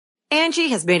Angie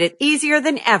has made it easier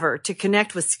than ever to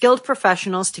connect with skilled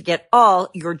professionals to get all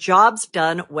your jobs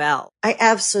done well. I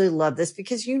absolutely love this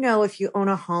because, if you own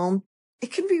a home,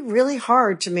 it can be really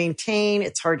hard to maintain.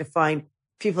 It's hard to find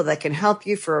people that can help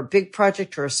you for a big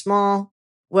project or a small.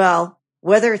 Well,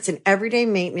 whether it's in everyday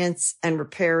maintenance and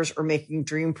repairs or making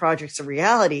dream projects a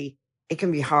reality, it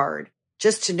can be hard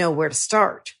just to know where to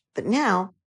start. But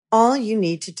now all you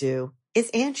need to do is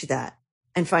Angie that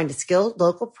and find a skilled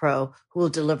local pro who will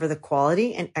deliver the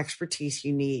quality and expertise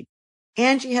you need.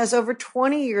 Angie has over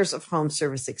 20 years of home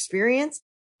service experience,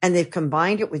 and they've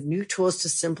combined it with new tools to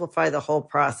simplify the whole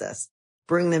process.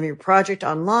 Bring them your project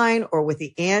online or with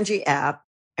the Angie app,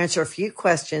 answer a few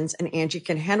questions, and Angie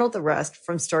can handle the rest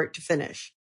from start to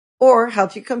finish. Or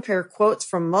help you compare quotes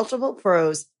from multiple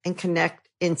pros and connect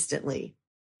instantly,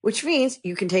 which means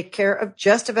you can take care of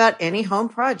just about any home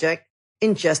project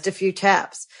in just a few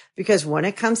taps. Because when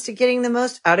it comes to getting the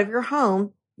most out of your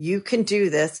home, you can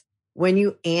do this when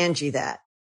you Angie that.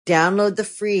 Download the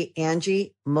free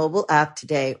Angie mobile app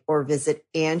today or visit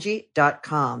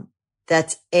Angie.com.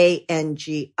 That's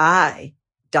ANGI.com.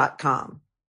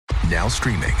 Now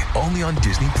streaming only on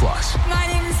Disney+. My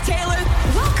name is Taylor.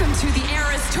 Welcome to the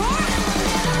Eras Tour.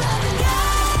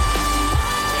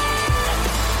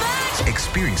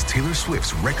 Experience Taylor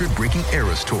Swift's record-breaking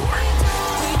Eras Tour.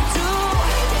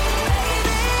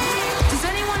 Does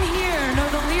anyone here know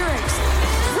the lyrics?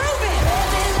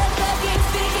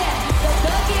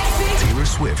 Taylor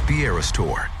Swift The Eras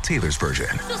Tour, Taylor's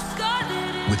version,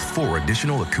 with 4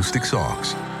 additional acoustic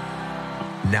songs.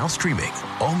 Now streaming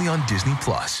only on Disney+.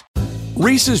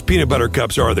 Reese's peanut butter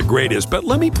cups are the greatest, but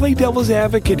let me play devil's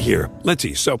advocate here. Let's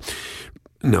see. So,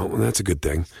 no, that's a good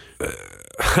thing.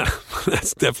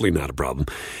 That's definitely not a problem.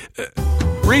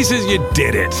 Reese's, you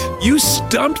did it. You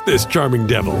stumped this charming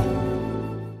devil.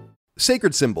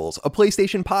 Sacred Symbols, a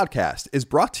PlayStation podcast, is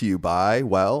brought to you by,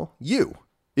 well, you.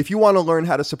 If you want to learn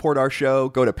how to support our show,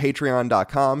 go to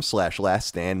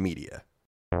patreon.com/laststandmedia.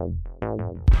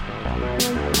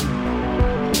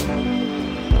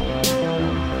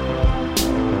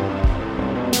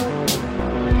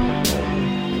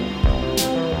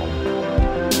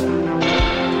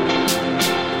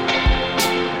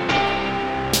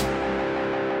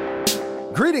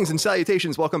 Greetings and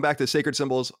salutations. Welcome back to Sacred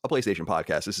Symbols, a PlayStation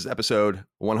podcast. This is episode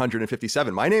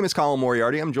 157. My name is Colin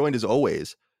Moriarty. I'm joined as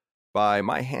always by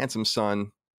my handsome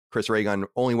son, Chris Raygun,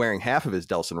 only wearing half of his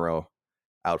Delson Row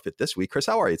outfit this week. Chris,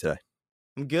 how are you today?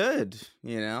 I'm good.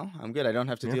 I'm good. I don't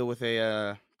have to deal with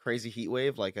a crazy heat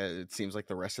wave like it seems like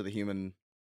the rest of the human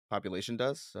population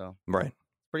does. So right,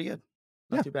 pretty good.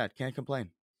 Not too bad. Can't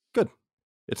complain. Good.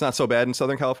 It's not so bad in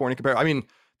Southern California compared. I mean,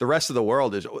 the rest of the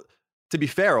world is, to be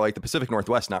fair, like the Pacific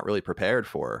Northwest, not really prepared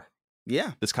for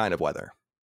this kind of weather.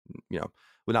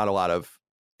 With not a lot of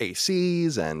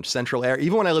ACs and central air.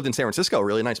 Even when I lived in San Francisco,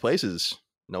 really nice places,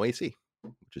 no AC,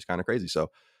 which is kind of crazy. So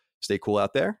stay cool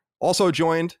out there. Also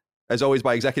joined, as always,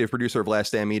 by executive producer of Last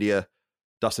Stand Media,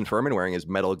 Dustin Furman, wearing his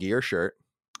Metal Gear shirt.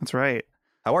 That's right.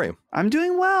 How are you? I'm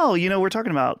doing well. We're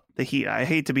talking about the heat. I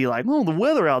hate to be like, the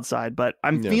weather outside, but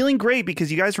I'm feeling great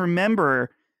because you guys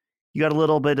remember you got a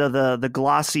little bit of the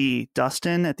glossy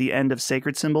Dustin at the end of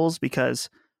Sacred Symbols because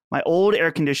my old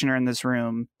air conditioner in this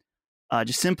room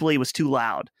just simply was too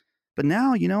loud. But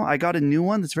now, I got a new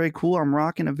one that's very cool. I'm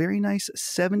rocking a very nice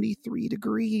 73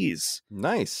 degrees.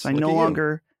 Nice. So I no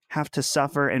longer have to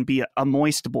suffer and be a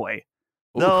moist boy.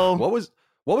 Ooh, Though,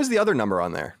 what was the other number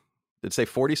on there? Did it say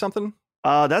 40 something?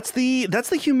 That's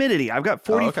the humidity. I've got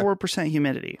 44%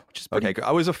 humidity, which is pretty okay.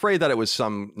 I was afraid that it was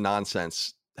some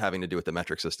nonsense having to do with the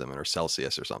metric system or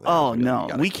Celsius or something. Oh no,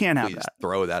 we can't have that.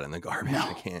 Throw that in the garbage. No.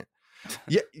 I can't.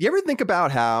 You ever think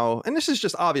about how, and this is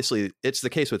just obviously, it's the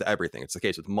case with everything. It's the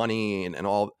case with money and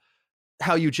all,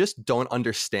 how you just don't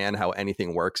understand how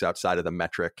anything works outside of the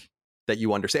metric that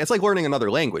you understand. It's like learning another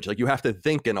language. Like you have to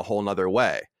think in a whole nother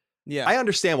way. Yeah. I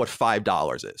understand what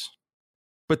 $5 is.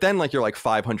 But then like you're like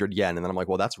 500 yen. And then I'm like,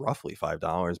 well, that's roughly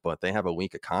 $5, but they have a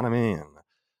weak economy. And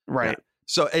right. Yeah.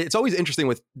 So it's always interesting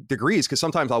with degrees because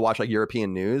sometimes I'll watch like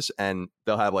European news and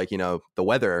they'll have like, the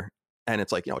weather and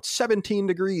it's like, it's 17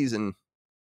 degrees in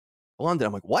London.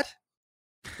 I'm like, what?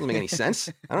 Doesn't make any sense.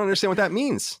 I don't understand what that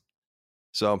means.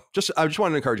 So I just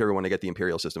wanted to encourage everyone to get the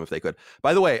imperial system if they could.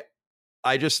 By the way,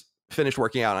 I just finished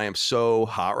working out and I am so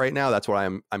hot right now. That's why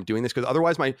I'm doing this because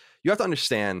otherwise you have to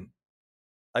understand.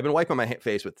 I've been wiping my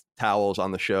face with towels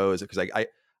on the shows because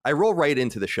I roll right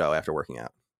into the show after working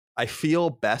out. I feel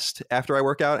best after I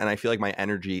work out and I feel like my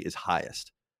energy is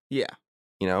highest. Yeah.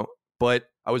 But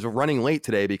I was running late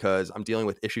today because I'm dealing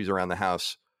with issues around the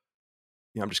house.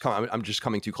 I'm just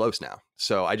coming too close now.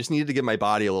 So I just needed to give my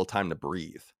body a little time to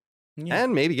breathe.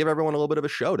 and maybe give everyone a little bit of a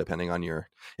show, depending on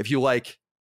if you like,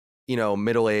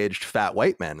 middle-aged fat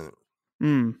white men.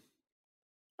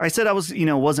 I said I was,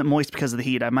 wasn't moist because of the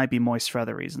heat. I might be moist for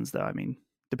other reasons, though. I mean,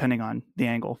 depending on the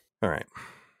angle. All right.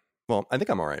 Well, I think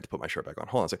I'm all right to put my shirt back on.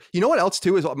 Hold on a second. You know what else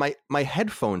too is my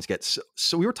headphones get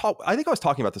so we were talking. I think I was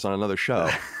talking about this on another show.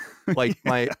 Like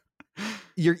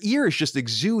your ears just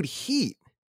exude heat.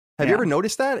 Have you ever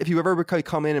noticed that? If you ever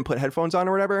come in and put headphones on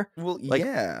or whatever? Well,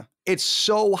 it's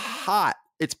so hot.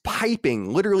 It's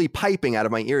literally piping out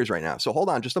of my ears right now. So hold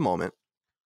on just a moment.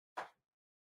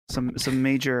 Some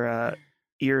major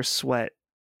ear sweat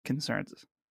concerns.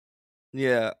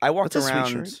 Yeah, I walked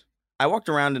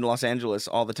around in Los Angeles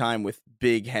all the time with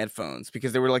big headphones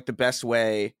because they were like the best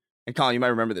way. And Colin, you might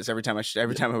remember this. Every time I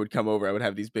would come over, I would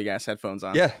have these big ass headphones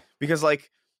on. Yeah, because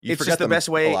it's just the best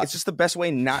way. It's just the best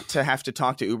way not to have to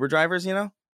talk to Uber drivers.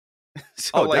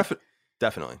 So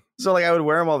definitely. So I would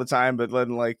wear them all the time, but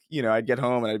then I'd get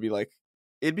home and I'd be like,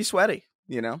 it'd be sweaty.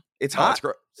 It's hot.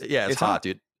 It's hot,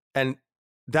 dude. And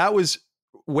that was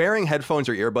wearing headphones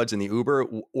or earbuds in the Uber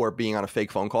or being on a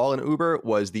fake phone call in Uber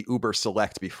was the Uber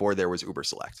Select before there was Uber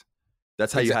Select.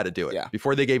 That's how you had to do it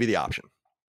before they gave you the option.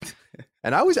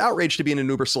 And I was outraged to be in an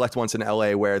Uber Select once in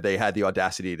LA where they had the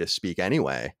audacity to speak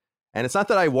anyway. And it's not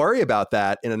that I worry about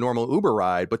that in a normal Uber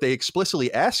ride, but they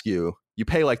explicitly ask you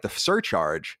pay the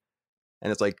surcharge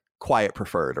and it's quiet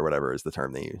preferred or whatever is the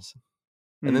term they use.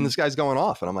 And then this guy's going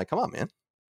off and I'm like, come on, man.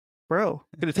 Bro,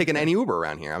 I could have taken any Uber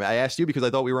around here. I mean, I asked you because I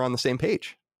thought we were on the same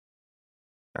page.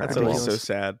 That's always so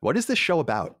sad. What is this show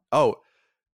about? Oh,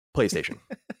 PlayStation.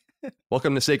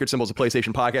 Welcome to Sacred Symbols of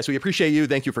PlayStation podcast. We appreciate you.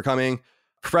 Thank you for coming.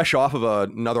 Fresh off of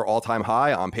another all-time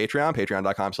high on Patreon,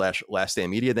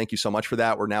 patreon.com/laststandmedia. Thank you so much for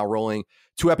that. We're now rolling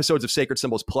 2 episodes of Sacred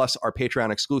Symbols plus our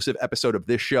Patreon exclusive episode of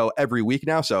this show every week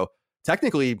now. So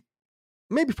technically,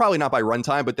 probably not by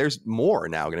runtime, but there's more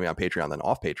now going to be on Patreon than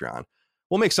off Patreon.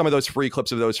 We'll make some of those free,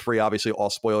 clips of those free. Obviously, all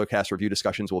spoiler cast review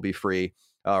discussions will be free.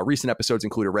 Recent episodes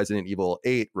include a Resident Evil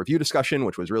 8 review discussion,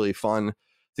 which was really fun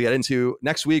to get into.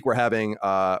 Next week, we're having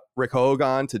Rick Hogue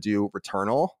on to do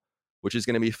Returnal, which is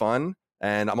going to be fun.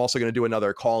 And I'm also going to do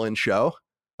another call-in show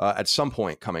at some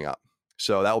point coming up.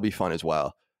 So that will be fun as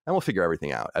well. And we'll figure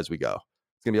everything out as we go.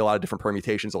 It's going to be a lot of different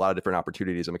permutations, a lot of different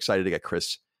opportunities. I'm excited to get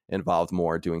Chris involved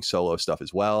more doing solo stuff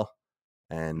as well.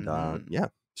 And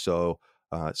so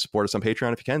support us on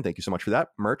Patreon if you can. Thank you so much for that.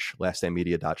 Merch,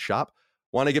 laststandmedia.shop.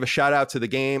 Want to give a shout out to the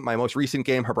game, my most recent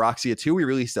game, Hyroxia 2. We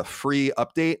released a free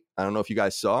update. I don't know if you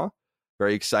guys saw.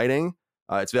 Very exciting.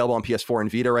 It's available on PS4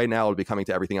 and Vita right now. It'll be coming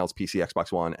to everything else, PC,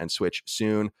 Xbox One, and Switch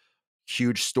soon.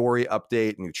 Huge story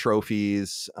update, new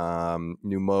trophies,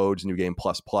 new modes, new game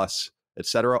plus,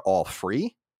 etc. All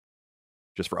free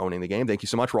just for owning the game. Thank you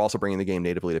so much. We're also bringing the game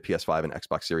natively to PS5 and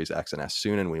Xbox Series X and S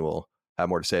soon, and we will have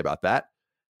more to say about that.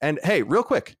 And hey, real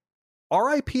quick,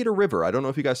 RIP to River. I don't know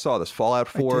if you guys saw this. Fallout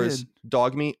 4's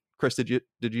dog meat. Chris, did you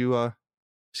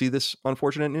see this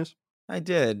unfortunate news? I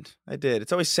did.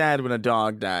 It's always sad when a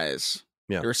dog dies.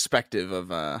 Yeah. Irrespective of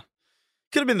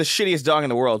could have been the shittiest dog in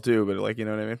the world too, but you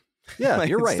know what I mean? Yeah,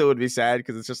 you're right. It still would be sad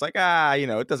because it's just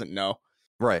it doesn't know.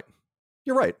 Right.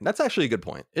 You're right. That's actually a good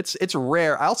point. It's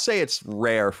rare. I'll say it's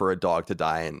rare for a dog to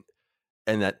die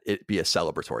and that it be a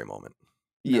celebratory moment.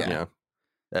 Yeah.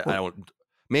 I don't.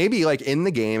 Maybe in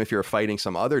the game, if you're fighting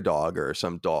some other dog or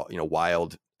some dog,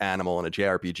 wild animal in a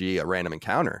JRPG, a random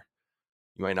encounter,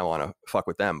 you might not want to fuck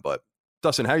with them. But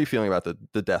Dustin, how are you feeling about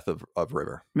the death of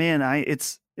River? Man,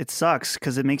 it sucks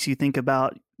because it makes you think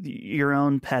about your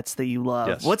own pets that you love.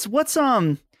 Yes. What's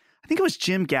I think it was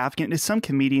Jim Gaffigan. It's some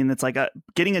comedian that's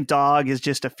getting a dog is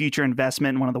just a future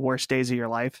investment in one of the worst days of your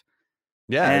life.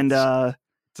 Yeah, and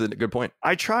it's a good point.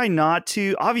 I try not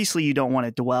to. Obviously, you don't want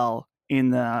to dwell in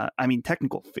the. I mean,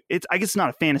 technical. I guess it's not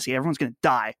a fantasy. Everyone's going to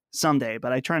die someday,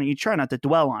 but you try not to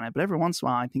dwell on it. But every once in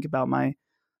a while, I think about my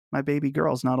baby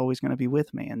girl's not always going to be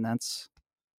with me, and that's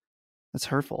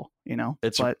hurtful,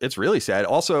 It's really sad.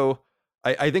 Also,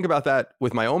 I think about that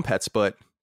with my own pets, but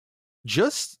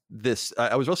just this,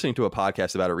 I was listening to a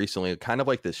podcast about it recently, kind of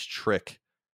like this trick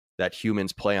that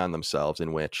humans play on themselves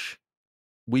in which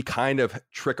we kind of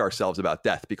trick ourselves about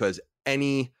death because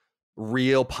any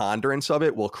real ponderance of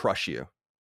it will crush you.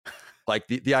 Like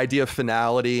the idea of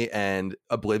finality and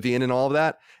oblivion and all of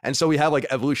that. And so we have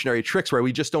evolutionary tricks where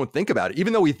we just don't think about it,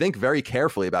 even though we think very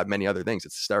carefully about many other things.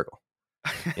 It's hysterical.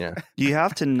 Yeah. You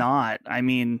have to not. I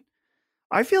mean,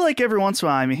 I feel like every once in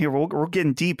a while, here we're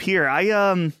getting deep here.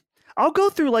 I'll go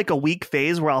through a week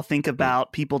phase where I'll think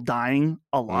about people dying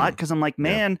a lot because I'm like,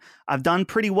 man, I've done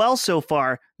pretty well so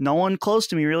far. No one close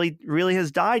to me really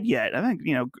has died yet. I think,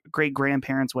 great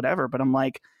grandparents, whatever. But I'm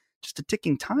like, just a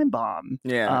ticking time bomb.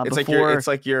 Yeah, it's before...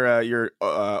 like you're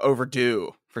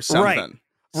overdue for something.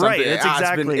 Right. It's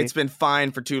exactly. It's been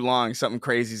fine for too long. Something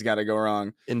crazy's got to go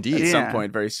wrong. Indeed. At some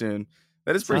point very soon.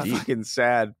 That is pretty fucking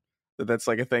sad. That's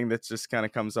like a thing that just kind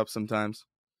of comes up sometimes.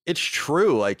 It's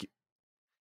true. Like,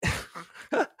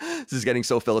 this is getting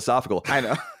so philosophical. I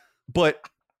know. But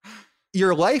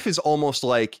your life is almost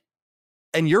like,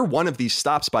 and you're one of these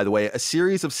stops, by the way, a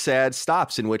series of sad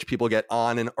stops in which people get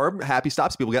on or happy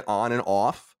stops, people get on and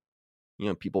off. You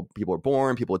know, people are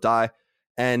born, people die,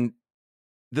 and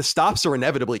the stops are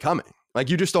inevitably coming. Like,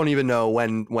 you just don't even know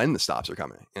when the stops are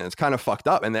coming, and it's kind of fucked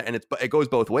up. And it goes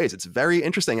both ways. It's very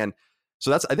interesting. And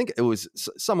so I think it was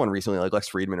someone recently, like Lex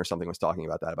Friedman or something, was talking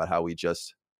about that, about how we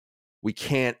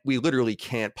literally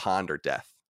can't ponder death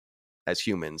as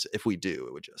humans. If we do,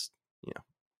 it would just,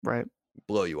 right,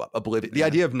 blow you up. Oblivion. The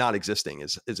idea of not existing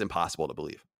is impossible to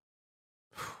believe.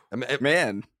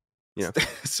 Man,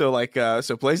 so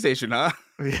PlayStation, huh?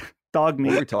 Dog meat.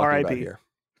 What are we talking R.I.P. about here?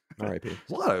 R.I.P.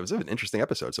 It was an interesting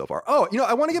episode so far. Oh,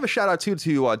 I want to give a shout out to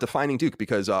Defining Duke,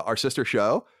 because our sister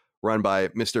show run by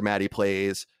Mr. Matty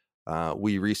Plays.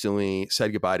 We recently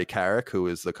said goodbye to Carrick, who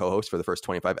is the co-host for the first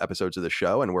 25 episodes of the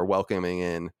show, and we're welcoming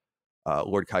in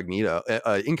Lord Cognito.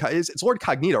 It's Lord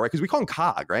Cognito, right? Because we call him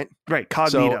Cog, right? Right,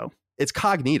 Cognito. So it's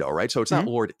Cognito, right? So it's not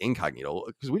Lord Incognito,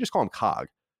 because we just call him Cog.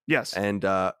 Yes. And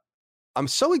I'm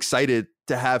so excited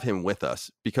to have him with us,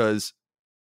 because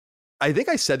I think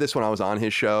I said this when I was on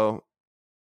his show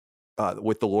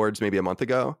with the Lords maybe a month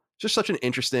ago. Just such an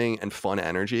interesting and fun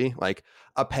energy, like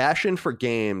a passion for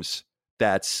games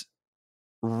that's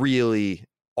really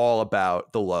all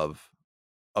about the love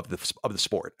of the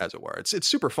sport, as it were. It's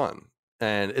super fun,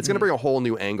 and it's going to bring a whole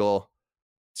new angle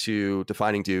to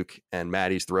Defining Duke. And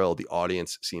Maddie's thrilled. The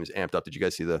audience seems amped up. Did you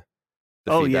guys see the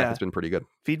feedback? Yeah. It's been pretty good.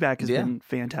 Feedback has been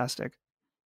fantastic.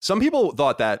 Some people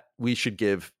thought that we should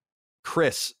give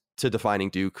Chris to Defining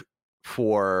Duke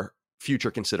for future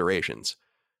considerations,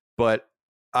 but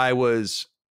I was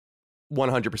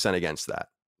 100% against that,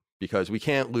 because we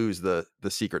can't lose the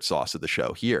secret sauce of the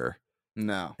show here.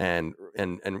 No. And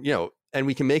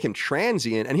we can make him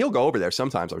transient, and he'll go over there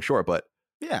sometimes, I'm sure, but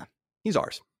yeah, he's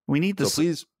ours. We need the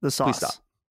sauce. Please stop.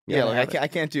 Yeah, I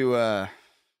can't do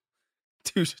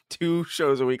two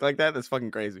shows a week like that. That's fucking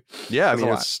crazy. Yeah, I mean,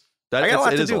 I got a lot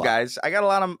to do, guys. I got a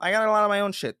lot of my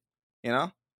own shit.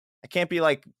 I can't be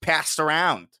like passed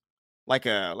around like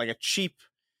a cheap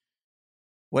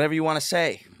whatever you want to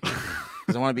say,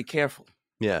 because I want to be careful.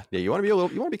 Yeah. You want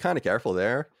to be kind of careful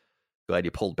there. Glad you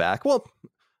pulled back. Well,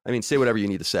 I mean, say whatever you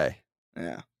need to say.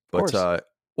 Yeah. But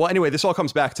well, anyway, this all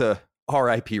comes back to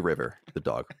R.I.P. River, the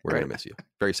dog. We're gonna miss you.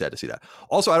 Very sad to see that.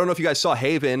 Also, I don't know if you guys saw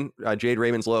Haven. Jade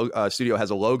Raymond's studio has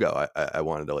a logo. I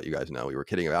wanted to let you guys know. We were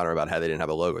kidding about her about how they didn't have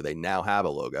a logo. They now have a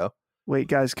logo. Wait,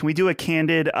 guys, can we do a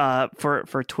candid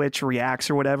for Twitch reacts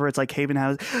or whatever? It's like Haven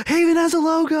has a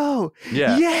logo.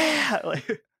 Yeah.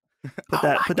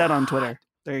 Put that on Twitter.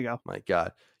 There you go. My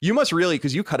God, you must really,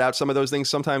 because you cut out some of those things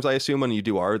sometimes, I assume, when you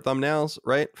do our thumbnails,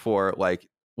 right? For like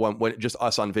when just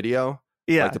us on video.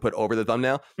 Yeah. Like to put over the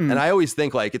thumbnail. And I always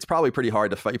think like it's probably pretty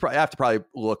hard to fight. You probably have to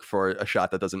look for a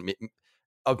shot that doesn't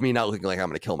of me not looking like I'm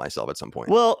going to kill myself at some point.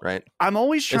 Well, right. I'm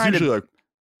always trying to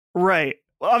right.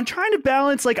 Well, I'm trying to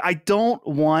balance, like, I don't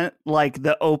want like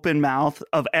the open mouth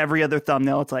of every other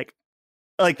thumbnail. It's like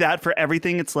that for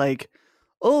everything. It's like,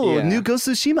 new Ghost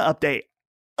of Tsushima update.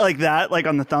 Like that, like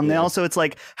on the thumbnail. So it's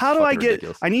like, how do I get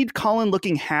ridiculous. I need Colin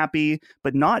looking happy,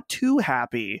 but not too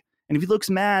happy. And if he looks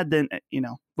mad, then,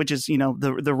 which is,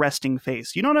 the resting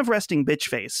face. You don't have resting bitch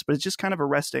face, but it's just kind of a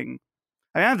resting.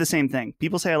 I have the same thing.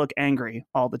 People say I look angry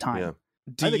all the time. Yeah.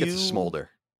 I think it's a smolder.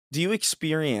 Do you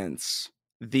experience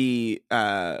the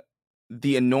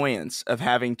annoyance of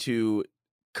having to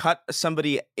cut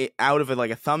somebody out of it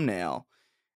like a thumbnail,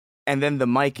 and then the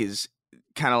mic is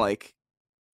kind of like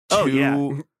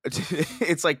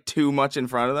it's like too much in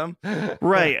front of them?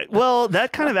 Right. Well,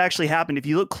 that kind of actually happened. If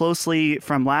you look closely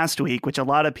from last week, which a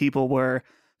lot of people were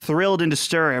thrilled and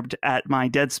disturbed at my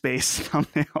Dead Space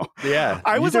thumbnail. Yeah.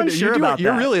 I was unsure about that.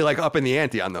 You're really like up in the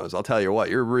ante on those. I'll tell you what,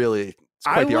 it's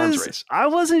quite the arms race. I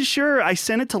wasn't sure. I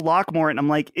sent it to Lockmore and I'm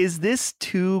like, is this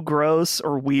too gross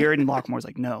or weird? And Lockmore's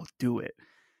like, no, do it.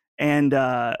 And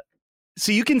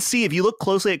so you can see, if you look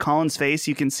closely at Colin's face,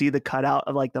 you can see the cutout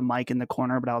of like the mic in the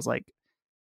corner. But I was like,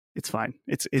 it's fine.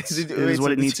 It is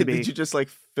what it needs to be. Did you just like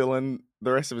fill in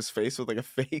the rest of his face with like a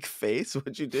fake face?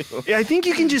 What'd you do? Yeah, I think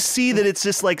you can just see that it's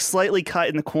just like slightly cut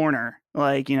in the corner,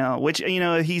 like, which,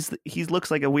 he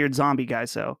looks like a weird zombie guy.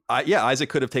 So Isaac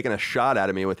could have taken a shot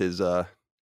at me with his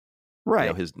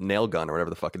right? His nail gun or whatever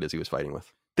the fuck it is he was fighting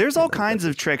with. There's all kinds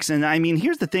of tricks. And I mean,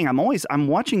 here's the thing. I'm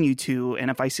watching you two. And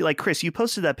if I see, like, Chris, you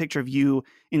posted that picture of you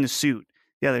in the suit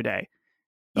the other day.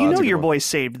 Your boy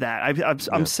saved that.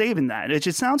 I'm saving that. It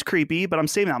just sounds creepy, but I'm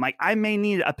saving that. I'm like, I may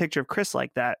need a picture of Chris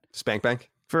like that. Spank Bank?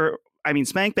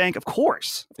 Spank Bank, of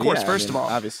course. First of all.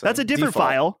 Obviously. That's a different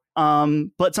file.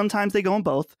 But sometimes they go in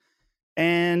both.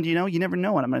 And, you never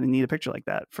know when I'm going to need a picture like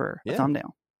that for a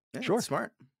thumbnail. Yeah, sure.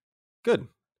 Smart. Good.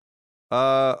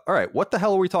 All right. What the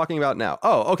hell are we talking about now?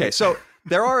 Oh, okay. So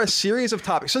there are a series of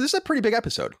topics. So this is a pretty big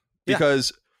episode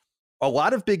because a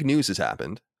lot of big news has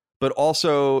happened, but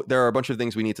also there are a bunch of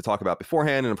things we need to talk about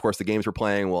beforehand. And of course, the games we're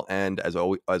playing will end as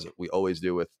we always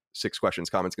do with 6 questions,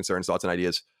 comments, concerns, thoughts, and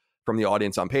ideas from the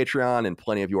audience on Patreon, and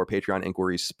plenty of your Patreon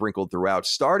inquiries sprinkled throughout,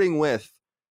 starting with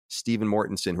Stephen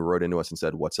Mortensen, who wrote into us and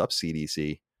said, "What's up,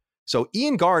 CDC?" So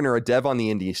Ian Garner, a dev on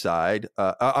the indie side,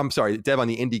 dev on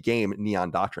the indie game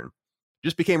Neon Doctrine,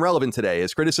 just became relevant today.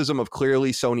 His criticism of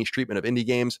clearly Sony's treatment of indie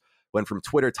games went from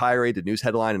Twitter tirade to news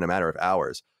headline in a matter of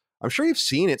hours. I'm sure you've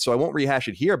seen it, so I won't rehash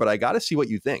it here, but I got to see what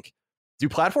you think. Do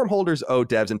platform holders owe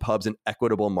devs and pubs an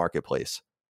equitable marketplace?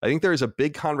 I think there is a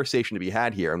big conversation to be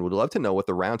had here, and would love to know what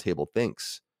the roundtable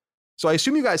thinks. So I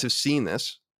assume you guys have seen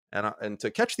this, and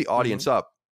to catch the audience up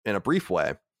in a brief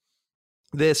way,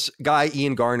 this guy,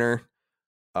 Ian Garner,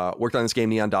 worked on this game,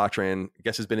 Neon Doctrine. I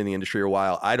guess has been in the industry a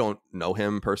while. I don't know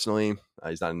him personally.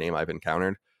 He's not a name I've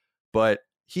encountered, but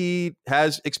he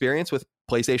has experience with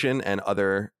PlayStation and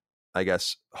other, I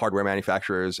guess, hardware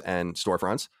manufacturers and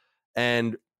storefronts,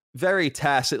 and very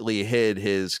tacitly hid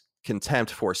his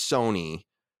contempt for Sony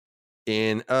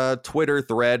in a Twitter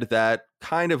thread that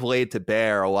kind of laid to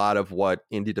bear a lot of what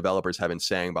indie developers have been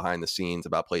saying behind the scenes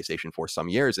about PlayStation for some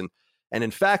years. And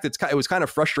in fact, it was kind of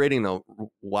frustrating to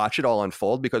watch it all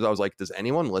unfold, because I was like, does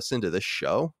anyone listen to this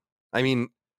show? I mean,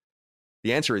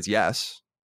 the answer is yes,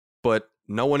 but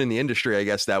no one in the industry, I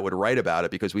guess, that would write about it,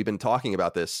 because we've been talking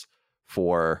about this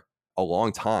for a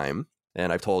long time.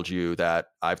 And I've told you that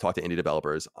I've talked to indie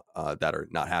developers that are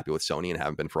not happy with Sony and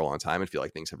haven't been for a long time and feel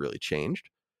like things have really changed.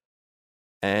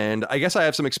 And I guess I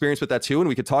have some experience with that too, and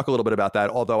we could talk a little bit about that,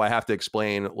 although I have to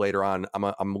explain later on, I'm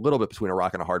a little bit between a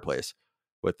rock and a hard place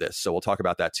with this. So we'll talk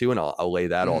about that too, and I'll lay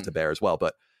that all to bear as well.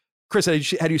 But Chris,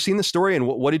 had you seen the story, and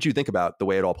what did you think about the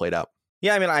way it all played out?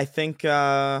 Yeah, I mean, I think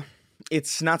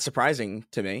it's not surprising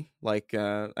to me. Like,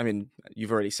 I mean,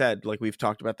 you've already said, like, we've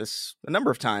talked about this a number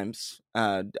of times.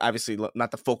 Obviously, not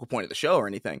the focal point of the show or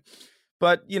anything,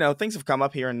 but things have come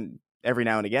up here and every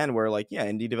now and again where, like,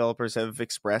 indie developers have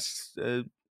expressed a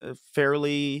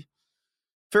fairly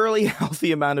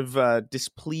healthy amount of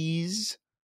displease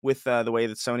with the way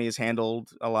that Sony has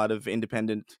handled a lot of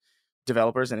independent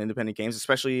developers and independent games,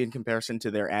 especially in comparison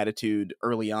to their attitude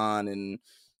earlier on in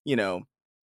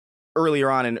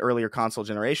earlier console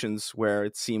generations, where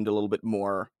it seemed a little bit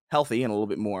more healthy and a little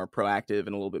bit more proactive and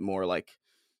a little bit more like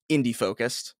indie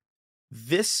focused.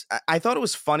 I thought it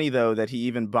was funny though that he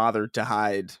even bothered to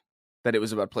hide that it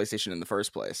was about PlayStation in the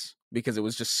first place, because it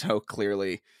was just so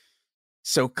clearly,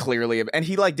 and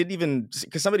he like didn't even,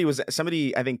 because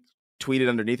somebody I think tweeted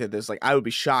underneath it, there's like, I would be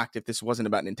shocked if this wasn't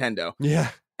about Nintendo. Yeah.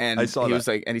 And I saw he that. was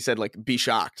like, and he said like, be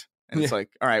shocked. And it's like,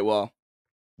 all right, well,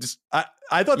 just I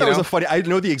thought that was a funny, I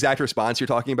know the exact response you're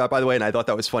talking about, by the way, and I thought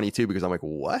that was funny too, because I'm like,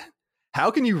 what? How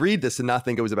can you read this and not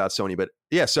think it was about Sony? But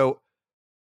yeah, so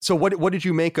what did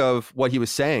you make of what he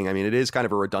was saying? I mean, it is kind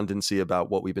of a redundancy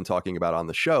about what we've been talking about on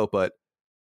the show, but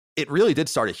it really did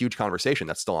start a huge conversation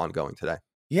that's still ongoing today.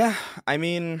 Yeah, I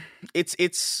mean,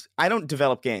 it's I don't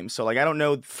develop games, so like I don't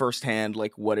know firsthand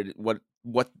like what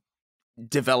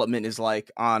development is like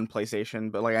on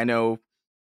PlayStation, but like I know,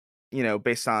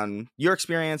 based on your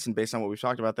experience and based on what we've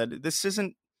talked about, that this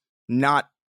isn't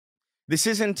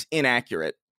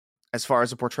inaccurate as far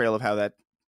as a portrayal of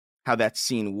how that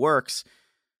scene works.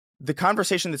 The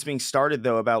conversation that's being started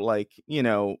though about like,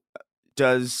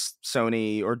 does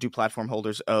Sony or do platform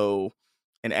holders owe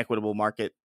an equitable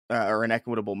market or an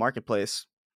equitable marketplace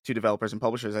to developers and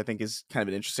publishers, I think is kind of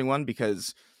an interesting one,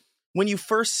 because when you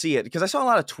first see it, because I saw a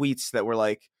lot of tweets that were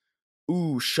like,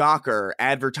 ooh, shocker,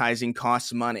 advertising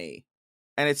costs money.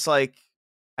 And it's like,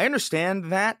 I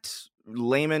understand that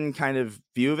layman kind of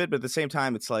view of it, but at the same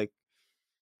time, it's like,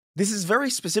 this is very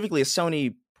specifically a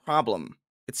Sony problem,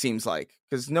 it seems like,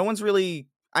 because no one's really,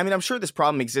 I mean, I'm sure this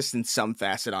problem exists in some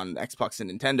facet on Xbox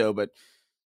and Nintendo, but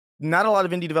not a lot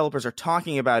of indie developers are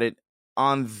talking about it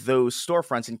on those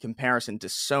storefronts in comparison to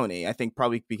Sony. I think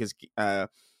probably because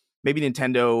maybe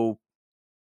Nintendo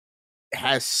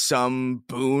has some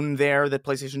boon there that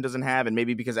PlayStation doesn't have, and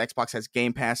maybe because Xbox has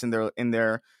Game Pass in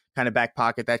their kind of back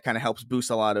pocket, that kind of helps boost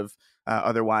a lot of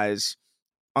otherwise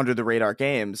under the radar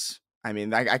games. I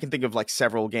mean, I can think of like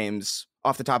several games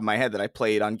off the top of my head that I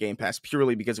played on Game Pass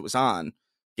purely because it was on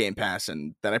Game Pass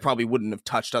and that I probably wouldn't have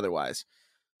touched otherwise.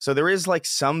 So there is like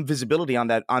some visibility on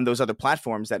those other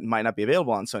platforms that might not be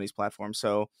available on Sony's platform.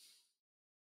 So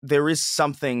there is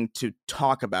something to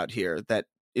talk about here that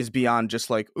is beyond just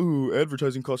like, ooh,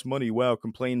 advertising costs money. Wow,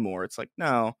 complain more. It's like,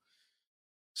 no,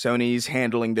 Sony's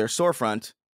handling their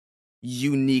storefront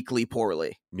uniquely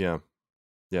poorly. Yeah.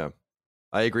 Yeah.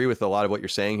 I agree with a lot of what you're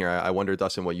saying here. I wonder,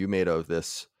 Dustin, what you made of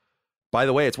this. By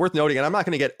the way, it's worth noting, and I'm not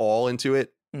going to get all into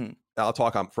it. I'll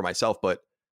talk for myself, but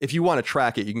if you want to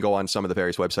track it, you can go on some of the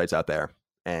various websites out there,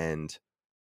 and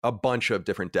a bunch of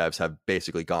different devs have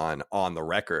basically gone on the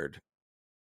record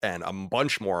and a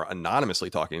bunch more anonymously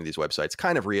talking to these websites,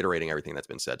 kind of reiterating everything that's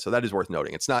been said. So that is worth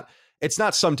noting. It's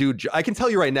not some dude. I can tell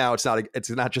you right now, it's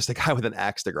not just a guy with an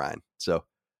axe to grind. So,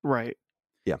 right.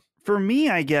 Yeah. For me,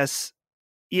 I guess,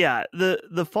 yeah,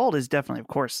 the fault is definitely, of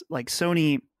course, like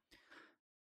Sony,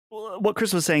 what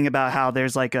Chris was saying about how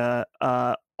there's like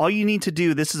all you need to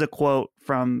do, this is a quote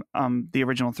from the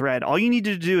original thread, all you need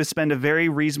to do is spend a very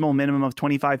reasonable minimum of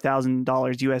 $25,000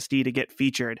 USD to get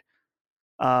featured.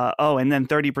 And then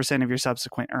 30% of your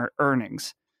subsequent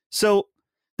earnings. So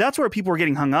that's where people are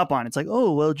getting hung up on. It's like,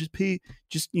 oh, well, just pay,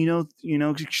 it's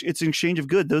an exchange of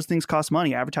good. Those things cost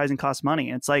money. Advertising costs money.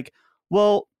 And it's like,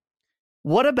 well,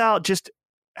 what about just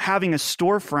having a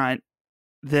storefront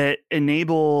that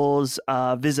enables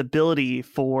visibility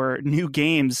for new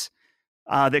games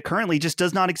that currently just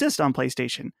does not exist on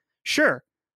PlayStation? Sure.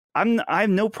 I have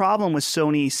no problem with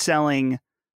Sony selling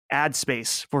ad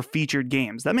space for featured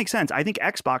games. That makes sense. I think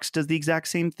Xbox does the exact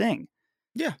same thing.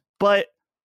 Yeah. But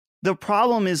the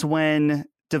problem is when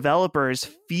developers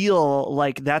feel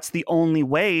like that's the only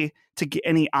way to get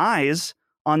any eyes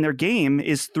on their game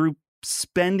is through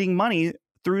spending money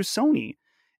through Sony.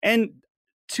 And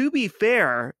to be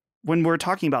fair, when we're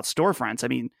talking about storefronts, I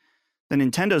mean, the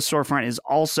Nintendo storefront is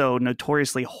also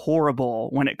notoriously horrible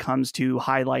when it comes to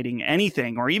highlighting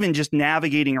anything or even just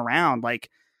navigating around. Like,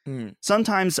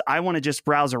 sometimes I want to just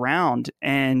browse around,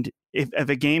 and if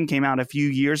a game came out a few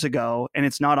years ago and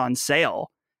it's not on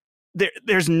sale,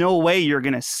 there's no way you're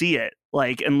going to see it,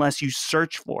 like, unless you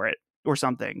search for it or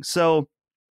something. So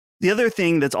the other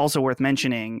thing that's also worth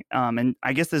mentioning, and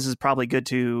I guess this is probably good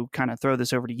to kind of throw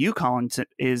this over to you, Colin,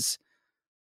 is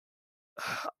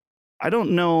I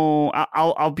don't know.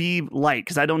 I'll be light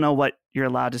because I don't know what you're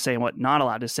allowed to say and what not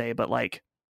allowed to say, but like,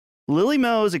 Lily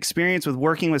Mo's experience with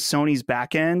working with Sony's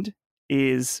backend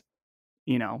is,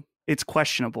 it's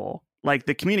questionable. Like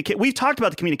we've talked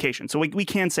about the communication, so we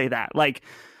can say that. Like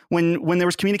when there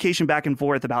was communication back and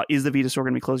forth about is the Vita store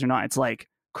going to be closed or not, it's like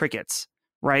crickets,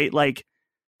 right? Like,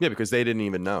 yeah, because they didn't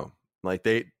even know. Like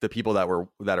the people that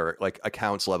are like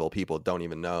accounts level people don't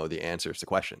even know the answers to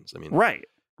questions. I mean,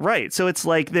 right. So it's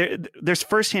like there's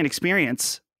firsthand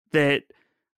experience that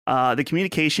the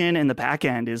communication and the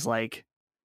backend is like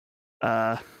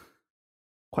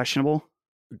questionable.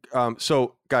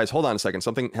 So guys, hold on a second.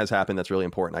 Something has happened that's really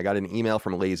important. I got an email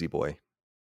from Lazy Boy,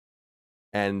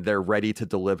 and they're ready to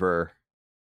deliver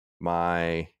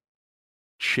my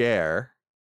chair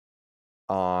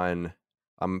on,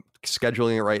 I'm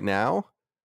scheduling it right now,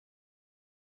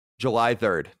 July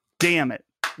 3rd. Damn it.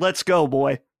 Let's go,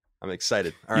 boy. I'm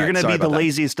excited. All You're right, going to be the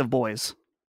laziest of boys.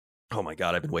 Oh my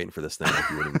God. I've been waiting for this thing like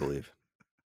you wouldn't believe.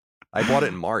 I bought it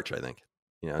in March, I think.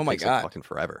 It takes like fucking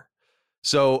forever.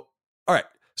 So, all right.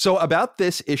 So about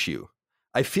this issue,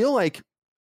 I feel like,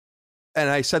 and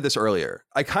I said this earlier,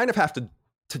 I kind of have to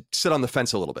sit on the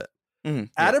fence a little bit.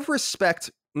 Out of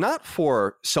respect, not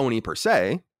for Sony per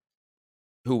se,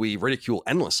 who we ridicule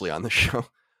endlessly on the show,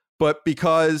 but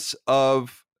because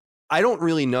of, I don't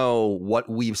really know what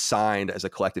we've signed as a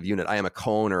collective unit. I am a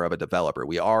co-owner of a developer.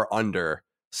 We are under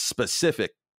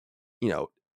specific,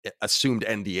 assumed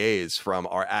NDAs from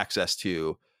our access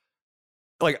to,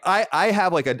 like, I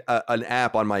have like an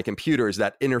app on my computers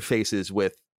that interfaces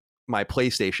with my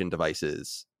PlayStation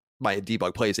devices, my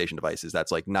debug PlayStation devices.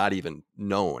 That's like not even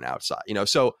known outside,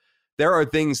 so there are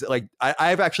things that, like,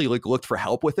 I've actually like looked for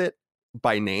help with it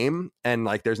by name, and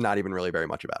like there's not even really very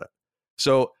much about it.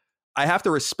 So I have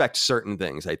to respect certain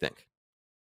things, I think.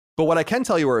 But what I can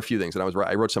tell you are a few things, and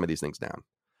I wrote some of these things down.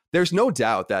 There's no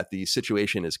doubt that the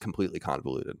situation is completely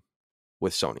convoluted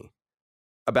with Sony.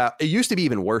 It used to be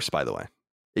even worse, by the way.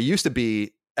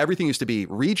 Everything used to be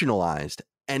regionalized,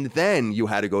 and then you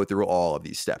had to go through all of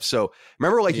these steps. So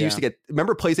remember, like, you used to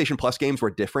remember PlayStation Plus games were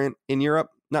different in Europe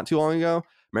not too long ago?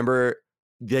 Remember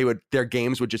their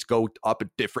games would just go up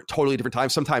at totally different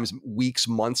times, sometimes weeks,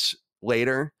 months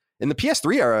later. In the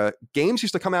PS3 era, games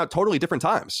used to come out totally different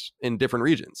times in different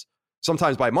regions.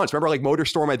 sometimes by months. Remember, like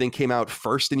MotorStorm, I think, came out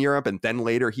first in Europe and then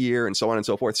later here and so on and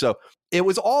so forth. So it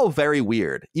was all very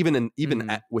weird, even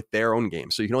with their own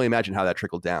games. So you can only imagine how that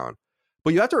trickled down.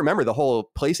 But you have to remember the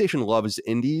whole PlayStation loves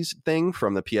indies thing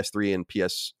from the PS3 and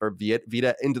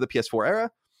Vita into the PS4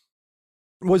 era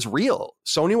was real.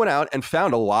 Sony went out and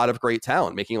found a lot of great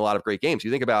talent making a lot of great games.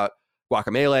 You think about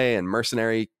Guacamelee and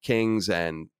Mercenary Kings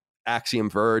and Axiom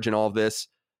Verge and all of this.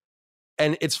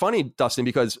 And it's funny, Dustin,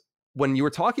 because when you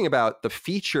were talking about the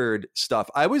featured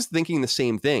stuff, I was thinking the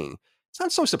same thing. It's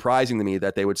not so surprising to me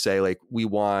that they would say, like, we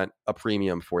want a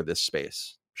premium for this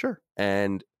space. Sure.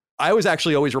 And I was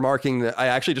actually always remarking that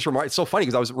it's so funny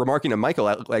because I was remarking to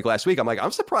Michael like last week. I'm like,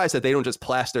 I'm surprised that they don't just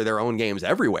plaster their own games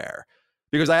everywhere,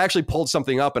 because I actually pulled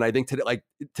something up and I think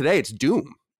today it's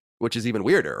Doom, which is even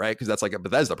weirder, right? Because that's like a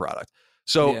Bethesda product.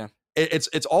 So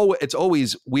it's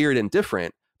always weird and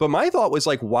different. But my thought was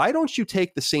like, why don't you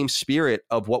take the same spirit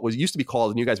of what was used to be called,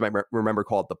 and you guys might remember,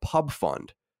 called the Pub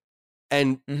Fund,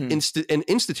 and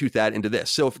institute that into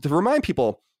this? So to remind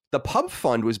people, the Pub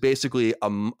Fund was basically a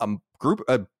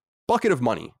bucket of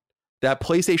money that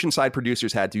PlayStation side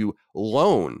producers had to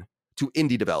loan to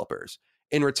indie developers.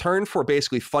 In return for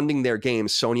basically funding their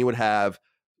games, Sony would have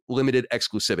limited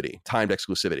exclusivity, timed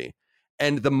exclusivity,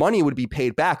 and the money would be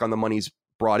paid back on the monies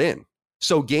brought in.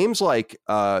 So games like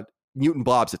Mutant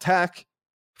Blob's Attack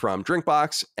from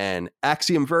Drinkbox and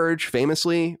Axiom Verge,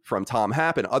 famously from Tom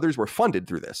Happ and others, were funded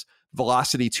through this.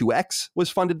 Velocity 2X was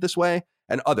funded this way,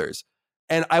 and others.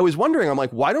 And I was wondering, I'm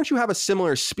like, why don't you have a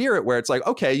similar spirit where it's like,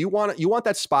 okay, you want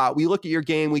that spot. We look at your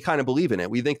game. We kind of believe in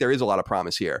it. We think there is a lot of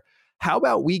promise here. How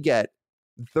about we get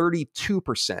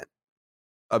 32%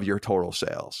 of your total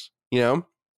sales? You know,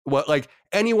 what, like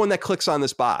anyone that clicks on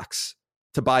this box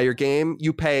to buy your game,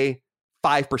 you pay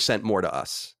 5% more to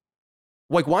us.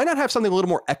 Like, why not have something a little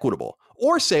more equitable?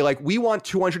 Or say, like, we want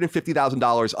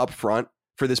 $250,000 up front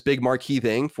for this big marquee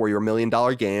thing for your $1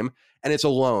 million game, and it's a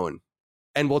loan.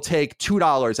 And we'll take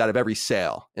 $2 out of every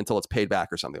sale until it's paid back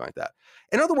or something like that.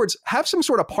 In other words, have some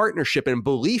sort of partnership and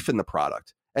belief in the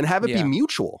product and have it be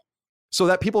mutual so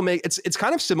that people it's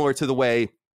kind of similar to the way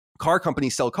car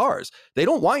companies sell cars. They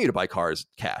don't want you to buy cars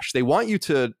cash. They want you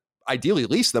to ideally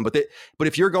lease them, but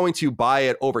if you're going to buy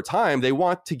it over time, they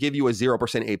want to give you a 0%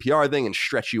 APR thing and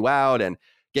stretch you out and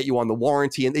get you on the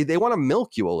warranty, and they want to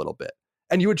milk you a little bit.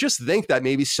 And you would just think that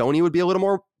maybe Sony would be a little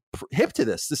more hip to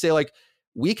this, to say, like,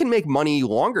 we can make money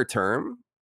longer term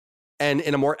and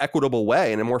in a more equitable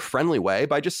way, in a more friendly way,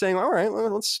 by just saying, all right,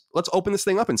 let's open this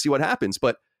thing up and see what happens.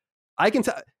 But I can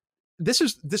tell this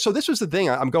was the thing.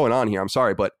 I'm going on here. I'm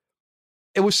sorry, but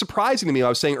it was surprising to me. I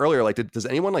was saying earlier, like, does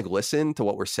anyone like listen to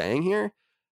what we're saying here?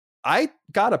 I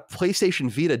got a PlayStation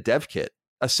Vita dev kit,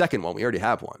 a second one. We already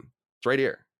have one. It's right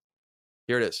here.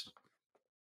 Here it is.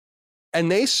 And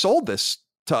they sold this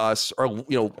to us, or,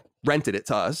 rented it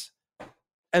to us.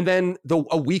 And then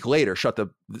a week later, said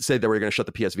they were going to shut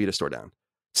the PS Vita store down.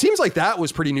 Seems like that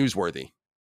was pretty newsworthy.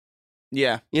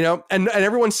 Yeah. And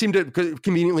everyone seemed to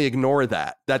conveniently ignore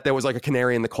that there was like a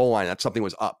canary in the coal mine, that something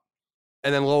was up.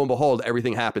 And then lo and behold,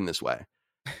 everything happened this way.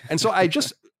 And so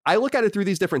I look at it through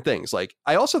these different things. Like,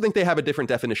 I also think they have a different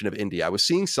definition of indie. I was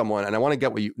seeing someone, and I want to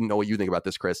get what you think about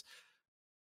this, Chris.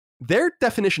 Their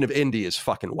definition of indie is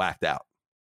fucking whacked out,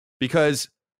 because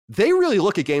they really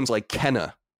look at games like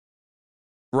Kenna,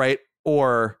 right?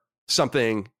 Or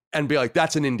something, and be like,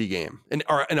 that's an indie game in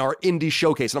our indie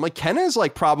showcase. And I'm like, Kenna is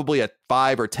like probably a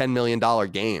 $5 or $10 million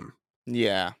game.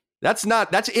 Yeah. That's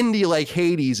indie like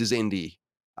Hades is indie.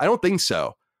 I don't think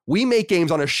so. We make games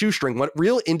on a shoestring. What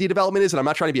real indie development is, and I'm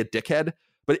not trying to be a dickhead,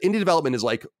 but indie development is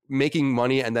like making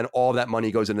money, and then all of that money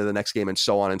goes into the next game, and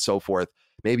so on and so forth.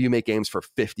 Maybe you make games for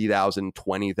 $50,000,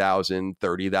 $20,000,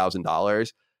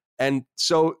 $30,000. And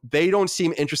so they don't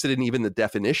seem interested in even the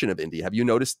definition of indie. Have you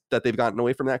noticed that they've gotten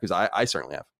away from that? Because I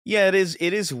certainly have. Yeah, it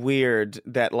is weird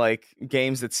that like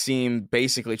games that seem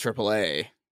basically AAA,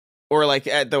 or like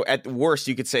at worst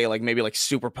you could say like maybe like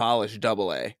super polished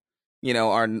AA,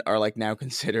 are like now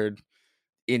considered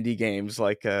indie games,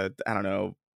 like I don't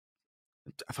know,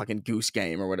 a fucking Goose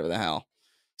Game or whatever the hell,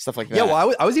 stuff like that. Yeah,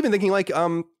 well, I was even thinking like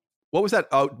what was that?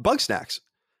 Bug Snacks.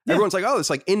 Yeah. Everyone's like, oh,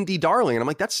 it's like indie darling, and I'm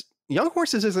like, that's Young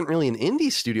Horses isn't really an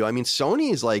indie studio. I mean,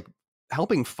 Sony is like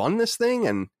helping fund this thing,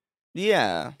 and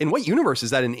yeah. In what universe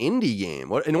is that an indie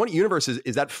game? In what universe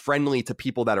is that friendly to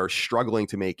people that are struggling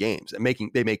to make games and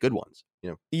they make good ones?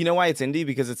 You know why it's indie?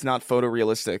 Because it's not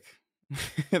photorealistic.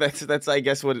 that's I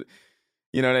guess what,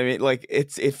 you know what I mean? Like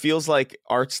it feels like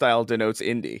art style denotes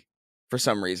indie for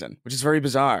some reason, which is very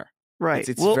bizarre. Right.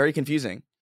 It's very confusing.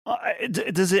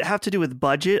 Does it have to do with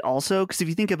budget also? Because if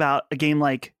you think about a game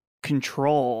like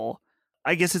Control,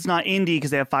 I guess it's not indie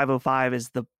because they have 505 as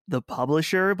the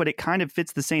publisher, but it kind of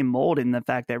fits the same mold in the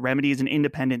fact that Remedy is an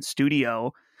independent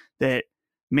studio that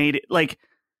made it. Like,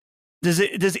 does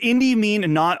indie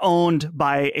mean not owned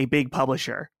by a big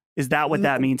publisher? Is that what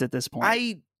that means at this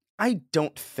point? I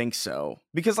don't think so,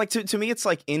 because like to me it's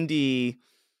like indie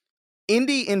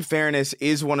in fairness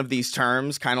is one of these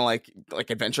terms, kind of like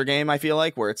adventure game, I feel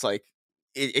like, where it's like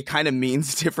it kind of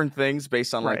means different things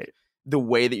based on like the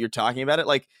way that you're talking about it.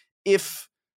 Like if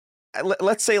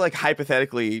let's say like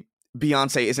hypothetically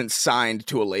Beyonce isn't signed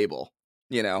to a label,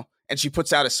 you know, and she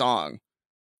puts out a song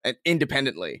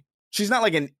independently, she's not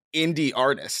like an indie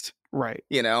artist, right?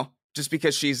 You know, just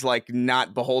because she's like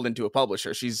not beholden to a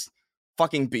publisher. She's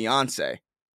fucking Beyonce,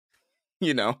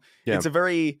 you know. It's a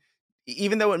very,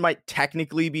 even though it might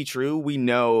technically be true, we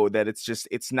know that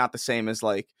it's not the same as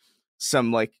like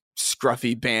some like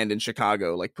scruffy band in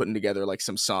Chicago like putting together like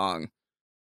some song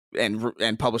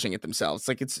and publishing it themselves.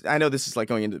 Like I know this is like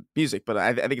going into music, but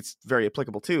I think it's very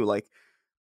applicable too. Like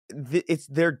it's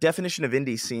their definition of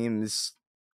indie seems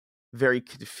very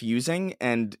confusing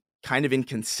and kind of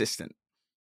inconsistent,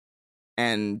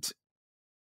 and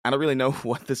I don't really know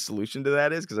what the solution to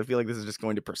that is, because I feel like this is just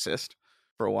going to persist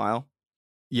for a while.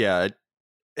 Yeah,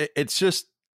 it's just,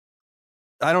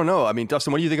 I don't know. I mean,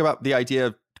 Dustin, what do you think about the idea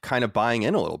of kind of buying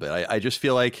in a little bit? I just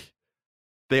feel like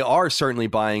they are certainly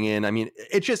buying in. I mean,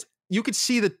 it just, you could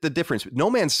see the difference. No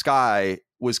Man's Sky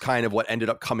was kind of what ended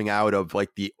up coming out of like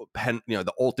the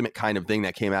ultimate kind of thing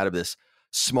that came out of this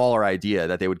smaller idea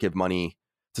that they would give money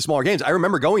to smaller games. I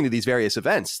remember going to these various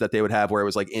events that they would have where it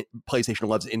was like PlayStation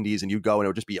loves indies, and you'd go and it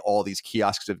would just be all these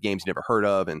kiosks of games you never heard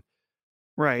of. And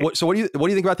so what do you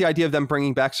think about the idea of them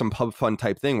bringing back some pub fun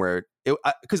type thing where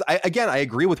because I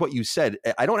agree with what you said.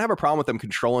 I don't have a problem with them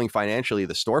controlling financially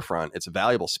the storefront. It's a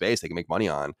valuable space they can make money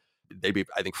on. They'd be,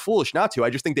 I think, foolish not to. I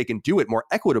just think they can do it more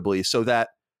equitably so that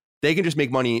they can just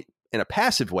make money in a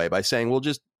passive way by saying, well,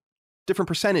 just different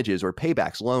percentages or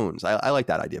paybacks, loans. I like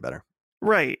that idea better.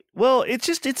 Right. Well, it's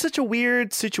such a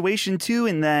weird situation too,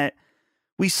 in that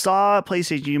we saw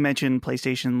PlayStation, you mentioned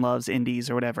PlayStation loves indies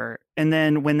or whatever. And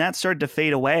then when that started to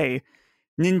fade away,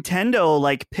 Nintendo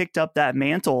like picked up that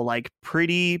mantle like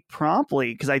pretty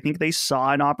promptly, because I think they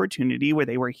saw an opportunity where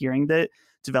they were hearing that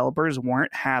developers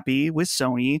weren't happy with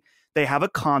Sony. They have a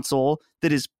console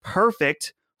that is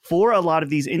perfect for a lot of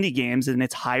these indie games and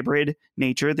its hybrid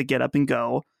nature, the get up and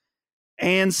go.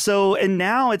 And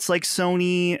now it's like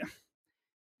Sony,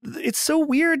 it's so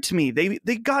weird to me.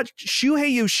 They got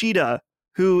Shuhei Yoshida,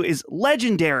 who is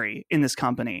legendary in this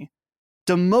company,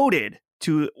 demoted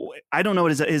to, I don't know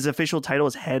what his official title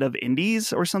is, head of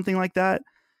indies or something like that.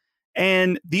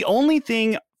 And the only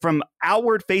thing from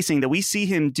outward facing that we see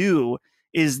him do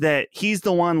is that he's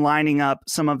the one lining up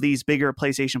some of these bigger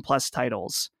PlayStation Plus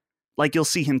titles. Like you'll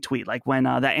see him tweet, like when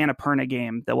that Annapurna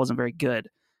game that wasn't very good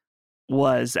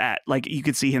was at, like you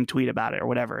could see him tweet about it or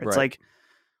whatever. It's like,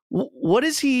 what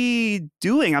is he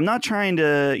doing? I'm not trying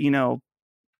to,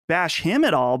 bash him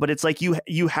at all, but it's like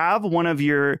you have one of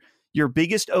your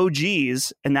biggest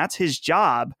OGs, and that's his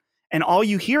job. And all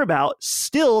you hear about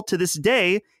still to this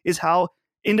day is how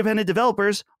independent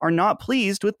developers are not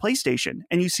pleased with PlayStation.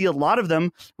 And you see a lot of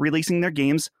them releasing their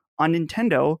games on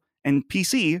Nintendo and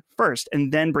PC first,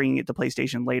 and then bringing it to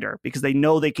PlayStation later, because they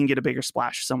know they can get a bigger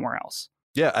splash somewhere else.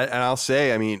 Yeah. And I'll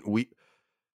say, I mean,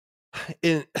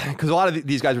 because a lot of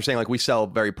these guys are saying like we sell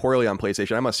very poorly on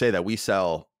PlayStation. I must say that we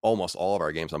sell almost all of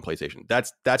our games on PlayStation.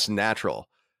 That's natural.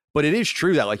 But it is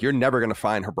true that like you're never going to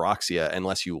find Hebroxia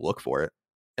unless you look for it.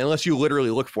 Unless you literally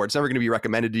look for it. It's never going to be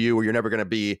recommended to you, or there's never going to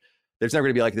be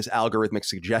like this algorithmic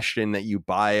suggestion that you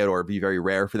buy it, or it'd be very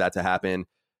rare for that to happen.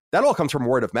 That all comes from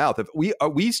word of mouth. If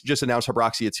we just announced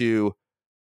Hebroxia 2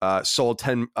 sold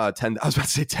 10 I was about to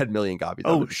say 10 million copies.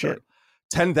 Oh shit.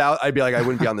 10,000. I'd be like, I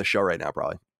wouldn't be on the show right now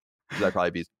probably, because I'd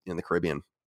probably be in the Caribbean.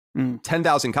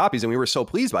 10,000 copies, and we were so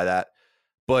pleased by that.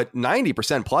 But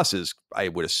 90% plus is, I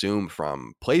would assume,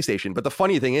 from PlayStation. But the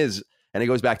funny thing is, and it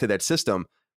goes back to that system,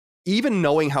 even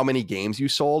knowing how many games you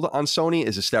sold on Sony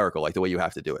is hysterical, like the way you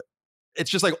have to do it. It's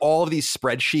just like all of these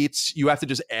spreadsheets, you have to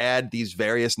just add these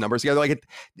various numbers together. Like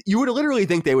you would literally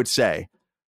think they would say,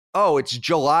 oh, it's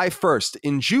July 1st.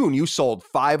 In June, you sold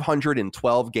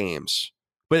 512 games.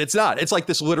 But it's not. It's like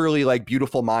this literally like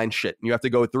beautiful mind shit. And you have to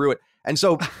go through it. And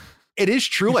so it is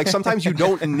true. Like sometimes you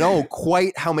don't know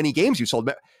quite how many games you sold.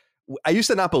 But I used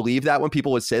to not believe that when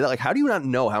people would say that. Like, how do you not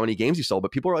know how many games you sold?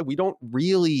 But people are like, we don't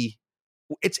really.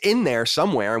 It's in there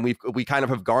somewhere, and we kind of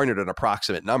have garnered an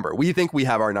approximate number. We think we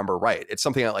have our number right. It's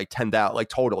something at like 10,000, like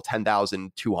total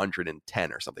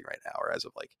 10,210 or something right now, or as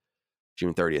of like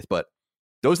June 30th. But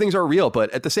those things are real.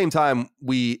 But at the same time,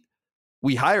 we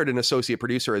we hired an associate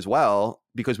producer as well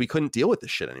because we couldn't deal with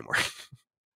this shit anymore.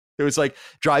 It was like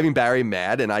driving Barry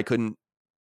mad and I couldn't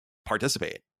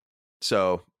participate.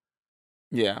 So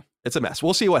yeah, it's a mess.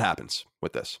 We'll see what happens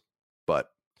with this. But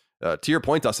to your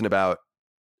point, Dustin, about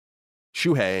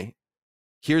Shuhei,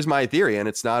 here's my theory, and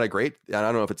it's not a great. I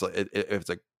don't know if it's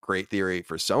a great theory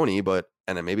for Sony, but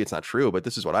and maybe it's not true. But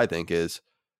this is what I think is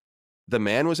the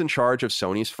man was in charge of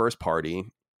Sony's first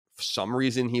party. For some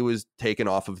reason, he was taken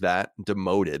off of that,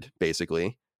 demoted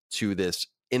basically to this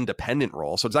independent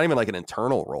role. So it's not even like an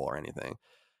internal role or anything,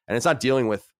 and it's not dealing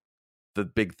with the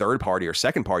big third party or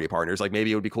second party partners. Like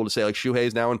maybe it would be cool to say like Shuhei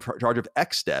is now in charge of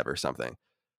X Dev or something.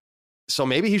 So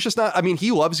maybe he's just not, I mean,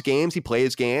 he loves games. He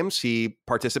plays games. He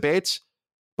participates,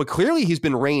 but clearly he's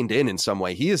been reined in some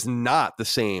way. He is not the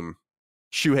same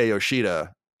Shuhei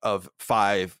Yoshida of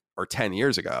 5 or 10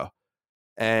 years ago.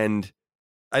 And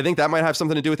I think that might have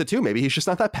something to do with it too. Maybe he's just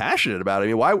not that passionate about it. I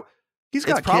mean, why? He's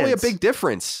got it's probably kids, a big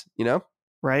difference, you know?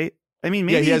 right? I mean,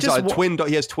 maybe he has he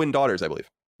has twin daughters, I believe.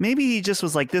 Maybe he just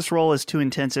was like, this role is too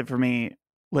intensive for me.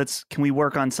 Can we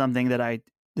work on something that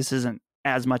this isn't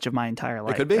as much of my entire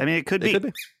life. It could be. I mean, it could be.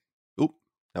 Oop,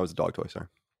 that was a dog toy. Sorry.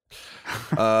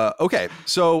 Okay,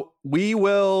 so we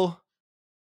will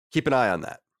keep an eye on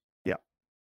that. Yeah.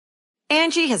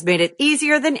 Angie has made it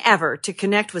easier than ever to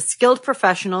connect with skilled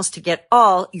professionals to get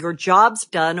all your jobs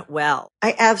done well.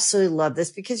 I absolutely love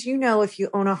this because, if you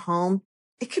own a home,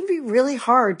 it can be really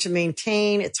hard to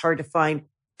maintain. It's hard to find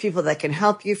people that can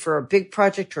help you for a big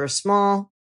project or a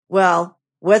small. Well,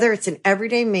 whether it's in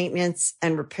everyday maintenance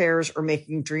and repairs or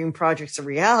making dream projects a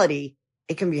reality,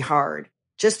 it can be hard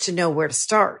just to know where to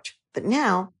start. But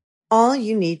now, all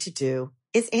you need to do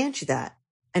is Angie that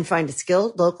and find a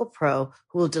skilled local pro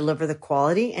who will deliver the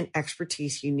quality and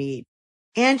expertise you need.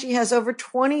 Angie has over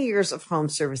 20 years of home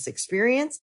service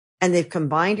experience, and they've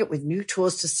combined it with new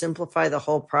tools to simplify the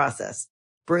whole process.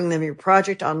 Bring them your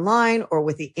project online or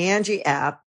with the Angie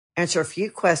app. Answer a few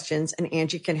questions, and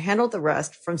Angie can handle the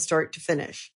rest from start to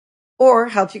finish. Or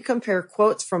help you compare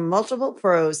quotes from multiple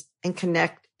pros and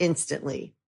connect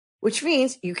instantly. Which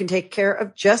means you can take care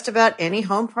of just about any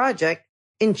home project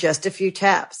in just a few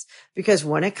taps. Because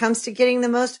when it comes to getting the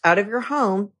most out of your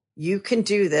home, you can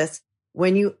do this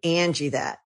when you Angie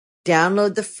that.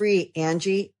 Download the free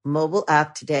Angie mobile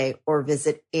app today or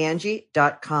visit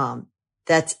Angie.com.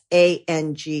 That's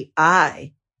ANGI.com.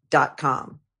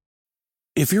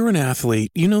 If you're an athlete,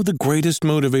 you know the greatest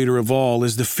motivator of all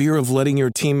is the fear of letting your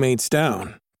teammates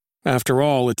down. After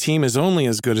all, a team is only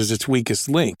as good as its weakest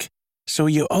link. So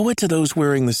you owe it to those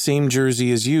wearing the same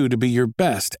jersey as you to be your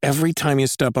best every time you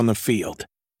step on the field.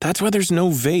 That's why there's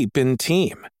no vape in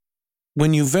team.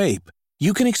 When you vape,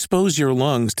 you can expose your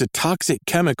lungs to toxic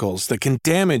chemicals that can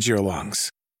damage your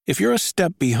lungs. If you're a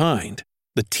step behind,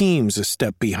 the team's a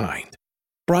step behind.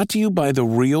 Brought to you by The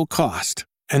Real Cost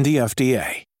and the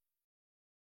FDA.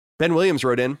 Ben Williams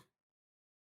wrote in,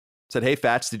 said, "Hey,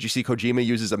 Fats, did you see Kojima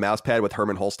uses a mouse pad with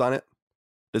Herman Holst on it?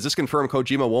 Does this confirm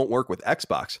Kojima won't work with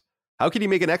Xbox? How could he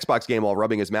make an Xbox game while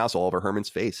rubbing his mouse all over Herman's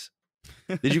face?"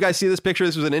 Did you guys see this picture?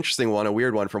 This was an interesting one, a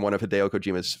weird one from one of Hideo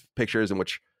Kojima's pictures in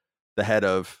which the head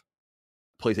of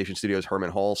PlayStation Studios, Herman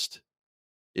Holst,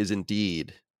 is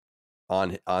indeed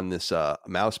on this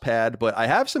mouse pad. But I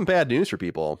have some bad news for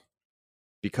people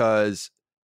because...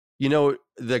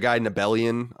 the guy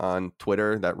Nebellion on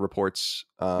Twitter that reports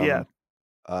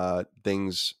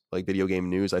things like video game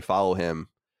news. I follow him.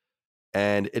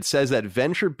 And it says that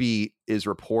VentureBeat is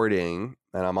reporting,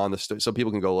 and I'm on the so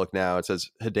people can go look now. It says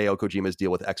Hideo Kojima's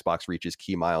deal with Xbox reaches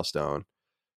key milestone.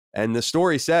 And the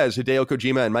story says Hideo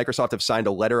Kojima and Microsoft have signed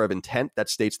a letter of intent that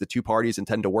states the two parties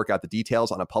intend to work out the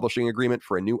details on a publishing agreement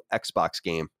for a new Xbox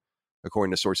game,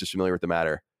 according to sources familiar with the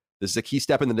matter. This is a key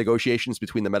step in the negotiations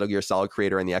between the Metal Gear Solid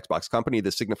creator and the Xbox company.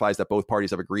 This signifies that both parties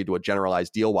have agreed to a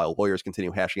generalized deal while lawyers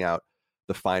continue hashing out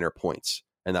the finer points,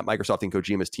 and that Microsoft and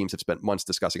Kojima's teams have spent months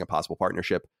discussing a possible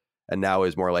partnership, and now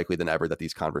is more likely than ever that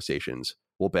these conversations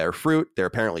will bear fruit. They're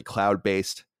apparently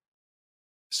cloud-based.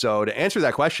 So to answer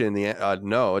that question,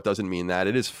 no, it doesn't mean that.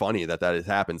 It is funny that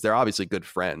happens. They're obviously good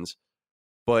friends.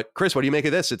 But Chris, what do you make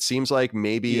of this? It seems like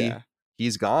maybe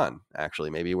he's gone,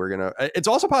 actually. Maybe we're going to... It's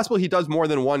also possible he does more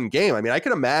than one game. I mean, I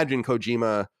could imagine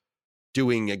Kojima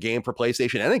doing a game for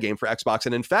PlayStation and a game for Xbox.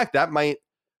 And in fact,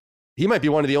 he might be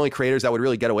one of the only creators that would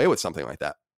really get away with something like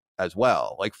that as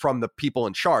well, like from the people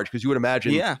in charge. Because you would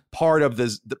imagine part of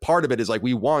it is like,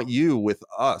 we want you with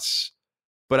us.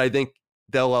 But I think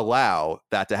they'll allow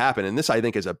that to happen. And this, I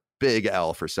think, is a big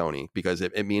L for Sony, because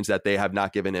it means that they have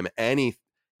not given him any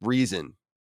reason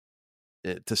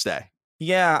to stay.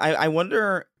 Yeah, I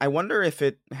wonder if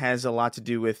it has a lot to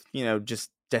do with, just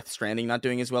Death Stranding not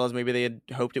doing as well as maybe they had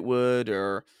hoped it would,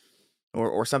 or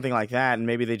something like that, and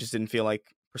maybe they just didn't feel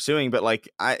like pursuing. But like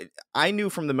I knew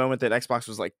from the moment that Xbox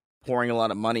was like pouring a lot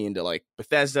of money into like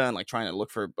Bethesda and like trying to look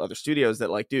for other studios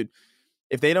that like, dude,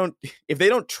 if they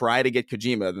don't try to get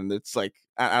Kojima, then it's like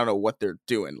I don't know what they're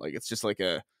doing. Like it's just like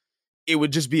it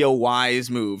would just be a wise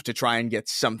move to try and get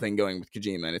something going with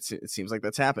Kojima, and it seems like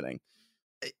that's happening.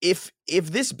 If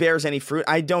this bears any fruit,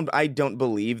 I don't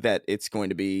believe that it's going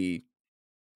to be.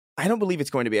 I don't believe it's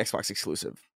going to be Xbox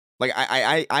exclusive. Like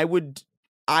I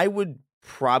would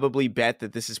probably bet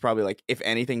that this is probably like, if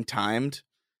anything, timed,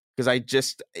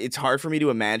 because it's hard for me to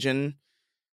imagine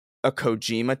a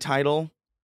Kojima title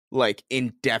like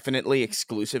indefinitely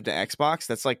exclusive to Xbox.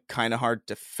 That's like kind of hard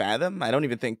to fathom.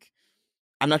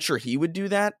 I'm not sure he would do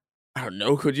that. I don't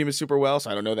know Kojima super well,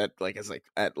 so I don't know that like as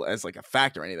a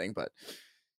fact or anything, but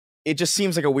it just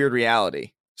seems like a weird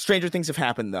reality. Stranger things have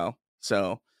happened though.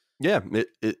 So yeah,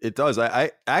 it does.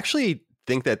 I actually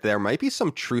think that there might be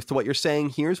some truth to what you're saying.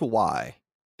 Here's why.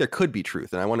 There could be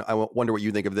truth. And I wonder what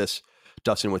you think of this,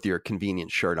 Dustin, with your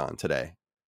convenient shirt on today.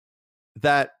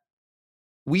 That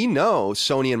we know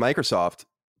Sony and Microsoft,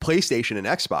 PlayStation and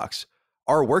Xbox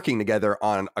are working together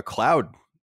on a cloud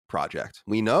project.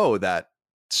 We know that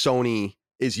Sony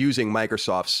is using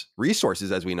Microsoft's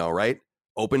resources, as we know, right?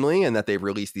 Openly, and that they've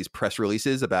released these press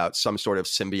releases about some sort of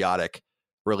symbiotic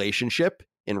relationship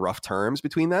in rough terms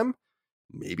between them.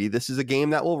 Maybe this is a game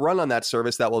that will run on that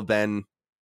service that will then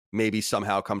maybe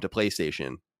somehow come to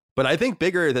PlayStation. But I think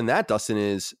bigger than that, Dustin,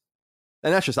 is,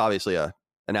 and that's just obviously an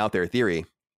out there theory,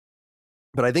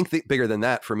 but I think bigger than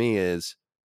that for me is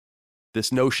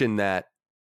this notion that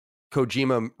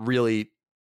Kojima really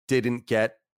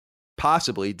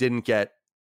possibly didn't get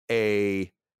an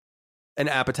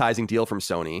appetizing deal from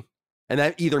Sony. And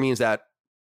that either means that,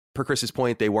 per Chris's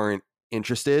point, they weren't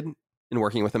interested in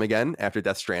working with him again after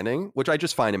Death Stranding, which I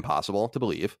just find impossible to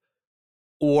believe,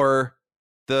 or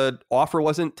the offer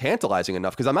wasn't tantalizing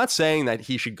enough. Because I'm not saying that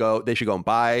they should go and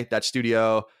buy that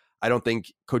studio. I don't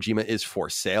think Kojima is for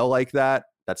sale like that.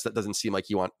 That doesn't seem like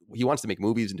he wants to make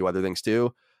movies and do other things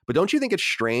too. But don't you think it's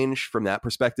strange from that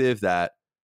perspective that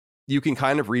you can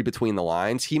kind of read between the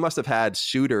lines? He must have had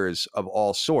suitors of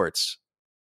all sorts.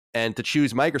 And to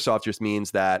choose Microsoft just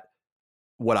means that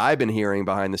what I've been hearing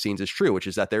behind the scenes is true, which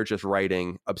is that they're just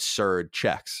writing absurd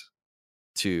checks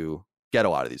to get a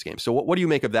lot of these games. So what do you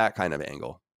make of that kind of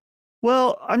angle?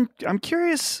 Well, I'm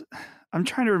curious. I'm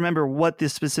trying to remember what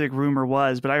this specific rumor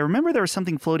was, but I remember there was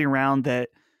something floating around that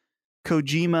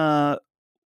Kojima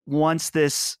wants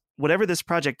this, whatever this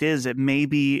project is, it may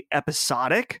be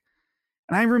episodic.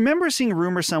 And I remember seeing a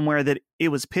rumor somewhere that it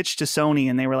was pitched to Sony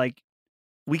and they were like,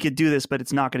 we could do this, but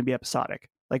it's not going to be episodic.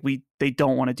 Like they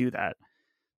don't want to do that.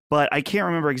 But I can't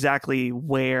remember exactly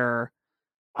where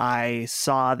I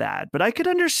saw that. But I could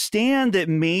understand that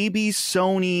maybe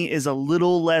Sony is a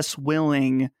little less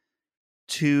willing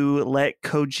to let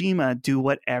Kojima do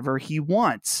whatever he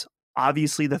wants.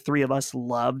 Obviously, the three of us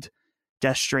loved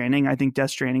Death Stranding. I think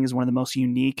Death Stranding is one of the most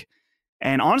unique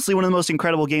and honestly one of the most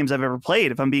incredible games I've ever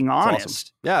played, if I'm being honest.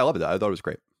 Awesome. Yeah, I loved it. I thought it was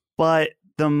great. But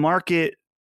the market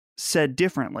said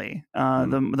differently.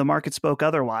 The market spoke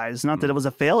otherwise. Not that it was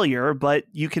a failure, but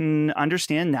you can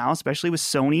understand now, especially with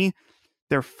Sony,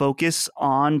 their focus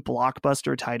on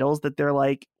blockbuster titles, that they're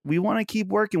like, we want to keep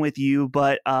working with you,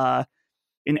 but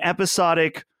an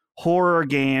episodic horror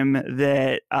game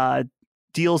that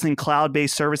deals in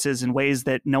cloud-based services in ways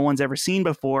that no one's ever seen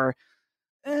before,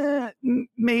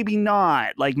 maybe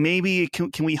not. Like, maybe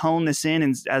can we hone this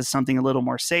in as something a little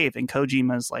more safe? And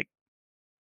Kojima's like,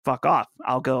 fuck off.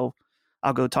 I'll go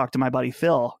talk to my buddy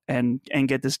Phil and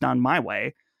get this done my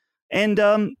way. And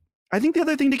I think the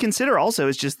other thing to consider also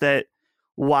is just that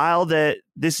while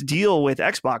this deal with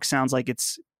Xbox sounds like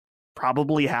it's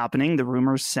probably happening, the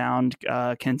rumors sound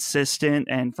consistent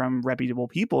and from reputable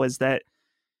people, is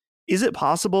it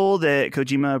possible that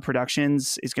Kojima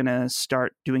Productions is going to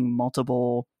start doing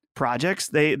multiple projects?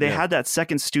 They had that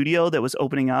second studio that was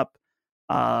opening up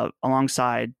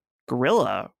alongside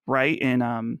Guerrilla, right? In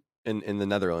the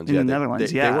Netherlands.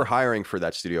 They were hiring for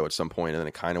that studio at some point, and then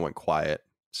it kind of went quiet.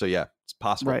 So yeah, it's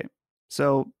possible. Right.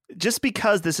 So just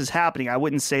because this is happening, I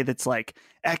wouldn't say that's like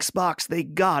Xbox, they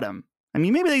got him. I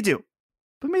mean, maybe they do,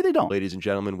 but maybe they don't. Ladies and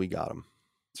gentlemen, we got him.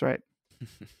 That's right.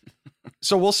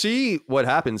 So we'll see what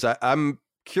happens. I'm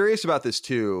curious about this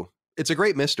too. It's a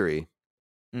great mystery,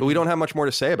 but we don't have much more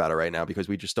to say about it right now because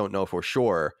we just don't know for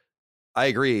sure. I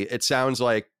agree. It sounds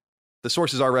like the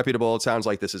sources are reputable. It sounds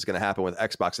like this is going to happen with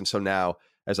Xbox. And so now,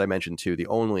 as I mentioned too, the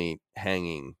only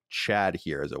hanging chad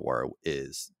here, as it were,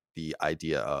 is the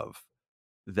idea of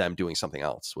them doing something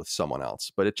else with someone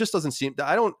else. But it just doesn't seem,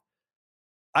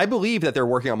 I believe that they're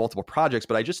working on multiple projects,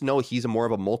 but I just know he's more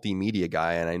of a multimedia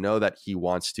guy. And I know that he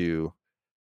wants to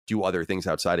do other things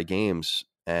outside of games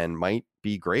and might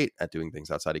be great at doing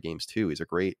things outside of games too. He's a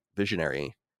great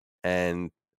visionary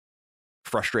and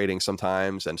frustrating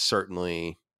sometimes, and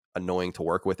certainly annoying to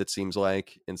work with, it seems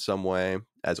like, in some way,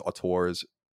 as auteurs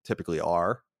typically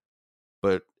are.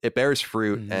 But it bears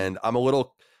fruit, and I'm a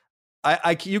little...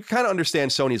 you kind of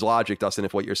understand Sony's logic, Dustin,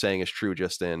 if what you're saying is true.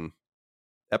 Just in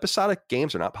episodic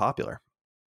games are not popular.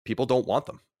 People don't want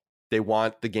them. They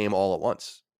want the game all at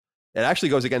once. It actually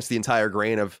goes against the entire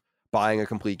grain of buying a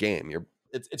complete game.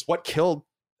 It's what killed,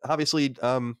 obviously,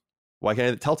 why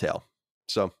can't it Telltale?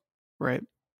 So, right.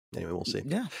 Anyway, we'll see.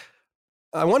 Yeah.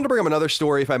 I wanted to bring up another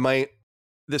story, if I might.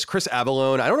 This Chris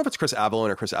Avallone. I don't know if it's Chris Avallone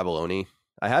or Chris Avallone.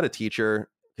 I had a teacher,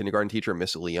 kindergarten teacher,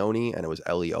 Miss Leone, and it was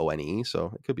Leone,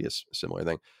 so it could be a similar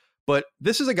thing. But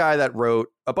this is a guy that wrote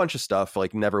a bunch of stuff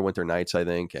like Neverwinter Nights, I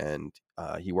think, and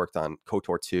he worked on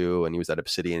KOTOR 2, and he was at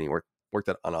Obsidian. He worked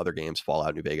on other games,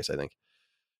 Fallout New Vegas, I think,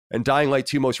 and Dying Light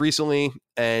 2 most recently.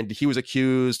 And he was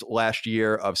accused last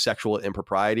year of sexual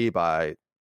impropriety by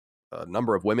a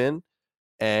number of women.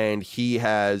 And he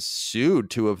has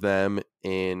sued 2 of them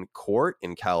in court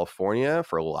in California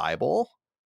for libel.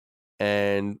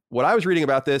 And what I was reading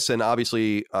about this, and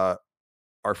obviously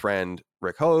our friend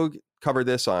Rick Hogue covered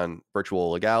this on Virtual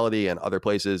Legality and other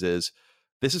places, is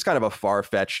this is kind of a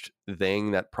far-fetched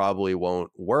thing that probably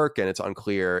won't work. And it's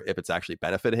unclear if it's actually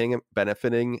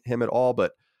benefiting him at all.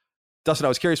 But Dustin, I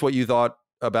was curious what you thought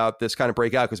about this kind of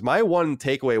breakout, because my one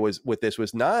takeaway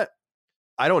was not,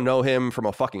 I don't know him from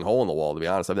a fucking hole in the wall, to be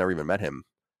honest. I've never even met him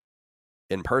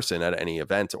in person at any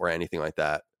event or anything like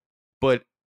that. But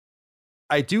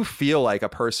I do feel like a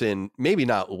person, maybe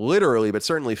not literally, but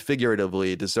certainly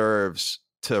figuratively, deserves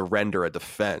to render a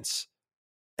defense.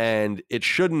 And it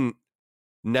shouldn't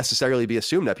necessarily be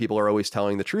assumed that people are always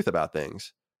telling the truth about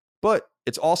things. But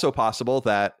it's also possible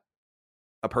that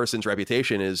a person's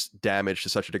reputation is damaged to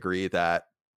such a degree that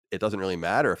it doesn't really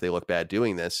matter if they look bad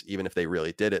doing this, even if they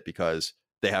really did it, because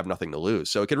they have nothing to lose.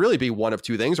 So it could really be one of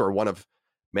 2 things or one of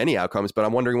many outcomes. But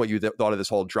I'm wondering what you thought of this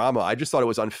whole drama. I just thought it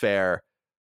was unfair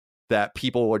that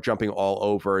people were jumping all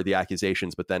over the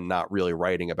accusations, but then not really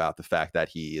writing about the fact that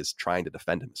he is trying to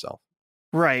defend himself.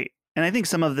 Right. And I think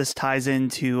some of this ties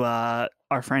into our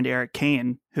friend Eric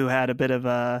Kane, who had a bit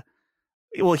of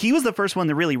he was the first one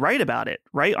to really write about it,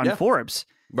 right? On Forbes.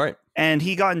 Right. And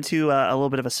he got into a little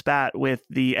bit of a spat with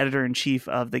the editor-in-chief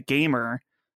of The Gamer,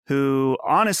 who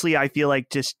honestly I feel like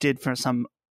just did for some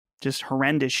just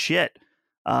horrendous shit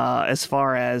as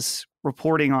far as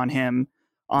reporting on him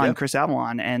on Chris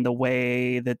Avallone and the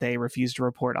way that they refused to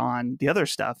report on the other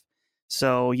stuff.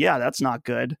 So yeah, that's not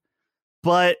good.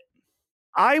 But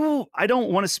I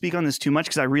don't want to speak on this too much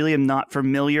because I really am not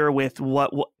familiar with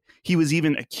what he was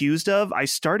even accused of. I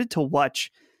started to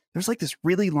watch, there's like this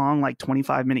really long, like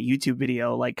 25-minute YouTube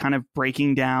video, like kind of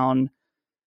breaking down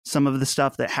some of the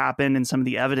stuff that happened and some of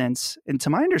the evidence. And to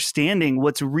my understanding,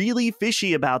 what's really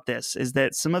fishy about this is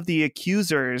that some of the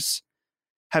accusers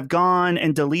have gone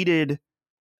and deleted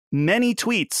many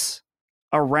tweets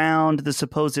around the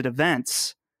supposed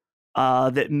events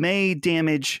that may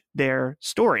damage their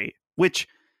story. Which,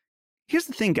 here's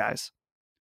the thing, guys.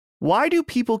 Why do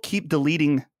people keep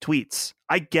deleting tweets?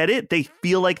 I get it. They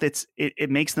feel like it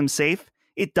makes them safe.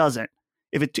 It doesn't.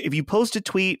 If you post a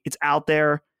tweet, it's out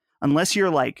there. Unless you're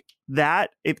like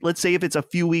that, let's say if it's a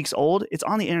few weeks old, it's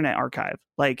on the Internet Archive.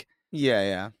 Like,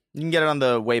 yeah. You can get it on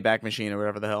the Wayback Machine or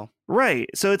whatever the hell. Right.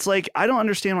 So it's like, I don't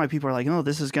understand why people are like, oh,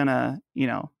 this is gonna,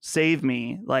 save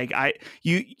me. Like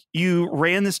you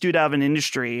ran this dude out of an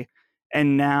industry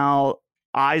and now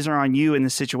eyes are on you in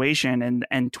this situation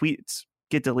and tweets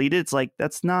get deleted. It's like,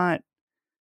 it's not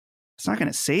going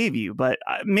to save you, but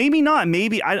maybe not.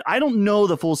 Maybe I don't know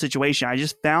the full situation. I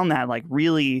just found that like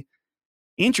really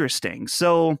interesting.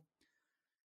 So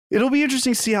it'll be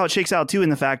interesting to see how it shakes out too. In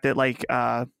the fact that like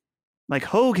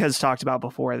Hogue has talked about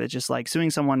before, that just like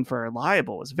suing someone for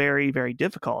libel is very, very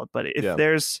difficult. But if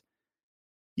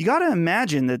you got to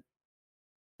imagine that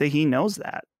he knows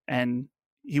that and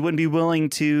he wouldn't be willing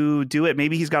to do it.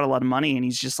 Maybe he's got a lot of money and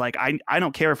he's just like, I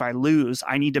don't care if I lose.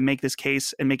 I need to make this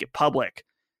case and make it public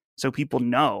so people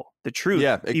know the truth,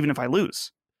 even if I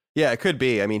lose. Yeah, it could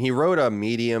be. I mean, he wrote a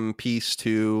Medium piece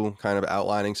too, kind of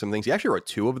outlining some things. He actually wrote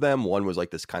 2 of them. One was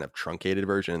like this kind of truncated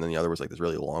version, and then the other was like this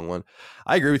really long one.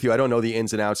 I agree with you. I don't know the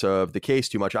ins and outs of the case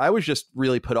too much. I was just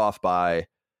really put off by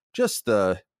just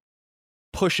the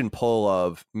push and pull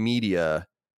of media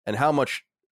and how much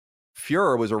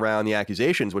furor was around the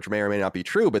accusations, which may or may not be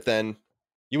true. But then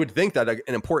you would think that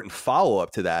an important follow-up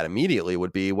to that immediately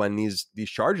would be when these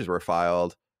charges were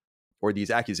filed, or these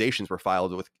accusations were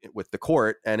filed with the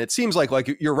court. And it seems like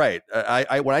you're right.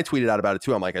 I when I tweeted out about it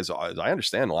too, I'm like, as I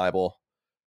understand, libel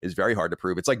is very hard to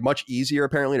prove. It's like much easier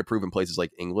apparently to prove in places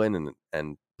like England,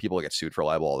 and people get sued for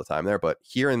libel all the time there. But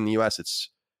here in the US,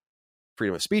 it's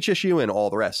freedom of speech issue and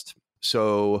all the rest.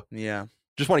 So yeah,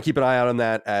 just want to keep an eye out on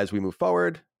that as we move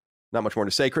forward. Not much more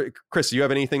to say. Chris, do you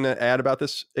have anything to add about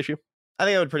this issue? I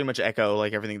think I would pretty much echo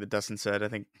like everything that Dustin said. I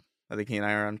think he and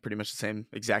I are on pretty much the same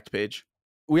exact page.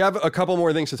 We have a couple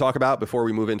more things to talk about before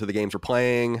we move into the games we're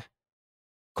playing.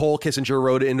 Cole Kissinger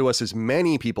wrote into us, as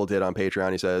many people did on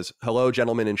Patreon. He says, "Hello,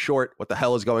 gentlemen. In short, what the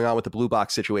hell is going on with the Blue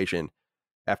Box situation?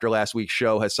 After last week's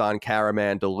show, Hassan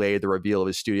Karaman delayed the reveal of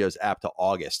his studio's app to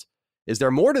August. Is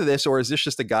there more to this, or is this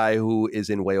just a guy who is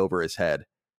in way over his head?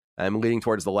 I'm leaning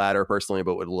towards the latter personally,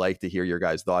 but would like to hear your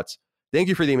guys' thoughts. Thank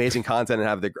you for the amazing content and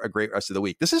have a great rest of the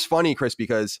week." This is funny, Chris,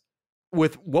 because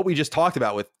with what we just talked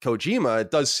about with Kojima,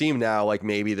 it does seem now like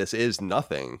maybe this is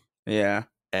nothing. Yeah.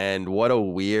 And what a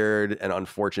weird and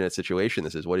unfortunate situation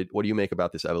this is. What do you make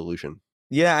about this evolution?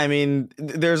 Yeah, I mean,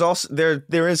 there's also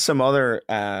there is some other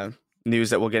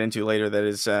news that we'll get into later that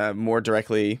is more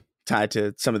directly tied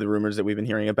to some of the rumors that we've been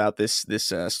hearing about this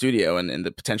studio and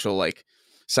the potential like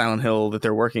Silent Hill that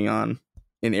they're working on,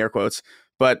 in air quotes.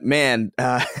 But man,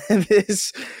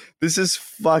 this is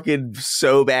fucking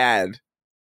so bad.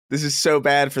 This is so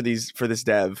bad for this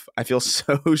dev. I feel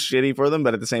so shitty for them,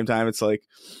 but at the same time, it's like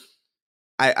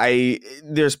I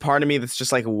there's part of me that's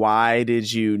just like, why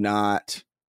did you not?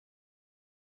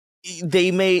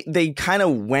 They kind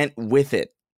of went with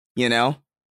it, you know?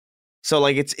 So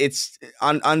like it's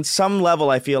on some level,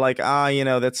 I feel like,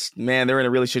 that's, man, they're in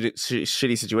a really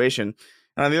shitty situation.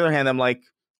 And on the other hand, I'm like,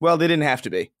 well, they didn't have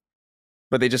to be,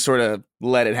 but they just sort of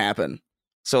let it happen.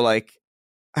 So like,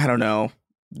 I don't know.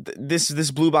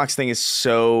 This Blue Box thing is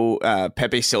so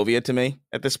Pepe Sylvia to me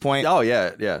at this point. Oh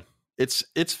yeah.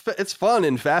 It's fun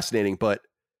and fascinating, but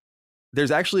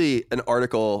there's actually an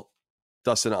article,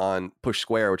 Dustin, on Push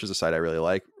Square, which is a site I really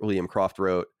like, Liam Croft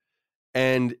wrote,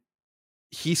 and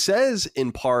he says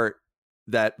in part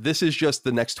that this is just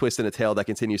the next twist in a tale that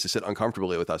continues to sit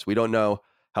uncomfortably with us. We don't know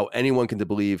how anyone can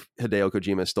believe Hideo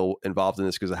Kojima is still involved in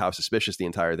this because of how suspicious the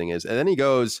entire thing is. And then he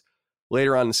goes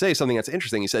later on to say something that's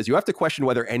interesting. He says, you have to question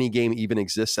whether any game even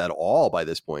exists at all by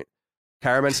this point.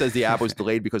 Karaman says the app was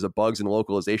delayed because of bugs and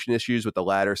localization issues, with the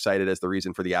latter cited as the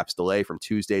reason for the app's delay from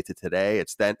Tuesday to today.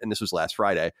 And this was last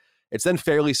Friday. It's then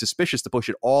fairly suspicious to push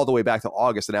it all the way back to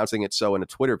August, announcing it so in a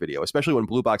Twitter video, especially when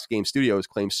Blue Box Game Studios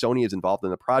claims Sony is involved in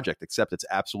the project, except it's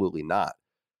absolutely not.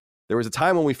 There was a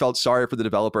time when we felt sorry for the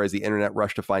developer as the internet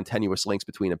rushed to find tenuous links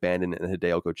between Abandon and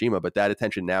Hideo Kojima, but that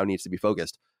attention now needs to be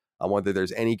focused on whether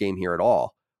there's any game here at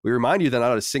all. We remind you that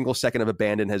not a single second of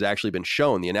Abandon has actually been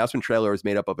shown. The announcement trailer is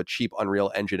made up of a cheap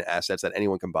Unreal Engine assets that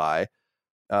anyone can buy.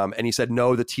 And he said,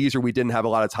 no, the teaser, we didn't have a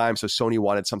lot of time, so Sony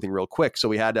wanted something real quick, so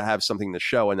we had to have something to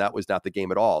show, and that was not the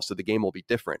game at all. So the game will be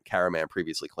different, Karaman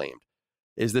previously claimed.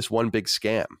 Is this one big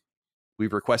scam?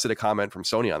 We've requested a comment from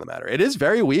Sony on the matter. It is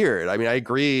very weird. I mean, I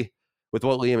agree with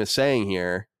what Liam is saying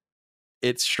here.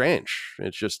 It's strange.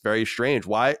 It's just very strange.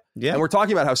 Why? Yeah. And we're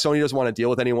talking about how Sony doesn't want to deal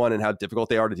with anyone and how difficult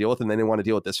they are to deal with, and then they want to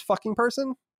deal with this fucking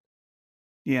person.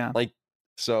 Yeah. Like,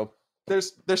 so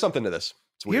there's something to this.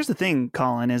 It's weird. Here's the thing,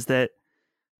 Colin, is that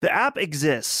the app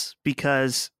exists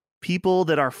because people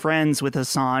that are friends with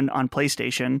Hassan on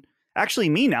PlayStation, actually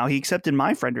me now, he accepted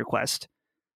my friend request.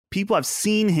 People have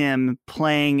seen him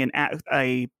playing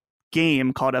a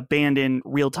game called Abandon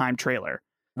Real-Time Trailer.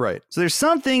 Right. So there's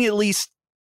something, at least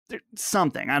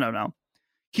something, I don't know.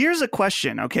 Here's a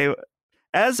question, okay?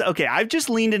 I've just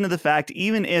leaned into the fact,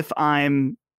 even if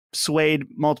I'm swayed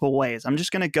multiple ways, I'm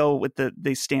just going to go with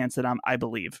the stance that I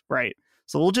believe, right?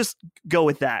 So we'll just go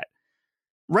with that.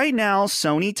 Right now,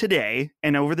 Sony today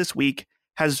and over this week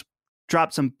has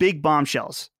dropped some big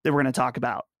bombshells that we're going to talk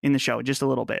about in the show just a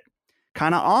little bit.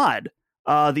 Kind of odd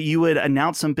that you would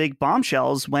announce some big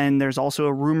bombshells when there's also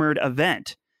a rumored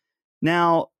event.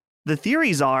 Now, the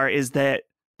theories is that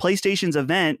PlayStation's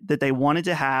event that they wanted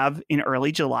to have in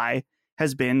early July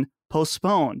has been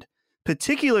postponed.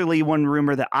 Particularly one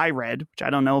rumor that I read, which I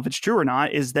don't know if it's true or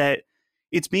not, is that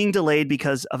it's being delayed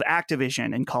because of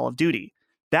Activision and Call of Duty.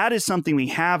 That is something we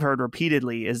have heard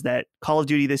repeatedly, is that Call of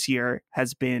Duty this year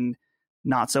has been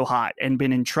not so hot and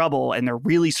been in trouble, and they're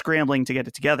really scrambling to get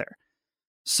it together.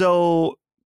 So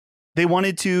they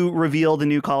wanted to reveal the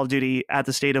new Call of Duty at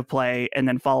the State of Play and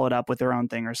then follow it up with their own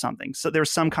thing or something. So there's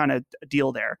some kind of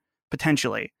deal there,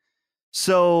 potentially.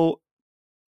 So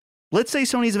let's say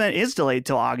Sony's event is delayed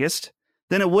till August,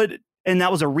 then it would and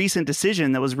that was a recent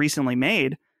decision that was recently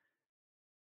made,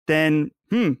 then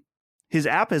his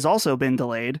app has also been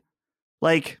delayed.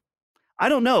 Like, I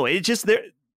don't know. It just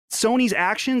Sony's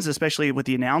actions, especially with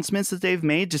the announcements that they've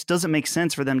made, just doesn't make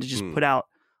sense for them to just put out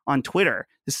on Twitter.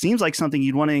 This seems like something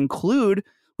you'd want to include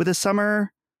with a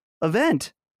summer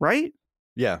event, right?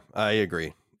 Yeah, I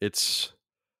agree. It's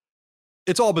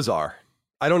all bizarre.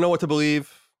 I don't know what to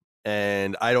believe,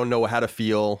 and I don't know how to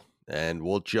feel, and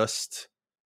we'll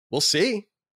see.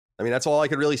 I mean, that's all I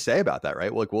could really say about that,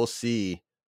 right? Like, we'll see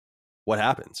what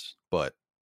happens, but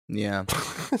yeah,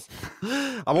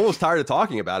 I'm almost tired of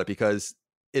talking about it because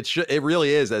it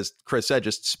really is, as Chris said,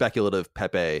 just speculative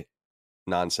Pepe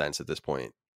nonsense at this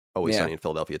point. Always Sunny in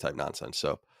Philadelphia type nonsense.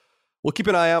 So we'll keep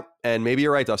an eye out, and maybe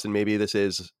you're right, Dustin. Maybe this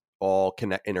is all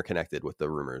interconnected with the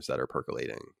rumors that are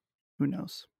percolating. Who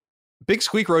knows? Big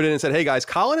Squeak wrote in and said, "Hey guys,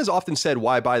 Colin has often said,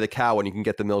 why buy the cow when you can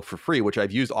get the milk for free, which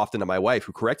I've used often to my wife,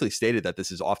 who correctly stated that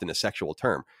this is often a sexual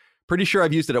term. Pretty sure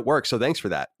I've used it at work, so thanks for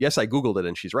that. Yes, I Googled it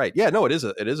and she's right. Yeah, no, it is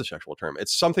a sexual term.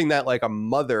 It's something that like a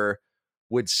mother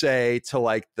would say to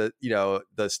like the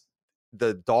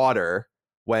daughter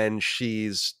when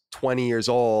she's 20 years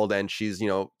old and she's,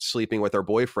 sleeping with her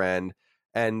boyfriend,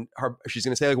 and she's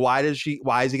going to say like, why is he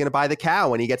going to buy the cow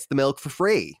when he gets the milk for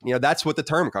free? That's what the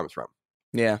term comes from.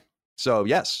 Yeah. So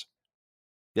yes,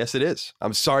 it is.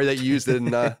 I'm sorry that you used it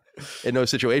in those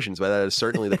situations, but that is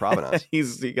certainly the provenance.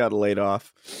 He got laid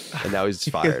off, and now he's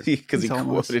fired because he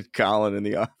quoted Colin in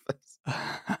The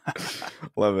Office.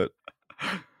 Love it.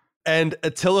 And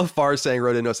Attila Farsang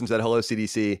wrote in us and said, "Hello,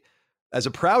 CDC. As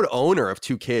a proud owner of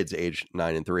 2 kids, aged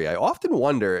 9 and 3, I often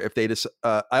wonder if they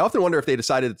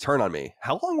decided to turn on me.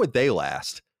 How long would they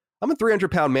last? I'm a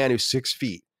 300-pound man who's 6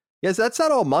 feet. Yes, that's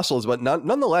not all muscles, but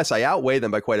nonetheless, I outweigh them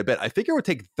by quite a bit. I figure it would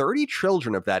take 30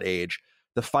 children of that age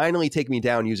to finally take me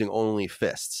down using only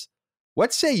fists.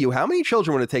 What say you? How many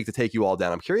children would it take you all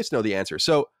down? I'm curious to know the answer."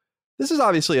 So this is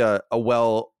obviously a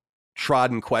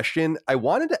well-trodden question. I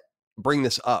wanted to bring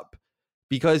this up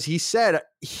because he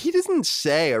doesn't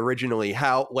say originally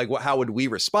how would we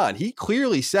respond. He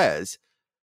clearly says,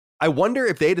 I wonder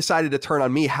if they decided to turn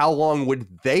on me, how long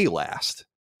would they last?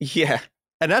 Yeah.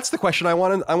 And that's the question I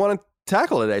want to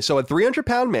tackle today. So a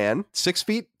 300-pound man, 6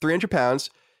 feet, 300 pounds,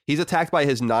 he's attacked by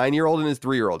his 9-year-old and his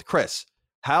 3-year-old. Chris,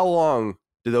 how long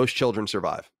do those children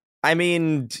survive? I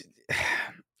mean,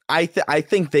 I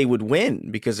think they would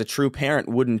win because a true parent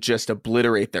wouldn't just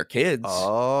obliterate their kids.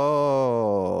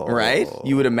 Oh. Right?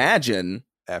 You would imagine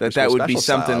that would be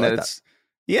something that's...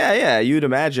 Yeah, you would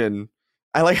imagine.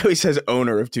 I like how he says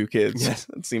owner of 2 kids. Yes.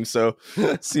 It seems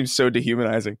so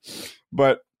dehumanizing.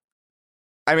 But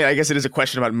I mean, I guess it is a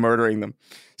question about murdering them.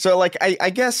 So like, I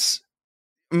guess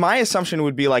my assumption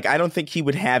would be like, I don't think he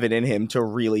would have it in him to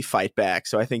really fight back.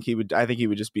 So I think he would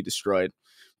just be destroyed.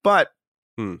 But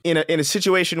in a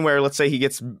situation where, let's say, he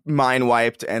gets mind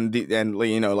wiped and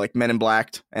like Men in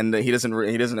Blacked, and he doesn't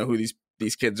know who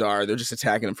these kids are. They're just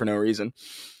attacking him for no reason.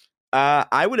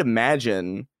 I would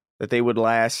imagine that they would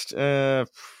last 9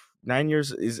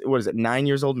 years. What is it? 9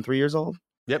 years old and 3 years old?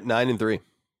 Yep, 9 and 3.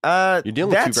 You're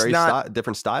dealing with 2 very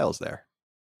different styles there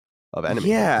of enemy.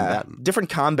 Yeah,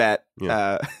 different combat.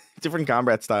 Different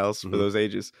combat styles for those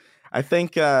ages. I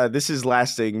think this is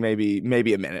lasting maybe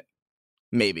a minute,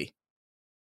 maybe.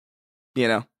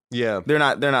 Yeah, they're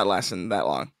not lasting that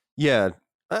long. Yeah,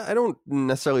 I don't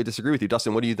necessarily disagree with you,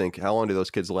 Dustin. What do you think? How long do those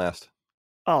kids last?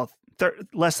 Oh,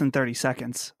 less than 30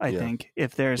 seconds, I think.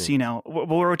 If there's,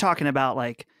 we're talking about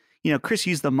like, Chris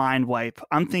used the mind wipe.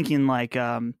 I'm thinking like,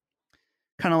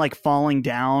 kind of like falling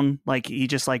down, like he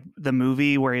just like the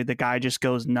movie where the guy just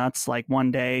goes nuts. Like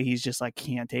one day he's just like,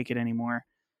 can't take it anymore.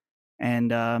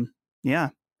 And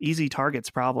easy targets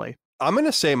probably. I'm going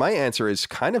to say my answer is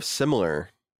kind of similar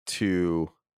to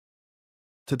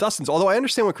Dustin's, although I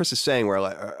understand what Chris is saying where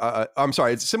I'm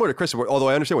sorry, it's similar to Chris, although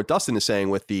I understand what Dustin is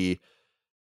saying with the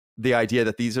idea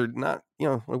that these are not,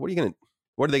 what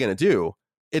are they going to do?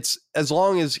 It's as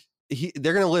long as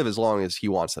they're going to live as long as he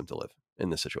wants them to live in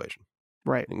this situation.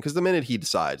 Right. Because the minute he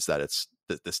decides that it's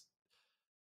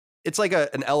like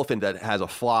an elephant that has a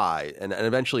fly and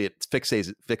eventually it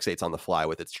fixates on the fly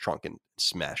with its trunk and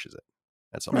smashes it.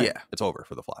 That's all right. Yeah. It's over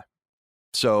for the fly.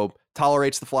 So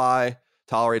tolerates the fly,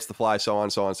 so on,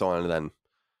 and then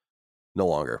no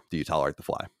longer do you tolerate the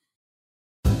fly.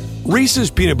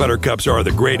 Reese's peanut butter cups are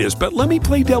the greatest, but let me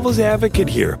play devil's advocate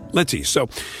here. Let's see. So,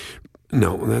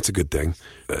 no, that's a good thing.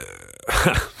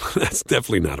 That's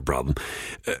definitely not a problem.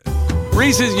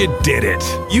 Reese's, you did it.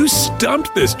 You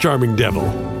stumped this charming devil.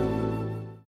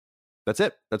 That's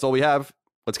it. That's all we have.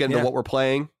 Let's get into what we're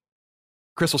playing.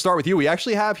 Chris, we'll start with you. We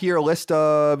actually have here a list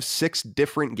of 6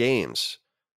 different games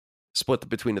split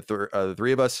between the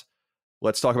three of us.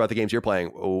 Let's talk about the games you're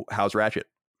playing. Oh, how's Ratchet?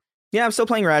 Yeah, I'm still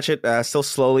playing Ratchet. Still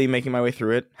slowly making my way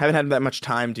through it. Haven't had that much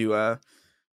time to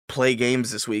play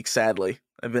games this week, sadly.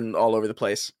 I've been all over the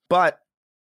place. But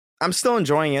I'm still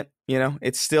enjoying it. You know,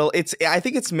 I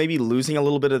think it's maybe losing a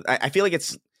little bit of, I feel like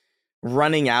it's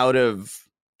running out of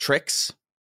tricks.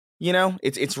 You know,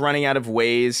 it's running out of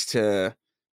ways to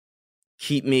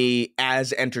keep me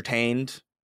as entertained.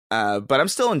 But I'm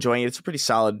still enjoying it. It's a pretty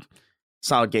solid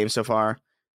game so far.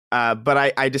 But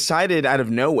I decided out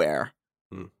of nowhere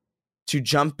to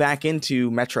jump back into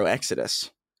Metro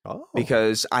Exodus. Oh.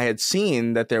 Because I had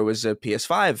seen that there was a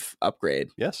PS5 upgrade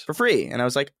for free. And I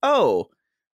was like, oh,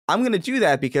 I'm going to do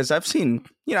that because I've seen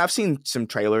some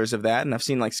trailers of that and I've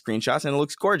seen like screenshots and it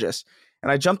looks gorgeous.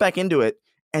 And I jumped back into it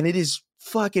and it is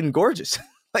fucking gorgeous.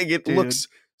 Like it looks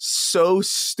so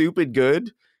stupid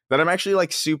good that I'm actually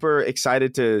like super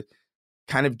excited to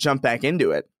kind of jump back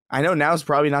into it. I know now's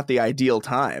probably not the ideal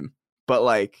time, but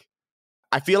like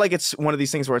I feel like it's one of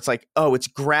these things where it's like, oh, it's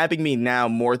grabbing me now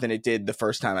more than it did the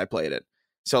first time I played it.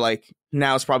 So like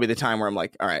now is probably the time where I'm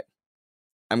like, all right,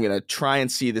 I'm going to try and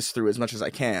see this through as much as I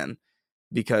can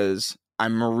because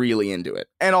I'm really into it.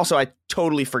 And also I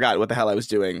totally forgot what the hell I was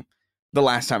doing the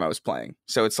last time I was playing.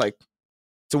 So it's like,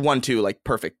 it's a 1-2, like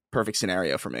perfect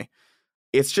scenario for me.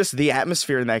 It's just the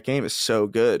atmosphere in that game is so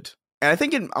good. And I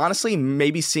think honestly,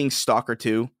 maybe seeing Stalker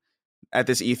 2 at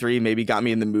this E3 maybe got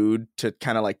me in the mood to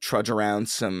kind of like trudge around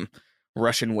some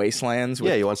Russian wastelands.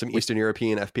 You want some Eastern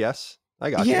European FPS?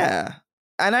 I got you. Yeah.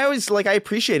 And I always I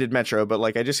appreciated Metro, but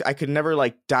like I could never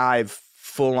like dive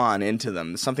full on into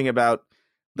them. Something about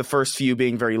the first few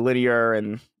being very linear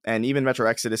and even Metro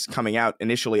Exodus coming out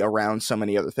initially around so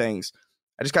many other things.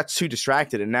 I just got too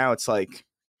distracted. And now it's like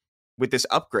with this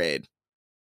upgrade,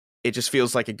 it just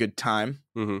feels like a good time.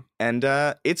 Mm-hmm.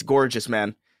 And it's gorgeous,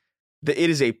 man. It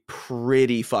is a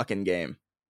pretty fucking game.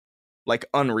 Like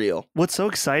unreal. What's so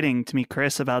exciting to me,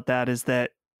 Chris, about that is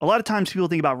that a lot of times people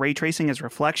think about ray tracing as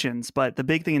reflections, but the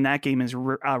big thing in that game is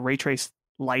ray trace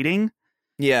lighting.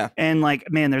 Yeah. And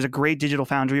like, man, there's a great Digital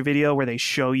Foundry video where they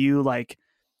show you like,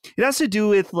 it has to do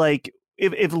with like,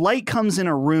 if light comes in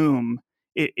a room,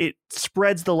 it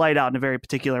spreads the light out in a very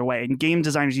particular way. And game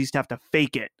designers used to have to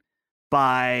fake it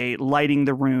by lighting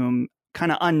the room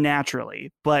kind of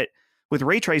unnaturally. But with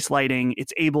ray trace lighting,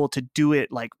 it's able to do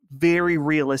it like very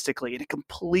realistically, and it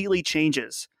completely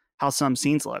changes how some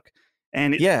scenes look.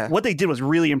 And what they did was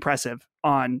really impressive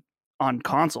on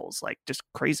consoles, like just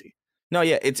crazy. No,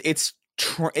 yeah, it's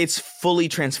fully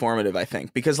transformative, I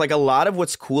think, because like a lot of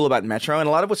what's cool about Metro and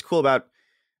a lot of what's cool about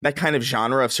that kind of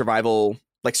genre of survival,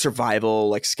 like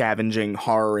scavenging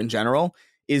horror in general,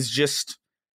 is just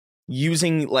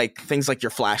using like things like your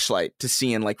flashlight to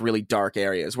see in like really dark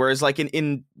areas. Whereas like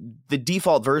in the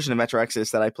default version of Metro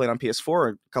Exodus that I played on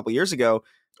PS4 a couple years ago,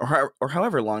 or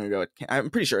however long ago, I'm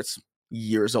pretty sure it's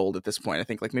years old at this point. I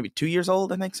think like maybe 2 years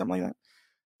old, I think, something like that.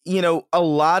 You know,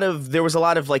 there was a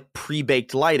lot of like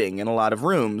pre-baked lighting in a lot of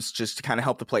rooms just to kind of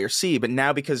help the player see. But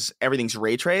now because everything's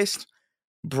ray traced,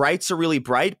 brights are really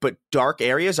bright, but dark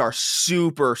areas are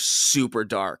super, super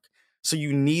dark. So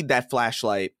you need that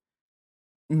flashlight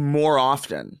more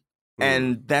often.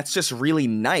 And that's just really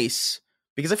nice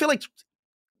because I feel like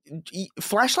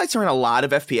flashlights are in a lot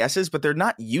of FPSs, but they're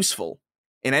not useful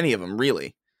in any of them,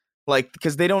 really. Like,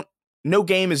 because no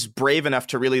game is brave enough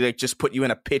to really like just put you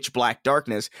in a pitch black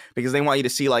darkness because they want you to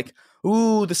see like,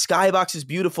 ooh, the skybox is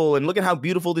beautiful and look at how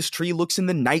beautiful this tree looks in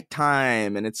the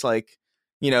nighttime. And it's like,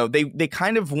 you know, they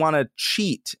kind of want to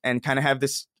cheat and kind of have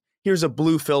this, here's a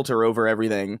blue filter over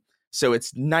everything. So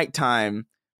it's nighttime,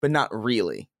 but not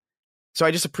really. So I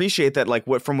just appreciate that, like,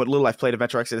 from what little I've played of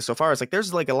Metro Exodus so far, it's like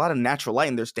there's like a lot of natural light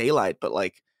and there's daylight, but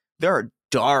like there are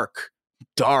dark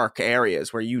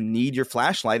areas where you need your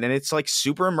flashlight, and it's like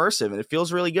super immersive and it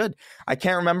feels really good. I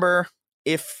can't remember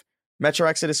if Metro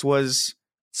Exodus was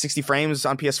 60 frames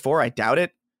on PS4. I doubt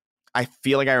it. I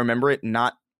feel like I remember it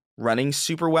not running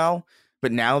super well,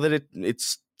 but now that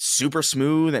it's super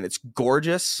smooth and it's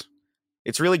gorgeous,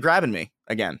 it's really grabbing me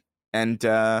again. And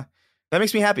that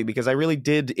makes me happy because I really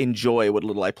did enjoy what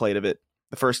little I played of it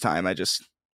the first time. I just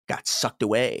got sucked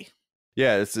away.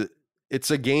 Yeah,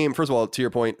 it's a game. First of all, to your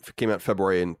point, it came out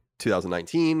February in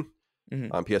 2019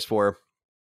 on PS4,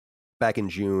 back in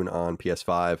June on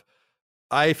PS5.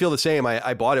 I feel the same.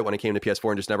 I bought it when it came to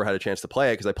PS4 and just never had a chance to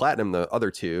play it because I platinumed the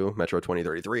other two, Metro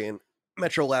 2033 and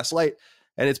Metro Last Light.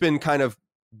 And it's been kind of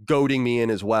goading me in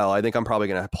as well. I think I'm probably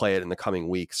going to play it in the coming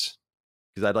weeks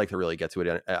because I'd like to really get to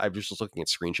it. I'm just looking at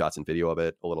screenshots and video of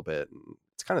it a little bit. And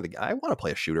it's kind of I want to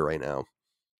play a shooter right now.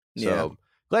 So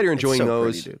glad you're enjoying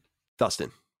those. Pretty,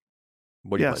 Dustin,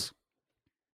 what do you play?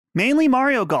 Mainly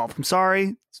Mario Golf. I'm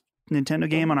sorry. It's a Nintendo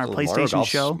game on our PlayStation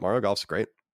show. Mario Golf's great.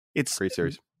 It's great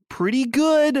series. Pretty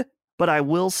good, but I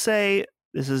will say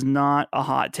this is not a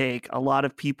hot take. A lot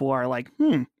of people are like,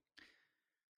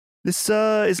 this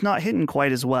is not hitting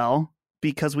quite as well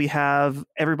because we have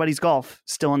Everybody's Golf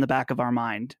still in the back of our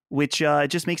mind, which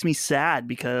just makes me sad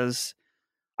because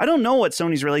I don't know what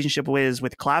Sony's relationship is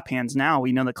with Clap Hands now.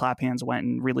 We know that Clap Hands went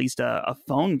and released a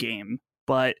phone game,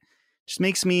 but just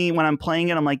makes me, when I'm playing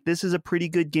it, I'm like, this is a pretty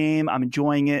good game. I'm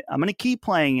enjoying it. I'm going to keep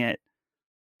playing it.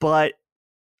 But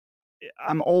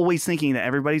I'm always thinking that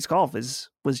Everybody's Golf was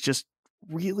just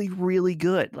really, really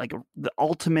good. Like the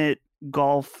ultimate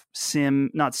golf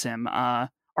arcadey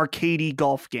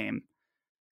golf game.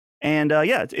 And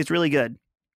it's really good.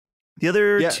 The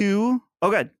other two,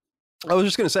 good. I was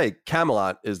just going to say,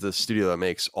 Camelot is the studio that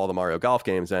makes all the Mario Golf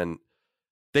games, and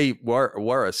they were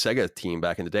a Sega team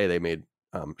back in the day. They made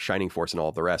Shining Force and all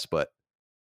of the rest, but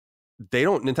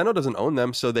Nintendo doesn't own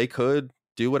them, so they could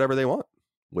do whatever they want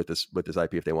with this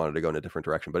IP if they wanted to go in a different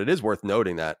direction. But it is worth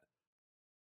noting that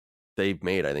they've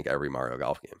made, I think, every Mario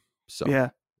Golf game. So yeah,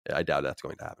 I doubt that's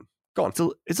going to happen. Go on.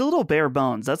 It's a little bare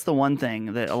bones. That's the one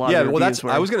thing that a lot of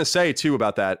I was going to say too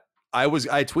about that. I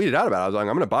tweeted out about it. I was like, I'm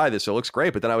going to buy this. It looks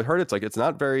great. But then I heard it's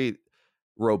not very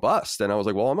robust. And I was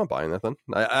like, well, I'm not buying that then.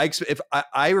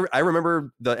 I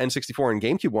remember the N64 and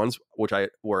GameCube ones, which I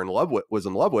was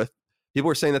in love with. People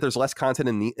were saying that there's less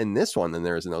content in this one than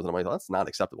there is in those. And I'm like, well, that's not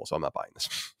acceptable. So I'm not buying this.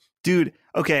 Dude,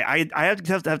 okay, I have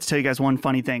to tell you guys one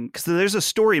funny thing, because there's a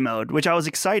story mode, which I was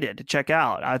excited to check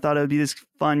out. I thought it would be this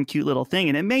fun, cute little thing,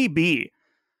 and it may be.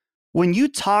 When you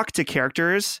talk to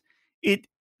characters,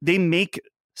 they make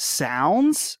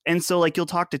sounds, and so like you'll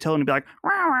talk to Toad and be like,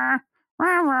 rah, rah,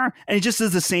 rah, rah, and it just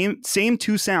does the same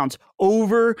two sounds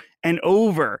over and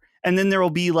over, and then there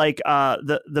will be like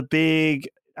the big,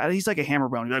 he's like a hammer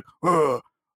bone, he's like,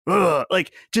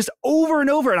 like just over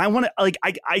and over, and I want to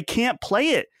I can't play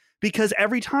it. Because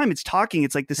every time it's talking,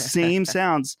 it's like the same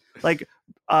sounds. Like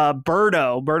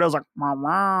Birdo's like, wah,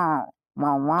 wah,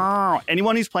 wah, wah.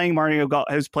 Anyone who's playing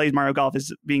who's played Mario Golf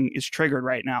is triggered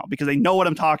right now because they know what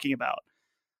I'm talking about.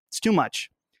 It's too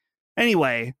much.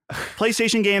 Anyway,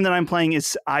 PlayStation game that I'm playing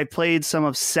is, I played some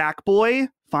of Sackboy.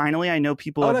 Finally, I know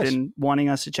people have been wanting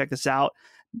us to check this out.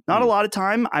 Not a lot of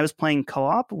time. I was playing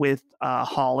co-op with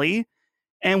Holly,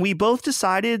 and we both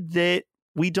decided that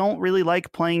we don't really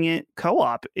like playing it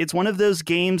co-op. It's one of those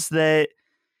games that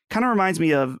kind of reminds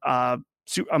me of a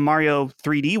Mario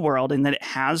 3D World in that it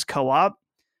has co-op,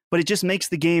 but it just makes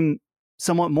the game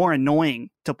somewhat more annoying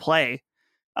to play.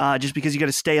 Just because you got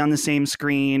to stay on the same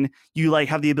screen. You like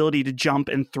have the ability to jump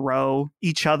and throw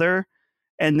each other.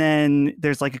 And then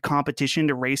there's like a competition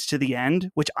to race to the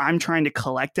end, which I'm trying to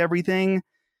collect everything.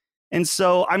 And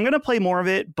so I'm going to play more of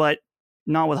it, but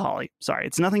not with Holly. Sorry.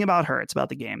 It's nothing about her. It's about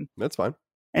the game. That's fine.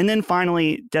 And then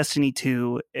finally, Destiny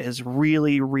 2 has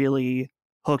really, really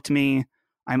hooked me.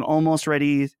 I'm almost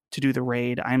ready to do the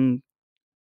raid. I'm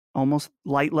almost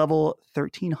light level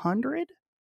 1300,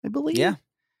 I believe. Yeah,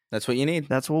 that's what you need.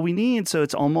 That's what we need. So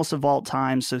it's almost a vault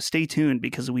time. So stay tuned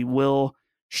because we will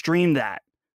stream that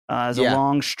as a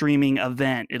long streaming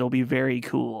event. It'll be very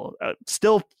cool.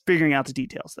 Still figuring out the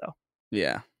details, though.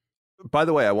 Yeah. By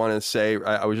the way, I want to say,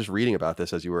 I was just reading about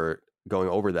this as you were going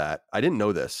over that. I didn't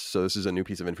know this, so this is a new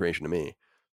piece of information to me.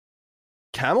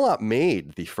 Camelot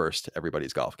made the first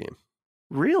Everybody's Golf game.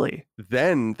 Really?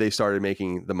 Then they started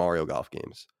making the Mario Golf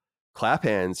games. Clap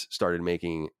Hands started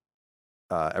making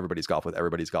Everybody's Golf with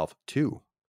Everybody's Golf 2.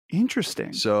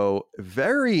 Interesting. So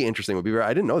very interesting.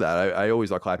 I didn't know that. I always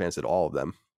thought Clap Hands did all of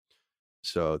them.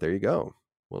 So there you go.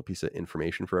 A little piece of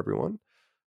information for everyone.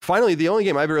 Finally, the only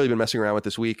game I've really been messing around with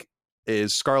this week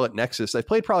is Scarlet Nexus. I've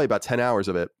played probably about 10 hours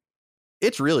of it.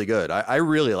 It's really good. I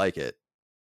really like it.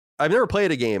 I've never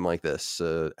played a game like this,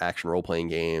 action role-playing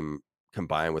game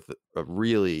combined with a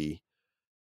really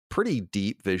pretty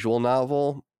deep visual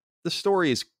novel. The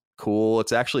story is cool.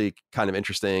 It's actually kind of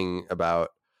interesting about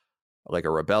like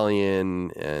a rebellion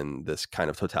and this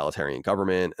kind of totalitarian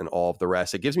government and all of the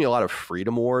rest. It gives me a lot of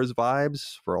Freedom Wars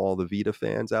vibes for all the Vita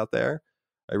fans out there.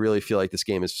 I really feel like this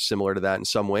game is similar to that in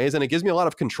some ways, and it gives me a lot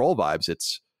of Control vibes.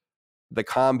 It's the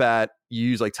combat, you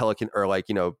use like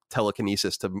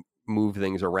telekinesis to move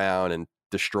things around and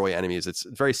destroy enemies. It's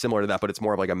very similar to that, but it's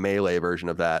more of like a melee version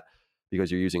of that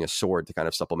because you're using a sword to kind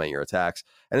of supplement your attacks.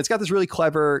 And it's got this really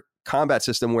clever combat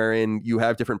system wherein you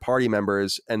have different party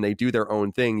members and they do their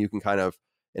own thing. You can kind of,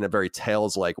 in a very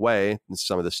Tales-like way,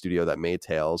 some of the studio that made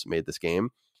Tales made this game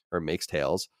or makes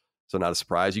Tales. So not a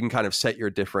surprise. You can kind of set your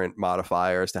different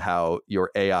modifiers to how your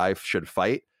AI should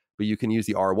fight, but you can use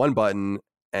the R1 button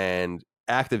and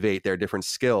activate their different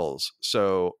skills.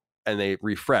 So, and they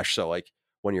refresh. So like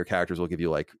one of your characters will give you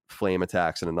like flame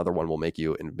attacks and another one will make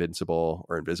you invincible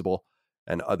or invisible.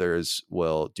 And others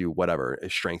will do whatever,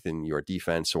 strengthen your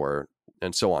defense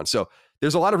and so on. So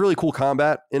there's a lot of really cool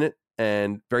combat in it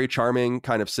and very charming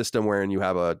kind of system wherein you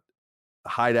have a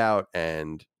hideout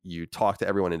and you talk to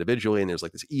everyone individually and there's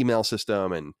like this email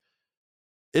system and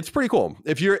it's pretty cool.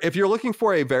 If you're looking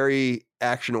for a very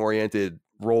action oriented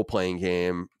role-playing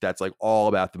game that's like all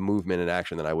about the movement and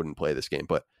action, then I wouldn't play this game.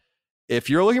 But if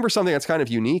you're looking for something that's kind of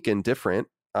unique and different,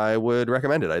 I would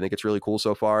recommend it. I think it's really cool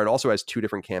so far. It also has 2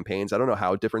 different campaigns. I don't know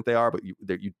how different they are, but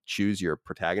you choose your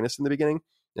protagonist in the beginning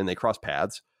and they cross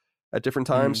paths at different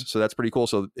times. So that's pretty cool.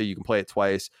 So you can play it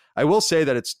twice. I will say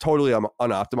that it's totally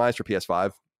unoptimized for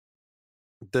PS5.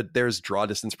 There's draw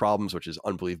distance problems, which is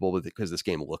unbelievable because this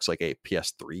game looks like a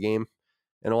PS3 game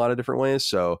in a lot of different ways.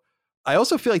 So I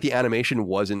also feel like the animation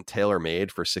wasn't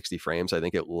tailor-made for 60 frames. I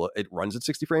think it runs at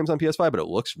 60 frames on PS5, but it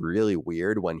looks really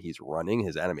weird when he's running.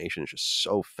 His animation is just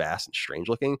so fast and strange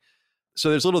looking. So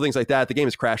there's little things like that. The game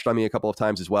has crashed on me a couple of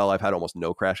times as well. I've had almost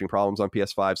no crashing problems on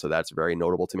PS5, so that's very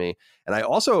notable to me. And I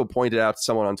also pointed out to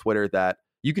someone on Twitter that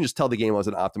you can just tell the game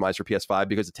wasn't optimized for PS5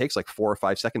 because it takes like 4 or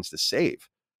 5 seconds to save.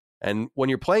 And when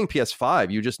you're playing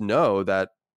PS5, you just know that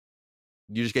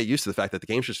you just get used to the fact that the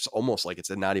game's just almost like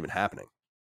it's not even happening.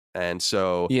 And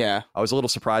so yeah, I was a little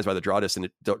surprised by the draw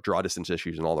distance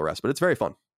issues and all the rest, but it's very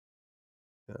fun.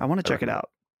 I want to check it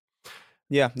out.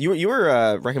 Yeah, you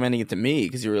were recommending it to me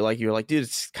because you were like, dude,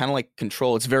 it's kind of like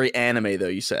Control. It's very anime, though.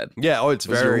 You said, yeah, it's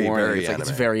very it's anime. Like,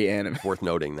 it's very anime. Worth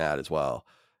noting that as well.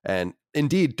 And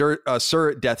indeed,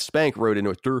 Sir Deathspank wrote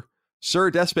into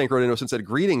us and said,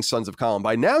 "Greetings, sons of Colin.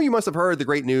 By now, you must have heard the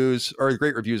great news or the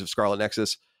great reviews of Scarlet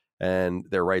Nexus, and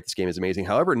they're right. This game is amazing.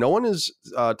 However, no one is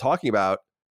talking about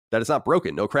that it's not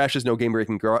broken. No crashes, no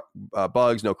game-breaking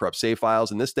bugs, no corrupt save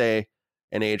files. In this day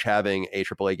and age, having a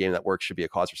AAA game that works should be a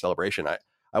cause for celebration."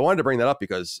 I wanted to bring that up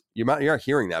because you're not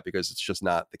hearing that because it's just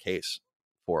not the case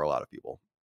for a lot of people.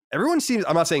 Everyone seems,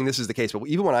 I'm not saying this is the case, but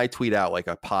even when I tweet out like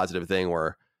a positive thing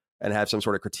and have some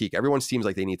sort of critique, everyone seems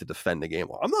like they need to defend the game.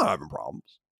 Well, I'm not having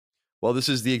problems. Well, this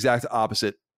is the exact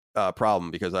opposite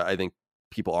problem because I think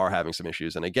people are having some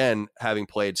issues. And again, having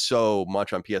played so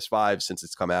much on PS5 since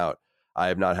it's come out, I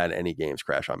have not had any games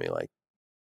crash on me like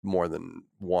more than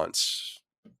once.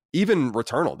 Even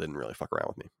Returnal didn't really fuck around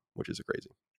with me, which is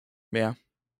crazy. Yeah.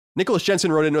 Nicholas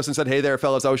Jensen wrote into us and said, "Hey there,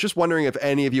 fellas. I was just wondering if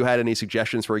any of you had any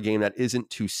suggestions for a game that isn't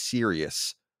too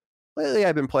serious. Lately,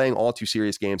 I've been playing all too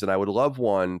serious games, and I would love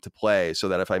one to play so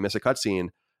that if I miss a cutscene,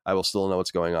 I will still know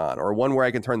what's going on. Or one where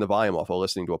I can turn the volume off while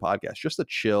listening to a podcast. Just a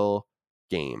chill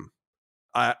game.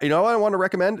 You know what I want to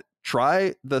recommend?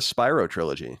 Try the Spyro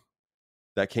trilogy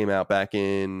that came out back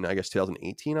in, I guess,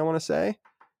 2018, I want to say.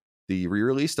 The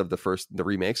re-release of the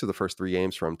remakes of the first 3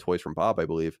 games from Toys from Bob, I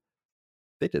believe.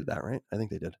 They did that, right? I think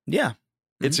they did. Yeah.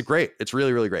 Mm-hmm. It's great. It's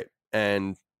really, really great.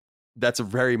 And that's a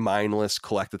very mindless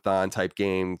collectathon type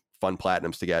game, fun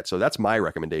platinums to get. So that's my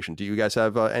recommendation. Do you guys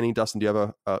have any, Dustin? Do you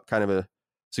have a kind of a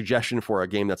suggestion for a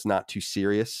game that's not too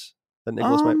serious that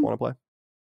Nicholas might want to play?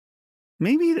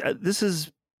 Maybe this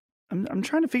is, I'm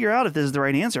trying to figure out if this is the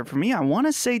right answer. For me, I want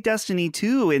to say Destiny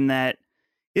 2 in that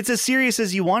it's as serious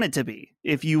as you want it to be.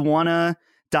 If you want to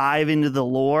dive into the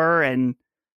lore and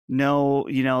know,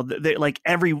 like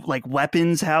every like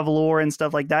weapons have lore and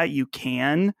stuff like that, you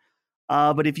can.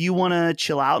 But if you want to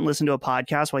chill out and listen to a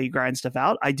podcast while you grind stuff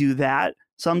out, I do that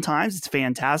sometimes. It's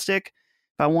fantastic.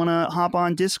 If I want to hop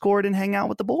on Discord and hang out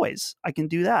with the boys, I can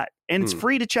do that. And it's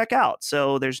free to check out.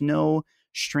 So there's no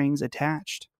strings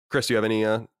attached. Chris, do you have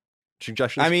any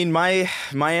suggestions? I mean, my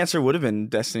answer would have been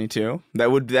Destiny 2.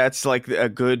 That's like a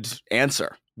good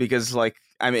answer because like,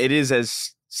 I mean, it is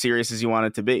as serious as you want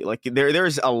it to be. Like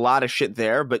there's a lot of shit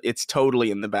there, but it's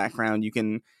totally in the background. You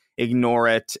can ignore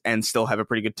it and still have a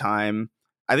pretty good time.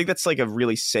 I think that's like a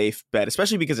really safe bet,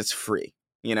 especially because it's free,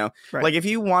 Right. Like if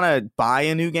you want to buy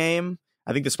a new game,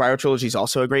 I think the Spyro trilogy is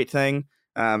also a great thing.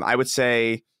 I would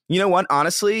say, you know what,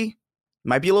 honestly,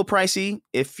 might be a little pricey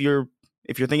if you're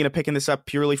thinking of picking this up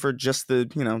purely for just the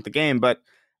game, but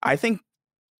I think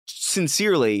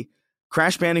sincerely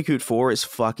Crash Bandicoot 4 is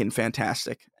fucking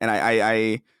fantastic. And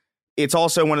I it's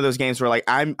also one of those games where like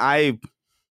I'm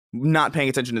not paying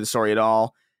attention to the story at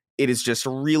all. It is just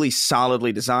really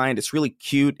solidly designed. It's really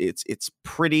cute. It's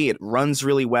pretty. It runs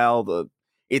really well.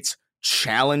 It's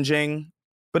challenging,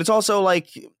 but it's also like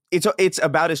it's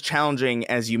about as challenging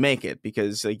as you make it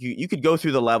because like you could go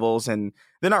through the levels and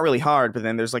they're not really hard, but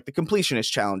then there's like the completionist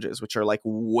challenges, which are like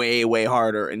way, way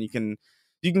harder. And you can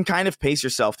kind of pace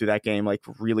yourself through that game like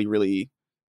really, really,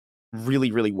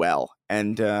 really, really well.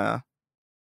 And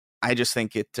I just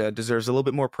think it deserves a little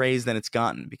bit more praise than it's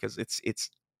gotten because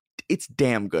it's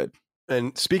damn good.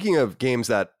 And speaking of games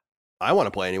that I want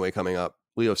to play anyway coming up,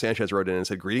 Leo Sanchez wrote in and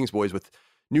said, "Greetings, boys. With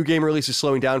new game releases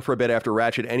slowing down for a bit after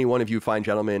Ratchet, any one of you fine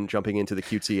gentlemen jumping into the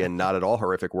cutesy and not at all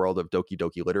horrific world of Doki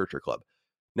Doki Literature Club.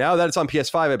 Now that it's on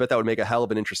PS5, I bet that would make a hell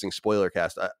of an interesting spoiler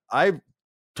cast. I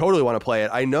totally want to play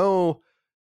it.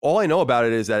 All I know about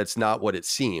it is that it's not what it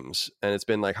seems, and it's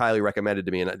been like highly recommended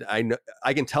to me. And I know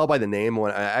I can tell by the name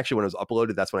when it was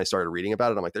uploaded. That's when I started reading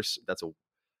about it. I'm like, that's a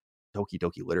Doki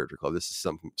Doki Literature Club. This is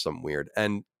some weird,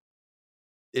 and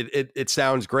it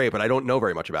sounds great, but I don't know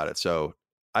very much about it, so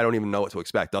I don't even know what to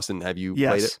expect. Dustin, have you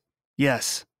played it?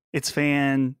 Yes, it's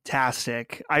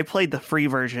fantastic. I played the free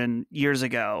version years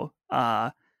ago.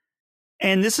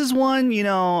 And this is one,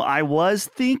 I was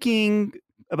thinking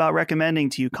about recommending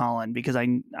to you, Colin, because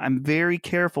I'm very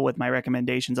careful with my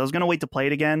recommendations. I was going to wait to play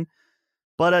it again,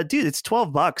 but dude, it's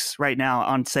 $12 right now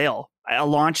on sale, a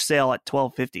launch sale at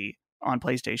 $12.50 on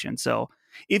PlayStation. So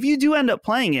if you do end up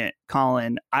playing it,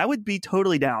 Colin, I would be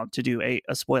totally down to do a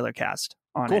spoiler cast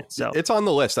on it. So it's on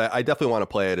the list. I definitely want to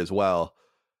play it as well.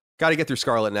 Got to get through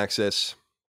Scarlet Nexus.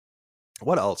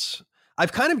 What else?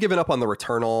 I've kind of given up on the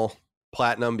Returnal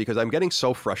Platinum because I'm getting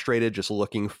so frustrated just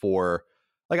looking for,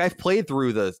 like, I've played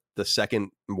through the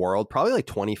second world probably like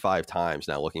 25 times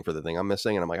now looking for the thing I'm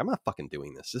missing, and I'm like, I'm not fucking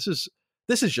doing this.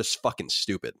 This is just fucking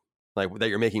stupid, like, that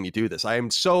you're making me do this. I am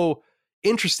so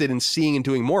interested in seeing and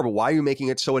doing more, but why are you making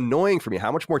it so annoying for me?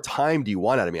 How much more time do you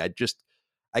want out of me?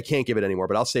 I can't give it anymore,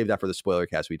 but I'll save that for the spoiler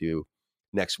cast we do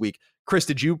next week. Chris,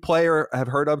 did you play or have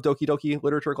heard of Doki Doki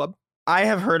Literature Club? I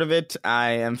have heard of it.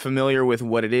 I am familiar with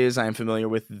what it is. I am familiar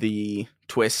with the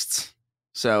twists.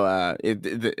 So a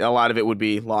lot of it would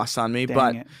be lost on me.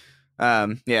 Dang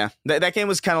but yeah, that game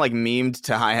was kind of like memed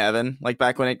to high heaven, like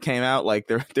back when it came out. Like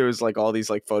there was like all these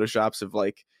like photoshops of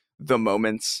like the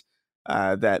moments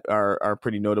that are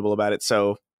pretty notable about it.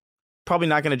 So probably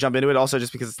not going to jump into it. Also,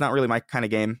 just because it's not really my kind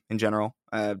of game in general.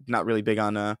 Not really big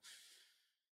on.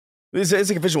 It's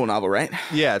like a visual novel, right?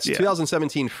 Yeah, it's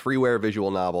 2017 freeware visual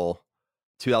novel.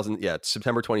 It's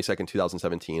September 22nd,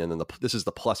 2017, and then this is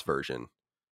the plus version.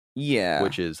 Yeah,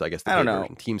 which is, I guess, the I don't know.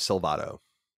 version. Team Silvato.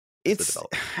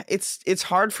 It's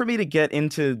hard for me to get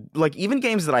into, like, even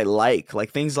games that I like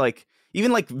things like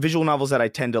even like visual novels that I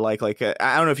tend to like I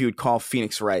don't know if you would call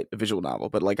Phoenix Wright a visual novel,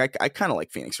 but like I kind of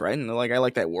like Phoenix Wright, and like I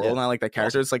like that world and I like that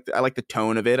character. Awesome. It's like I like the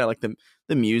tone of it, I like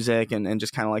the music and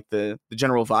just kind of like the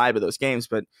general vibe of those games,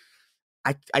 but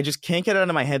I just can't get it out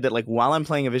of my head that like while I'm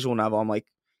playing a visual novel, I'm like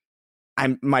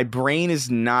my brain is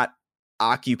not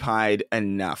occupied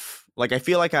enough. Like I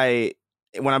feel like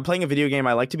when I'm playing a video game,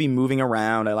 I like to be moving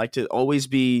around. I like to always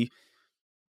be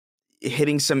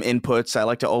hitting some inputs. I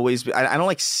like to always be, I don't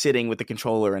like sitting with the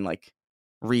controller and like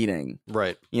reading.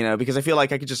 Right. You know, because I feel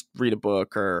like I could just read a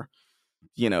book or,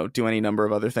 you know, do any number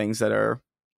of other things that are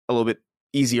a little bit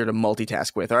easier to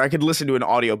multitask with, or I could listen to an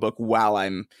audiobook while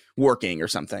I'm working or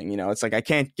something. You know, it's like I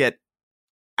can't get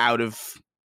out of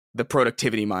the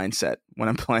productivity mindset when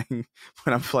I'm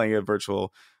playing a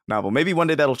virtual novel. Maybe one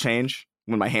day that'll change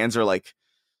when my hands are like,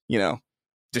 you know,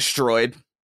 destroyed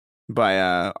by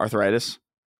arthritis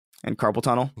and carpal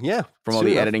tunnel. Yeah, from all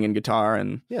the editing and guitar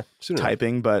and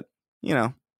typing. Enough. But you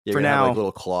know, for now, have like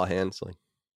little claw hands. Like,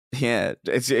 yeah,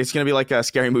 it's gonna be like a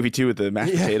Scary Movie 2 with the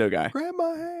mashed potato guy. Grab my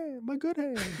hand, my good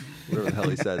hand. Whatever the hell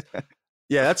he says.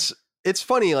 Yeah, it's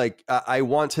funny. Like I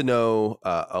want to know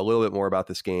a little bit more about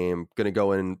this game. Going to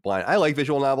go in blind. I like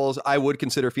visual novels. I would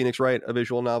consider Phoenix Wright a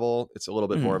visual novel. It's a little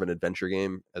bit more of an adventure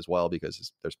game as well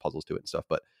because there's puzzles to it and stuff.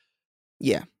 But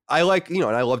yeah, I like, you know,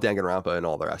 and I love Danganronpa and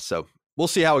all the rest. So we'll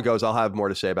see how it goes. I'll have more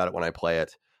to say about it when I play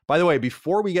it. By the way,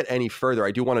 before we get any further,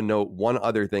 I do want to note one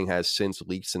other thing has since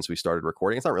leaked since we started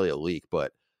recording. It's not really a leak,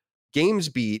 but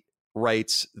GamesBeat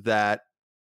writes that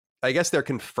I guess they're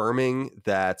confirming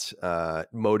that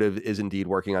Motive is indeed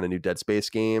working on a new Dead Space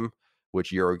game,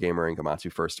 which Eurogamer and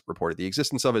Gamatsu first reported the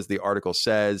existence of, as the article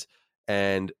says.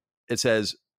 And it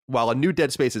says, while a new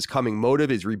Dead Space is coming,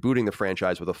 Motive is rebooting the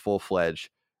franchise with a full-fledged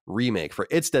remake. For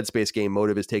its Dead Space game,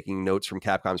 Motive is taking notes from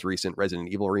Capcom's recent Resident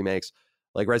Evil remakes.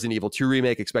 Like Resident Evil 2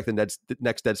 remake, expect the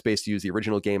next Dead Space to use the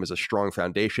original game as a strong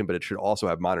foundation, but it should also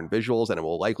have modern visuals, and it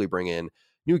will likely bring in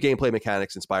new gameplay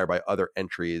mechanics inspired by other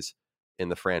entries in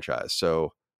the franchise.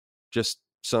 So just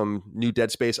some new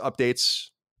Dead Space updates.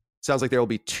 Sounds like there will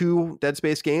be 2 Dead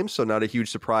Space games, so not a huge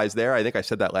surprise there. I think I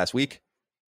said that last week,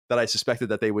 that I suspected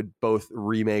that they would both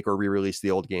remake or re-release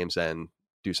the old games and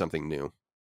do something new.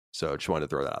 So just wanted to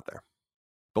throw that out there.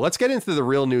 But let's get into the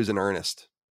real news in earnest.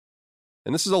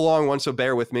 And this is a long one, so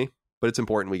bear with me, but it's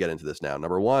important we get into this now.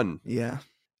 Number 1. Yeah.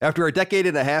 After a decade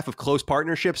and a half of close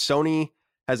partnerships, Sony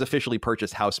has officially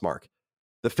purchased Housemarque.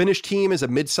 The Finnish team is a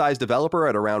mid-sized developer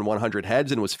at around 100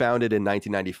 heads and was founded in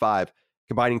 1995,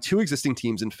 combining two existing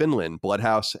teams in Finland,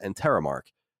 Bloodhouse and Terramark.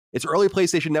 Its early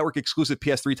PlayStation Network exclusive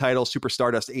PS3 title, Super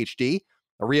Stardust HD,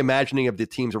 a reimagining of the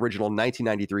team's original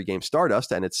 1993 game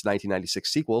Stardust and its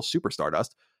 1996 sequel, Super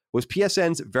Stardust, was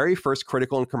PSN's very first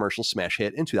critical and commercial smash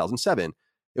hit in 2007.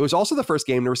 It was also the first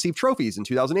game to receive trophies in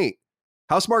 2008.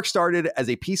 Housemarque started as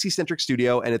a PC-centric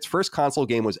studio, and its first console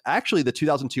game was actually the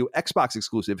 2002 Xbox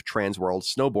exclusive Transworld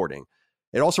Snowboarding.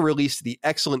 It also released the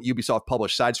excellent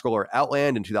Ubisoft-published side-scroller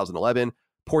Outland in 2011,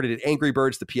 ported Angry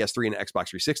Birds to PS3 and Xbox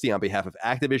 360 on behalf of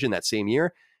Activision that same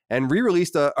year, and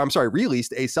released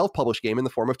a self-published game in the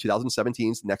form of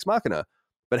 2017's Nex Machina.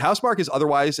 But Housemarque is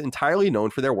otherwise entirely known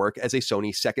for their work as a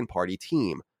Sony second-party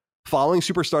team. Following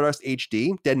Super Stardust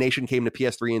HD, Dead Nation came to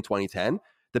PS3 in 2010.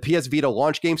 The PS Vita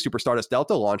launch game Super Stardust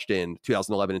Delta launched in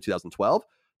 2011 and 2012.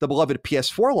 The beloved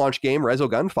PS4 launch game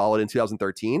Resogun followed in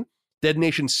 2013. Dead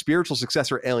Nation's spiritual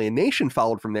successor Alienation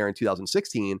followed from there in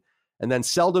 2016. And then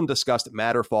seldom discussed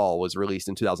Matterfall was released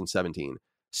in 2017.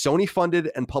 Sony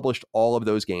funded and published all of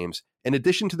those games, in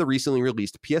addition to the recently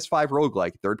released PS5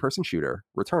 roguelike third-person shooter,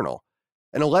 Returnal.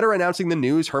 In a letter announcing the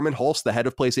news, Herman Hulst, the head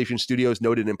of PlayStation Studios,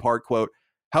 noted in part, quote,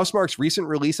 Housemarque's recent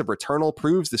release of Returnal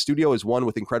proves the studio is one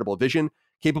with incredible vision,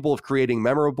 capable of creating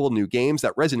memorable new games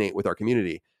that resonate with our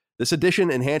community. This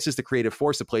addition enhances the creative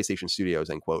force of PlayStation Studios,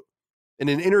 end quote. In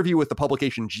an interview with the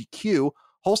publication GQ,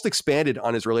 Hulst expanded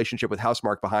on his relationship with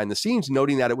Housemarque behind the scenes,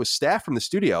 noting that it was staff from the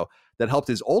studio that helped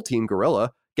his old team,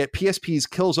 Guerrilla, get PSP's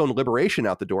Killzone Liberation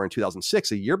out the door in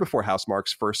 2006, a year before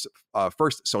Housemarque's first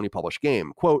Sony-published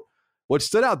game. Quote, what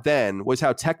stood out then was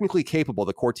how technically capable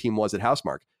the core team was at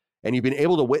Housemarque, and you've been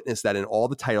able to witness that in all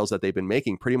the titles that they've been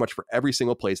making pretty much for every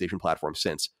single PlayStation platform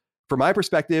since. From my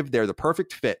perspective, they're the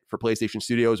perfect fit for PlayStation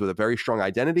Studios with a very strong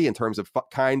identity in terms of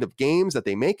kind of games that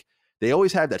they make. They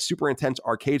always had that super intense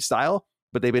arcade style,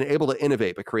 but they've been able to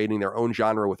innovate by creating their own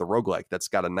genre with a roguelike that's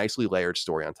got a nicely layered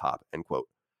story on top, end quote.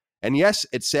 And yes,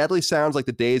 it sadly sounds like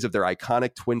the days of their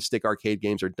iconic twin-stick arcade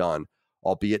games are done,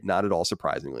 albeit not at all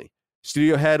surprisingly.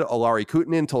 Studio head Olari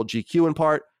Kutinen told GQ in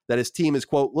part that his team is,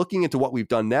 quote, looking into what we've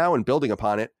done now and building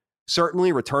upon it.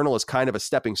 Certainly, Returnal is kind of a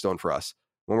stepping stone for us.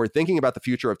 When we're thinking about the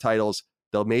future of titles,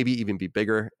 they'll maybe even be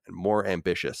bigger and more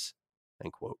ambitious,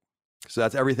 end quote. So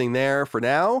that's everything there for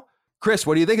now. Chris,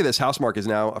 what do you think of this? Housemarque is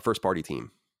now a first-party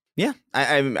team. Yeah,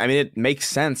 I mean, it makes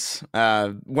sense.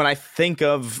 When I think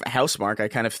of Housemarque, I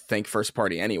kind of think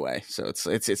first-party anyway. So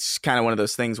it's kind of one of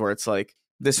those things where it's like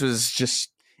this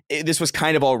was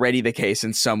kind of already the case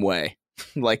in some way,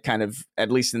 like kind of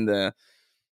at least in the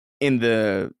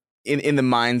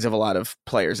minds of a lot of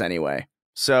players anyway.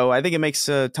 So I think it makes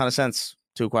a ton of sense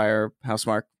to acquire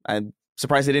Housemarque. I'm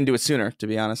surprised they didn't do it sooner, to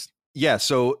be honest. Yeah,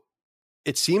 so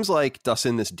it seems like,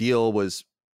 Dustin, this deal was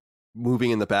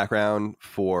moving in the background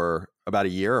for about a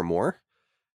year or more.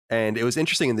 And it was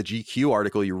interesting in the GQ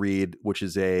article you read, which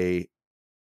is an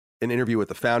interview with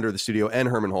the founder of the studio and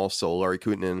Herman Hulst, so Larry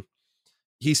Kutinen.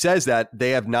 He says that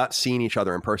they have not seen each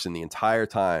other in person the entire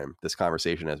time this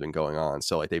conversation has been going on.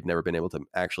 So like they've never been able to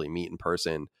actually meet in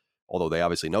person, although they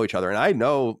obviously know each other. And I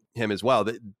know him as well.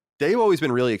 They've always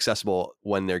been really accessible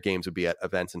when their games would be at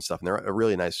events and stuff. And they're a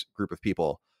really nice group of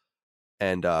people.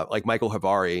 And like Michael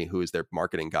Havari, who is their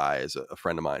marketing guy, is a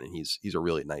friend of mine, and he's a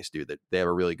really nice dude. That they have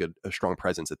a strong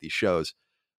presence at these shows.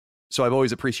 So I've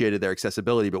always appreciated their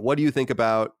accessibility. But what do you think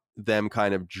about them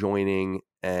kind of joining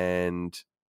and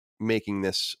making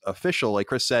this official? Like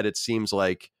Chris said, it seems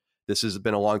like this has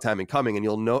been a long time in coming, and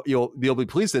you'll be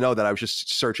pleased to know that I was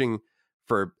just searching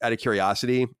for, out of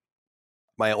curiosity,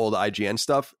 my old IGN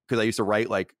stuff, because I used to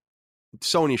write like,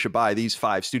 Sony should buy these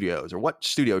 5 studios, or what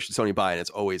studio should Sony buy? And it's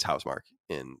always Housemarque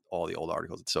in all the old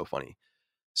articles. It's so funny.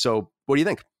 So what do you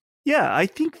think? Yeah, I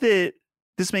think that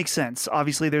this makes sense.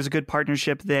 Obviously, there's a good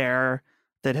partnership there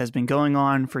that has been going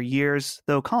on for years.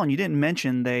 Though, Colin, you didn't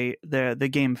mention the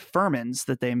game Furmins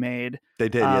that they made. They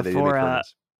did, yeah. They did make Furmins.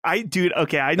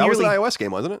 That was an iOS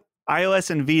game, wasn't it? iOS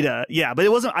and Vita, yeah, but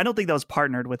it wasn't. I don't think that was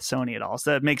partnered with Sony at all.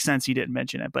 So that makes sense. You didn't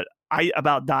mention it, but I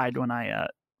about died when I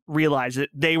realized that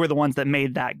they were the ones that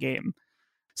made that game.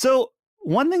 So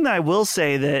one thing that I will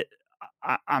say that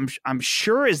I'm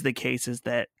sure is the case is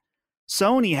that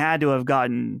Sony had to have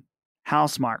gotten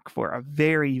Housemarque for a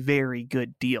very, very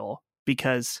good deal,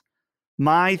 because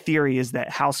my theory is that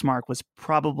Housemarque was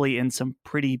probably in some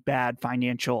pretty bad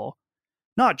financial,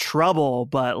 not trouble,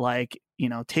 but like,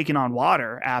 taking on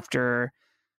water after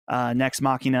Nex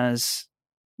Machina's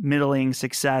middling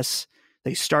success.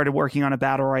 They started working on a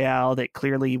battle royale that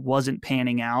clearly wasn't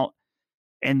panning out.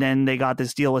 And then they got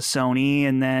this deal with Sony.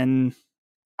 And then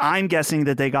I'm guessing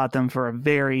that they got them for a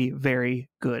very, very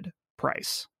good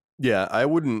price. Yeah, I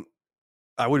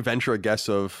would venture a guess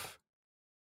of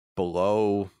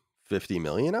below 50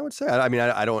 million, I would say. I mean,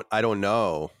 I don't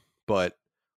know, but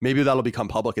maybe that'll become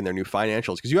public in their new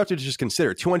financials, because you have to just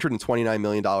consider $229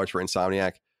 million for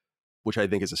Insomniac, which I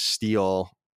think is a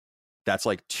steal. That's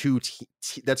like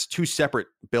that's two separate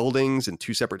buildings and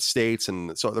two separate states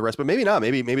and so the rest, but maybe not.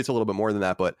 Maybe it's a little bit more than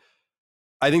that, but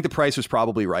I think the price was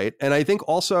probably right. And I think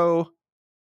also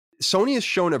Sony has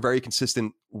shown a very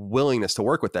consistent willingness to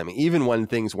work with them, even when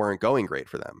things weren't going great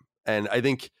for them. And I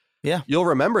think you'll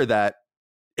remember that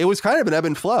it was kind of an ebb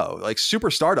and flow. Like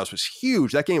Super Stardust was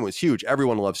huge. That game was huge.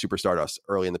 Everyone loved Super Stardust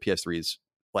early in the PS3's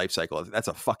life cycle. That's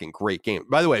a fucking great game.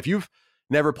 By the way, if you've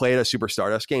never played a Super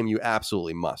Stardust game, you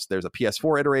absolutely must. There's a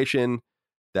PS4 iteration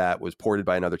that was ported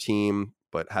by another team,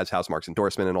 but has Housemarque's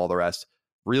endorsement and all the rest.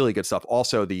 Really good stuff.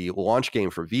 Also, the launch game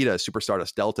for Vita, Super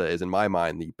Stardust Delta, is in my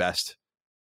mind the best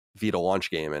Vita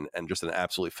launch game and just an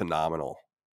absolutely phenomenal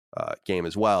game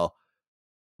as well.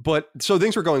 But so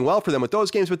things were going well for them with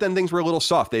those games, but then things were a little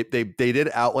soft. They did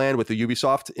Outland with the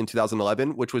Ubisoft in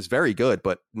 2011, which was very good,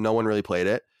 but no one really played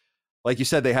it. Like you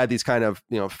said, they had these kind of,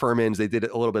 firm-ins. They did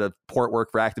a little bit of port work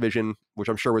for Activision, which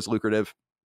I'm sure was lucrative,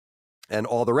 and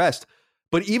all the rest.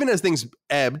 But even as things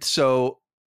ebbed, so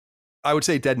I would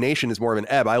say Dead Nation is more of an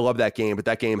ebb. I love that game, but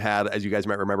that game had, as you guys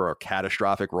might remember, a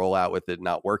catastrophic rollout with it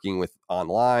not working with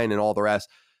online and all the rest.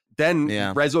 Then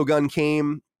Resogun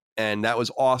came, and that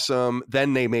was awesome.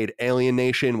 Then they made Alien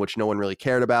Nation, which no one really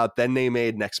cared about. Then they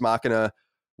made Nex Machina,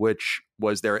 which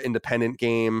was their independent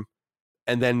game.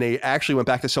 And then they actually went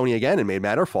back to Sony again and made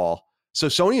Matterfall. So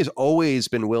Sony has always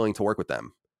been willing to work with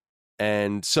them.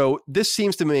 And so this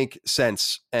seems to make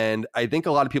sense. And I think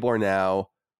a lot of people are now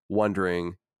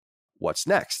wondering what's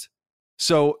next.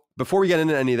 So before we get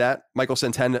into any of that, Michael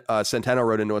Centeno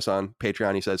wrote into us on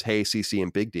Patreon. He says, hey, CC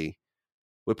and Big D.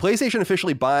 With PlayStation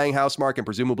officially buying Housemarque and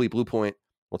presumably Bluepoint,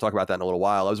 we'll talk about that in a little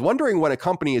while. I was wondering, when a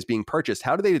company is being purchased,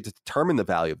 how do they determine the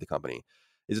value of the company?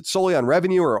 Is it solely on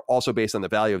revenue or also based on the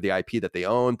value of the IP that they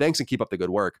own? Thanks, and keep up the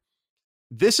good work.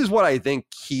 This is what I think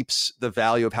keeps the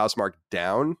value of Housemarque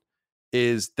down,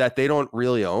 is that they don't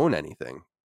really own anything.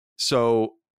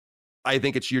 So I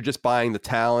think you're just buying the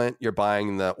talent, you're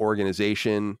buying the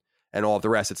organization and all of the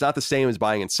rest. It's not the same as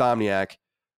buying Insomniac,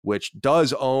 which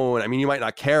does own, I mean, you might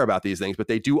not care about these things, but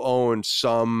they do own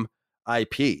some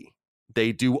IP.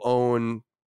 They do own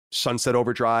Sunset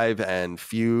Overdrive and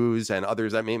Fuse and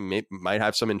others that might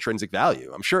have some intrinsic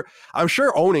value. I'm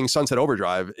sure owning Sunset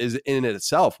Overdrive is in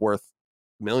itself worth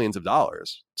millions of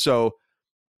dollars. So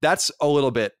that's a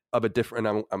little bit of a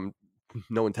different, I'm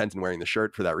no intent in wearing the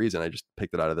shirt for that reason. I just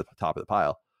picked it out of the top of the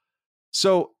pile.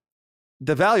 So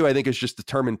the value, I think, is just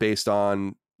determined based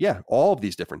on, all of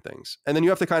these different things. And then you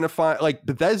have to kind of find, like,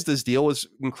 Bethesda's deal was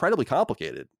incredibly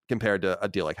complicated compared to a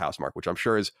deal like Housemarque, which I'm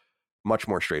sure is much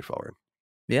more straightforward.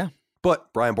 Yeah.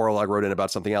 But Brian Borlaug wrote in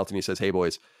about something else, and he says, hey,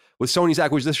 boys, with Sony's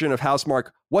acquisition of Housemarque,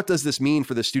 what does this mean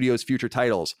for the studio's future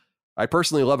titles? I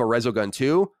personally love a Resogun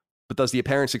 2, but does the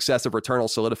apparent success of Returnal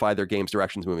solidify their game's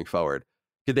directions moving forward?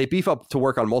 Could they beef up to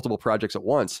work on multiple projects at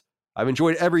once? I've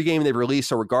enjoyed every game they've released,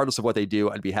 so regardless of what they do,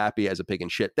 I'd be happy as a pig in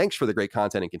shit. Thanks for the great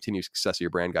content and continued success of your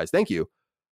brand, guys. Thank you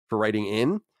for writing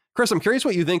in. Chris, I'm curious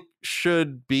what you think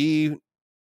should be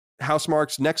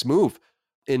Housemarque's next move.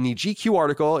 In the GQ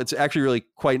article, it's actually really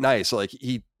quite nice. Like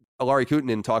Alari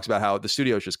Kutanen talks about how the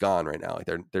studio is just gone right now. Like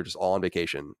they're just all on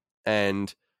vacation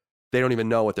and they don't even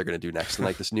know what they're going to do next. And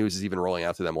like this news is even rolling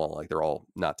out to them while like they're all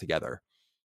not together.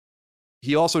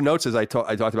 He also notes, as I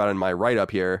talked about in my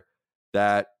write-up here,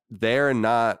 that they're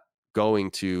not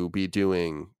going to be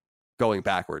going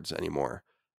backwards anymore.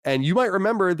 And you might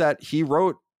remember that he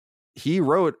wrote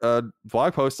a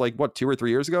blog post like 2 or 3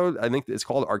 years ago. I think it's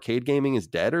called Arcade Gaming is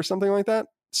Dead or something like that.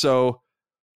 So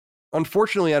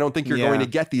unfortunately, I don't think you're going to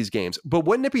get these games. But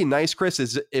wouldn't it be nice, Chris,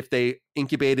 is if they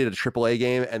incubated a AAA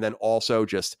game and then also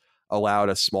just allowed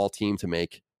a small team to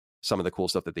make some of the cool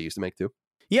stuff that they used to make too?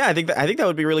 Yeah, I think that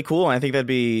would be really cool. And I think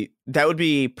that would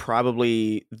be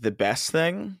probably the best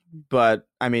thing. But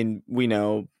I mean, we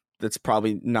know that's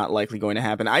probably not likely going to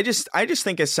happen. I just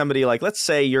think as somebody, like, let's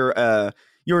say you're a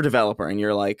developer and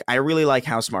you're like, I really like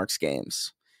Housemarque's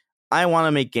games. I want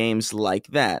to make games like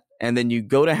that. And then you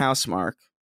go to Housemarque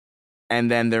and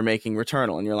then they're making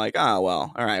Returnal and you're like, oh,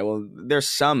 well, all right, well, there's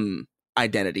some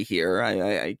identity here.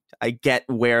 I get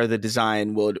where the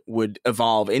design would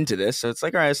evolve into this. So it's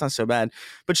like, all right, it's not so bad.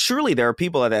 But surely there are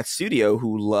people at that studio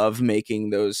who love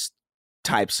making those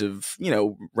types of,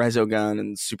 Resogun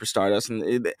and Super Stardust.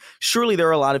 And surely there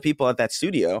are a lot of people at that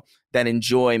studio that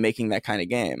enjoy making that kind of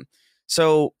game.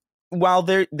 So while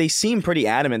they seem pretty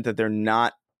adamant that they're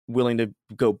not willing to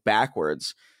go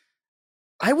backwards,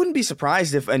 I wouldn't be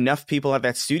surprised if enough people at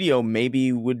that studio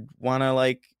maybe would want to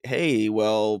like, hey,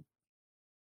 well,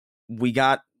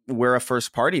 we're a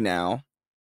first party now.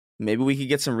 Maybe we could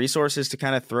get some resources to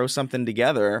kind of throw something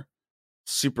together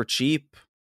super cheap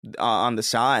on the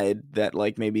side that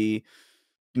like maybe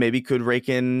could rake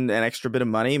in an extra bit of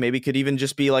money. Maybe could even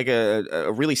just be like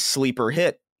a really sleeper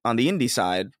hit on the indie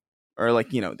side, or like,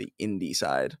 the indie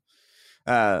side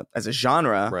as a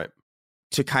genre, right,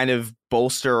 to kind of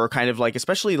bolster, or kind of like,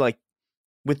 especially like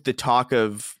with the talk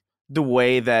of the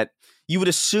way that you would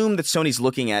assume that Sony's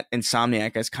looking at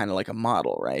Insomniac as kind of like a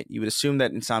model, right? You would assume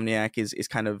that Insomniac is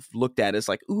kind of looked at as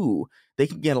like, ooh, they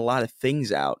can get a lot of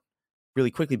things out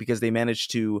really quickly because they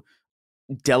managed to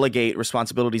delegate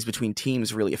responsibilities between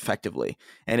teams really effectively.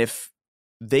 And if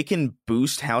they can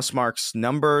boost Housemarque's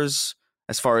numbers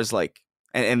as far as like,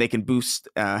 and they can boost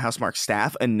Housemarque's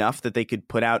staff enough that they could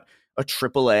put out a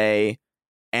AAA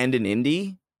and an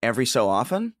indie every so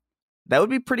often, that would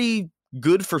be pretty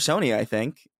good for Sony, I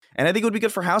think. And I think it would be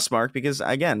good for Housemarque because,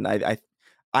 again,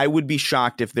 I would be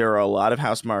shocked if there are a lot of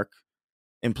Housemarque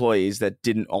employees that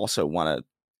didn't also want to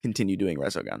continue doing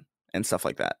Resogun and stuff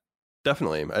like that.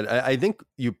 Definitely. I think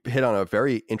you hit on a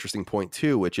very interesting point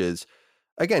too, which is,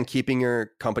 again, keeping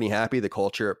your company happy, the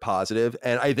culture positive.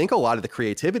 And I think a lot of the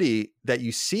creativity that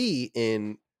you see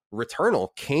in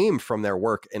Returnal came from their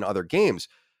work in other games.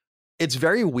 It's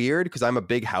very weird because I'm a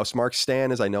big Housemarque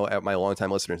stan, as I know my longtime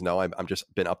listeners know. I'm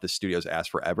just been up the studio's ass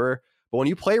forever. But when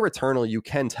you play Returnal, you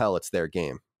can tell it's their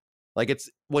game. Like, it's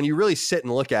when you really sit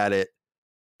and look at it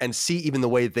and see even the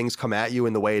way things come at you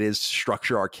and the way it is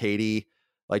structure arcadey,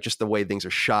 like just the way things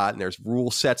are shot, and there's rule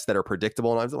sets that are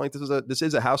predictable. And I'm like, this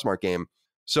is a Housemarque game.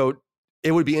 So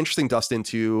it would be interesting, Dustin,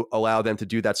 to allow them to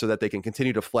do that so that they can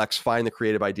continue to flex, find the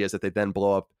creative ideas that they then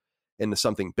blow up into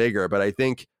something bigger. But I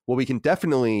think what we can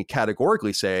definitely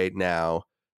categorically say now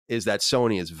is that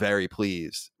Sony is very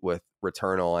pleased with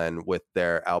Returnal and with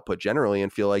their output generally,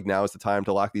 and feel like now is the time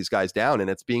to lock these guys down.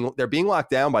 And they're being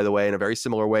locked down, by the way, in a very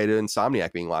similar way to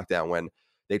Insomniac being locked down when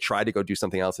they tried to go do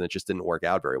something else and it just didn't work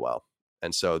out very well.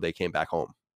 And so they came back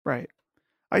home. Right.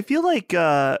 I feel like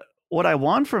what I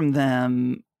want from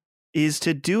them is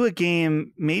to do a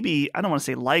game, maybe, I don't want to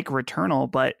say like Returnal,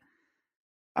 but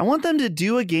I want them to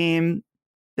do a game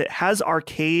that has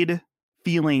arcade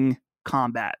feeling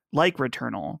combat like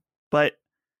Returnal, but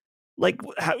like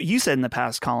how you said in the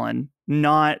past, Colin,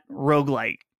 not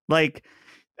roguelike. Like,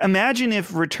 imagine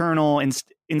if Returnal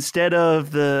instead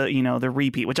of the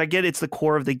repeat, which I get it's the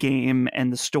core of the game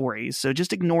and the stories, so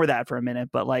just ignore that for a minute,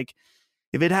 but like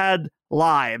if it had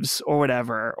lives or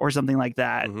whatever or something like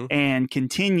that, and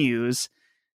continues,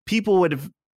 people would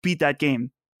have beat that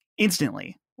game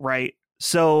instantly, right?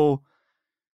 So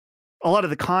a lot of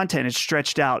the content is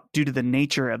stretched out due to the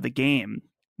nature of the game.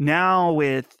 Now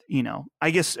with,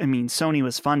 Sony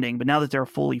was funding, but now that they're a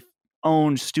fully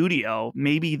owned studio,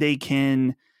 maybe they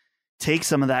can take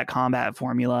some of that combat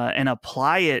formula and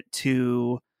apply it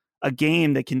to a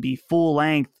game that can be full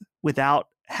length without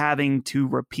having to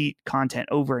repeat content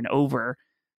over and over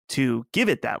to give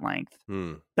it that length.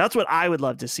 That's what I would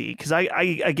love to see. Because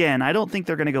I don't think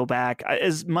they're going to go back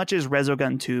as much as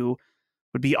Resogun 2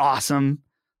 would be awesome.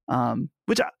 On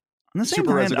the same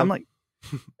time, I'm like,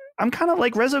 I'm kind of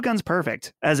like Resogun's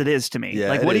perfect as it is to me. Yeah,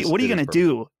 like, what are you going to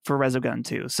do for Resogun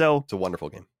 2? So it's a wonderful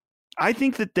game. I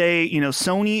think that they,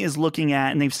 Sony is looking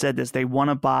at, and they've said this, they want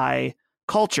to buy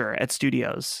culture at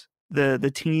studios,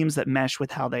 the teams that mesh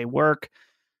with how they work.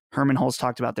 Herman Hulse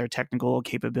talked about their technical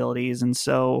capabilities. And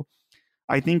so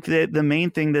I think that the main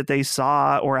thing that they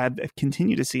saw or have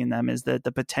continued to see in them is that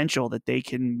the potential that they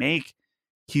can make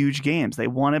huge games. They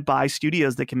want to buy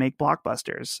studios that can make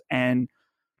blockbusters, and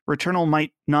Returnal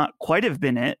might not quite have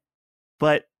been it,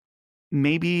 but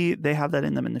maybe they have that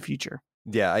in them in the future.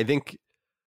 Yeah, I think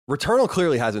Returnal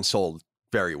clearly hasn't sold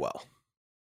very well.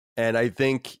 And I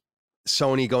think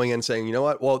Sony going in and saying, you know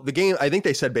what? Well, the game, I think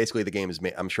they said basically the game is,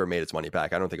 I'm sure, made its money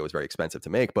back. I don't think it was very expensive to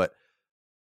make, but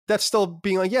that's still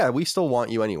being like, yeah, we still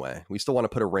want you anyway. We still want to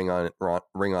put a ring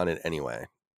on it anyway,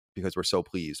 because we're so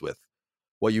pleased with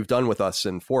what you've done with us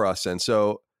and for us. And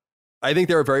so I think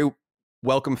they're a very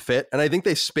welcome fit. And I think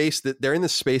they're in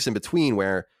this space in between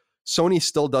where Sony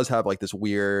still does have like this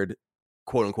weird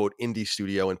quote unquote indie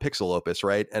studio in Pixel Opus,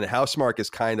 right? And Housemarque is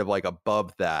kind of like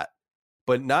above that,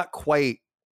 but not quite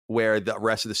where the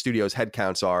rest of the studio's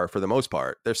headcounts are for the most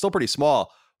part. They're still pretty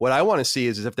small. What I want to see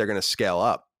is if they're going to scale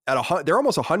up. They're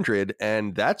almost 100,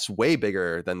 and that's way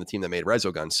bigger than the team that made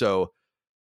Resogun. So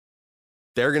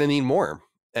they're going to need more,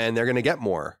 and they're going to get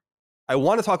more. I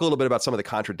want to talk a little bit about some of the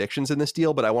contradictions in this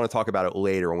deal, but I want to talk about it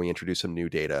later when we introduce some new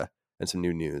data and some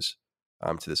new news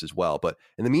to this as well. But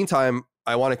in the meantime,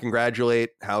 I want to congratulate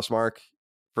Housemarque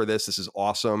for this. This is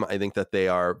awesome. I think that they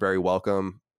are very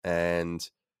welcome and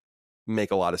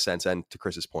make a lot of sense. And to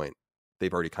Chris's point,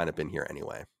 they've already kind of been here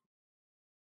anyway.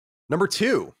 Number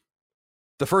 2,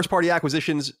 the first party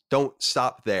acquisitions don't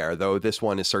stop there, though this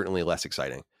one is certainly less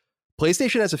exciting.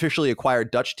 PlayStation has officially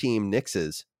acquired Dutch team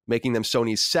Nixes, making them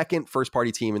Sony's second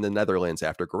first-party team in the Netherlands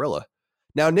after Guerrilla.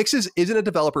 Now, Nixes isn't a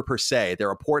developer per se.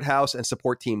 They're a port house and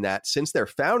support team that, since their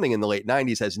founding in the late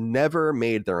 90s, has never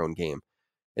made their own game.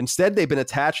 Instead, they've been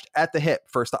attached at the hip,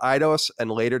 first to Eidos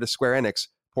and later to Square Enix,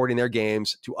 porting their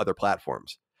games to other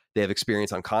platforms. They have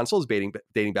experience on consoles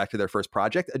dating back to their first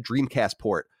project, a Dreamcast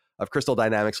port of Crystal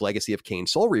Dynamics' Legacy of Kain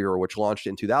Soul Reaver, which launched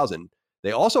in 2000.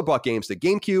 They also bought games to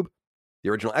GameCube, the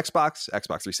original Xbox,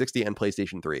 Xbox 360, and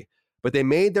PlayStation 3. But they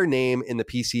made their name in the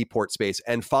PC port space,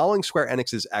 and following Square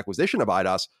Enix's acquisition of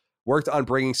Eidos, worked on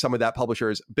bringing some of that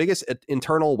publisher's biggest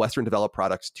internal Western-developed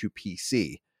products to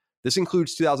PC. This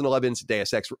includes 2011's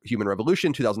Deus Ex Human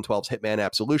Revolution, 2012's Hitman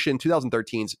Absolution,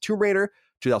 2013's Tomb Raider,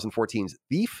 2014's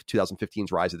Thief,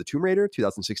 2015's Rise of the Tomb Raider,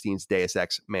 2016's Deus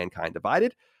Ex Mankind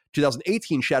Divided,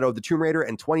 2018 Shadow of the Tomb Raider,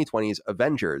 and 2020's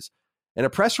Avengers. In a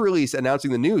press release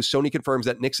announcing the news, Sony confirms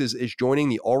that Nixes is joining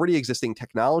the already existing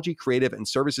technology, creative, and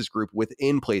services group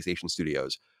within PlayStation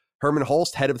Studios. Herman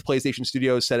Holst, head of the PlayStation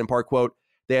Studios, said in part, quote,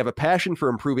 "They have a passion for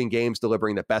improving games,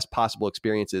 delivering the best possible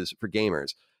experiences for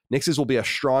gamers. Nixes will be a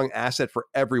strong asset for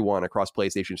everyone across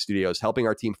PlayStation Studios, helping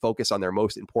our team focus on their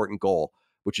most important goal,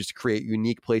 which is to create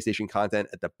unique PlayStation content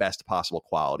at the best possible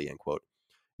quality," end quote.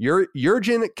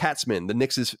 Jurgen Katzmann, the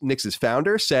Nixes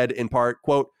founder, said in part,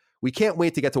 quote, "We can't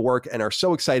wait to get to work and are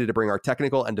so excited to bring our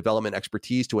technical and development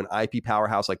expertise to an IP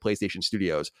powerhouse like PlayStation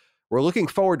Studios. We're looking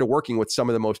forward to working with some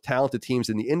of the most talented teams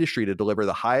in the industry to deliver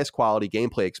the highest quality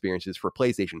gameplay experiences for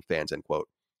PlayStation fans," end quote.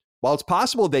 While it's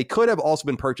possible they could have also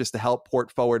been purchased to help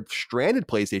port forward stranded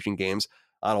PlayStation games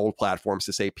on old platforms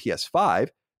to, say,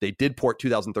 PS5, they did port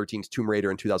 2013's Tomb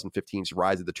Raider and 2015's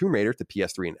Rise of the Tomb Raider to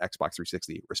PS3 and Xbox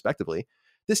 360, respectively.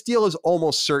 This deal is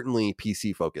almost certainly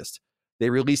PC-focused. They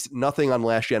released nothing on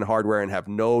last-gen hardware and have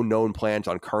no known plans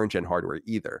on current-gen hardware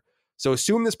either. So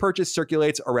assume this purchase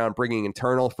circulates around bringing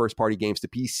internal first-party games to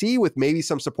PC with maybe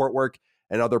some support work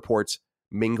and other ports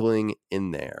mingling in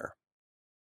there.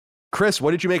 Chris, what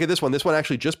did you make of this one? This one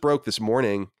actually just broke this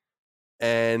morning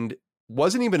and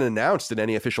wasn't even announced in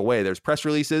any official way. There's press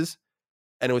releases,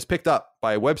 and it was picked up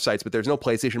by websites, but there's no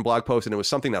PlayStation blog post, and it was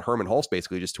something that Herman Holst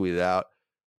basically just tweeted out.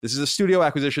 This is a studio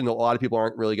acquisition that a lot of people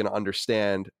aren't really going to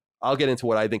understand. I'll get into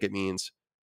what I think it means.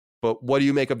 But what do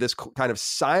you make of this kind of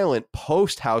silent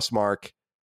post-Housemarque,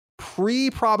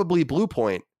 probably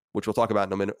Bluepoint, which we'll talk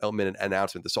about in a minute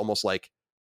announcement? This almost like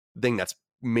thing that's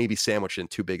maybe sandwiched in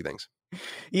two big things.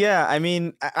 Yeah, I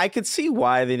mean, I could see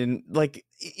why they didn't, like,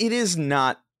 it is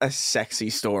not a sexy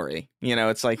story. You know,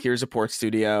 it's like, here's a port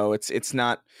studio. It's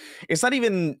not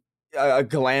even a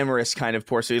glamorous kind of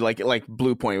port studio like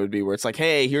Bluepoint would be, where it's like,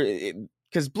 hey, here,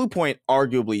 because Bluepoint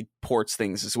arguably ports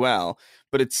things as well,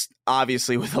 but it's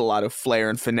obviously with a lot of flair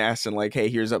and finesse and like, hey,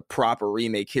 here's a proper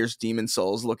remake. Here's Demon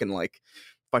Souls looking like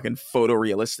fucking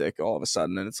photorealistic all of a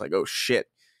sudden. And it's like, oh shit.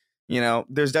 You know,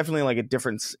 there's definitely like a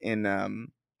difference in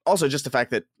also just the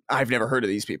fact that I've never heard of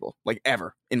these people like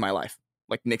ever in my life.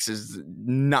 Like Nixes,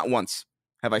 not once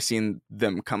have I seen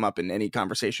them come up in any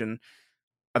conversation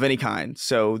of any kind.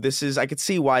 So this is, I could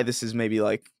see why this is maybe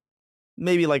like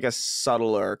a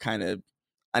subtler kind of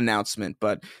announcement,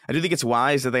 but I do think it's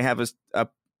wise that they have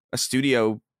a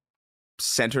studio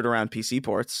centered around PC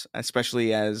ports,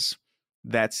 especially as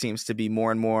that seems to be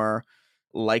more and more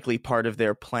likely part of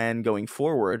their plan going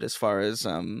forward as far as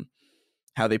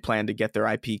how they plan to get their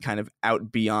IP kind of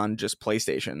out beyond just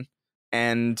PlayStation.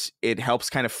 And it helps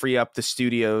kind of free up the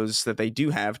studios that they do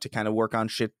have to kind of work on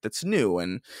shit that's new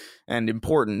and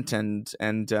important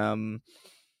and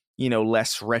you know,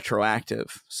 less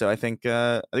retroactive. So I think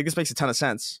this makes a ton of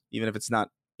sense, even if it's not,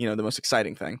 you know, the most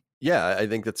exciting thing. Yeah, I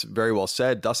think that's very well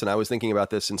said, Dustin. I was thinking about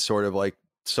this in sort of like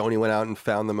Sony went out and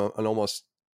found them an almost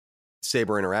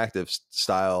Saber Interactive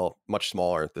style, much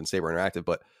smaller than Saber Interactive,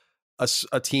 but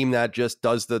a team that just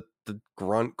does the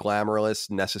grunt,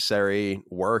 glamorous, necessary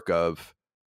work of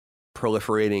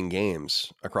proliferating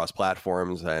games across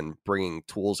platforms and bringing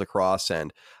tools across.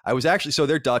 And I was actually, so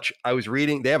they're Dutch. I was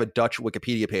reading, they have a Dutch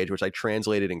Wikipedia page, which I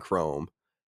translated in Chrome.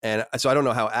 And so I don't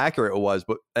know how accurate it was,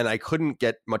 and I couldn't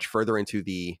get much further into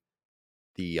the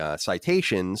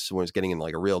citations when I was getting in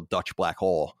like a real Dutch black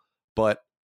hole. But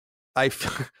I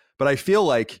feel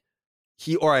like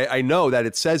I know that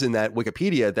it says in that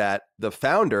Wikipedia that the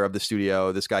founder of the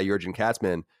studio, this guy Jurgen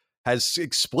Katzmann, has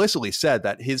explicitly said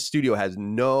that his studio has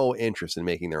no interest in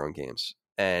making their own games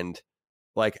and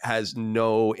like has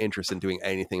no interest in doing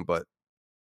anything but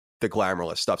the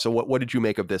glamorous stuff. So what did you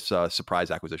make of this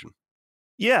surprise acquisition?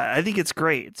 Yeah, I think it's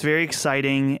great. It's very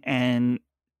exciting, and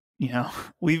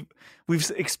we've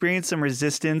experienced some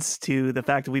resistance to the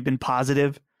fact that we've been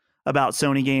positive about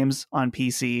Sony games on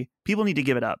PC. People need to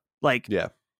give it up. Like, yeah,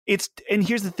 and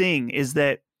here's the thing is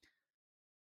that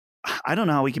I don't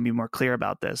know how we can be more clear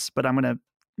about this, but I'm going to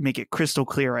make it crystal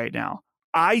clear right now.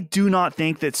 I do not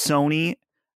think that Sony,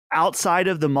 outside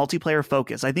of the multiplayer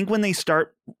focus, I think when they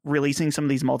start releasing some of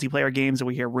these multiplayer games that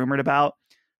we hear rumored about,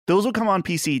 those will come on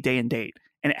PC day and date,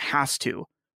 and it has to.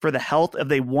 For the health, if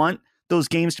they want those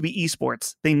games to be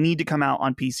esports, they need to come out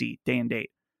on PC day and date.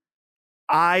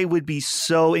 I would be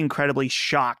so incredibly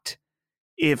shocked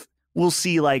if we'll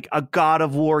see like a God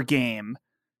of War game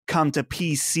come to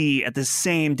PC at the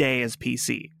same day as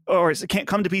PC, or it can't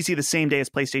come to PC the same day as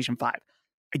PlayStation 5.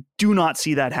 I do not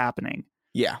see that happening.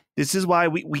 Yeah. This is why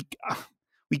we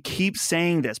keep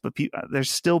saying this, but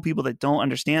there's still people that don't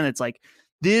understand. It's like,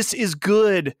 this is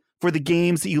good for the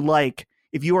games that you like.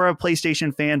 If you are a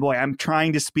PlayStation fanboy, I'm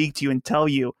trying to speak to you and tell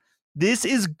you this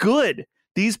is good.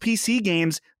 These PC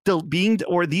games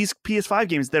these PS5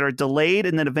 games that are delayed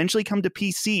and then eventually come to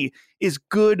PC is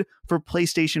good for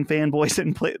PlayStation fanboys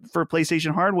and for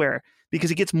PlayStation hardware,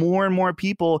 because it gets more and more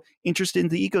people interested in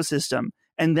the ecosystem.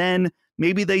 And then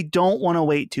maybe they don't want to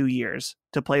wait 2 years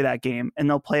to play that game, and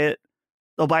they'll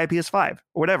buy a PS5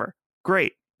 or whatever.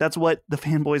 Great. That's what the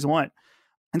fanboys want.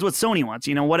 That's what Sony wants,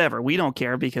 whatever. We don't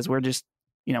care, because we're just,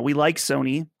 we like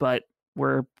Sony, but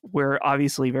we're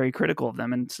obviously very critical of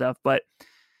them and stuff, but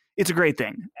it's a great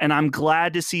thing. And I'm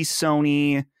glad to see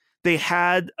Sony. They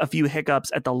had a few hiccups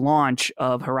at the launch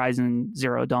of Horizon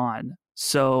Zero Dawn.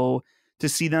 So to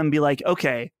see them be like,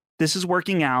 okay, this is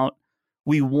working out.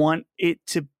 We want it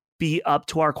to be up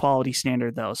to our quality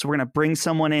standard though. So we're going to bring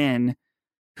someone in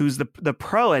who's the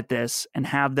pro at this and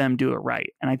have them do it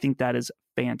right. And I think that is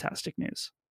fantastic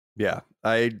news. Yeah.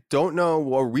 I don't know,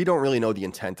 or we don't really know the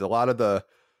intent. A lot of the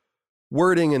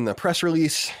wording in the press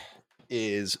release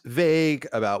is vague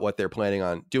about what they're planning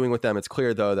on doing with them. It's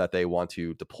clear though that they want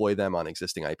to deploy them on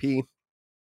existing IP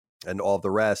and all of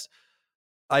the rest.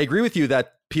 I agree with you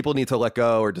that people need to let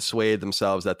go or dissuade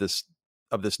themselves of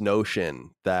this notion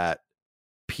that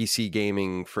PC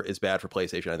gaming is bad for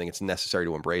PlayStation. I think it's necessary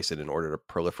to embrace it in order to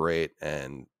proliferate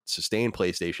and sustain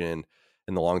PlayStation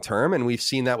in the long term. And we've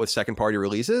seen that with second party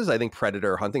releases. I think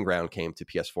Predator Hunting Ground came to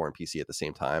PS4 and PC at the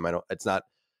same time. It's not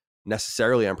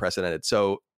necessarily unprecedented.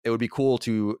 So it would be cool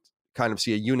to kind of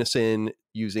see a unison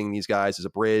using these guys as a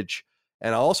bridge.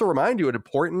 And I'll also remind you, an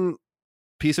important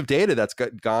piece of data that's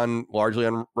gone largely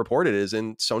unreported is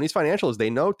in Sony's financials.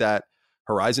 They note that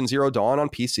Horizon Zero Dawn on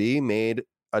PC made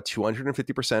a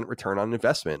 250% return on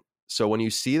investment. So when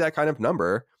you see that kind of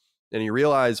number and you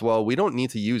realize, well, we don't need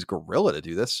to use Guerrilla to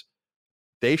do this.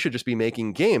 They should just be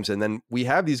making games. And then we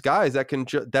have these guys that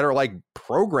that are like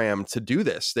programmed to do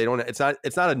this. It's not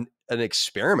an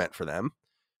experiment for them.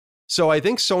 So I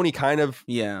think Sony kind of,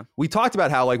 we talked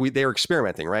about how like they were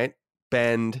experimenting, right?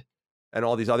 Bend and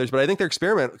all these others, but I think their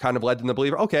experiment kind of led them to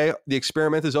believe, okay, the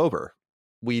experiment is over.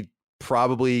 We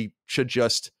probably should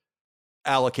just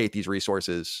allocate these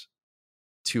resources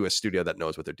to a studio that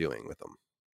knows what they're doing with them.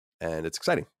 And it's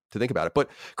exciting to think about it. But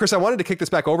Chris, I wanted to kick this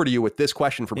back over to you with this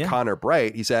question from Connor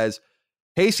Bright. He says,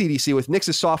 hey, CDC, with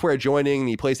Nix's software joining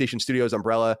the PlayStation Studios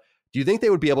umbrella, do you think they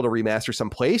would be able to remaster some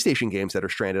PlayStation games that are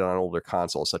stranded on older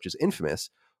consoles, such as Infamous?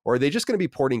 Or are they just going to be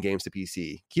porting games to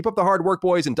PC? Keep up the hard work,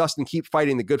 boys, and Dustin, keep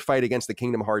fighting the good fight against the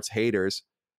Kingdom Hearts haters.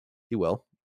 He will.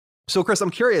 So, Chris, I'm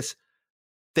curious.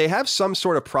 They have some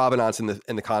sort of provenance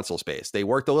in the console space. They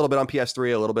worked a little bit on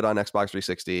PS3, a little bit on Xbox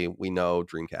 360. We know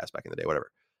Dreamcast back in the day,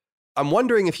 whatever. I'm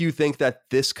wondering if you think that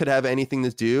this could have anything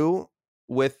to do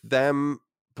with them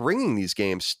bringing these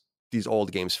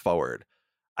old games forward.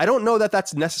 I don't know that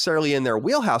that's necessarily in their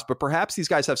wheelhouse, but perhaps these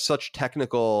guys have such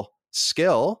technical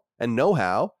skill and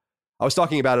know-how. I was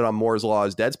talking about it on Moore's Law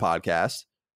is Dead's podcast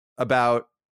about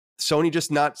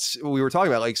Sony we were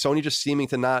talking about like Sony just seeming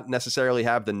to not necessarily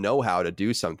have the know-how to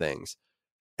do some things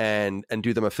and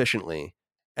do them efficiently.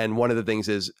 And one of the things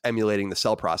is emulating the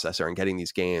cell processor and getting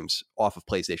these games off of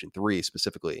PlayStation 3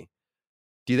 specifically.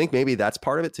 Do you think maybe that's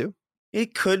part of it too?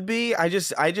 It could be. I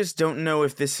just don't know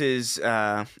if this is.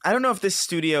 I don't know if this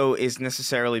studio is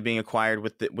necessarily being acquired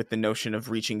with the notion of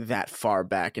reaching that far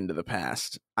back into the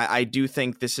past. I do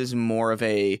think this is more of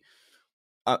a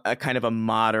kind of a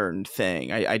modern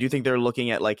thing. I do think they're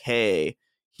looking at like, hey,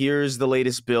 here's the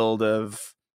latest build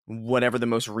of whatever the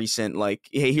most recent, like,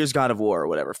 hey, here's God of War or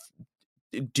whatever.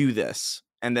 Do this.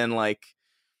 And then, like,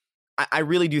 I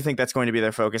really do think that's going to be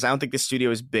their focus. I don't think the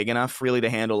studio is big enough really to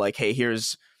handle, like, hey,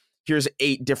 here's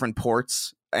 8 different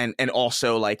ports, and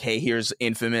also, like, hey, here's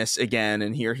Infamous again,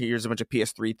 and here's a bunch of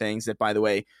PS3 things that, by the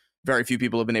way, very few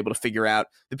people have been able to figure out.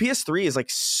 The PS3 is,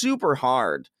 like, super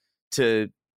hard to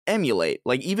emulate,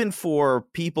 like, even for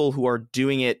people who are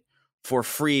doing it for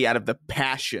free out of the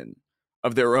passion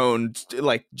of their own,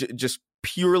 like, just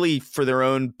purely for their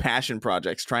own passion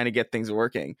projects, trying to get things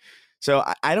working. So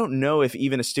I don't know if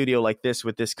even a studio like this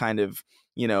with this kind of,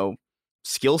 you know,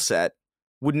 skill set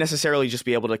would necessarily just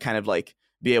be able to kind of, like,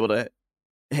 be able to,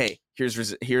 hey, here's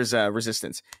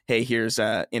Resistance, hey, here's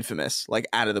Infamous, like,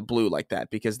 out of the blue like that,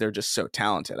 because they're just so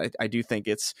talented. I do think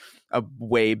it's a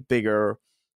way bigger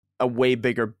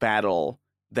battle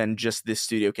than just this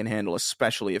studio can handle,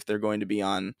 especially if they're going to be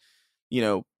on, you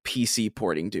know, PC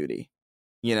porting duty,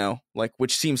 you know, like,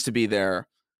 which seems to be their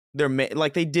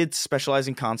like, they did specialize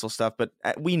in console stuff, but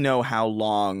we know how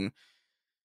long,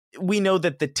 we know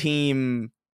that the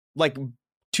team, like,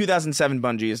 2007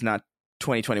 Bungie is not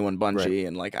 2021 Bungie, right.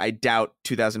 And, like, I doubt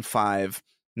 2005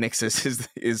 Nixxes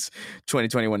is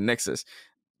 2021 Nixxes,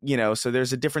 you know, so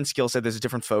there's a different skill set, there's a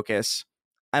different focus.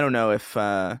 I don't know if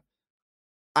I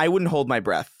wouldn't hold my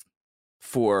breath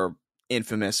for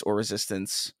Infamous or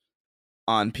Resistance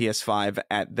on PS5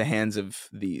 at the hands of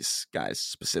these guys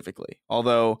specifically.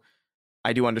 Although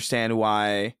I do understand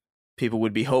why people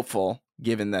would be hopeful,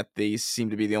 given that these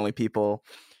seem to be the only people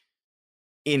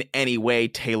in any way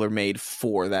tailor-made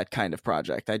for that kind of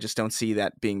project. I just don't see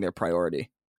that being their priority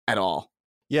at all.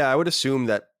 Yeah, I would assume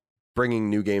that bringing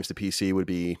new games to PC would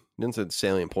be, that's a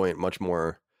salient point, much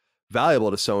more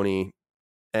valuable to Sony.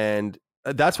 And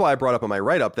that's why I brought up in my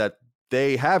write-up that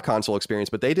they have console experience,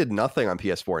 but they did nothing on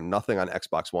PS4, nothing on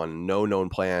Xbox One, no known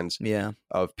plans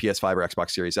of PS5 or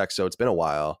Xbox Series X. So it's been a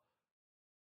while.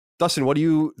 Dustin, what do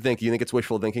you think? Do you think it's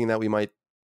wishful thinking that we might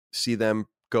see them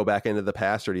go back into the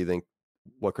past, or do you think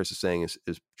what Chris is saying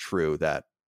is true, that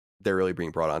they're really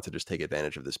being brought on to just take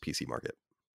advantage of this PC market?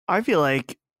 I feel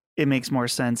like it makes more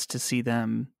sense to see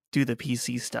them do the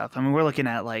PC stuff. I mean, we're looking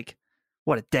at, like,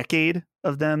 what, a decade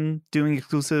of them doing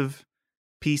exclusive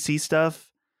PC stuff.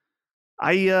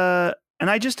 I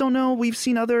just don't know. We've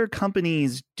seen other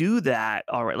companies do that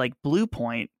already. Like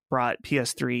Bluepoint brought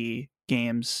PS3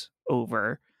 games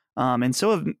over, and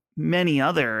so have many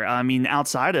other. I mean,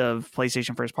 outside of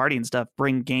PlayStation first party and stuff,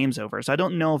 bring games over. So I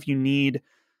don't know if you need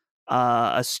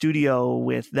a studio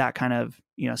with that kind of,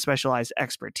 you know, specialized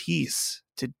expertise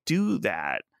to do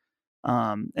that.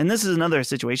 And this is another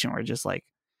situation where just, like,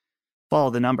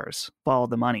 follow the numbers, follow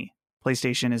the money.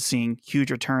 PlayStation is seeing huge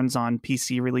returns on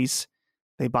PC release.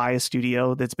 They buy a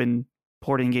studio that's been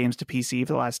porting games to PC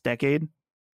for the last decade.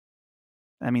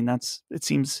 I mean, it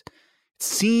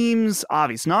seems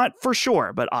obvious, not for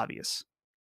sure, but obvious.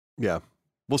 Yeah,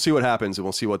 we'll see what happens, and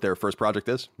we'll see what their first project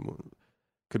is.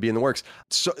 Could be in the works.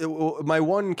 So my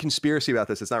one conspiracy about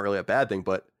this, it's not really a bad thing,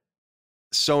 but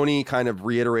Sony kind of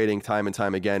reiterating time and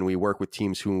time again, we work with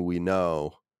teams who we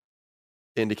know,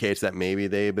 indicates that maybe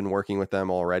they've been working with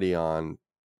them already on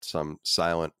some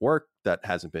silent work that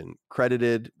hasn't been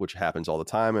credited, which happens all the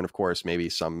time. And of course, maybe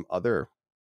some other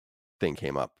thing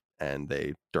came up, and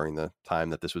they, during the time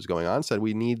that this was going on, said,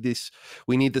 we need this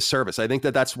service. I think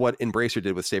that that's what Embracer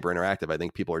did with Saber Interactive. I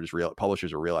think people are just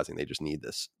publishers are realizing they just need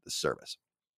this service.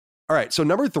 All right. So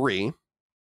number 3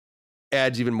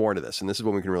 adds even more to this. And this is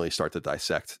when we can really start to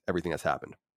dissect everything that's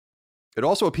happened. It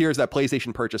also appears that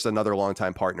PlayStation purchased another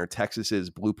longtime partner, Texas's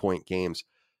Bluepoint Games,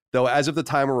 though as of the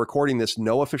time we're recording this,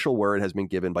 no official word has been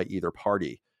given by either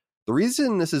party. The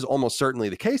reason this is almost certainly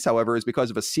the case, however, is because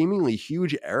of a seemingly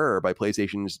huge error by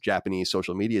PlayStation's Japanese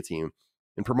social media team.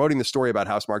 In promoting the story about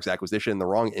Housemarque's acquisition, the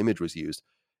wrong image was used.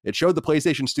 It showed the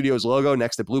PlayStation Studios logo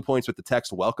next to Bluepoint's with the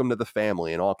text, "Welcome to the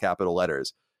family," in all capital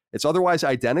letters. It's otherwise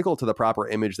identical to the proper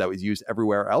image that was used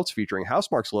everywhere else featuring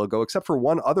Housemarque's logo, except for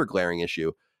one other glaring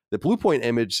issue. The Bluepoint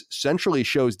image centrally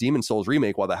shows Demon's Souls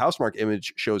Remake, while the Housemarque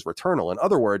image shows Returnal. In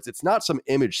other words, it's not some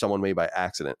image someone made by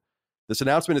accident. This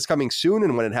announcement is coming soon,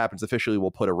 and when it happens officially,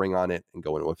 we'll put a ring on it and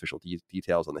go into official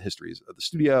details on the histories of the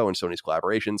studio and Sony's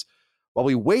collaborations. While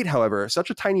we wait, however, such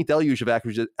a tiny deluge of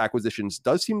acquisitions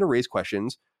does seem to raise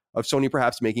questions of Sony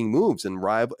perhaps making moves in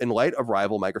light of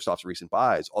rival Microsoft's recent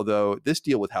buys, although this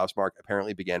deal with Housemarque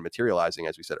apparently began materializing,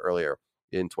 as we said earlier,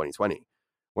 in 2020.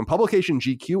 When publication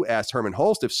GQ asked Herman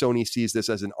Holst if Sony sees this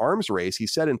as an arms race, he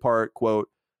said in part, quote,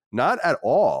 "Not at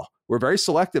all. We're very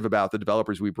selective about the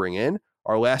developers we bring in.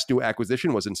 Our last new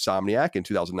acquisition was Insomniac in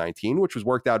 2019, which was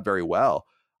worked out very well.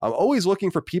 I'm always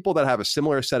looking for people that have a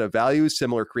similar set of values,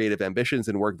 similar creative ambitions,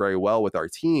 and work very well with our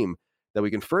team that we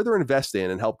can further invest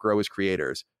in and help grow as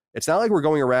creators. It's not like we're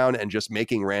going around and just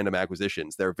making random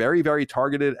acquisitions. They're very, very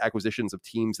targeted acquisitions of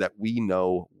teams that we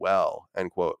know well,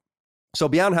 end quote. So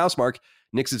beyond Housemarque,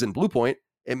 Nix's and Bluepoint,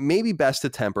 it may be best to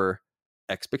temper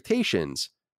expectations.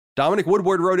 Dominic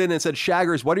Woodward wrote in and said,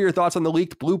 Shaggers, what are your thoughts on the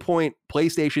leaked Bluepoint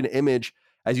PlayStation image?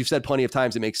 As you've said plenty of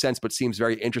times, it makes sense, but seems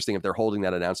very interesting if they're holding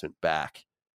that announcement back.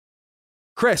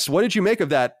 Chris, what did you make of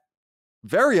that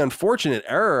very unfortunate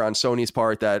error on Sony's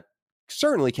part that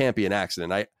certainly can't be an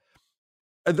accident?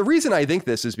 The reason I think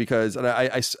this is because, and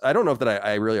I don't know if that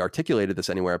I really articulated this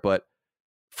anywhere, but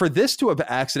for this to have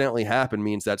accidentally happened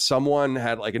means that someone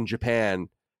had, like in Japan,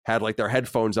 had like their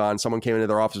headphones on. Someone came into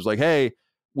their office, was like, hey,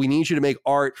 we need you to make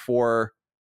art for,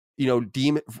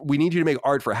 we need you to make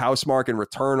art for Housemarque and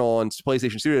Returnal and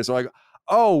PlayStation Studios. So like,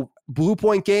 oh,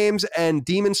 Bluepoint Games and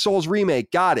Demon Souls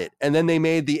remake, got it. And then they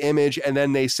made the image and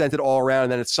then they sent it all around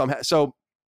and then it's somehow, so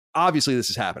obviously this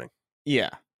is happening.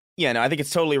 Yeah. Yeah, no, I think it's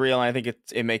totally real, and I think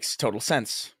it makes total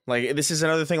sense. Like, this is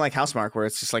another thing like Housemarque, where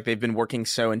it's just like they've been working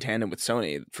so in tandem with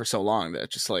Sony for so long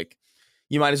that just like,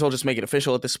 you might as well just make it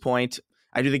official at this point.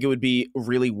 I do think it would be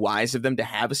really wise of them to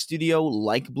have a studio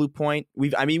like Bluepoint.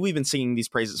 We've been singing these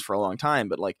praises for a long time,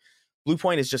 but like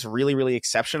Bluepoint is just really, really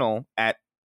exceptional at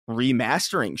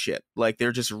remastering shit. Like,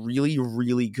 they're just really,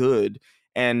 really good,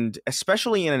 and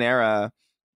especially in an era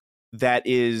that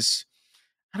is,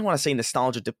 I don't want to say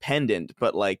nostalgia dependent,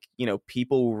 but like,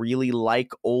 people really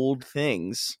like old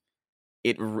things.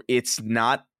 It's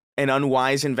not an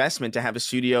unwise investment to have a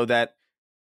studio that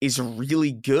is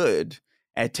really good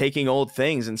at taking old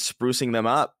things and sprucing them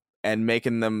up and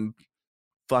making them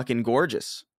fucking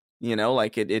gorgeous.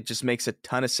 Like it just makes a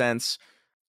ton of sense.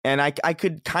 And I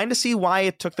could kind of see why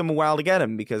it took them a while to get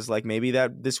him, because like maybe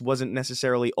that this wasn't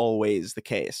necessarily always the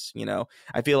case.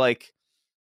 I feel like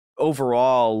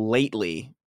overall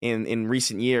lately, in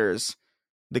recent years,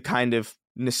 the kind of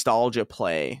nostalgia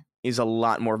play is a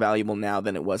lot more valuable now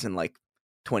than it was in like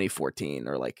 2014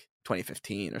 or like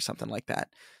 2015 or something like that.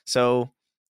 So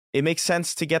it makes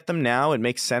sense to get them now. It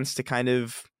makes sense to kind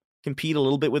of compete a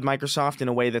little bit with Microsoft in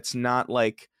a way that's not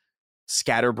like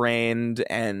scatterbrained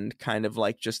and kind of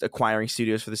like just acquiring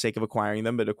studios for the sake of acquiring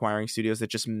them, but acquiring studios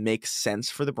that just make sense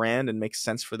for the brand and makes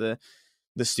sense for the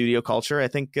studio culture. I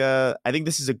think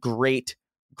this is a great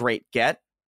get.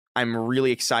 I'm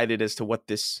really excited as to what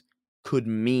this could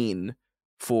mean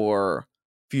for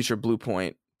future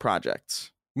Bluepoint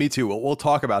projects. Me too. We'll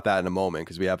talk about that in a moment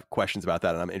because we have questions about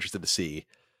that, and I'm interested to see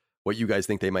what you guys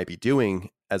think they might be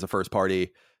doing as a first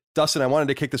party. Dustin, I wanted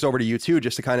to kick this over to you too,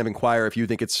 just to kind of inquire if you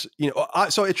think it's,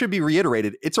 so it should be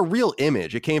reiterated. It's a real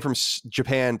image. It came from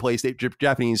Japan, the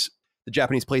Japanese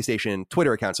PlayStation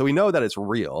Twitter account. So we know that it's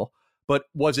real, but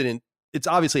it's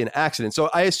obviously an accident. So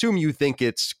I assume you think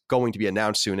it's going to be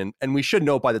announced soon. And we should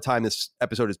know by the time this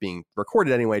episode is being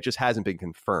recorded anyway, it just hasn't been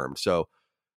confirmed. So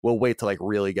we'll wait to like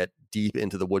really get deep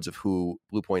into the woods of who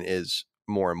Bluepoint is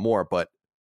more and more. But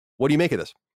what do you make of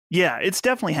this? Yeah, it's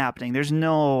definitely happening. There's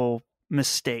no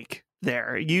mistake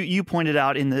there. You pointed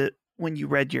out when you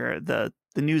read the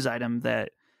news item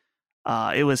that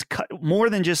it was cut more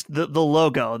than just the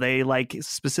logo. They like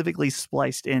specifically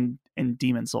spliced in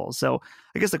Demon Souls. So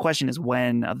I guess the question is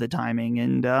when of the timing.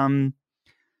 And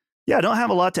I don't have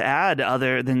a lot to add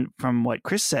other than from what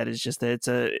Chris said. Is just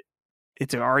that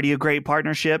it's already a great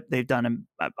partnership. They've done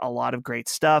a lot of great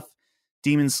stuff.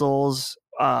 Demon Souls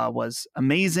was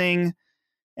amazing.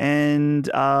 And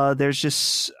there's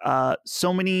just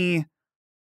so many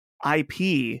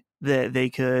IP that they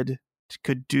could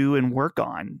do and work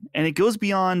on, and it goes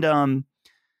beyond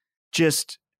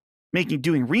just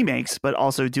doing remakes, but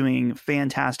also doing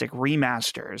fantastic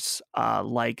remasters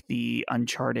like the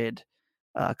Uncharted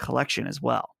collection as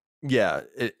well. Yeah,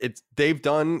 they've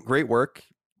done great work.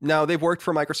 Now they've worked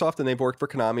for Microsoft and they've worked for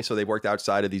Konami, so they've worked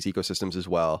outside of these ecosystems as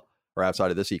well, or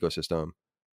outside of this ecosystem.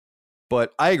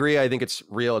 But I agree. I think it's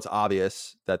real. It's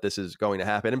obvious that this is going to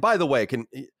happen. And by the way,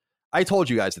 I told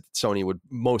you guys that Sony would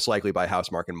most likely buy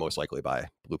Housemarque and most likely buy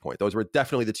Bluepoint. Those were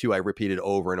definitely the two I repeated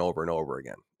over and over and over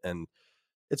again. And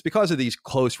it's because of these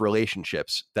close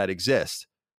relationships that exist.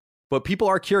 But people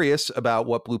are curious about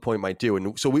what Bluepoint might do.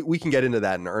 And so we can get into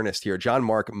that in earnest here. John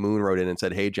Mark Moon wrote in and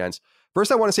said, hey, gents,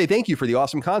 first I want to say thank you for the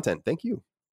awesome content. Thank you.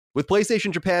 With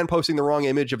PlayStation Japan posting the wrong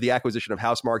image of the acquisition of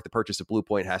Housemarque, the purchase of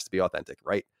Bluepoint has to be authentic,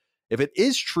 right? If it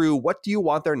is true, what do you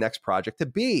want their next project to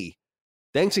be?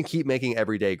 Thanks, and keep making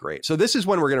every day great. So this is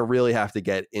when we're going to really have to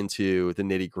get into the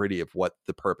nitty gritty of what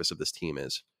the purpose of this team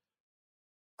is.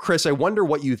 Chris, I wonder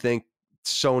what you think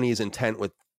Sony's intent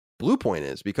with Bluepoint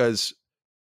is, because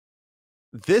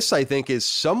this, I think, is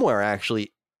somewhere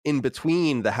actually in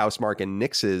between the Housemarque and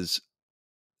Nix's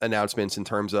announcements in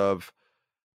terms of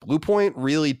Bluepoint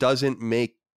really doesn't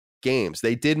make games.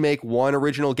 They did make one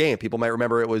original game. People might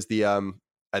remember it was the,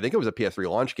 I think it was a PS3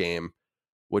 launch game,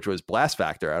 which was Blast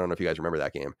Factor. I don't know if you guys remember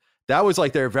that game. That was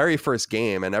like their very first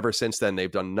game. And ever since then,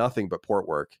 they've done nothing but port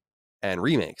work and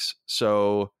remakes.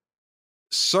 So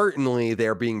certainly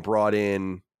they're being brought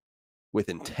in with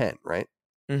intent, right?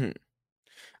 Mm-hmm.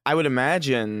 I would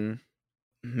imagine,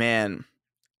 man,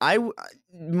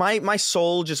 my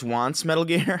soul just wants Metal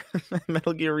Gear,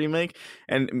 Metal Gear Remake,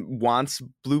 and wants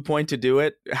Bluepoint to do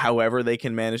it. However, they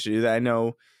can manage to do that.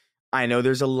 I know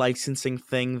there's a licensing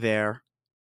thing there.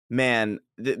 Man,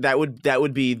 that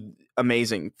would be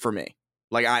amazing for me.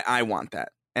 Like I want that,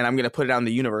 and I'm gonna put it out in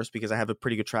the universe because I have a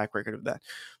pretty good track record of that.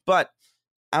 But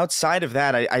outside of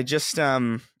that, I just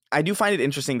I do find it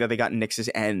interesting that they got Nix's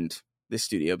and this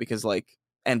studio because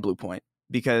and Bluepoint,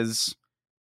 because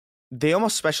they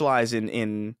almost specialize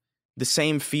in the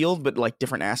same field but like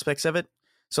different aspects of it.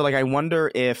 So like I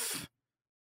wonder if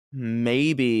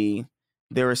maybe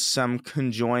there is some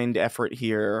conjoined effort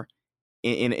here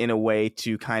in a way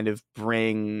to kind of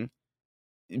bring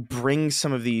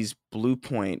some of these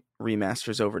Bluepoint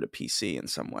remasters over to PC in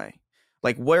some way.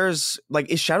 Like is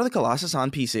Shadow of the Colossus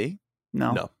on PC?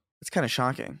 No. It's kind of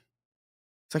shocking.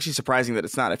 It's actually surprising that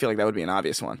it's not. I feel like that would be an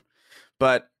obvious one.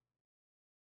 But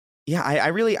yeah,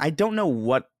 I don't know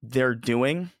what they're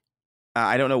doing.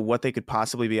 I don't know what they could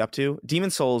possibly be up to.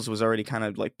 Demon Souls was already kind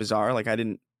of like bizarre. Like I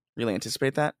didn't really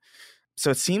anticipate that.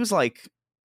 So it seems like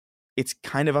it's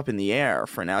kind of up in the air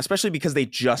for now, especially because they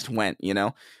just went,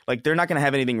 like they're not going to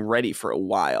have anything ready for a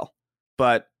while.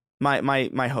 But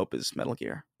my hope is Metal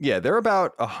Gear. Yeah, they're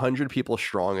about 100 people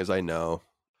strong, as I know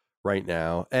right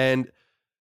now. And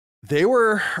they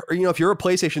were, if you're a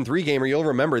PlayStation 3 gamer, you'll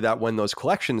remember that when those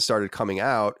collections started coming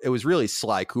out, it was really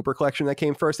Sly Cooper collection that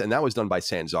came first, and that was done by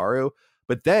Sanzaru.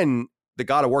 But then the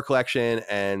God of War collection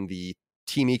and the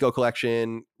Team Eco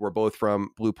collection were both from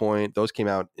Bluepoint. Those came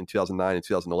out in 2009 and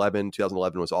 2011.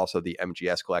 2011 was also the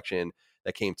MGS collection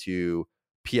that came to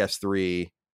PS3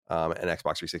 and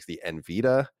Xbox 360 and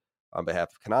Vita on behalf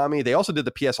of Konami. They also did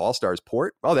the PS All-Stars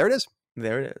port. Oh, there it is.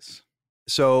 There it is.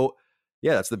 So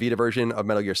yeah, that's the Vita version of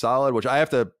Metal Gear Solid, which I'm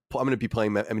going to be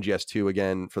playing MGS2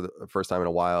 again for the first time in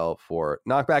a while for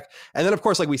Knockback. And then, of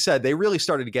course, like we said, they really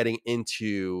started getting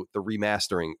into the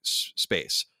remastering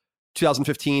space.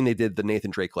 2015, they did the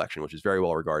Nathan Drake collection, which is very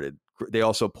well regarded. They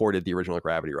also ported the original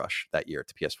Gravity Rush that year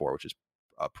to PS4, which is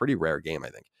a pretty rare game, I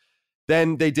think.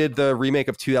 Then they did the remake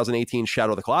of 2018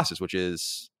 Shadow of the Colossus, which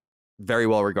is very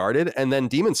well regarded. And then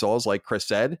Demon Souls, like Chris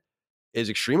said, is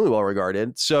extremely well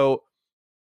regarded. So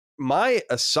my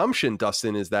assumption,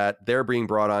 Dustin, is that they're being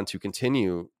brought on to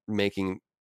continue making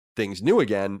things new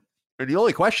again. The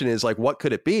only question is, like, what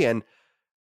could it be? And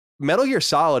Metal Gear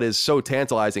Solid is so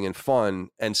tantalizing and fun,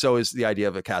 and so is the idea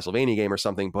of a Castlevania game or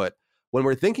something. But when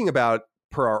we're thinking about,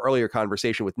 per our earlier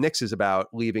conversation with Nix, is about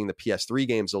leaving the PS3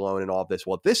 games alone and all of this,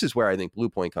 well, this is where I think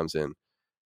Bluepoint comes in.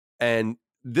 And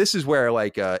this is where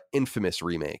like a Infamous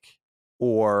remake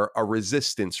or a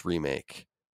Resistance remake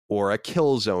or a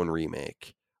Killzone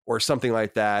remake or something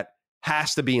like that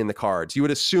has to be in the cards. You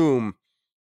would assume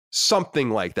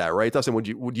something like that, right, Dustin? Would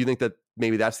you think that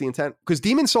maybe that's the intent? Because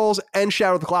Demon Souls and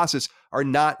Shadow of the Colossus are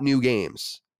not new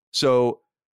games, so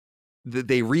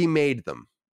they remade them,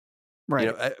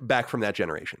 right, back from that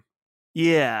generation.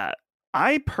 Yeah,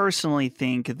 I personally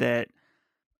think that,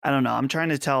 I don't know, I'm trying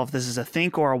to tell if this is a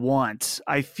think or a want.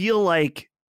 I feel like,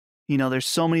 there's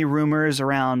so many rumors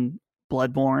around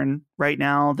Bloodborne right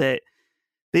now that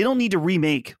they don't need to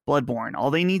remake Bloodborne. All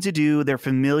they need to do, they're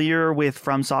familiar with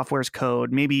From Software's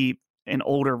code, maybe an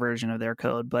older version of their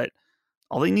code, but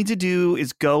all they need to do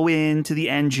is go into the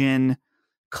engine,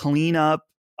 clean up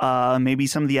maybe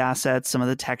some of the assets, some of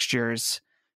the textures,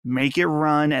 make it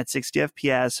run at 60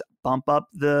 FPS, bump up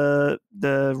the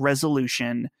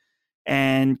resolution,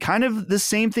 and kind of the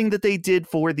same thing that they did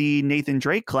for the Nathan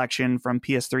Drake collection from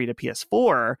PS3 to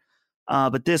PS4,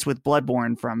 but this with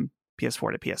Bloodborne from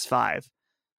PS4 to PS5.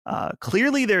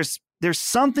 Clearly there's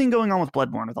something going on with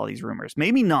Bloodborne with all these rumors.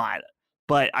 Maybe not,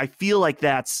 but I feel like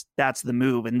that's the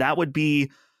move, and that would be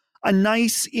a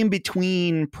nice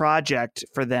in-between project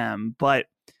for them. But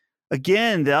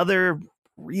again, the other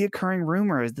reoccurring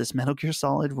rumor is this Metal Gear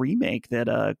Solid remake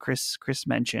that Chris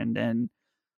mentioned, and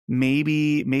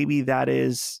maybe that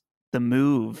is the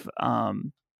move.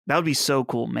 That would be so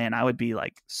cool, man. I would be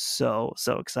like so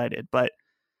excited. But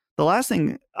the last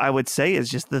thing I would say is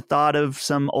just the thought of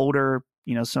some older,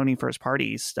 Sony first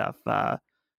party stuff.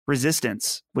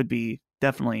 Resistance would be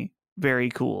definitely very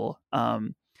cool.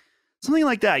 Something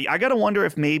like that. I got to wonder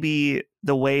if maybe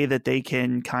the way that they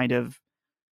can kind of,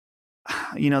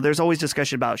 there's always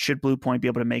discussion about should Blue Point be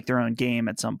able to make their own game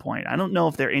at some point. I don't know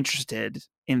if they're interested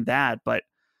in that, but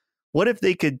what if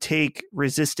they could take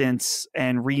Resistance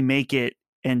and remake it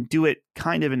and do it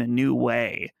kind of in a new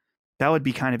way? That would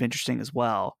be kind of interesting as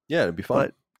well. Yeah, it'd be fun.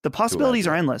 But the possibilities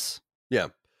are endless. Yeah.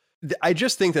 I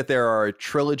just think that there are a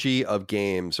trilogy of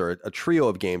games, or a trio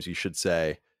of games, you should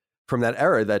say, from that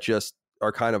era that just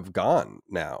are kind of gone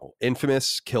now.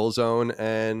 Infamous, Killzone,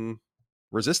 and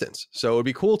Resistance. So it would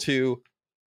be cool to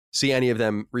see any of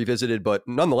them revisited, but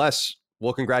nonetheless,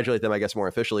 we'll congratulate them, I guess, more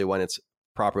officially when it's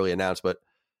properly announced, but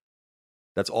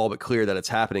that's all but clear that it's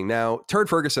happening now. Turd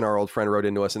Ferguson, our old friend, wrote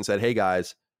into us and said, hey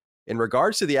guys, in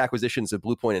regards to the acquisitions of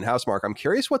Bluepoint and Housemarque, I'm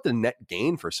curious what the net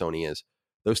gain for Sony is.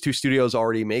 Those two studios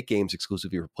already make games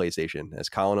exclusively for PlayStation. As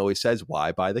Colin always says,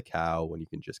 why buy the cow when you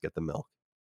can just get the milk?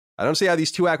 I don't see how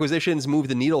these two acquisitions move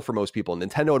the needle for most people.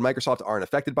 Nintendo and Microsoft aren't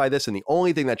affected by this, and the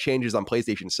only thing that changes on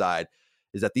PlayStation's side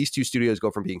is that these two studios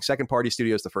go from being second-party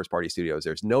studios to first-party studios.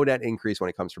 There's no net increase when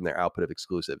it comes from their output of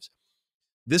exclusives.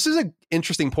 This is an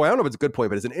interesting point. I don't know if it's a good point,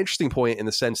 but it's an interesting point in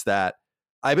the sense that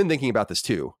I've been thinking about this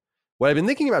too. What I've been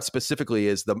thinking about specifically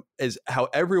is how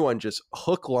everyone just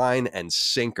hook, line, and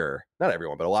sinker, not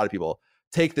everyone, but a lot of people,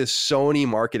 take this Sony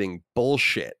marketing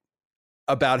bullshit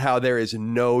about how there is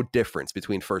no difference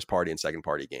between first party and second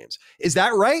party games. Is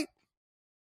that right,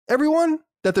 everyone?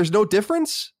 That there's no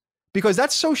difference? Because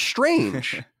that's so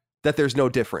strange that there's no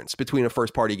difference between a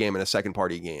first party game and a second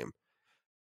party game.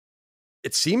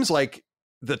 It seems like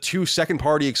the two second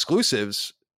party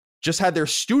exclusives just had their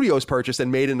studios purchased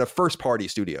and made into first party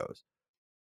studios.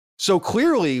 So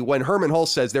clearly when Hermen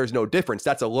Hulst says there's no difference,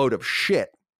 that's a load of shit.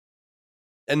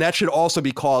 And that should also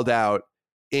be called out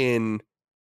in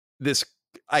this,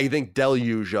 I think,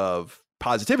 deluge of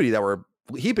positivity that we're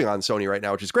heaping on Sony right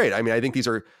now, which is great. I mean, I think these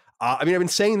are, I've been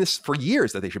saying this for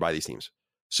years that they should buy these teams.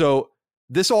 So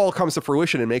this all comes to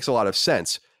fruition and makes a lot of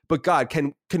sense. But God,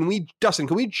 can we, Dustin,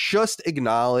 can we just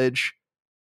acknowledge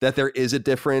that there is a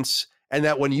difference, and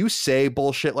that when you say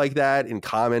bullshit like that in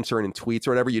comments or in tweets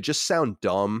or whatever, you just sound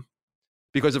dumb?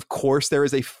 Because of course there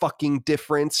is a fucking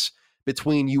difference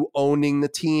between you owning the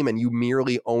team and you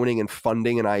merely owning and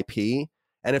funding an IP.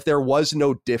 And if there was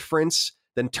no difference,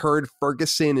 then Turd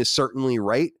Ferguson is certainly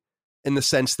right in the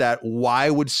sense that why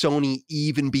would Sony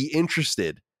even be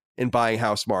interested in buying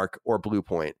Housemarque or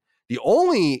Bluepoint? The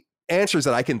only answers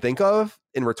that I can think of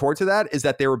in retort to that is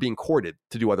that they were being courted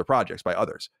to do other projects by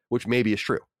others, which maybe is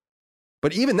true.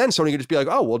 But even then, Sony could just be like,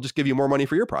 oh, we'll just give you more money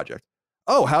for your project.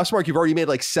 Oh, Housemarque, you've already made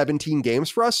like 17 games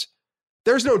for us.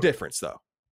 There's no difference, though.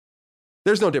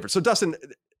 There's no difference. So, Dustin,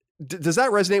 does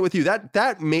that resonate with you?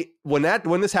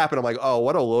 When this happened, I'm like, oh,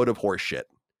 what a load of horse shit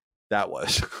that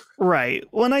was. Right.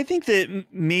 Well, and I think that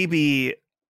maybe,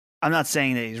 I'm not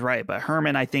saying that he's right, but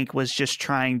Herman, I think, was just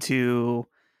trying to,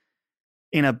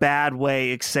 in a bad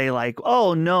way, say like,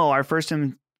 oh no, our first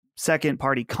and second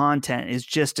party content is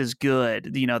just as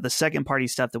good. You know, the second party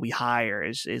stuff that we hire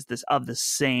is this of the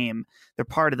same. They're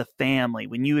part of the family.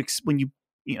 When you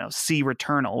see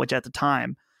Returnal, which at the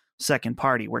time second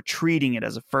party, we're treating it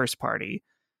as a first party.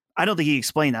 I don't think he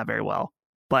explained that very well,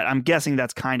 but I'm guessing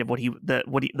that's kind of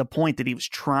the point that he was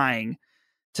trying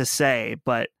to say.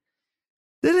 But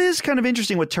that is kind of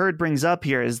interesting. What Turd brings up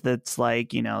here is that's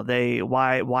like,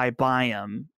 why buy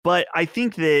them? But I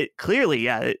think that clearly,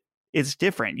 yeah, it's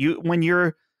different.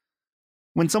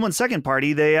 When someone's second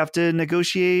party, they have to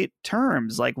negotiate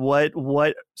terms. Like what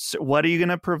are you going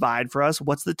to provide for us?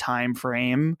 What's the time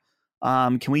frame?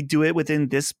 Can we do it within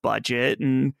this budget?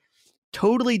 And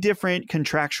totally different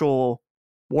contractual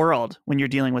world when you're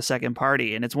dealing with second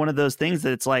party. And it's one of those things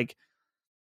that it's like,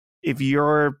 if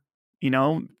you're,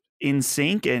 in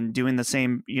sync and doing the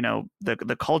same,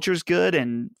 the culture's good,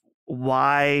 and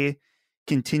why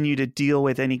continue to deal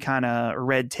with any kind of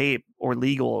red tape or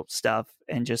legal stuff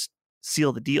and just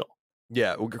seal the deal?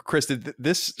 Yeah. Well, Chris, did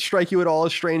this strike you at all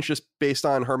as strange, just based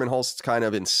on Hermen Hulst's kind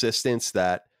of insistence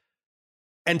that,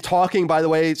 and talking, by the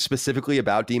way, specifically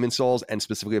about Demon Souls and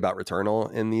specifically about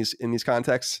Returnal in these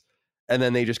contexts, and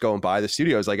then they just go and buy the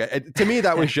studios? Like, to me,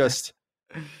 that was just,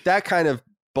 that kind of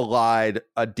belied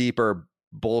a deeper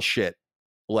bullshit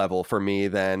level for me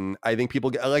than I think people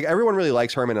get. Like, everyone really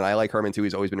likes Herman, and I like Herman too.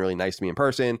 He's always been really nice to me in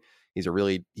person. He's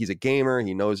a gamer.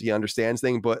 He understands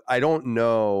things, but I don't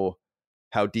know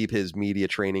how deep his media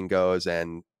training goes,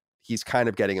 and he's kind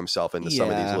of getting himself into some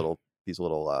of these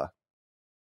little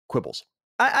quibbles.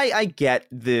 I get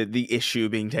the issue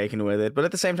being taken with it, but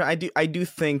at the same time, I do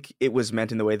think it was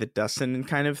meant in the way that Dustin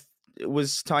kind of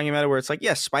was talking about it, where it's like,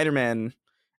 yes, Spider-Man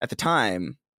at the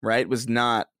time, right, was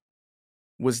not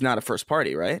was not a first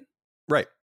party, right? Right.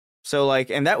 So like,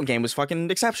 and that game was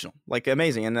fucking exceptional, like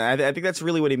amazing. And I think that's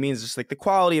really what he means. Just like the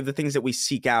quality of the things that we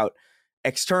seek out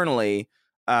externally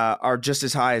are just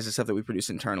as high as the stuff that we produce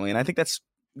internally. And I think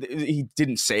he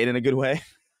didn't say it in a good way,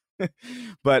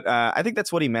 but I think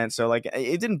that's what he meant. So like,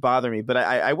 it didn't bother me, but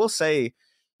I will say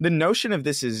the notion of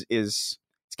this is it's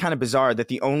kind of bizarre that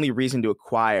the only reason to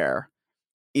acquire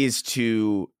is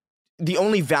the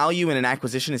only value in an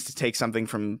acquisition is to take something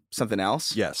from something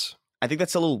else. Yes. I think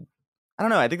that's a little, I don't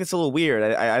know. I think that's a little weird.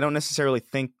 I don't necessarily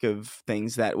think of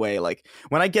things that way. Like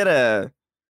when I get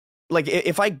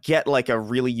if I get like a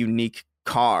really unique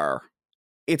car,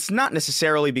 it's not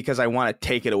necessarily because I want to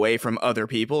take it away from other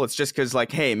people. It's just because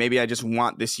like, hey, maybe I just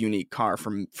want this unique car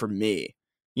for me,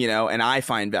 you know, and I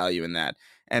find value in that.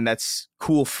 And that's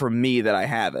cool for me that I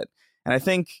have it. And I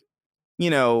think, you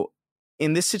know,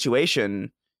 in this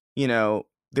situation, you know,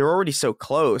 they're already so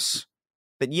close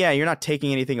that, yeah, you're not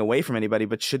taking anything away from anybody,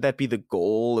 but should that be the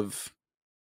goal of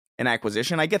an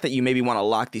acquisition? I get that you maybe want to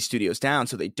lock these studios down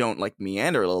so they don't like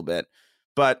meander a little bit,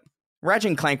 but Ratchet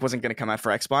and Clank wasn't going to come out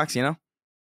for Xbox, you know?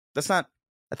 That's not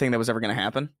a thing that was ever going to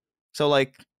happen. So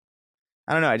like,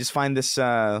 I don't know. I just find this,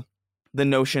 the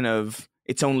notion of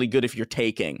it's only good if you're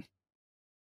taking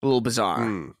a little bizarre.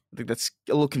 I think that's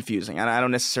a little confusing. And I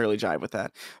don't necessarily jive with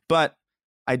that, but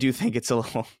I do think it's a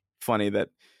little funny that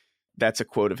that's a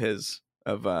quote of his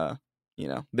of, you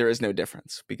know, there is no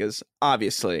difference, because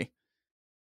obviously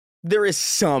there is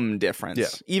some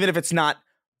difference, even if it's not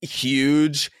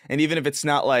huge. And even if it's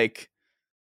not like,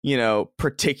 you know,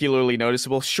 particularly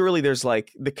noticeable, surely there's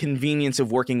like the convenience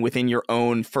of working within your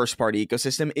own first party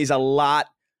ecosystem is a lot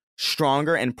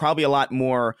stronger and probably a lot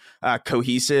more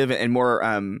cohesive and more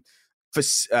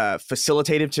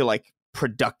facilitative to like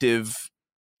productive,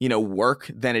 you know, work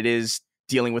than it is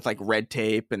dealing with like red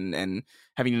tape and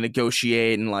having to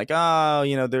negotiate and like, oh,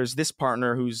 you know, there's this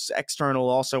partner who's external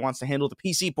also wants to handle the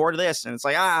PC port of this. And it's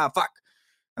like, fuck,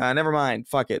 never mind.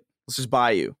 Fuck it. Let's just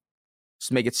buy you.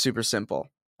 Just make it super simple.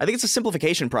 I think it's a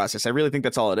simplification process. I really think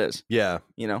that's all it is. Yeah.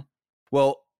 You know?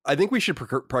 Well, I think we should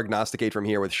prognosticate from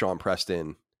here with Sean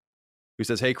Preston, who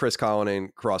says, hey, Chris,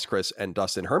 Colin, Cross, Chris, and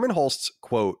Dustin. Herman Holst's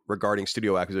quote regarding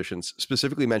studio acquisitions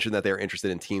specifically mentioned that they are interested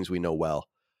in teams we know well.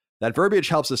 That verbiage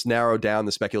helps us narrow down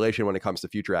the speculation when it comes to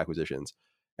future acquisitions.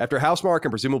 After Housemarque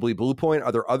and presumably Bluepoint,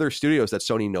 are there other studios that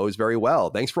Sony knows very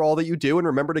well? Thanks for all that you do, and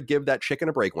remember to give that chicken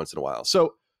a break once in a while.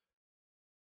 So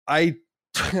I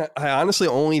honestly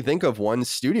only think of one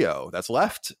studio that's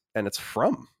left, and it's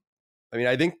From. I mean,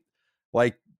 I think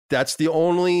like that's the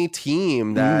only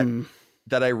team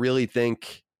that I really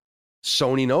think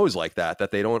Sony knows like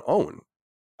that they don't own.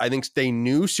 I think they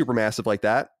knew Supermassive like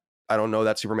that. I don't know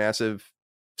that Supermassive's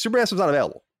not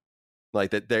available.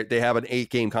 Like that they have an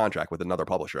 8-game contract with another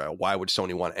publisher. Why would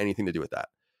Sony want anything to do with that?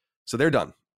 So they're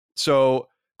done. So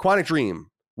Quantic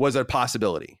Dream was a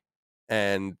possibility,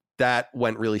 and that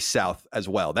went really south as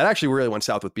well. That actually really went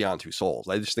south with Beyond Two Souls.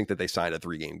 I just think that they signed a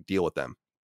 3-game deal with them.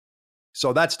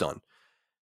 So that's done.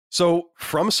 So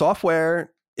From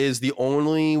Software is the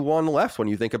only one left when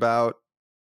you think about,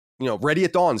 you know, Ready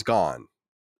at Dawn's gone,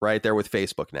 right? They're with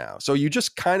Facebook now. So you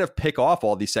just kind of pick off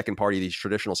all these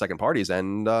traditional second parties,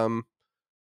 and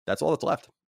that's all that's left.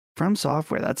 From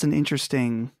Software, that's an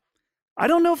interesting, I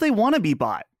don't know if they want to be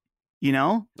bought, you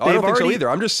know? I don't think so either.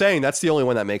 I'm just saying that's the only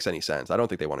one that makes any sense. I don't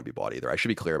think they want to be bought either. I should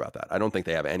be clear about that. I don't think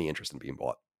they have any interest in being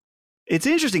bought. It's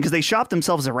interesting because they shopped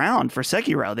themselves around for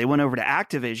Sekiro. They went over to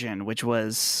Activision, which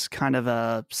was kind of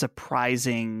a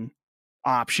surprising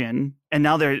option. And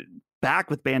now they're back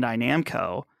with Bandai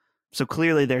Namco. So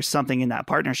clearly there's something in that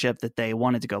partnership that they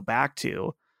wanted to go back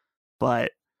to.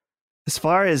 But as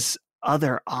far as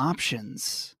other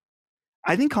options,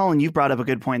 I think, Colin, you've brought up a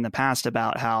good point in the past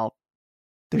about how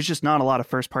there's just not a lot of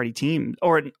first-party teams,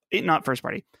 or not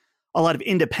first-party, a lot of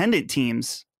independent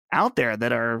teams out there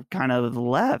that are kind of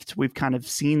left. We've kind of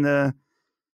seen the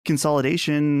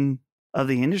consolidation of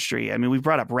the industry. I mean, we've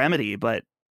brought up Remedy, but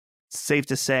it's safe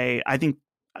to say, I think,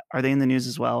 are they in the news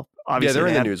as well? Obviously, yeah,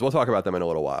 they're in the news. We'll talk about them in a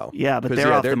little while. Yeah, but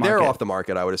they're off the market. They're off the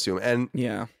market, I would assume. And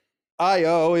yeah,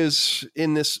 IO is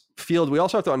in this field. We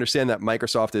also have to understand that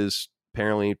Microsoft is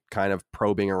apparently kind of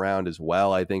probing around as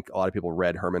well. I think a lot of people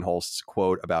read Herman Holst's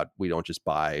quote about we don't just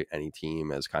buy any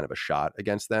team as kind of a shot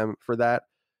against them for that.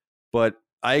 But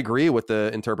I agree with the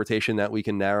interpretation that we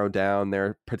can narrow down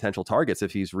their potential targets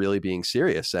if he's really being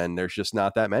serious, and there's just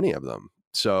not that many of them.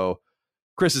 So,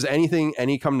 Chris, is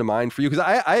any come to mind for you? Because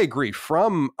I agree.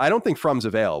 I don't think From's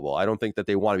available. I don't think that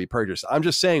they want to be purchased. I'm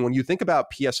just saying, when you think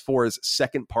about PS4's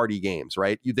second party games,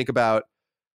 right? You think about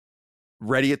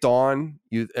Ready at Dawn,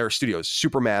 or studios,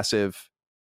 Supermassive,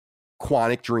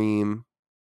 Quantic Dream,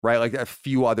 right? Like a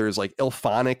few others, like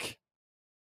Ilphonic,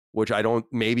 which I don't,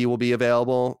 maybe will be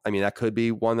available. I mean, that could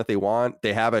be one that they want.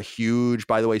 They have a huge,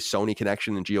 by the way, Sony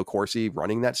connection in Gio Corsi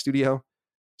running that studio.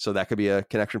 So that could be a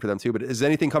connection for them too. But does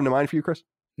anything come to mind for you, Chris?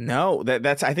 No,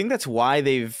 that's I think that's why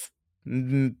they've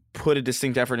put a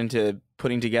distinct effort into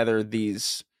putting together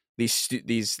these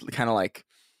kind of like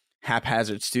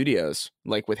haphazard studios,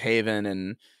 like with Haven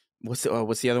and what's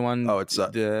the other one? Oh, it's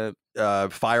the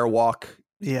Firewalk.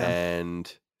 Yeah.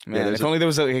 And man, if only there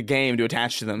was like a game to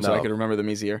attach to them so I could remember them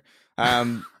easier.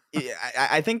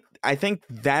 I think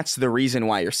that's the reason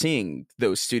why you're seeing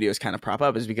those studios kind of prop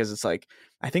up, is because it's like,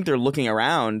 I think they're looking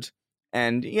around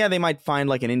and yeah, they might find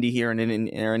like an indie here and an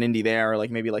indie there, or like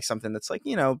maybe like something that's like,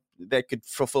 you know, that could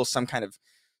fulfill some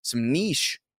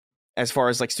niche as far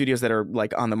as like studios that are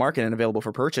like on the market and available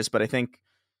for purchase. But I think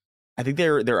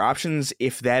their options,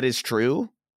 if that is true,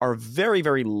 are very,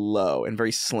 very low and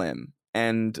very slim.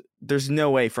 And there's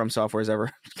no way From Software is ever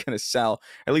going to sell,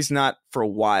 at least not for a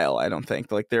while. I don't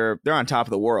think. Like they're on top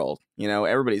of the world. You know,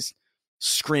 everybody's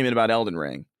screaming about Elden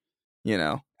Ring. You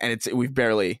know, and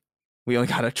we only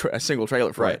got a single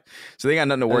trailer for it, so they got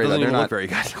nothing to worry about. They're not very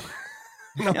good.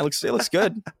 No, it looks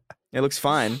good. It looks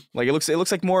fine. Like it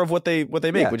looks like more of what they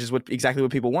make, which is exactly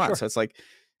what people want. Sure. So it's like,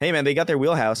 hey man, they got their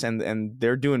wheelhouse and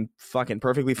they're doing fucking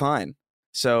perfectly fine.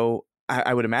 So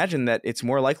I would imagine that it's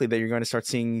more likely that you're going to start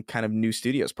seeing kind of new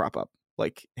studios prop up.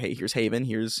 Like, hey, here's Haven,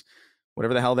 here's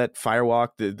whatever the hell that Firewalk,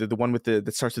 the one with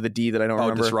that starts with a D that I don't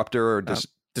remember. Disruptor or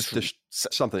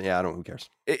something. Yeah, I don't. Who cares?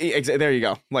 There you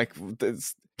go. Like,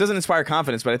 doesn't inspire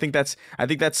confidence, but I think that's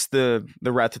the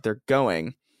route that they're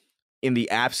going, in the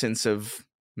absence of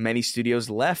many studios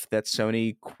left that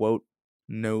Sony quote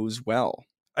knows well.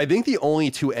 I think the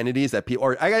only two entities that people,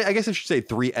 or I guess I should say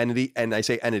three entity, and I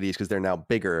say entities because they're now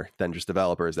bigger than just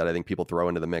developers, that I think people throw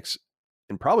into the mix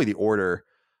in probably the order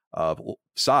of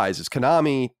size, is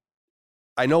Konami.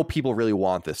 I know people really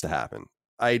want this to happen.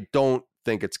 I don't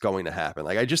think it's going to happen.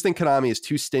 Like, I just think Konami is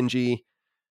too stingy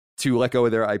to let go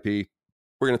of their IP.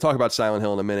 We're going to talk about Silent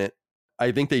Hill in a minute.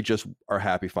 I think they just are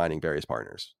happy finding various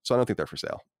partners. So I don't think they're for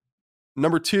sale.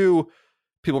 Number two,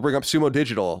 people bring up Sumo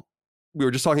Digital. We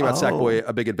were just talking about Sackboy: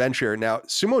 A Big Adventure. Now,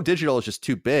 Sumo Digital is just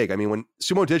too big. I mean, when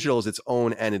Sumo Digital is its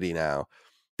own entity now,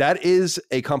 that is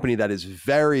a company that is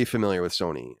very familiar with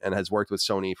Sony and has worked with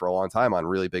Sony for a long time on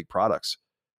really big products.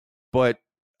 But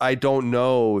I don't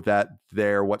know that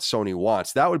they're what Sony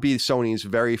wants. That would be Sony's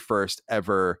very first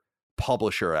ever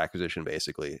publisher acquisition,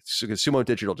 basically, because Sumo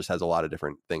Digital just has a lot of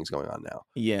different things going on now.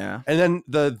 Yeah. And then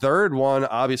the third one,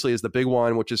 obviously, is the big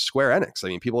one, which is Square Enix. I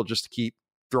mean, people just keep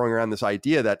throwing around this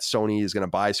idea that Sony is going to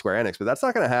buy Square Enix, but that's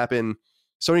not going to happen.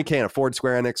 Sony can't afford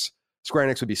Square Enix. Square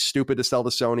Enix would be stupid to sell to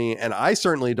Sony, and I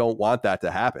certainly don't want that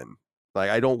to happen. Like,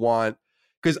 I don't want,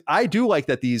 because I do like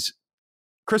that these,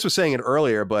 Chris was saying it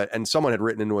earlier, and someone had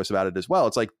written into us about it as well.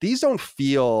 It's like, these don't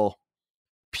feel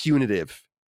punitive,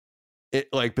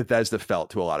 like Bethesda felt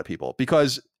to a lot of people,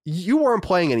 because you weren't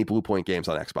playing any Blue Point games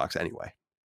on Xbox anyway.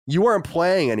 You weren't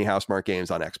playing any Housemarque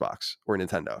games on Xbox or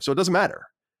Nintendo, so it doesn't matter.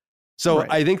 So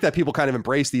right. I think that people kind of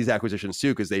embrace these acquisitions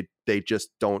too, because they just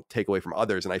don't take away from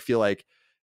others. And I feel like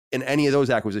in any of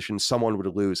those acquisitions, someone would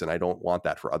lose, and I don't want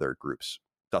that for other groups.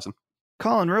 Dustin?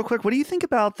 Colin, real quick, what do you think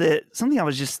about something I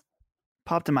was just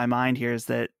popped in my mind here is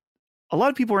that a lot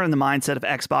of people are in the mindset of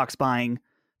Xbox buying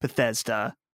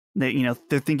Bethesda. That, you know,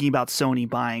 they're thinking about Sony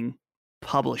buying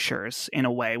publishers in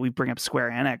a way. We bring up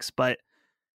Square Enix, but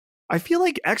I feel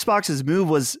like Xbox's move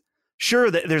was, sure,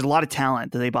 that there's a lot of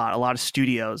talent that they bought, a lot of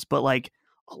studios, but like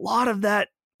a lot of that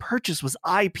purchase was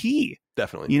IP.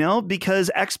 Definitely. You know,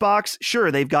 because Xbox,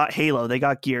 sure, they've got Halo, they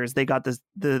got Gears, they got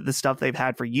the stuff they've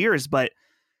had for years, but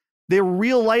they're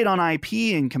real light on IP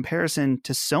in comparison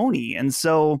to Sony. And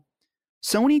so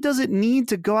Sony doesn't need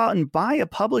to go out and buy a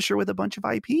publisher with a bunch of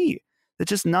IP. That's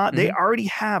just not, they already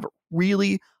have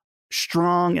really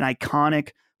strong and iconic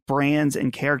brands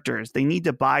and characters. They need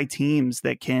to buy teams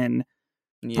that can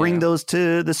bring those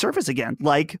to the surface again,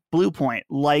 like Blue Point,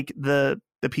 like the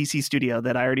PC studio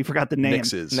that I already forgot the name.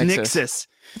 Nixxes.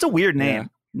 It's a weird name.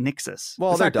 Yeah. Nixxes.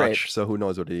 Well, they're Dutch, so who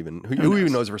knows what it even, who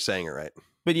even knows if we're saying it right.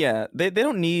 But yeah, they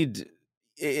don't need,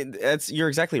 you're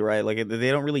exactly right. Like, they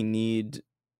don't really need,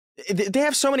 they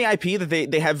have so many IP that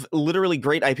they have literally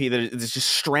great IP that is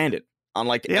just stranded on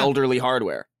like elderly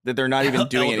hardware that they're not even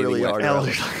doing anything with.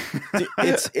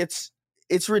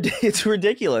 It's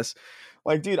ridiculous.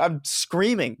 Like, dude, I'm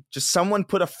screaming. Just someone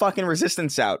put a fucking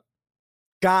Resistance out.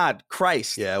 God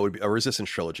Christ. Yeah, it would be a Resistance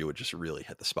trilogy would just really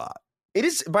hit the spot. It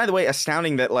is, by the way,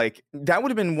 astounding that like that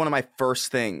would have been one of my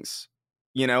first things.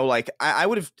 You know, like I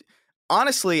would have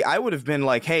honestly, I would have been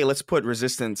like, hey, let's put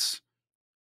Resistance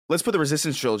let's put the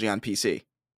Resistance trilogy on PC.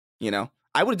 You know,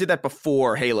 I would have did that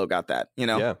before Halo got that. You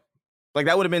know, Yeah. Like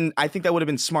that would have been, I think that would have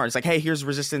been smart. It's like, hey, here's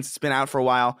Resistance. It's been out for a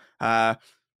while.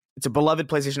 It's a beloved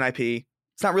PlayStation IP.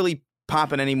 It's not really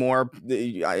popping anymore.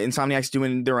 Insomniac's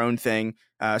doing their own thing.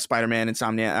 Spider-Man,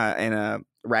 Insomnia, and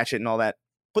Ratchet and all that.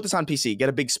 Put this on PC. Get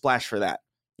a big splash for that.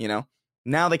 You know,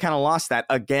 now they kind of lost that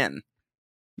again.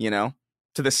 You know,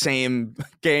 to the same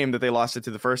game that they lost it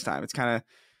to the first time. It's kind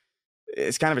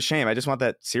of a shame. I just want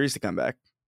that series to come back.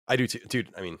 I do too, dude.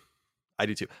 I mean, I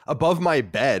do too. Above my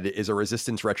bed is a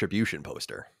Resistance Retribution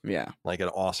poster. Yeah. Like an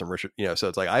awesome, so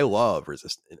it's like, I love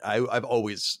Resistance. I've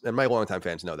always, and my longtime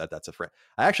fans know that that's a friend.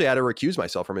 I actually had to recuse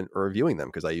myself from reviewing them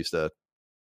because I used to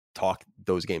talk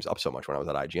those games up so much when I was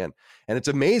at IGN. And it's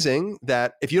amazing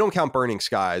that if you don't count Burning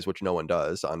Skies, which no one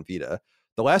does on Vita,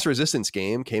 the last Resistance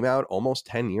game came out almost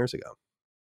 10 years ago.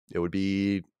 It would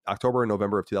be October and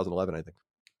November of 2011, I think.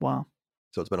 Wow.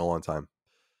 So it's been a long time.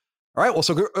 All right. Well,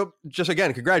 so just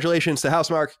again, congratulations to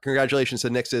Housemarque. Congratulations to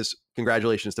Nixus.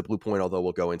 Congratulations to Bluepoint, although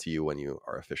we'll go into you when you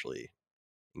are officially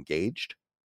engaged.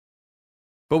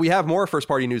 But we have more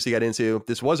first-party news to get into.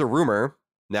 This was a rumor.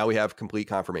 Now we have complete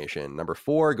confirmation. Number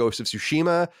 4, Ghost of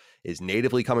Tsushima is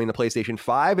natively coming to PlayStation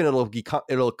 5, and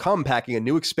it'll come packing a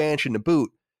new expansion to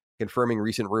boot, confirming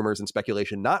recent rumors and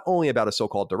speculation not only about a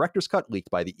so-called director's cut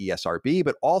leaked by the ESRB,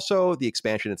 but also the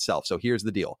expansion itself. So here's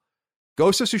the deal.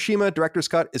 Ghost of Tsushima Director's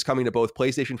Cut is coming to both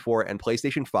PlayStation 4 and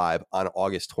PlayStation 5 on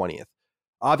August 20th.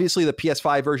 Obviously, the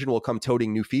PS5 version will come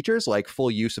toting new features like full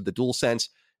use of the DualSense,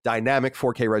 dynamic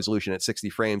 4K resolution at 60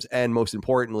 frames, and most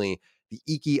importantly, the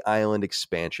Iki Island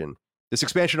expansion. This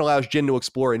expansion allows Jin to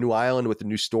explore a new island with a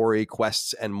new story,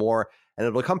 quests, and more, and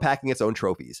it'll come packing its own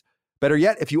trophies. Better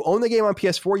yet, if you own the game on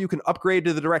PS4, you can upgrade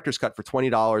to the Director's Cut for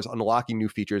 $20, unlocking new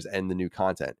features and the new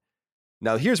content.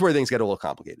 Now, here's where things get a little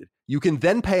complicated. You can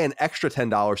then pay an extra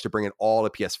 $10 to bring it all to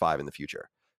PS5 in the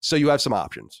future. So you have some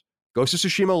options. Ghost of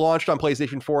Tsushima launched on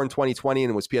PlayStation 4 in 2020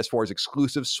 and was PS4's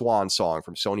exclusive swan song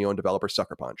from Sony-owned developer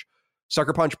Sucker Punch.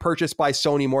 Sucker Punch, purchased by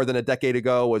Sony more than a decade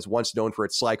ago, was once known for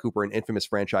its Sly Cooper and infamous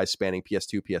franchise spanning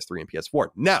PS2, PS3, and PS4.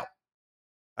 Now,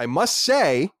 I must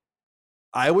say,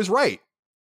 I was right.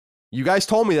 You guys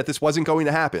told me that this wasn't going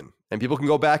to happen, and people can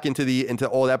go back into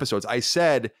old episodes. I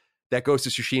said that Ghost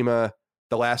of Tsushima,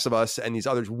 The Last of Us, and these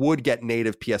others would get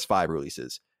native PS5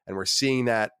 releases. And we're seeing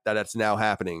that that's now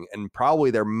happening. And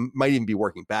probably there might even be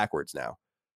working backwards now.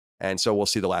 And so we'll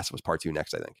see The Last of Us Part 2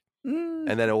 next, I think.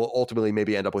 And then it will ultimately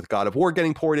maybe end up with God of War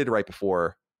getting ported right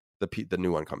before the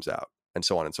new one comes out. And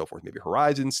so on and so forth. Maybe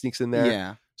Horizon sneaks in there.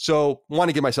 Yeah. So want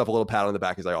to give myself a little pat on the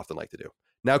back, as I often like to do.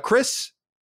 Now, Chris,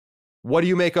 what do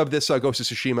you make of this Ghost of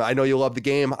Tsushima? I know you love the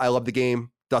game. I love the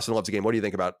game. Dustin loves the game. What do you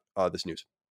think about this news?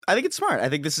 I think it's smart. I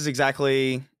think this is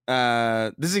exactly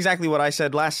what I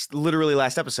said literally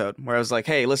last episode, where I was like,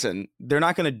 hey, listen, they're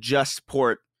not going to just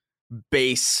port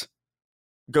base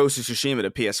Ghost of Tsushima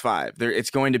to PS5. It's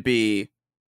going to be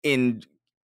in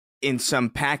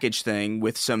some package thing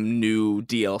with some new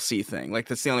DLC thing. Like,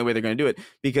 that's the only way they're going to do it,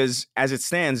 because as it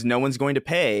stands, no one's going to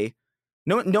pay for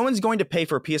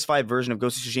a PS5 version of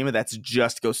Ghost of Tsushima that's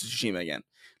just Ghost of Tsushima again.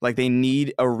 Like, they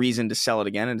need a reason to sell it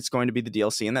again, and it's going to be the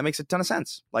DLC, and that makes a ton of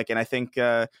sense. Like, and I think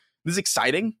this is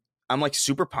exciting. I'm like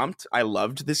super pumped. I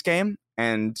loved this game,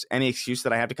 and any excuse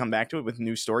that I have to come back to it with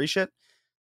new story shit,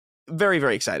 very,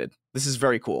 very excited. This is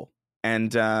very cool.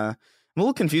 And I'm a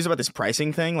little confused about this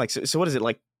pricing thing. Like, so what is it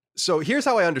like? So here's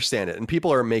how I understand it, and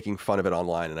people are making fun of it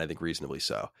online, and I think reasonably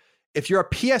so. If you're a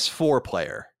PS4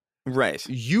 player, right,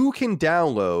 you can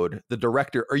download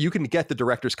you can get the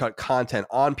director's cut content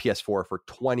on PS4 for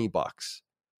 $20.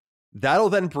 That'll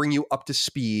then bring you up to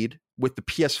speed with the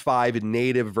PS5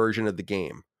 native version of the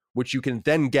game, which you can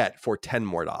then get for $10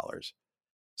 more.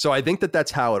 So I think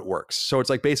that's how it works. So it's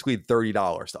like basically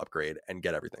 $30 to upgrade and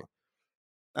get everything.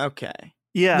 Okay.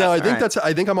 Yeah. No,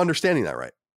 I think I'm understanding that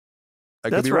right. I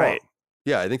could That's be right. wrong.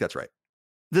 Yeah, I think that's right.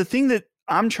 The thing that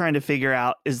I'm trying to figure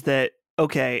out is that,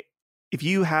 okay, if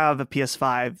you have a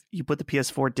PS5, you put the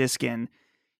PS4 disc in,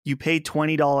 you pay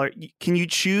 $20. Can you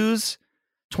choose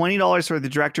 $20 for the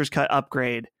director's cut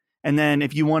upgrade? And then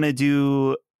if you want to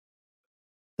do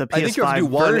the PS5 I think you have to do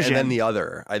one version, and then the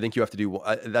other. I think you have to do.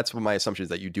 That's what my assumption is,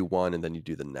 that you do one and then you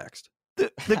do the next.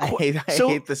 I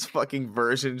hate this fucking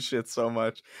version shit so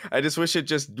much. I just wish it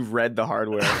just read the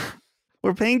hardware.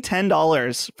 We're paying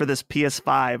 $10 for this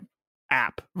PS5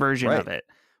 app version of it,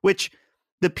 which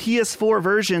the PS4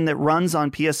 version that runs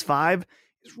on PS5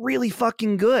 is really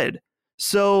fucking good.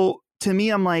 So to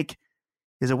me, I'm like,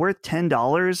 is it worth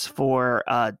 $10 for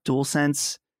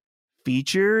DualSense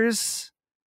features?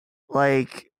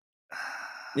 Like,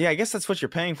 Yeah, I guess that's what you're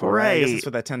paying for, Right. right? I guess that's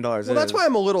what that $10 is. Well, that's why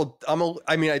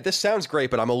I mean, this sounds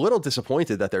great, but I'm a little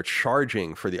disappointed that they're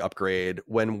charging for the upgrade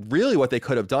when really what they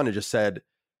could have done is just said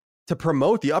to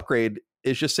promote the upgrade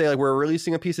is just say like, we're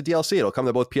releasing a piece of DLC. It'll come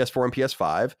to both PS4 and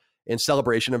PS5. In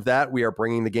celebration of that, we are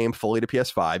bringing the game fully to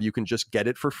PS5. You can just get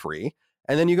it for free,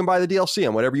 and then you can buy the DLC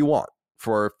on whatever you want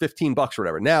for $15 or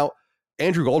whatever. Now,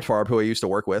 Andrew Goldfarb, who I used to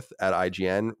work with at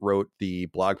IGN, wrote the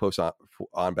blog post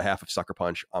on behalf of Sucker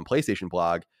Punch on PlayStation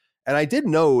Blog. And I did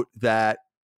note that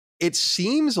it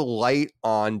seems light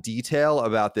on detail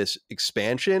about this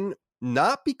expansion,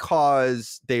 not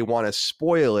because they want to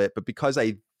spoil it, but because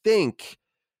I think,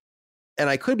 and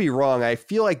I could be wrong, I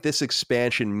feel like this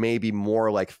expansion may be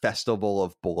more like Festival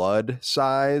of Blood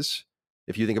size.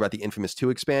 If you think about the Infamous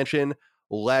 2 expansion,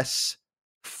 less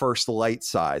First Light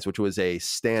size, which was a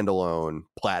standalone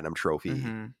platinum trophy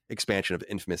expansion of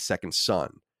Infamous Second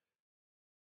Son.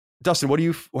 Dustin,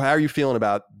 how are you feeling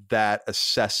about that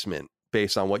assessment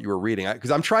based on what you were reading?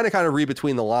 Because I'm trying to kind of read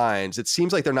between the lines. It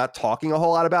seems like they're not talking a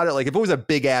whole lot about it. Like if it was a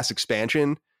big ass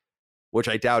expansion, which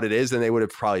I doubt it is, then they would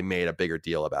have probably made a bigger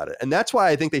deal about it. And that's why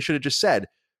I think they should have just said,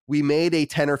 we made a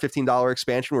 $10 or $15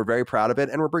 expansion. We're very proud of it.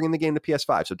 And we're bringing the game to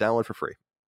PS5. So download for free.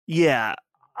 Yeah.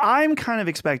 I'm kind of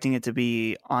expecting it to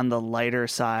be on the lighter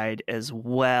side as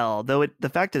well, though the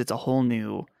fact that it's a whole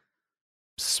new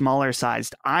smaller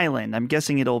sized island, I'm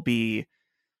guessing it'll be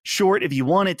short if you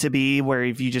want it to be, where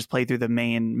if you just play through the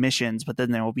main missions, but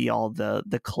then there will be all the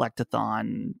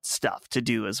collectathon stuff to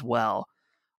do as well.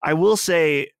 I will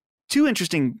say two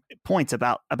interesting points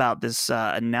about this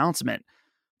announcement.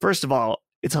 First of all,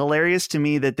 it's hilarious to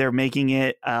me that they're making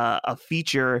it a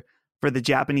feature for the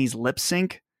Japanese lip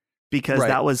sync, because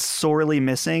that was sorely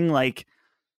missing. Like,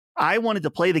 I wanted to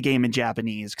play the game in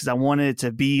Japanese because I wanted it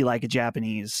to be like a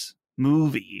Japanese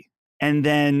movie. And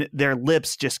then their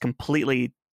lips just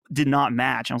completely did not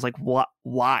match. I was like, what?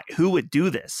 Why? Who would do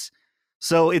this?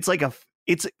 So it's like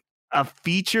it's a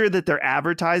feature that they're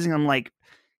advertising. I'm like,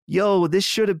 yo, this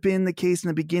should have been the case in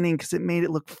the beginning because it made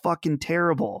it look fucking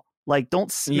terrible. Like, don't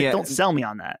sell me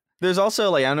on that. There's also,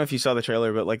 like, I don't know if you saw the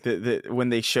trailer, but like the when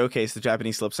they showcase the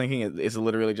Japanese lip syncing, it's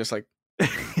literally just like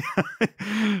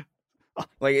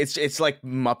like it's like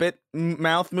Muppet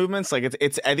mouth movements. Like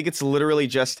it's I think it's literally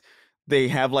just they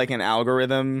have like an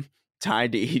algorithm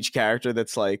tied to each character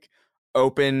that's like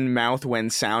open mouth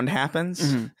when sound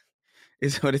happens.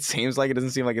 Is what it seems like. It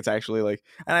doesn't seem like it's actually like,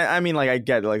 and I mean, like, I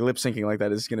get it, like lip syncing like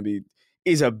that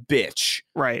is a bitch,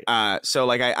 right? So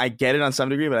like I get it on some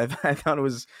degree, but I thought it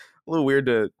was a little weird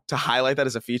to highlight that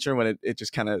as a feature when it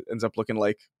just kind of ends up looking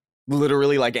like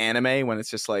literally like anime, when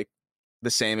it's just like the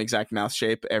same exact mouth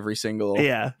shape for every single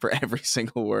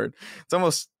word. It's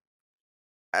almost,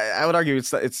 I would argue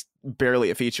it's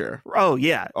barely a feature. Oh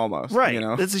yeah, almost, right? You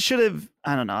know, it should have.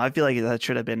 I don't know. I feel like that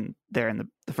should have been there in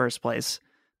the first place.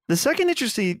 The second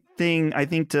interesting thing I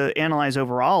think to analyze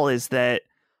overall is that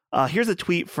here's a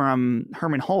tweet from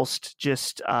Herman Holst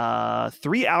just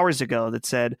 3 hours ago that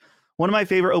said, "One of my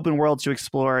favorite open worlds to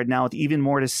explore, now with even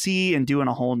more to see and do on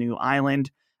a whole new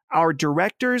island. Our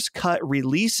director's cut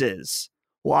releases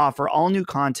will offer all new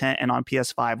content, and on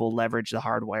PS5 will leverage the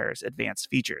hardware's advanced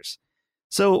features."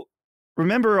 So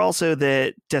remember also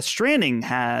that Death Stranding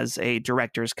has a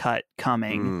director's cut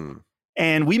coming.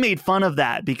 And we made fun of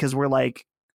that because we're like,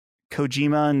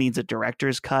 Kojima needs a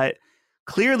director's cut.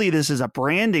 Clearly, this is a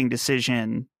branding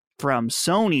decision from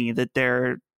Sony that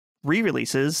their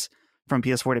re-releases from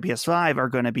PS4 to PS5 are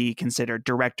going to be considered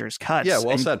director's cuts. Yeah,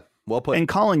 well said. Well put. And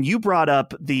Colin, you brought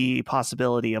up the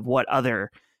possibility of what other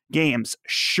games.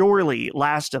 Surely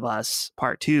Last of Us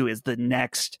Part 2 is the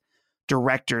next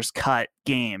director's cut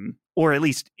game, or at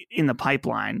least in the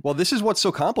pipeline. Well, this is what's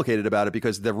so complicated about it,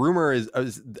 because the rumor is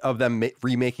of them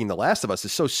remaking The Last of Us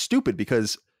is so stupid,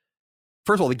 because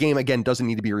first of all, the game, again, doesn't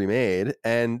need to be remade,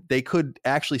 and they could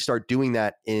actually start doing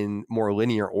that in more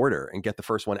linear order and get the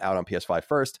first one out on PS5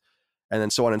 first, and then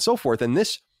so on and so forth. And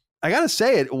this, I gotta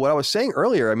say it, what I was saying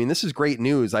earlier, I mean, this is great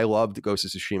news. I loved Ghost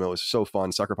of Tsushima. It was so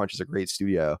fun. Sucker Punch is a great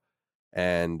studio,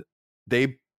 and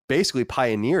they basically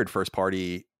pioneered first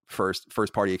party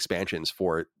expansions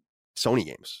for Sony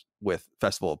games with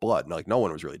Festival of Blood. And like, no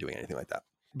one was really doing anything like that.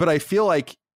 But I feel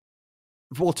like,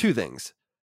 well, two things.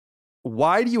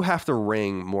 Why do you have to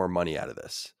wring more money out of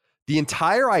this? The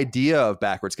entire idea of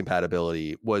backwards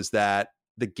compatibility was that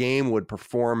the game would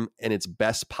perform in its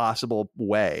best possible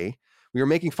way. We were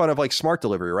making fun of like smart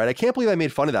delivery, right? I can't believe I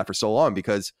made fun of that for so long,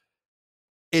 because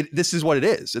this is what it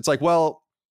is. It's like, well,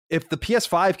 if the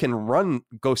PS5 can run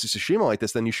Ghost of Tsushima like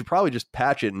this, then you should probably just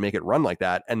patch it and make it run like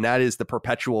that. And that is the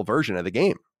perpetual version of the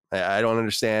game. I don't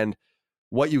understand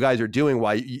what you guys are doing.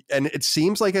 And it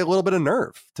seems like a little bit of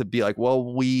nerve to be like,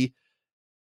 well,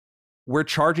 we're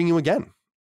charging you again.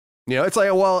 It's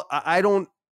like, well, I don't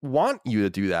want you to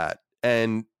do that.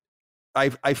 And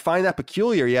I find that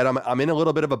peculiar, yet I'm in a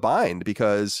little bit of a bind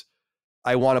because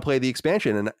I want to play the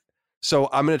expansion. And so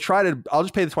I'm going to I'll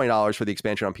just pay the $20 for the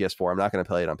expansion on PS4. I'm not going to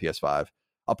play it on PS5.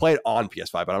 I'll play it on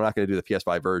PS5, but I'm not going to do the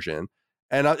PS5 version.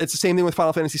 And it's the same thing with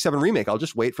Final Fantasy VII Remake. I'll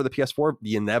just wait for the PS4,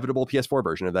 the inevitable PS4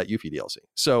 version of that Yuffie DLC.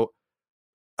 So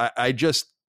I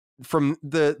just, from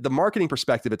the marketing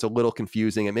perspective, it's a little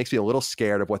confusing. It makes me a little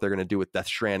scared of what they're going to do with Death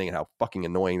Stranding and how fucking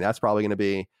annoying that's probably going to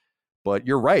be. But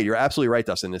you're right. You're absolutely right,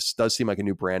 Dustin. This does seem like a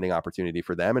new branding opportunity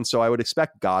for them. And so I would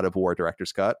expect God of War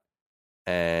Director's Cut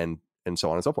and so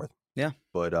on and so forth. Yeah.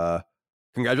 But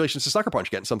congratulations to Sucker Punch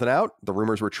getting something out. The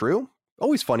rumors were true.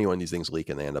 Always funny when these things leak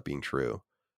and they end up being true.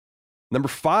 Number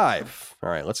 5. All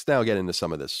right, let's now get into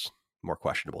some of this more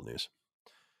questionable news.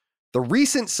 The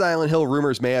recent Silent Hill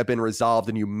rumors may have been resolved,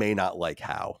 and you may not like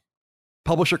how.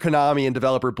 Publisher Konami and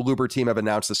developer Bloober Team have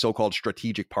announced the so-called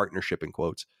strategic partnership, in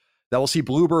quotes, that will see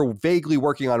Bloober vaguely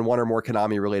working on one or more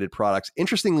Konami-related products.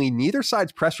 Interestingly, neither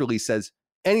side's press release says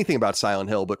anything about Silent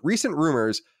Hill, but recent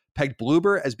rumors pegged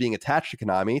Bloober as being attached to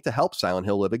Konami to help Silent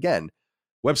Hill live again.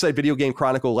 Website Video Game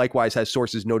Chronicle likewise has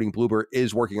sources noting Bloober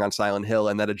is working on Silent Hill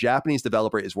and that a Japanese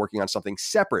developer is working on something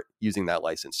separate using that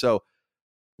license. So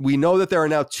we know that there are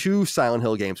now 2 Silent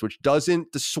Hill games, which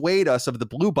doesn't dissuade us of the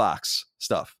blue box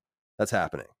stuff that's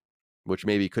happening, which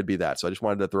maybe could be that. So I just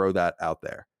wanted to throw that out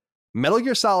there. Metal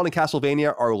Gear Solid and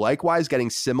Castlevania are likewise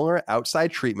getting similar outside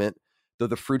treatment, though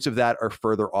the fruits of that are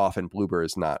further off and Bloober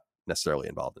is not necessarily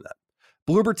involved in that.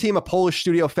 Bloober Team, a Polish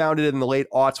studio founded in the late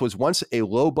aughts, was once a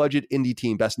low-budget indie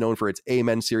team best known for its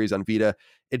Amen series on Vita,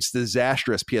 its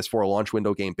disastrous PS4 launch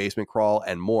window game Basement Crawl,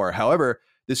 and more. However,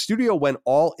 the studio went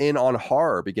all in on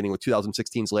horror, beginning with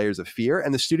 2016's Layers of Fear,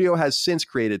 and the studio has since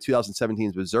created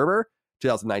 2017's Observer,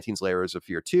 2019's Layers of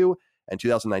Fear 2, and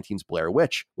 2019's Blair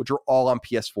Witch, which are all on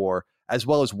PS4, as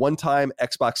well as one-time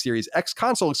Xbox Series X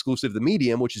console exclusive The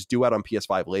Medium, which is due out on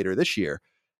PS5 later this year.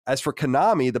 As for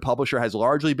Konami, the publisher has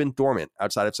largely been dormant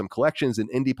outside of some collections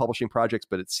and indie publishing projects,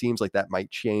 but it seems like that might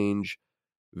change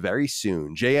very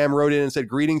soon. JM wrote in and said,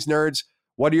 "Greetings, nerds.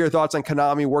 What are your thoughts on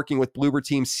Konami working with Bloober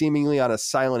Team seemingly on a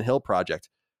Silent Hill project?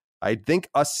 I think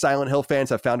us Silent Hill fans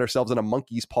have found ourselves in a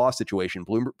monkey's paw situation.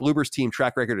 Bloober's team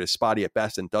track record is spotty at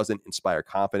best and doesn't inspire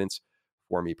confidence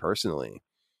for me personally."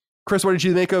 Chris, what did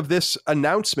you make of this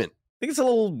announcement? I think it's a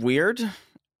little weird.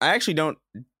 I actually don't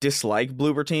dislike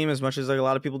Bloober Team as much as like a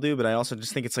lot of people do, but I also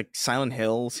just think it's like Silent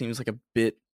Hill seems like a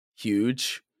bit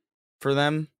huge for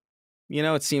them.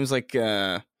 It seems like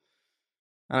I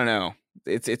don't know.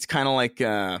 It's kind of like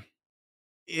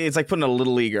it's like putting a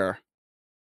little leaguer,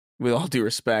 with all due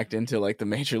respect, into like the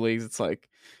major leagues. It's like,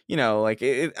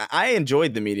 I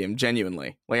enjoyed The Medium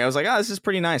genuinely. Like I was like, oh, this is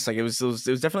pretty nice. Like it was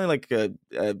definitely like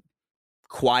a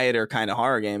quieter kind of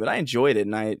horror game, but I enjoyed it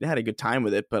and I had a good time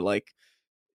with it. But like,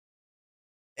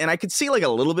 and I could see like a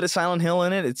little bit of Silent Hill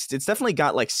in it. It's definitely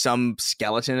got like some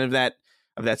skeleton of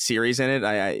that series in it.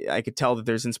 I could tell that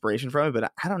there's inspiration from it,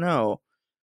 but I don't know.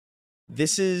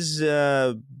 This is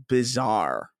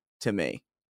bizarre to me,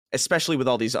 especially with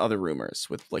all these other rumors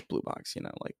with like Blue Box.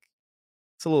 Like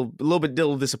it's a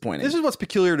little disappointing. This is what's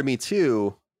peculiar to me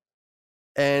too,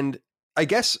 and I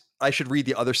guess I should read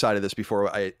the other side of this before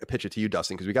I pitch it to you,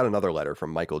 Dustin, because we got another letter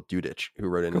from Michael Dudich who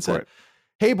wrote in and said,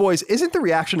 "Hey boys, isn't the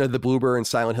reaction to the Bloober and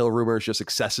Silent Hill rumors just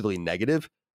excessively negative?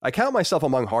 I count myself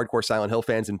among hardcore Silent Hill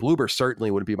fans, and Bloober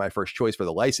certainly wouldn't be my first choice for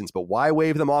the license, but why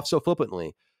wave them off so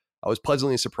flippantly? I was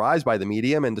pleasantly surprised by The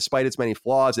Medium, and despite its many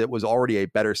flaws, it was already a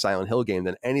better Silent Hill game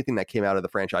than anything that came out of the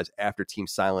franchise after Team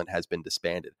Silent has been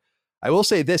disbanded. I will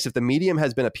say this, if The Medium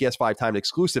has been a PS5 timed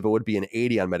exclusive, it would be an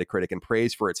 80 on Metacritic and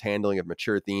praised for its handling of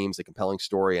mature themes, a compelling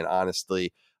story, and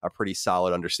honestly, a pretty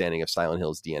solid understanding of Silent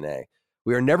Hill's DNA.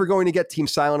 We are never going to get Team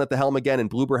Silent at the helm again, and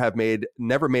Bloober have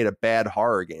never made a bad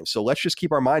horror game. So let's just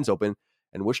keep our minds open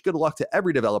and wish good luck to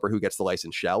every developer who gets the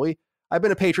license, shall we? I've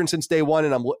been a patron since day one,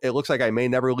 and it looks like I may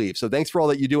never leave. So thanks for all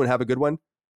that you do and have a good one."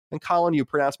 And Colin, you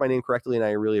pronounced my name correctly, and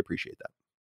I really appreciate that.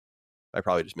 I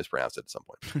probably just mispronounced it at some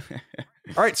point.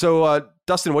 All right. So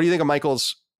Dustin, what do you think of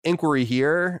Michael's inquiry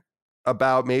here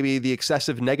about maybe the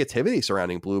excessive negativity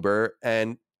surrounding Bloober?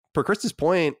 And per Chris's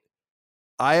point,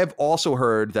 I have also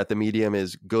heard that The Medium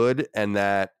is good and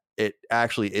that it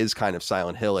actually is kind of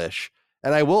Silent Hill-ish.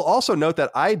 And I will also note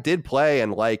that I did play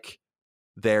and like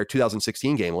their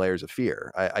 2016 game, Layers of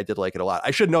Fear. I did like it a lot.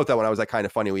 I should note that when I was at Kind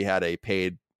of Funny, we had a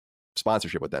paid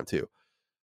sponsorship with them too.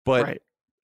 But right.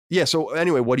 Yeah, so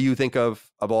anyway, what do you think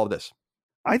of all of this?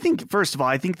 I think, first of all,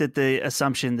 I think that the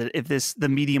assumption that if the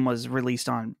medium was released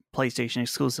on PlayStation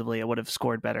exclusively, it would have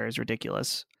scored better is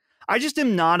ridiculous. I just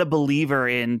am not a believer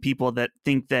in people that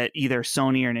think that either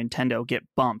Sony or Nintendo get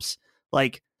bumps.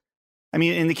 Like, I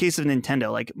mean, in the case of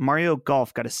Nintendo, like Mario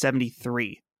Golf got a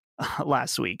 73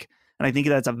 last week. And I think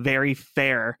that's a very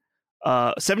fair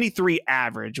 73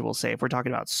 average, we'll say, if we're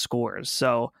talking about scores.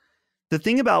 So the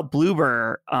thing about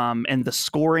Bloober and the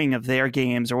scoring of their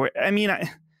games, or I mean, I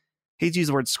hate to use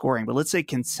the word scoring, but let's say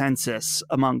consensus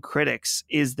among critics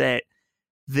is that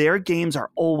their games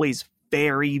are always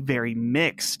very, very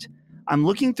mixed. I'm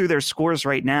looking through their scores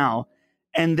right now,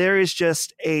 and there is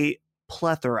just a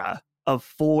plethora of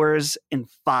 4s and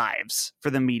 5s for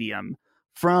the medium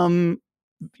from,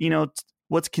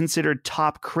 what's considered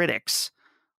top critics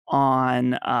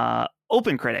on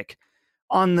OpenCritic.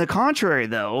 On the contrary,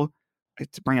 though,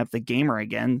 to bring up the Gamer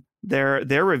again, their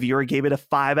reviewer gave it a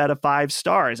 5 out of 5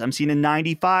 stars. I'm seeing a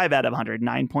 95 out of 100,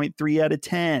 9.3 out of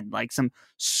 10, like some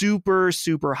super,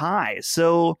 super high.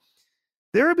 So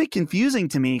they're a bit confusing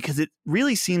to me because it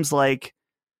really seems like,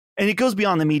 and it goes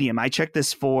beyond the medium. I checked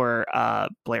this for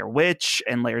Blair Witch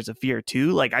and Layers of Fear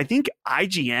 2. Like, I think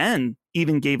IGN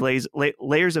even gave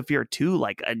Layers of Fear 2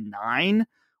 like a 9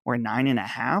 or a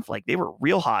 9.5. Like, they were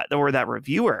real hot. Or that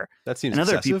reviewer. That seems and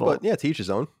other excessive, people, but yeah, to each his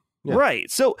own. Yeah. Right.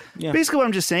 So basically what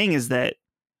I'm just saying is that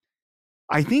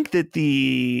I think that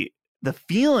the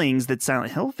feelings that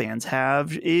Silent Hill fans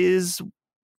have is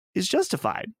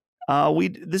justified.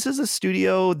 This is a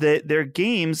studio that their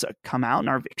games come out and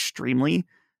are extremely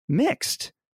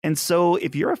mixed. And so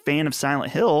if you're a fan of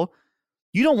Silent Hill,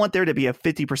 you don't want there to be a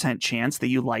 50% chance that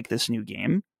you like this new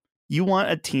game. You want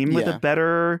a team with a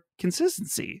better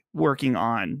consistency working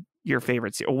on your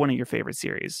favorite or one of your favorite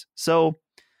series. So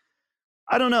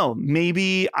I don't know.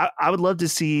 Maybe I would love to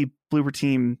see Bloober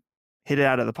Team hit it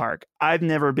out of the park. I've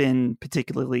never been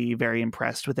particularly very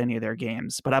impressed with any of their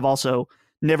games, but I've also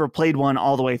never played one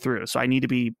all the way through. So I need to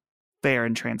be fair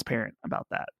and transparent about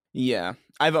that. Yeah,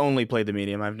 I've only played the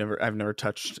medium. I've never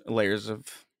touched Layers of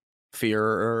Fear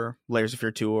or Layers of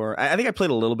Fear 2, or I think I played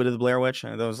a little bit of the Blair Witch.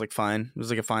 That was like fine. It was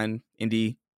like a fine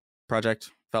indie project,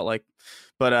 felt like.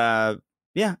 But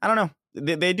yeah, I don't know.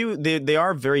 They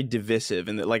are very divisive,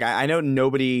 and like I know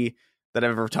nobody that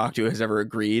I've ever talked to has ever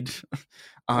agreed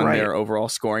on their overall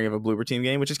scoring of a Bloober Team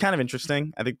game, which is kind of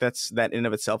interesting. I think that in and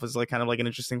of itself is like kind of like an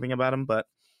interesting thing about them. But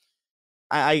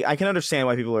I can understand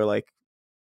why people are like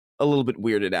a little bit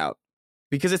weirded out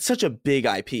because it's such a big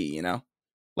IP, you know?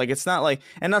 Like it's not like,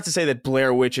 and not to say that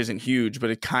Blair Witch isn't huge, but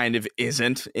it kind of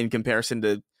isn't in comparison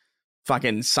to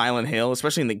fucking Silent Hill,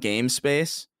 especially in the game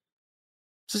space.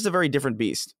 It's just a very different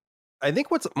beast. I think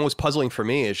what's most puzzling for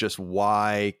me is just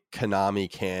why Konami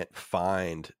can't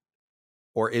find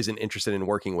or isn't interested in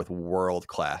working with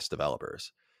world-class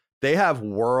developers. They have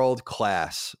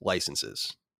world-class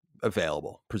licenses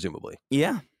available, presumably.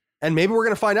 Yeah. And maybe we're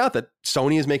going to find out that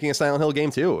Sony is making a Silent Hill game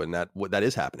too, and that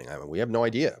is happening. I mean, we have no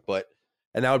idea,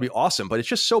 and that would be awesome. But it's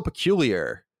just so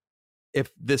peculiar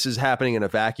if this is happening in a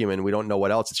vacuum and we don't know what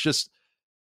else. It's just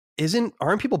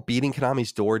aren't people beating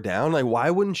Konami's door down? Like, why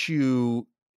wouldn't you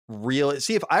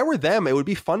see, if I were them, it would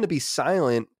be fun to be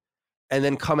silent and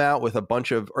then come out with a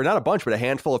bunch of, or not a bunch, but a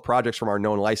handful of projects from our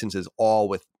known licenses, all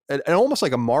with and almost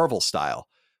like a Marvel style.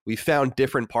 We found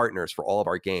different partners for all of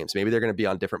our games. Maybe they're going to be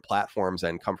on different platforms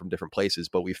and come from different places,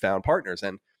 but we found partners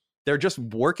and they're just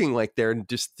working like they're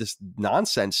just this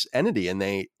nonsense entity, and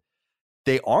they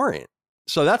aren't.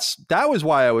 So that was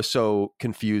why I was so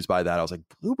confused by that. I was like,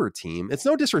 Bloober Team, it's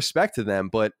no disrespect to them,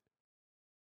 but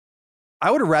I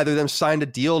would have rather them signed a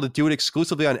deal to do it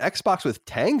exclusively on Xbox with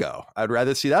Tango. I'd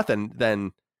rather see that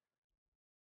than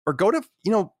or go to,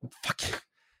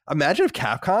 imagine if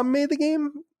Capcom made the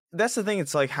game. That's the thing.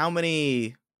 It's like, how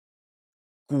many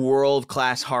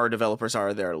world-class horror developers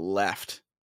are there left?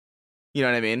 You know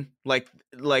what I mean? Like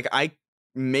I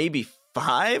maybe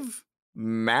 5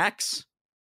 max.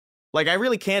 Like, I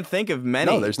really can't think of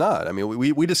many. No, there's not. I mean,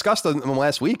 we discussed them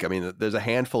last week. I mean, there's a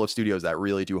handful of studios that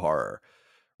really do horror.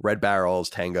 Red Barrels,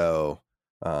 Tango,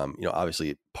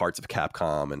 obviously parts of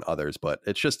Capcom and others, but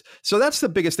it's just, so that's the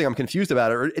biggest thing I'm confused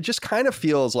about. Or it just kind of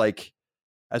feels like,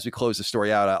 as we close the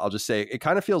story out, I'll just say it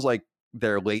kind of feels like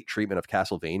their late treatment of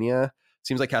Castlevania. It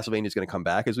seems like Castlevania is going to come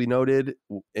back, as we noted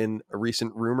in a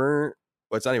recent rumor.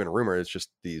 Well, it's not even a rumor. It's just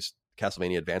these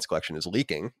Castlevania Advanced Collection is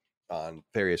leaking on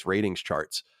various ratings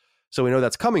charts. So we know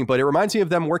that's coming, but it reminds me of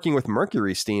them working with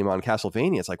Mercury Steam on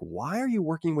Castlevania. It's like, why are you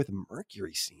working with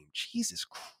Mercury Steam? Jesus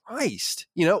Christ.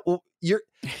 You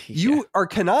are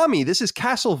Konami. This is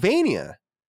Castlevania.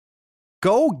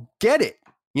 Go get it.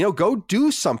 Go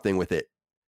do something with it.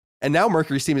 And now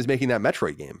Mercury Steam is making that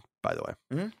Metroid game. by the way.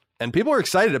 Mm-hmm. And people are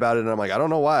excited about it. And I'm like, I don't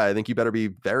know why. I think you better be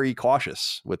very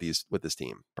cautious with this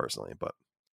team personally. But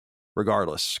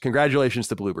regardless, congratulations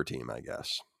to Bloober team, I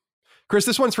guess. Chris,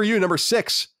 this one's for you. Number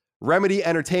 6, Remedy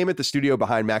Entertainment, the studio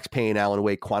behind Max Payne, Alan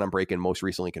Wake, Quantum Break, and most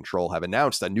recently Control, have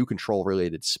announced a new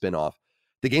Control-related spin-off.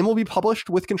 The game will be published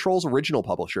with Control's original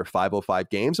publisher, 505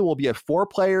 Games, and will be a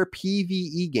 4-player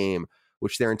PvE game,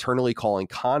 which they're internally calling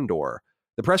Condor.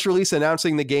 The press release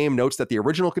announcing the game notes that the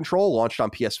original Control launched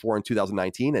on PS4 in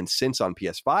 2019 and since on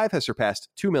PS5 has surpassed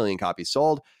 2 million copies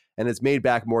sold and has made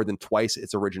back more than twice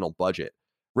its original budget.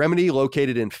 Remedy,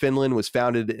 located in Finland, was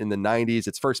founded in the 90s.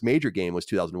 Its first major game was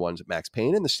 2001's Max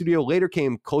Payne, and the studio later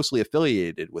came closely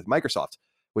affiliated with Microsoft,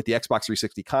 with the Xbox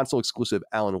 360 console exclusive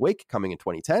Alan Wake coming in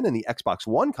 2010 and the Xbox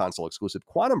One console exclusive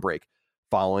Quantum Break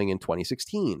following in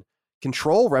 2016.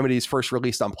 Control, Remedy's first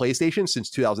released on PlayStation since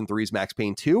 2003's Max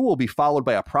Payne 2, will be followed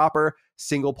by a proper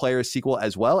single-player sequel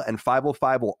as well, and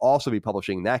 505 will also be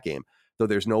publishing that game, though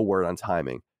there's no word on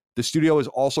timing. The studio is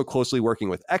also closely working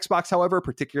with Xbox, however,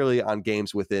 particularly on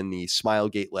games within the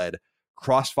Smilegate-led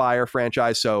Crossfire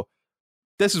franchise. So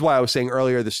this is why I was saying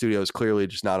earlier, the studio is clearly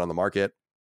just not on the market.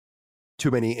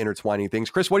 Too many intertwining things.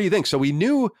 Chris, what do you think? So we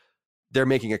knew they're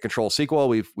making a Control sequel.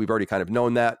 We've already kind of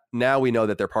known that. Now we know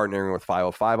that they're partnering with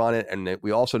 505 on it. And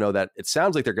we also know that it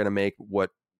sounds like they're going to make what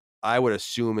I would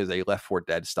assume is a Left 4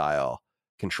 Dead style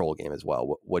Control game as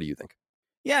well. What do you think?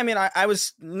 Yeah, I mean, I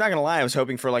was not going to lie. I was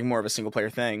hoping for like more of a single player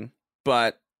thing,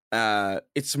 but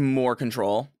it's more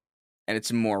Control and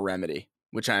it's more Remedy,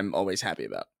 which I'm always happy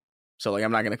about. So like,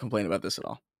 I'm not going to complain about this at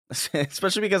all,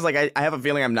 especially because like, I have a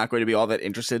feeling I'm not going to be all that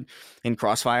interested in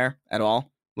Crossfire at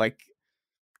all. Like,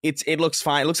 it looks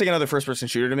fine. It looks like another first person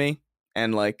shooter to me.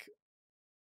 And like,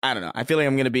 I don't know. I feel like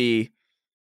I'm going to be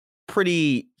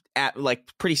pretty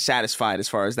satisfied as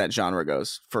far as that genre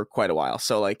goes for quite a while.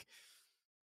 So like,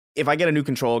 if I get a new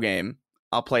Control game,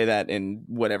 I'll play that in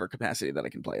whatever capacity that I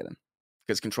can play it in,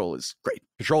 because Control is great.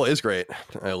 Control is great.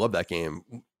 I love that game.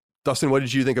 Dustin, what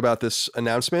did you think about this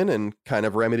announcement and kind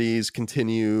of Remedy's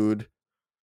continued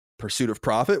pursuit of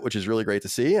profit, which is really great to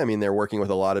see? I mean, they're working with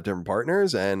a lot of different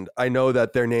partners, and I know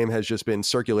that their name has just been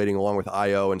circulating along with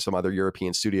IO and some other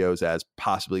European studios as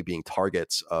possibly being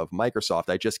targets of Microsoft.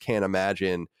 I just can't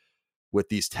imagine with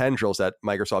these tendrils that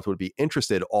Microsoft would be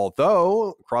interested,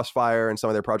 although Crossfire and some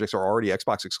of their projects are already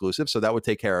Xbox exclusive, so that would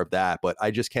take care of that. But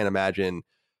I just can't imagine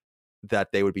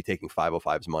that they would be taking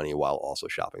 505's money while also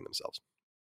shopping themselves.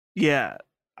 Yeah,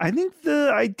 I think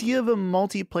the idea of a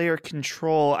multiplayer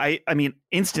Control, I mean,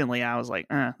 instantly I was like,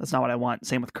 that's not what I want.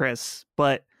 Same with Chris.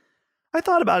 But I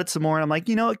thought about it some more and I'm like,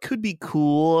 it could be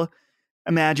cool.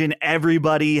 Imagine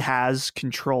everybody has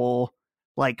Control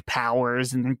like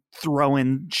powers and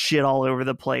throwing shit all over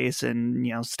the place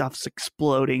and stuff's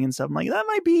exploding and stuff. I'm like, that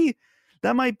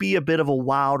might be a bit of a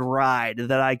wild ride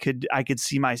that I could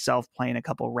see myself playing a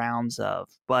couple rounds of.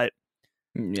 But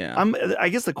yeah, I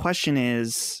guess the question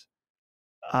is,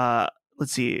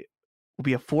 let's see, will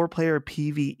be a 4-player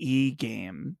PvE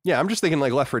game. Yeah, I'm just thinking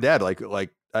like Left 4 Dead, like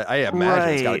I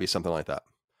imagine it's got to be something like that.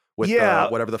 With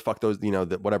whatever the fuck those,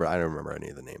 whatever. I don't remember any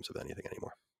of the names of anything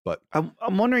anymore. But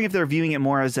I'm wondering if they're viewing it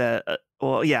more as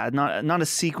not a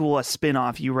sequel, a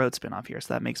spin-off. You wrote spin-off here,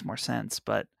 so that makes more sense.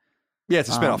 But yeah, it's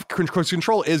a spin-off.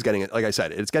 Control is getting it. Like I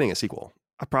said, it's getting a sequel,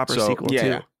 a proper sequel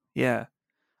too. Yeah.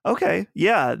 Okay.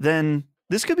 Yeah. Then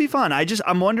this could be fun.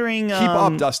 I'm wondering. Keep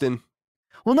up, Dustin.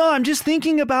 Well, no, I'm just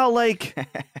thinking about like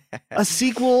a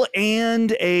sequel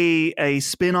and a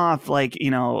spin-off. Like,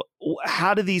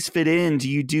 how do these fit in? Do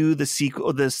you do the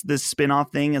sequel, this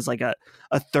spin-off thing as like a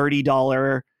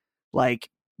 $30 like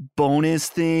bonus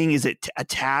thing? Is it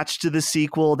attached to the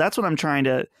sequel? That's what I'm trying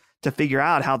to figure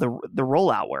out, how the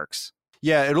rollout works.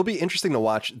 Yeah, it'll be interesting to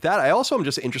watch that. I also am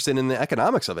just interested in the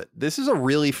economics of it. This is a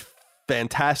really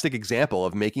fantastic example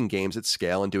of making games at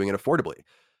scale and doing it affordably.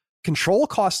 Control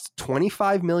costs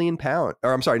 25 million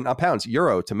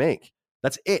euro to make.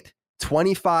 That's it.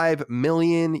 25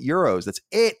 million euros. That's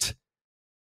it.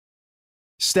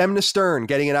 Stem to stern,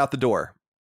 getting it out the door.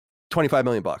 25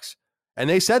 million bucks. And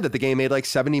they said that the game made like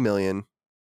 $70 million.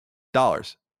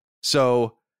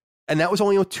 So, and that was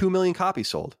only with 2 million copies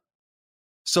sold.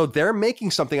 So they're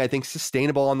making something, I think,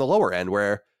 sustainable on the lower end,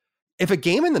 where if a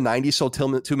game in the 90s sold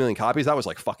 2 million copies, that was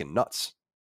like fucking nuts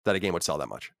that a game would sell that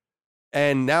much.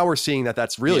 And now we're seeing that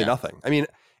that's really nothing. I mean,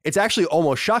 it's actually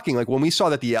almost shocking. Like when we saw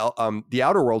that the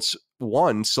Outer Worlds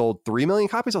 1 sold 3 million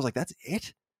copies, I was like, that's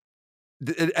it?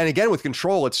 And again, with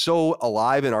Control, it's so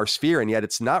alive in our sphere, and yet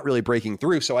it's not really breaking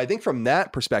through. So I think from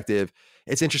that perspective,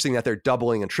 it's interesting that they're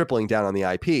doubling and tripling down on the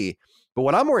IP. But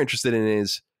what I'm more interested in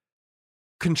is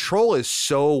Control is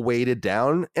so weighted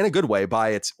down in a good way by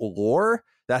its lore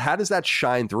how does that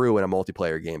shine through in a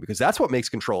multiplayer game? Because that's what makes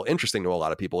Control interesting to a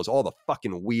lot of people, is all the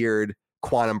fucking weird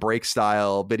Quantum Break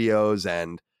style videos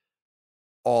and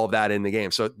all of that in the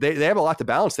game. So they have a lot to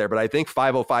balance there, but I think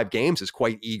 505 Games is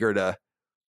quite eager to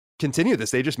continue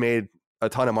this. They just made a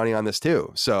ton of money on this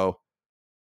too. So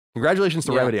congratulations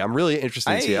to Remedy. I'm really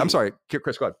interested to see it. I'm sorry,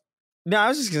 Chris, go ahead. No, I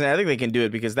was just gonna say I think they can do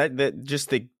it because that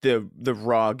just the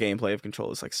raw gameplay of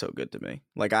Control is like so good to me.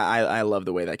 Like I love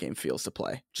the way that game feels to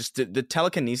play. Just the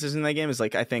telekinesis in that game is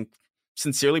like, I think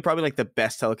sincerely probably like the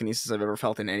best telekinesis I've ever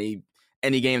felt in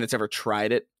any game that's ever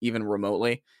tried it, even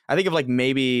remotely. I think of like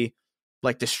maybe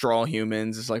like Destroy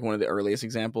Humans is like one of the earliest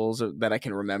examples that I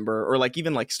can remember, or like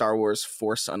even like Star Wars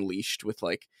Force Unleashed with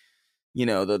like, you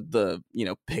know, the you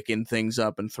know, picking things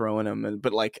up and throwing them,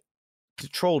 but like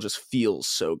Control just feels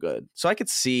so good. So I could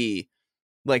see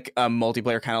like a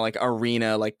multiplayer kind of like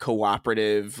arena, like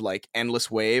cooperative, like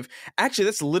Endless Wave. Actually,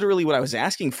 that's literally what I was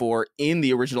asking for in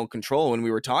the original Control when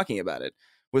we were talking about it,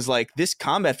 was like, this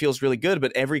combat feels really good,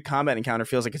 but every combat encounter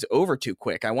feels like it's over too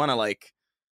quick. I want to like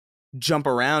jump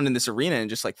around in this arena and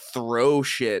just like throw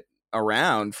shit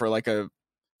around for like a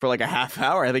half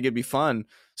hour. I think it'd be fun.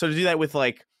 So to do that with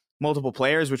like multiple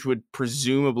players, which would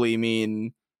presumably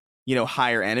mean, you know,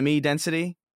 higher enemy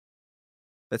density,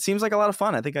 that seems like a lot of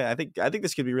fun. I think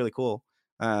this could be really cool.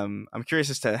 I'm curious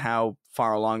as to how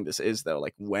far along this is, though.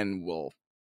 Like when we'll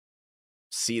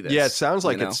see this. Yeah, it sounds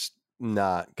like it's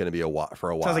not going to be for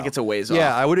a while. Sounds like it's a ways off.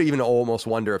 Yeah, I would even almost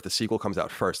wonder if the sequel comes out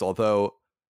first. Although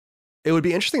it would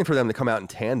be interesting for them to come out in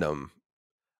tandem.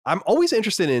 I'm always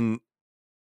interested in.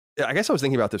 I guess I was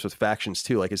thinking about this with factions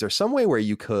too. Like, is there some way where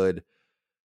you could?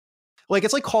 Like,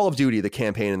 it's like Call of Duty, the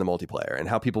campaign and the multiplayer, and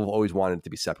how people have always wanted it to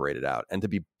be separated out and to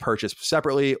be purchased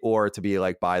separately, or to be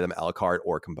like buy them a la carte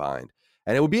or combined.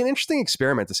 And it would be an interesting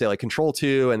experiment to say like Control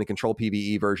 2 and the Control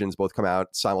PvE versions both come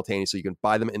out simultaneously. You can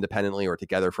buy them independently or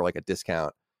together for like a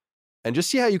discount, and just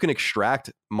see how you can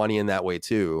extract money in that way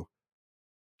too.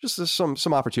 Just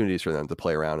some opportunities for them to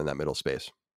play around in that middle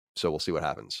space. So we'll see what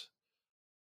happens.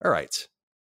 All right.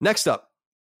 Next up.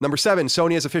 Number 7,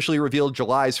 Sony has officially revealed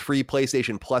July's free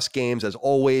PlayStation Plus games. As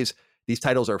always, these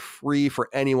titles are free for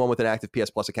anyone with an active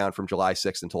PS Plus account from July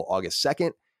 6th until August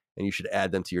 2nd, and you should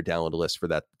add them to your download list for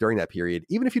that during that period,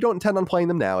 even if you don't intend on playing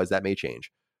them now, as that may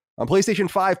change. On PlayStation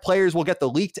 5, players will get the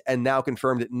leaked and now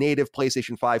confirmed native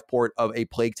PlayStation 5 port of A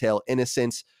Plague Tale: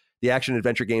 Innocence. The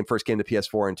action-adventure game first came to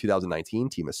PS4 in 2019,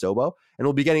 Team Asobo, and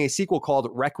will be getting a sequel called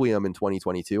Requiem in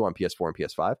 2022 on PS4 and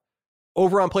PS5.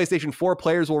 Over on PlayStation 4,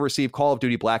 players will receive Call of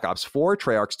Duty Black Ops 4,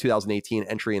 Treyarch's 2018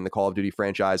 entry in the Call of Duty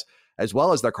franchise, as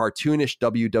well as their cartoonish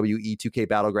WWE 2K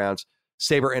Battlegrounds,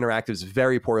 Saber Interactive's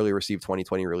very poorly received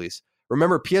 2020 release.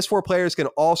 Remember, PS4 players can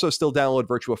also still download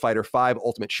Virtua Fighter 5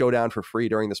 Ultimate Showdown for free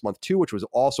during this month too, which was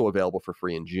also available for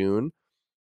free in June.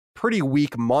 Pretty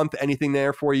weak month. Anything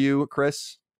there for you,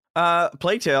 Chris?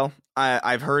 Plague Tale,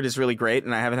 I've heard is really great,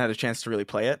 and I haven't had a chance to really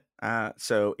play it.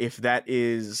 So if that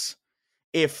is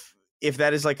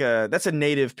like that's a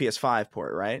native PS5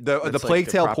 port, right? The Plague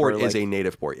Tale port is a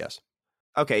native port, yes.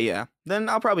 Okay, yeah. Then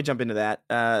I'll probably jump into that.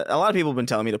 A lot of people have been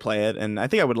telling me to play it, and I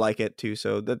think I would like it too.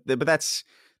 So, but that's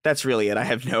really it. I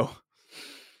have no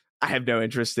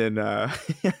interest in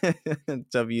WWE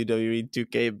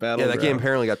 2K Battle. Yeah, that game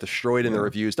apparently got destroyed in the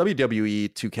reviews. WWE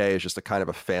 2K is just a kind of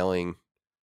a failing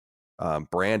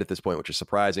brand at this point, which is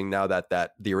surprising now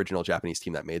that the original Japanese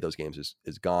team that made those games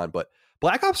is gone. But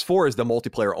Black Ops 4 is the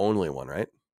multiplayer only one, right?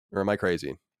 Or am I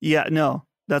crazy? Yeah, no,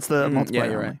 that's the multiplayer yeah,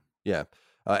 you're only. right. Yeah.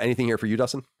 Anything here for you,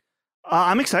 Dustin?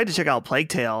 I'm excited to check out Plague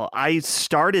Tale. I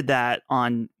started that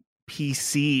on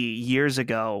PC years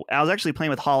ago. I was actually playing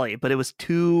with Holly, but it was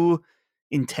too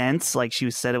intense. Like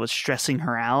she said, it was stressing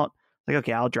her out. Like,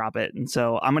 okay, I'll drop it. And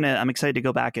so I'm excited to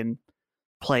go back and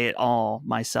play it all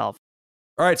myself.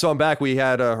 All right, so I'm back. I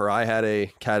had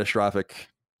a catastrophic.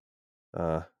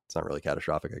 It's not really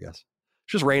catastrophic, I guess.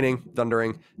 It's just raining,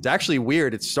 thundering. It's actually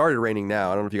weird. It started raining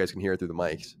now. I don't know if you guys can hear it through the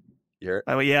mics. You hear it?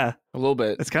 Oh yeah, a little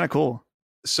bit. It's kind of cool.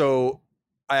 So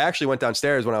I actually went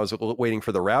downstairs when I was waiting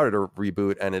for the router to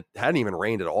reboot, and it hadn't even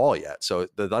rained at all yet. So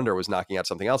the thunder was knocking out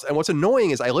something else. And what's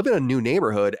annoying is I live in a new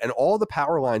neighborhood, and all the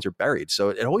power lines are buried. So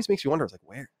it always makes me wonder. It's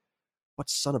like, what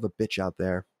son of a bitch out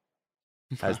there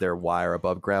has their wire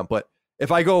above ground? But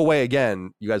if I go away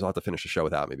again, you guys will have to finish the show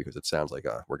without me because it sounds like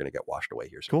we're going to get washed away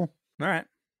here soon. Cool. All right.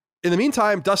 In the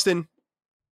meantime, Dustin,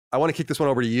 I want to kick this one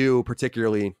over to you,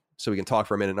 particularly so we can talk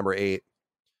for a minute. Number 8.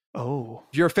 Oh.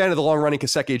 If you're a fan of the long-running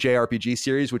Kaseki JRPG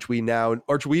series, which we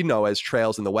know as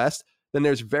Trails in the West, then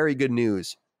there's very good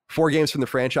news. 4 games from the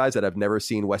franchise that have never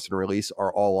seen Western release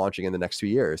are all launching in the next 2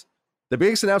 years. The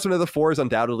biggest announcement of the 4 is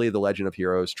undoubtedly The Legend of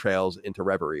Heroes Trails into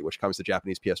Reverie, which comes to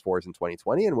Japanese PS4s in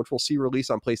 2020 and which we'll see release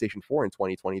on PlayStation 4 in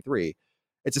 2023.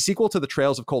 It's a sequel to the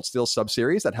Trails of Cold Steel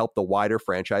subseries that helped the wider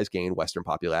franchise gain Western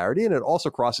popularity, and it also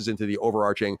crosses into the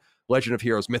overarching Legend of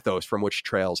Heroes mythos from which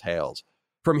Trails hails.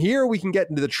 From here, we can get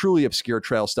into the truly obscure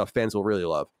Trails stuff fans will really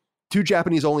love. 2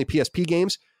 Japanese-only PSP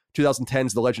games,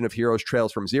 2010's The Legend of Heroes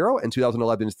Trails from Zero and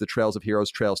 2011's The Trails of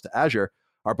Heroes Trails to Azure,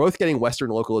 are both getting Western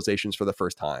localizations for the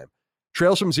first time.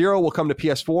 Trails from Zero will come to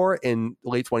PS4 in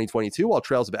late 2022, while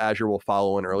Trails of Azure will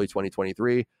follow in early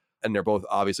 2023. And they're both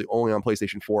obviously only on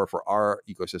PlayStation 4 for our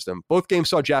ecosystem. Both games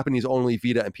saw Japanese-only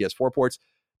Vita and PS4 ports.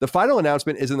 The final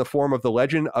announcement is in the form of The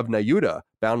Legend of Nayuta,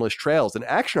 Boundless Trails, an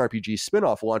action RPG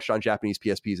spin-off launched on Japanese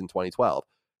PSPs in 2012.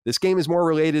 This game is more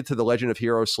related to the Legend of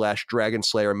Heroes / Dragon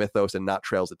Slayer mythos and not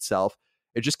Trails itself.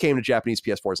 It just came to Japanese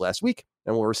PS4s last week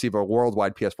and will receive a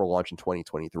worldwide PS4 launch in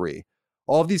 2023.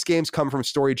 All of these games come from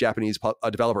storied Japanese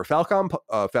developer Falcom,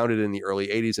 founded in the early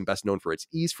 80s and best known for its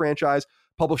Ys franchise.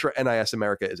 Publisher NIS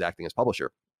America is acting as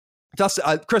publisher.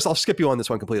 Dustin, Chris, I'll skip you on this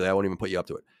one completely. I won't even put you up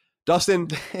to it. Dustin,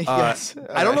 yes.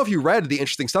 I don't know if you read the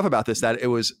interesting stuff about this, that it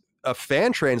was a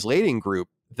fan translating group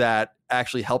that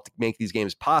actually helped make these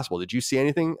games possible. Did you see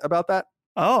anything about that?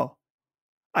 Oh,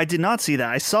 I did not see that.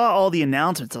 I saw all the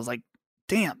announcements. I was like,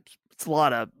 damn, it's a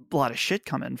lot of shit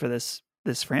coming for this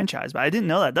franchise, but I didn't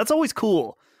know that. That's always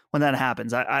cool when that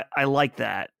happens. I like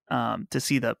that, to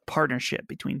see the partnership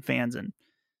between fans and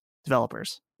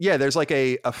developers. Yeah, there's like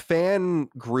a fan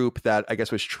group that I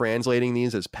guess was translating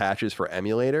these as patches for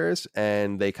emulators,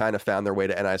 and they kind of found their way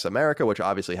to NIS America, which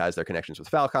obviously has their connections with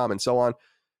Falcom and so on.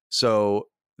 So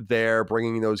they're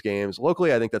bringing those games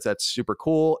locally. I think that's super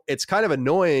cool. It's kind of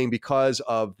annoying because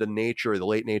of the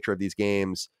late nature of these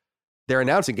games. They're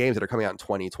announcing games that are coming out in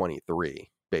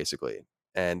 2023, basically.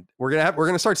 And we're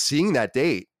going to start seeing that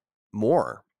date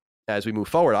more as we move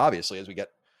forward, obviously, as we get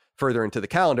further into the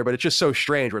calendar, but it's just so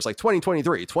strange where it's like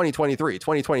 2023, 2023,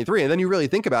 2023. And then you really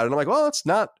think about it and I'm like, well, it's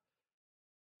not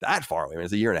that far away. I mean,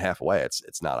 it's a year and a half away.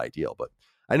 It's not ideal, but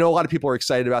I know a lot of people are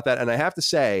excited about that. And I have to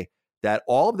say that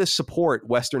all of this support,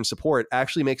 Western support,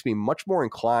 actually makes me much more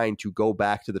inclined to go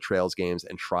back to the Trails games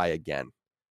and try again,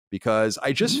 because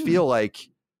I just feel like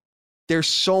there's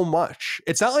so much.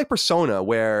 It's not like Persona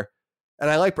where, and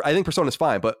I think Persona's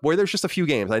fine, but where there's just a few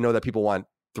games. I know that people want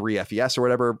 3 FES or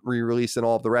whatever re-released and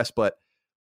all of the rest, but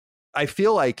I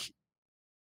feel like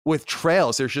with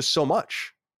Trails, there's just so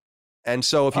much. And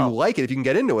so if you like it, if you can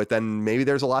get into it, then maybe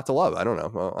there's a lot to love. I don't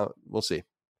know. We'll see.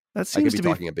 That seems to be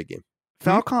talking a big game.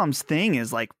 Falcom's thing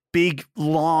is like big,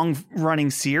 long running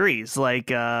series.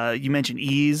 Like you mentioned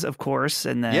Ys, of course.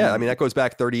 And then, yeah, I mean, that goes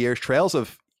back 30 years.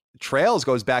 Trails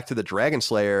goes back to the Dragon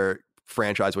Slayer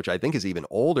franchise, which I think is even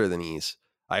older than Ys.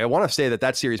 I want to say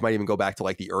that series might even go back to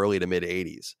like the early to mid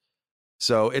 80s.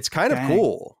 So it's kind of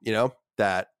cool,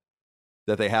 that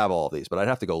they have all of these, but I'd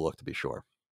have to go look to be sure.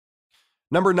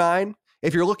 Number 9,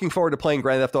 if you're looking forward to playing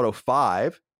Grand Theft Auto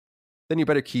 5, then you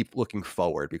better keep looking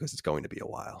forward because it's going to be a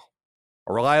while.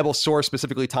 A reliable source,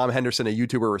 specifically Tom Henderson, a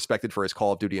YouTuber respected for his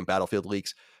Call of Duty and Battlefield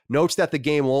leaks, notes that the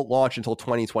game won't launch until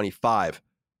 2025.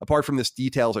 Apart from this,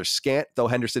 details are scant, though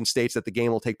Henderson states that the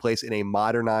game will take place in a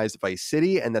modernized Vice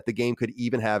City and that the game could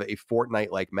even have a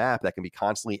Fortnite-like map that can be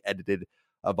constantly edited,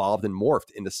 evolved, and morphed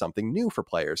into something new for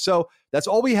players. So that's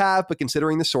all we have, but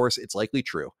considering the source, it's likely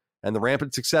true. And the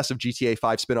rampant success of GTA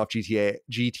 5 spin-off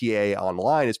GTA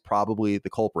Online is probably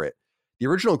the culprit. The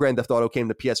original Grand Theft Auto came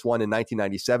to PS1 in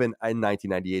 1997 and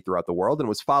 1998 throughout the world and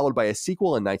was followed by a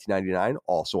sequel in 1999,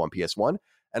 also on PS1,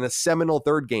 and a seminal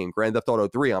third game, Grand Theft Auto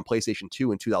 3, on PlayStation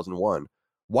 2 in 2001.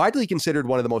 Widely considered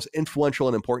one of the most influential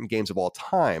and important games of all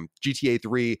time, GTA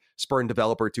 3 spurred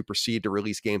developer to proceed to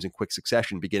release games in quick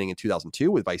succession, beginning in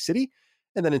 2002 with Vice City,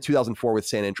 and then in 2004 with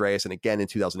San Andreas, and again in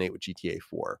 2008 with GTA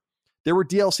 4. There were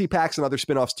DLC packs and other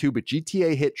spin-offs too, but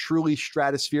GTA hit truly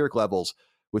stratospheric levels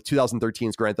with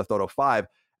 2013's Grand Theft Auto 5.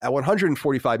 At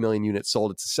 145 million units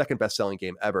sold, it's the second best-selling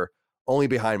game ever, only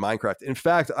behind Minecraft. In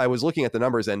fact, I was looking at the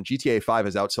numbers, and GTA 5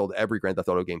 has outsold every Grand Theft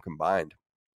Auto game combined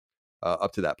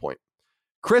up to that point.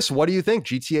 Chris, what do you think?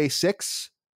 GTA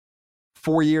 6,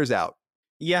 4 years out.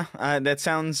 Yeah, that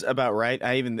sounds about right.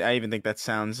 I even think that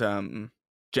sounds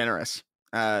generous.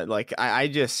 There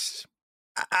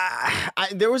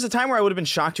was a time where I would have been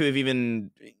shocked to have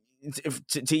even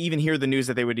to even hear the news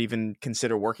that they would even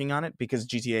consider working on it, because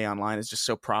GTA Online is just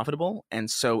so profitable and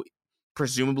so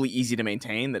presumably easy to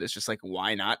maintain that it's just like,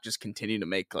 why not just continue to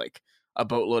make like a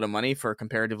boatload of money for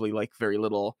comparatively like very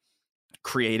little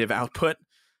creative output.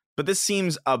 But this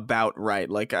seems about right.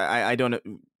 Like I don't,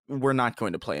 we're not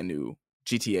going to play a new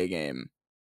GTA game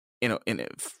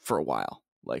for a while.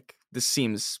 Like this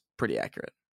seems pretty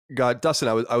accurate. God, Dustin,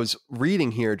 I was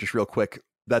reading here just real quick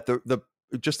that the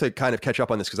just to kind of catch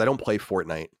up on this, because I don't play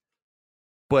Fortnite,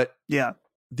 but yeah,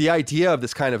 the idea of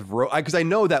this kind of because I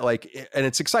know that like, and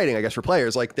it's exciting, I guess, for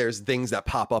players, like there's things that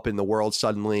pop up in the world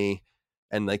suddenly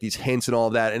and like these hints and all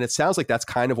of that. And it sounds like that's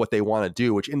kind of what they want to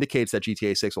do, which indicates that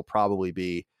GTA 6 will probably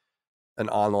be an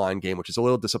online game, which is a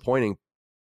little disappointing.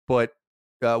 But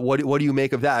what do you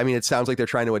make of that? I mean, it sounds like they're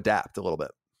trying to adapt a little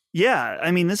bit. Yeah,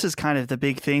 I mean, this is kind of the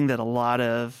big thing that a lot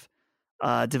of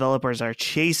developers are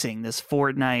chasing, this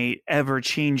Fortnite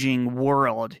ever-changing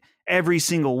world every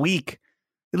single week.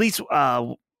 At least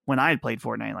when I had played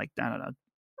Fortnite, like, I don't know,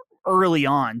 early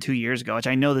on 2 years ago, which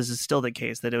I know this is still the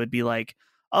case, that it would be like,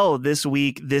 oh, this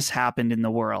week, this happened in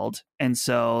the world. And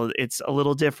so it's a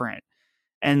little different.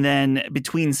 And then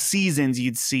between seasons,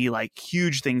 you'd see like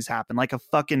huge things happen, like a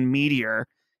fucking meteor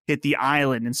hit the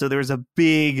island. And so there was a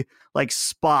big like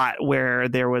spot where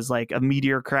there was like a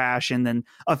meteor crash. And then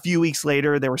a few weeks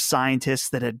later, there were scientists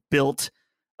that had built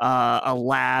a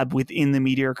lab within the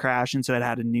meteor crash. And so it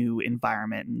had a new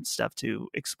environment and stuff to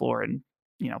explore and,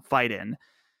 fight in.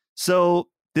 So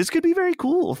this could be very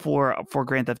cool for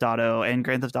Grand Theft Auto and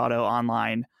Grand Theft Auto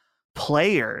Online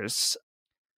players.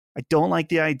 I don't like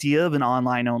the idea of an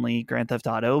online only Grand Theft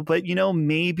Auto, but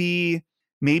maybe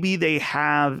they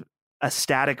have a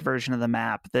static version of the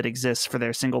map that exists for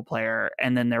their single player,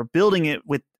 and then they're building it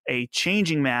with a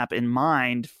changing map in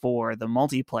mind for the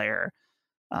multiplayer.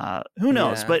 Who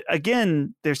knows? Yeah. But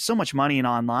again, there's so much money in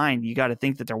online. You got to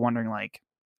think that they're wondering like,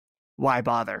 why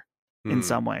bother in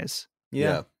some ways?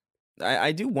 Yeah.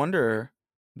 I do wonder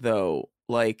though,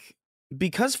 like,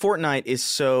 because Fortnite is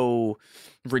so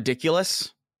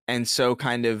ridiculous and so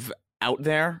kind of out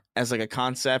there as like a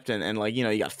concept, and like,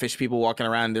 you got fish people walking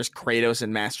around, there's Kratos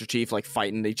and Master Chief like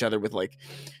fighting each other with like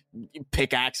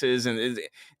pickaxes, and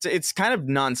it's kind of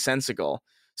nonsensical.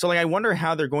 So like, I wonder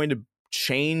how they're going to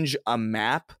change a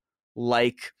map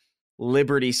like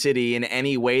Liberty City in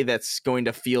any way that's going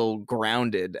to feel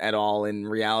grounded at all in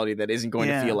reality, that isn't going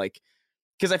to feel like,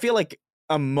 because I feel like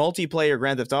a multiplayer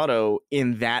Grand Theft Auto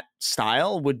in that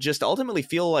style would just ultimately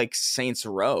feel like Saints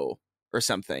Row or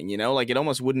something, like it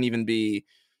almost wouldn't even be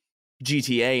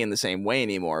GTA in the same way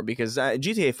anymore, because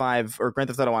GTA 5 or Grand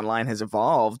Theft Auto Online has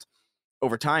evolved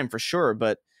over time for sure,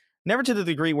 but never to the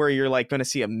degree where you're like going to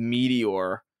see a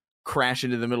meteor crash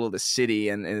into the middle of the city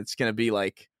and it's going to be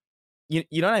like, you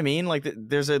know what I mean? Like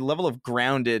there's a level of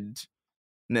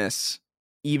groundedness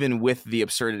even with the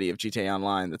absurdity of GTA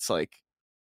Online that's like,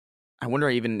 I wonder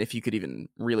even if you could even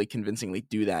really convincingly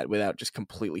do that without just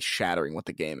completely shattering what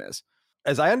the game is.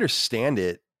 As I understand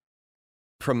it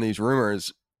from these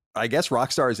rumors, I guess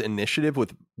Rockstar's initiative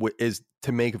is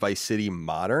to make Vice City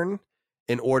modern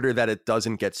in order that it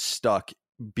doesn't get stuck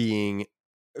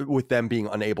with them being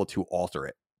unable to alter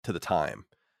it to the time.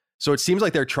 So it seems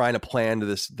like they're trying to plan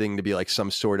this thing to be like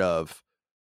some sort of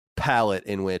palette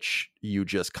in which you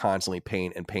just constantly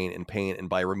paint and paint and paint, and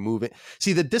by removing,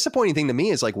 see, the disappointing thing to me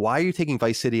is like, why are you taking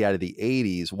Vice City out of the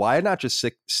 80s? Why not just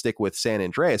stick with San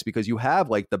Andreas? Because you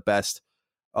have like the best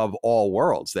of all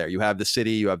worlds there. You have the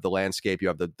city, you have the landscape, you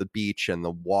have the beach and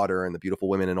the water and the beautiful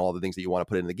women and all the things that you want to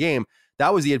put in the game.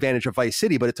 That was the advantage of Vice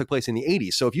City, but it took place in the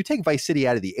 80s. So if you take Vice City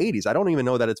out of the 80s, I don't even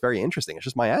know that it's very interesting. It's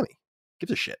just Miami.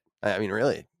 Gives a shit. I mean,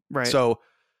 really. Right. So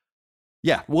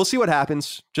yeah, we'll see what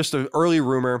happens. Just an early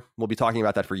rumor. We'll be talking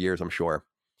about that for years, I'm sure.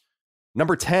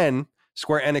 Number 10,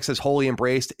 Square Enix has wholly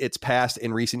embraced its past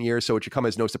in recent years, so it should come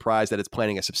as no surprise that it's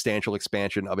planning a substantial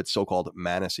expansion of its so-called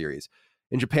Mana series.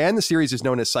 In Japan, the series is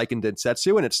known as Seiken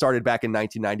Densetsu, and it started back in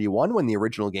 1991 when the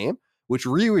original game, which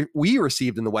we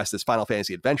received in the West as Final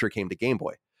Fantasy Adventure, came to Game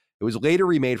Boy. It was later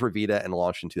remade for Vita and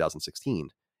launched in 2016.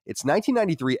 Its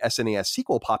 1993 SNES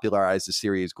sequel popularized the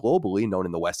series globally, known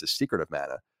in the West as Secret of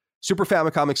Mana. Super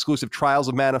Famicom exclusive Trials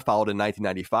of Mana followed in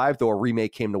 1995, though a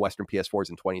remake came to Western PS4s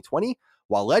in 2020,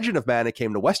 while Legend of Mana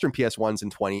came to Western PS1s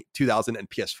in 2000 and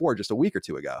PS4 just a week or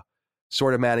two ago.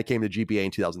 Sword of Mana came to GBA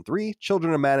in 2003,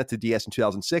 Children of Mana to DS in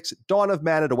 2006, Dawn of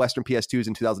Mana to Western PS2s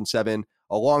in 2007,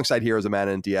 alongside Heroes of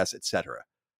Mana and DS, etc.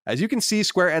 As you can see,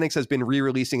 Square Enix has been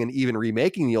re-releasing and even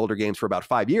remaking the older games for about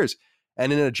 5 years,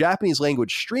 and in a Japanese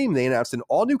language stream, they announced an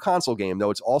all-new console game, though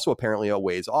it's also apparently a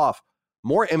ways off.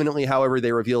 More imminently, however,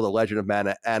 they revealed a Legend of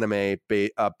Mana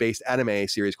based anime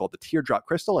series called The Teardrop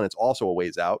Crystal, and it's also a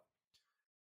ways out.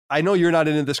 I know you're not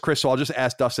into this, Chris, so I'll just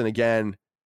ask Dustin again.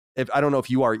 I don't know if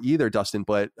you are either, Dustin,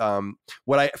 but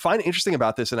what I find interesting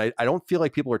about this, and I don't feel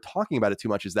like people are talking about it too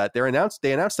much, is that they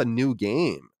announced a new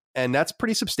game, and that's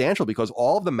pretty substantial because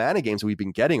all of the Mana games we've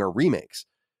been getting are remakes.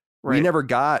 We never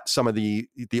got some of the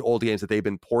old games that they've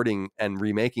been porting and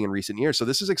remaking in recent years. So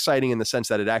this is exciting in the sense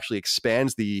that it actually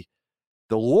expands the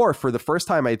lore for the first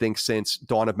time, I think, since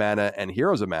Dawn of Mana and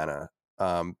Heroes of Mana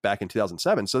back in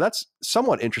 2007. So that's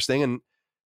somewhat interesting. And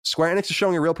Square Enix is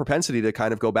showing a real propensity to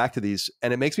kind of go back to these.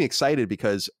 And it makes me excited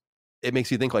because it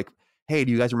makes you think like, hey,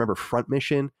 do you guys remember Front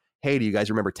Mission? Hey, do you guys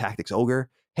remember Tactics Ogre?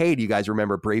 Hey, do you guys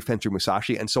remember Brave Fencer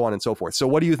Musashi? And so on and so forth. So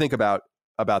what do you think about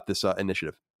this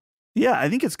initiative? Yeah, I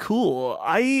think it's cool.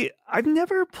 I've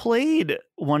never played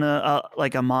one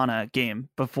like a Mana game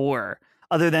before,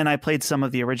 other than I played some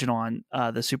of the original on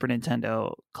the Super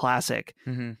Nintendo Classic.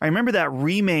 Mm-hmm. I remember that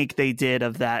remake they did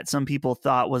of that. Some people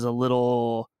thought was a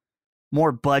little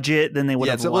more budget than they would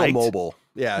have liked. Yeah, it's a little mobile.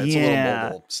 Yeah, it's a little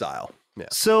mobile style. Yeah.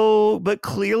 So, but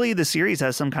clearly the series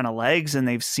has some kind of legs, and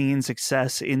they've seen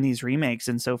success in these remakes,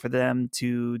 and so for them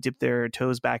to dip their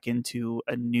toes back into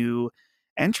a new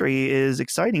entry is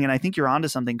exciting. And I think you're onto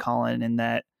something, Colin, in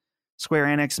that Square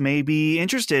Enix may be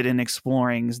interested in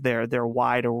exploring their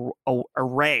wide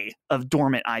array of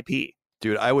dormant IP.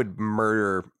 Dude, I would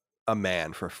murder a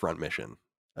man for Front Mission.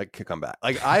 I could come back.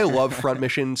 Like, I love Front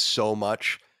Mission so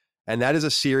much. And that is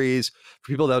a series,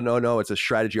 for people that don't know, it's a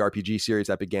strategy RPG series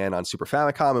that began on Super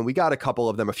Famicom. And we got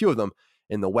a few of them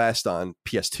in the West on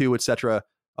PS2, etc.,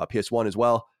 PS1 as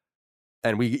well.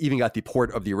 And we even got the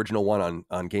port of the original one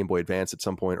on Game Boy Advance at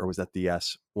some point, or was that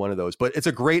DS? One of those. But it's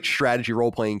a great strategy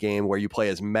role-playing game where you play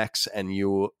as mechs and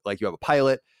you have a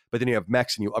pilot, but then you have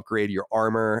mechs and you upgrade your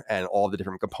armor and all the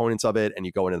different components of it, and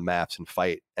you go into the maps and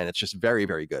fight. And it's just very,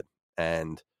 very good.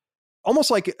 And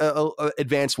almost like a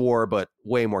Advanced War, but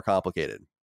way more complicated.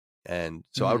 And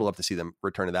so I would love to see them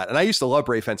return to that. And I used to love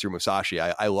Brave Fencer Musashi.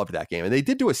 I loved that game. And they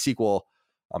did do a sequel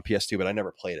on PS2, but I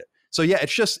never played it. So yeah,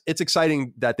 it's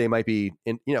exciting that they might be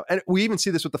in, and we even see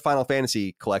this with the Final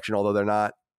Fantasy collection, although they're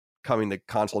not coming to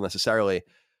console necessarily,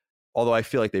 although I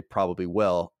feel like they probably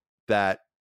will, that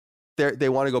they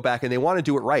want to go back and they want to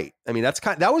do it right. I mean,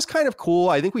 that was kind of cool.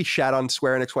 I think we shat on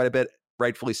Square Enix quite a bit,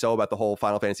 rightfully so, about the whole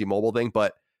Final Fantasy mobile thing,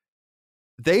 but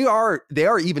they are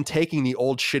even taking the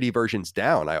old shitty versions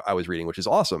down. I was reading, which is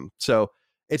awesome. So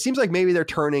it seems like maybe they're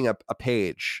turning a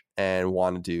page and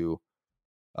want to do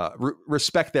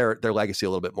respect their legacy a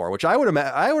little bit more, which I would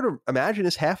imagine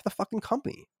is half the fucking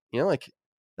company. Like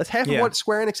that's half of what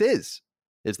Square Enix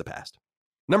is the past.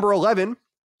 Number 11,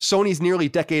 Sony's nearly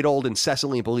decade-old,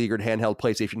 incessantly beleaguered handheld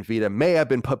PlayStation Vita may have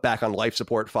been put back on life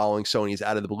support following Sony's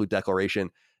out of the blue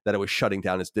declaration that it was shutting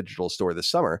down its digital store this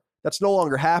summer. That's no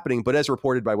longer happening, but as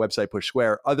reported by website Push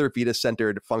Square, other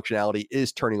Vita-centered functionality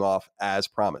is turning off as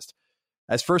promised.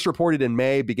 As first reported in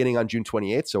May, beginning on June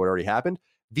 28th, so it already happened,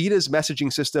 Vita's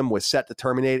messaging system was set to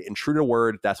terminate, and true to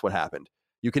word, that's what happened.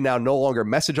 You can now no longer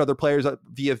message other players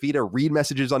via Vita, read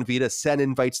messages on Vita, send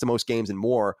invites to most games, and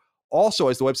more. Also,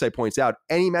 as the website points out,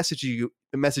 any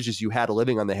messages you had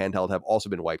living on the handheld have also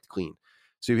been wiped clean.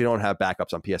 So if you don't have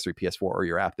backups on PS3, PS4, or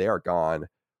your app, they are gone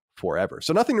forever.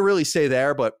 So nothing to really say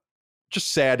there, but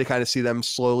just sad to kind of see them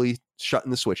slowly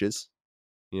shutting the switches,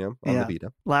 on the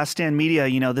Vita. Last Stand Media,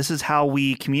 this is how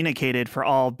we communicated for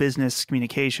all business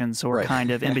communications. So we're kind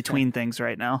of in between things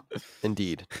right now.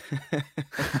 Indeed.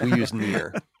 We use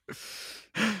Near.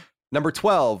 Number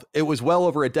 12, it was well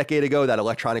over a decade ago that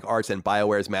Electronic Arts and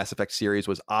BioWare's Mass Effect series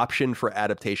was optioned for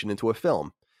adaptation into a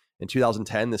film. In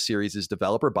 2010, the series'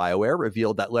 developer, BioWare,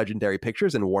 revealed that Legendary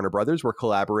Pictures and Warner Brothers were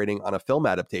collaborating on a film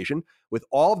adaptation with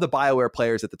all of the BioWare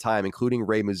players at the time, including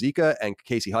Ray Muzica and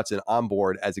Casey Hudson, on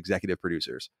board as executive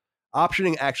producers.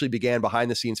 Optioning actually began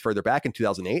behind the scenes further back in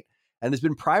 2008 and has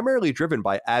been primarily driven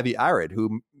by Avi Arad,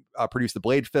 who produced the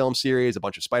Blade film series, a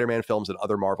bunch of Spider-Man films, and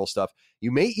other Marvel stuff.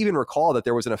 You may even recall that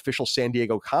there was an official San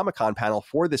Diego Comic-Con panel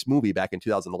for this movie back in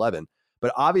 2011,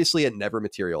 but obviously it never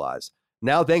materialized.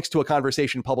 Now, thanks to a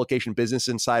conversation Publication Business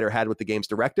Insider had with the game's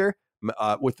director,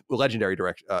 with Legendary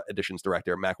Editions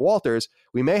director, Mac Walters,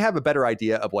 we may have a better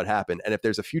idea of what happened and if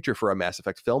there's a future for a Mass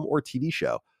Effect film or TV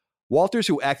show. Walters,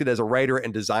 who acted as a writer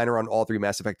and designer on all three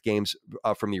Mass Effect games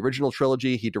from the original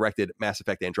trilogy, he directed Mass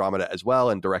Effect Andromeda as well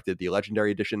and directed the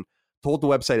Legendary Edition, told the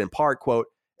website in part, quote,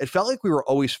 "It felt like we were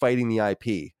always fighting the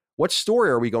IP. What story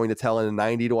are we going to tell in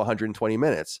 90 to 120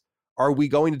 minutes? Are we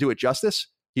going to do it justice?"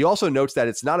 He also notes that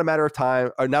it's not a matter of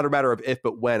time, or not a matter of if,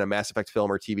 but when a Mass Effect film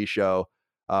or TV show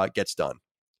gets done.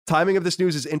 Timing of this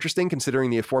news is interesting considering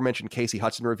the aforementioned Casey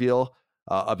Hudson reveal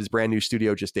of his brand new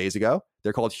studio just days ago.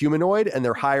 They're called Humanoid, and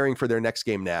they're hiring for their next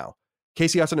game now.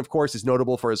 Casey Hudson, of course, is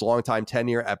notable for his longtime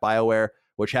tenure at BioWare,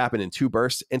 which happened in 2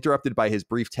 bursts, interrupted by his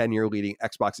brief tenure leading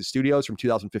Xbox's studios from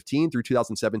 2015 through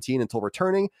 2017 until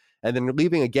returning, and then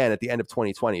leaving again at the end of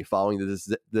 2020 following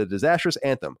the disastrous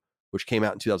Anthem, which came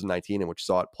out in 2019 and which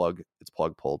saw its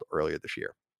plug pulled earlier this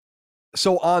year.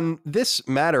 So on this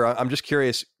matter, I'm just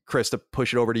curious, Chris, to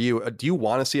push it over to you. Do you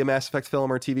want to see a Mass Effect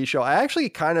film or TV show? I actually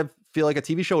kind of feel like a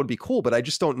TV show would be cool, but I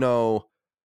just don't know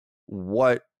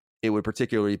what it would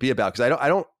particularly be about, because I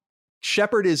don't.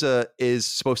 Shepard is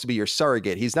supposed to be your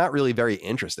surrogate. He's not really very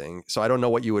interesting, so I don't know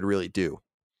what you would really do.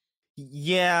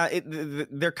 Yeah,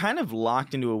 they're kind of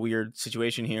locked into a weird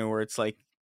situation here where it's like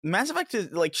Mass Effect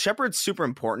is like Shepard's super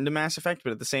important to Mass Effect,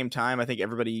 but at the same time, I think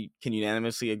everybody can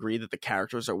unanimously agree that the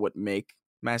characters are what make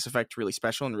Mass Effect really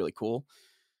special and really cool.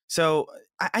 So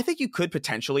I think you could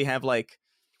potentially have like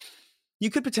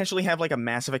a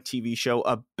Mass Effect TV show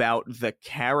about the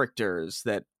characters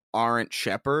that aren't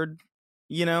Shepard,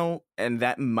 and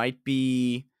that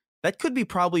could be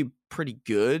probably pretty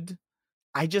good.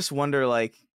 I just wonder,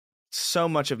 like, so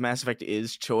much of Mass Effect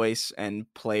is choice and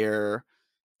player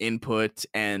input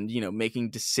and, making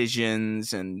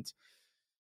decisions, and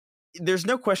there's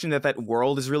no question that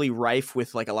world is really rife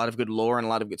with like a lot of good lore and a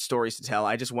lot of good stories to tell.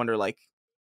 I just wonder, like,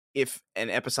 if an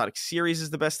episodic series is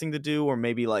the best thing to do, or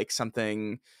maybe like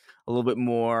something a little bit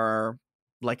more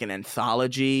like an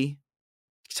anthology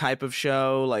type of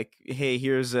show, like, hey,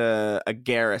 here's a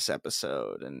Garrus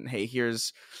episode, and hey,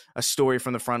 here's a story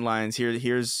from the front lines,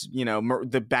 here's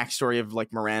the backstory of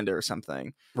like Miranda or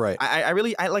something. Right.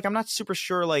 I'm not super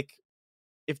sure like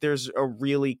if there's a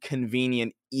really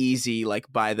convenient, easy, like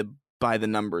by the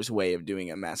numbers way of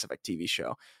doing a Mass Effect TV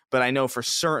show, but I know for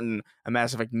certain a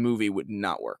Mass Effect movie would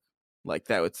not work like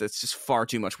that. That's just far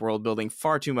too much world building,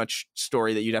 far too much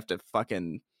story that you'd have to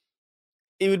fucking.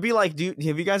 It would be like, have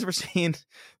you guys ever seen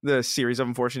the Series of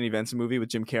Unfortunate Events movie with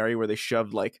Jim Carrey where they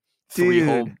shoved like three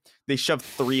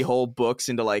whole books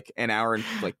into like an hour and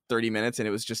like 30 minutes, and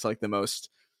it was just like the most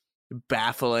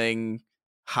baffling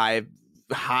high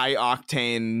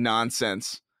octane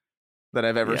nonsense that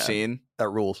I've ever seen. That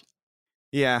rules.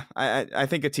 Yeah, I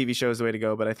think a TV show is the way to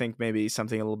go, but I think maybe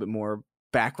something a little bit more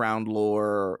background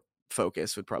lore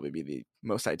focus would probably be the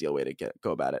most ideal way to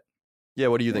go about it. Yeah,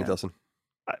 what do you think, Dustin?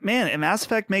 Man, and Mass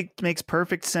Effect makes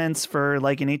perfect sense for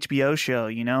like an HBO show.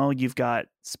 You've got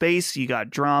space, you got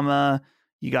drama,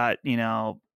 you got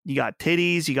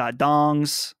titties, you got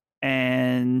dongs,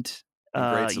 and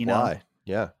great supply.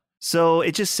 Yeah. So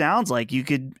it just sounds like you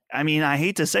could. I mean, I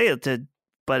hate to say it,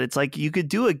 but it's like you could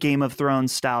do a Game of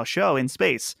Thrones style show in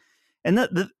space, and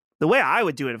the way I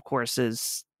would do it, of course,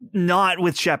 is not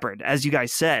with Shepard, as you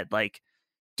guys said. Like,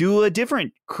 do a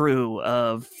different crew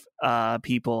of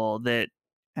people that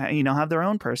have their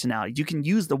own personality. You can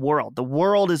use the world. The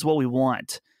world is what we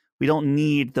want. We don't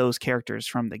need those characters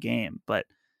from the game, but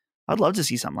I'd love to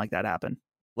see something like that happen.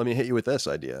 Let me hit you with this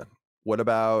idea. What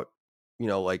about,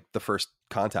 like the first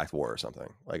Contact War or something,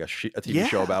 like a TV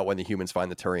show about when the humans find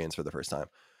the Turians for the first time,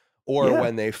 or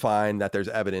when they find that there's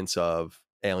evidence of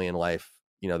alien life,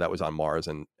 that was on Mars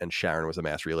and Sharon was a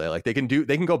mass relay. Like they can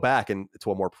go back and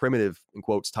to a more primitive, in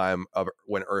quotes, time of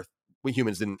when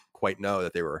humans didn't quite know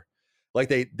that they were. Like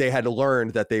they had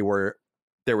learned that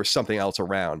there was something else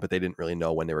around, but they didn't really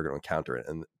know when they were going to encounter it.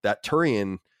 And that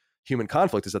Turian human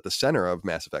conflict is at the center of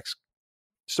Mass Effect's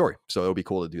story. So it would be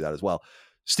cool to do that as well.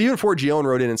 Stephen Forgione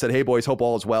wrote in and said, "Hey boys, hope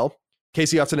all is well.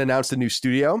 Casey Hudson announced a new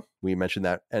studio." We mentioned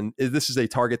that. And is this a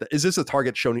target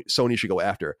Sony should go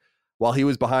after? While he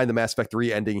was behind the Mass Effect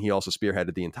 3 ending, he also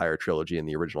spearheaded the entire trilogy and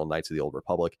the original Knights of the Old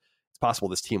Republic. It's possible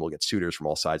this team will get suitors from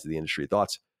all sides of the industry.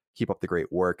 Thoughts? Keep up the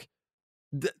great work.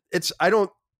 Not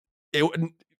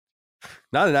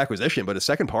an acquisition, but a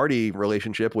second party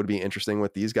relationship would be interesting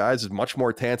with these guys. It's much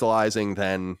more tantalizing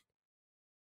than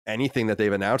anything that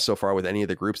they've announced so far with any of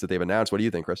the groups that they've announced. What do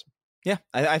you think, Chris? Yeah,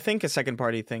 I think a second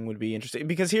party thing would be interesting,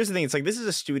 because here's the thing. It's like, this is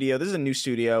a new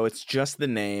studio. It's just the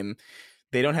name.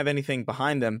 They don't have anything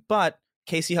behind them, but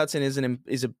Casey Hudson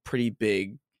is a pretty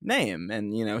big name.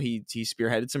 And, he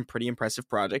spearheaded some pretty impressive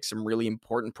projects, some really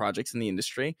important projects in the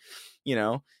industry.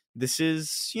 This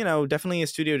is, definitely a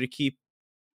studio to keep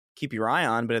your eye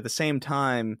on. But at the same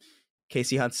time,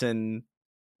 Casey Hudson,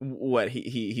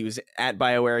 he was at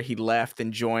BioWare, he left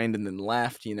and joined and then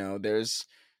left.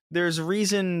 There's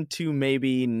reason to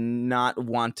maybe not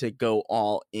want to go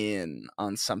all in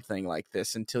on something like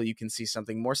this until you can see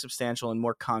something more substantial and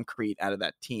more concrete out of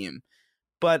that team.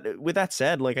 But with that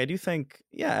said, like, I think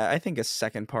a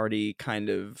second party kind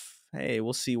of, hey,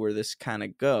 we'll see where this kind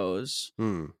of goes.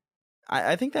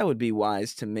 I think that would be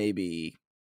wise to maybe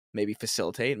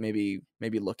facilitate, maybe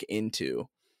look into.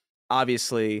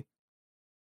 Obviously,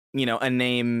 a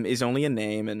name is only a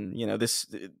name, and this,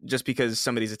 just because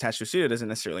somebody's attached to a studio doesn't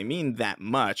necessarily mean that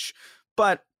much,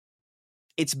 but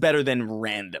it's better than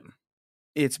random.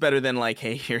 It's better than like,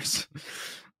 hey, here's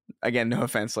again, no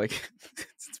offense, like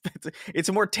it's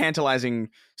a more tantalizing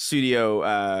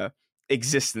studio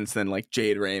existence than like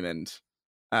Jade Raymond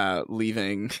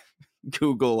leaving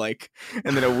Google, like,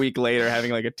 and then a week later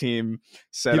having like a team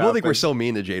set People up. think we're so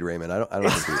mean to Jade Raymond. I don't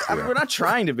think I mean, we're not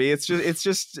trying to be. It's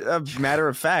just a matter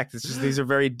of fact. It's just these are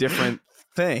very different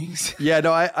things. Yeah,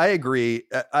 no, I agree.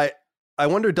 I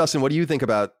wonder, Dustin, what do you think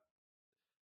about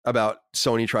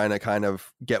Sony trying to kind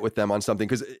of get with them on something?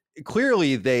 Because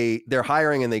clearly they're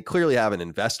hiring and they clearly have an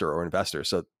investor or investors,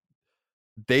 so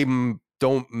they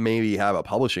don't maybe have a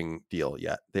publishing deal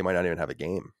yet. They might not even have a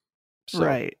game. So.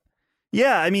 Right.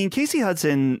 Yeah, I mean, Casey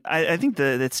Hudson, I think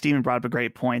that Steven brought up a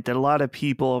great point that a lot of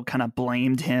people kind of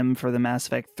blamed him for the Mass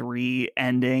Effect 3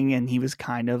 ending, and he was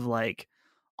kind of like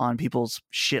on people's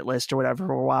shit list or whatever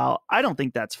for a while. I don't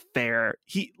think that's fair.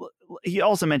 He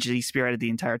also mentioned he spearheaded the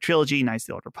entire trilogy, Knights of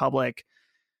the Old Republic,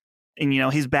 and, you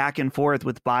know, his back and forth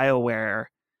with BioWare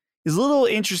is a little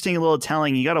interesting, a little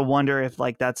telling. You got to wonder if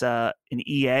like that's an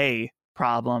EA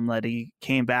problem, that he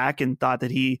came back and thought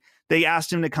that they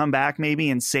asked him to come back maybe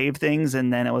and save things,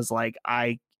 and then it was like,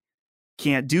 I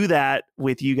can't do that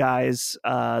with you guys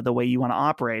the way you want to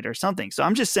operate or something. So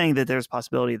I'm just saying that there's a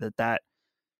possibility that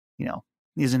you know,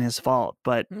 isn't his fault.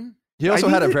 But he also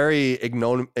had a very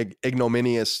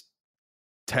ignominious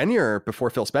tenure before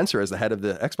Phil Spencer as the head of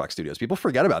the Xbox studios. People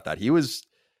forget about that. He was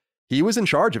in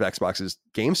charge of Xbox's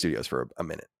game studios for a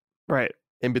minute, right,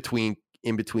 in between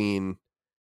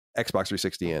Xbox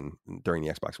 360 and during the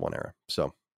Xbox One era.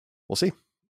 So we'll see.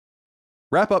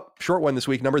 Wrap up, short one this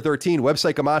week. Number 13,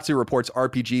 website Gamatsu reports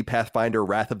RPG Pathfinder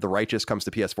Wrath of the Righteous comes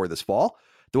to PS4 this fall.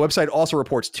 The website also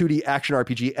reports 2D action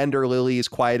RPG Ender Lilies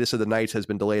Quietus of the Nights has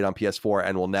been delayed on PS4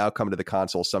 and will now come to the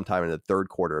console sometime in the third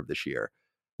quarter of this year.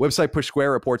 Website Push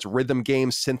Square reports Rhythm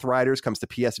Games Synth Riders comes to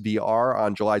PSVR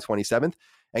on July 27th,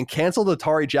 and canceled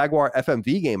Atari Jaguar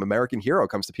FMV game American Hero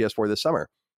comes to PS4 this summer.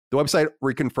 The website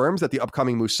reconfirms that the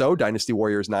upcoming Musou Dynasty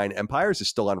Warriors 9 Empires is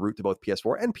still en route to both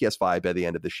PS4 and PS5 by the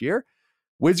end of this year.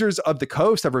 Wizards of the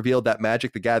Coast have revealed that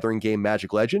Magic the Gathering game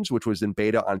Magic Legends, which was in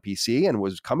beta on PC and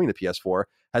was coming to PS4,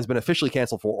 has been officially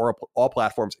canceled for all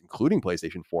platforms, including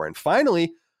PlayStation 4. And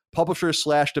finally,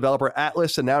 publisher/developer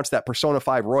Atlas announced that Persona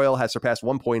 5 Royal has surpassed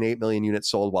 1.8 million units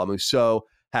sold, while Musou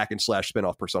hack and slash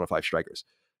spin-off Persona 5 Strikers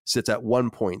sits at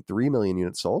 1.3 million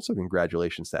units sold. So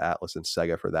congratulations to Atlas and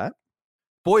Sega for that.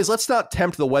 Boys, let's not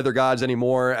tempt the weather gods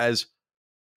anymore, as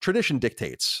tradition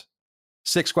dictates.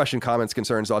 6 question, comments,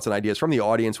 concerns, thoughts, and ideas from the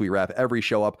audience. We wrap every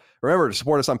show up. Remember to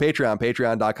support us on Patreon,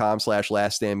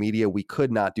 patreon.com/laststandmedia. We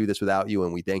could not do this without you,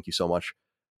 and we thank you so much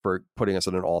for putting us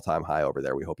at an all-time high over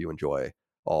there. We hope you enjoy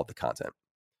all of the content.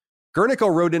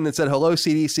 Gurnico wrote in and said, hello,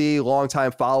 CDC,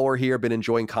 longtime follower here. Been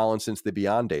enjoying Colin since the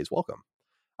Beyond days. Welcome.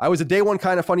 I was a day one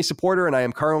kind of funny supporter, and I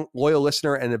am current loyal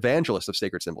listener and evangelist of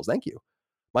Sacred Symbols. Thank you.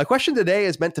 My question today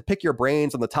is meant to pick your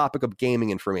brains on the topic of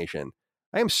gaming information.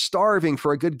 I am starving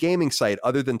for a good gaming site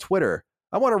other than Twitter.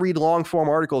 I want to read long-form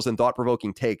articles and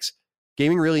thought-provoking takes.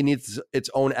 Gaming really needs its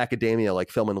own academia like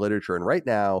film and literature, and right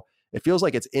now, it feels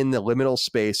like it's in the liminal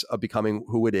space of becoming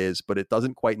who it is, but it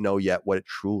doesn't quite know yet what it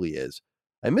truly is.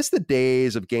 I miss the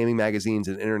days of gaming magazines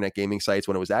and internet gaming sites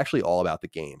when it was actually all about the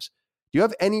games. Do you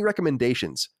have any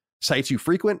recommendations? Sites you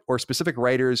frequent or specific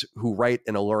writers who write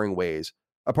in alluring ways?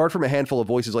 Apart from a handful of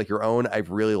voices like your own,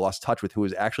 I've really lost touch with who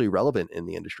is actually relevant in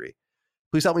the industry.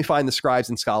 Please help me find the scribes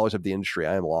and scholars of the industry.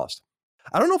 I am lost.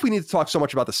 I don't know if we need to talk so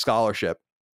much about the scholarship.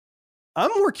 I'm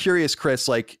more curious, Chris,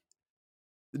 like,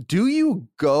 do you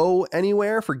go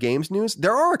anywhere for games news?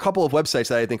 There are a couple of websites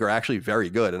that I think are actually very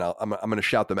good, and I'm going to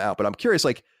shout them out. But I'm curious,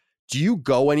 like, do you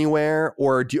go anywhere,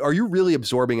 or are you really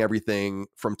absorbing everything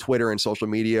from Twitter and social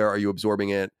media? Are you absorbing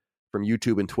it from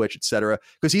YouTube and Twitch, et cetera?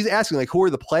 Because he's asking, like, who are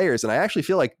the players? And I actually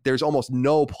feel like there's almost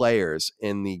no players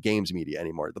in the games media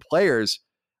anymore. The players,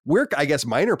 we're, I guess,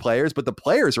 minor players, but the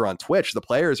players are on Twitch. The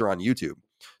players are on YouTube.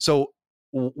 So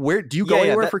where do you go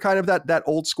anywhere for kind of that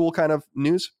old school kind of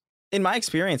news? In my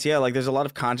experience, yeah, like there's a lot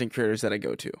of content creators that I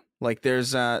go to. Like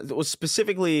there's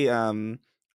specifically a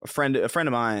friend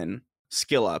of mine,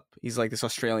 Skill Up. He's like this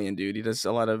Australian dude. He does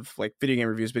a lot of like video game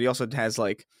reviews, but he also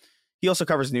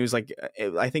covers news like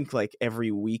I think like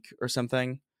every week or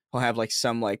something. He'll have like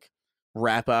some like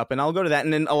wrap up, and I'll go to that.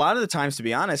 And then a lot of the times, to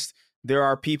be honest, there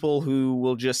are people who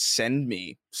will just send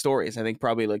me stories. I think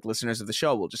probably like listeners of the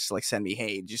show will just like send me,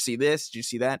 hey, did you see this? Did you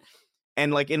see that?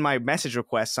 And like in my message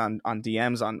requests on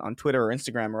DMs on Twitter or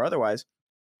Instagram or otherwise,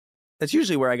 that's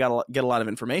usually where I get a lot of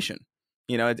information.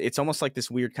 You know, it's almost like this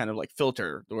weird kind of like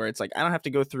filter where it's like I don't have to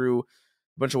go through a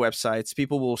bunch of websites.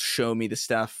 People will show me the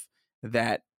stuff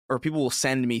or people will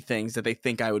send me things that they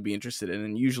think I would be interested in.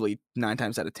 And usually 9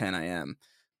 times out of 10 I am.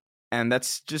 And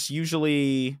that's just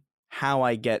usually how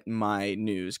I get my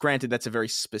news. Granted, that's a very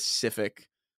specific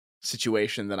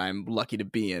situation that I'm lucky to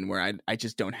be in, where I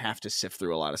just don't have to sift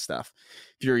through a lot of stuff.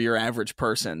 If you're your average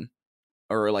person,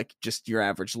 or like just your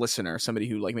average listener, somebody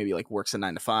who like maybe like works a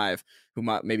 9 to 5,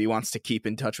 who maybe wants to keep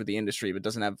in touch with the industry but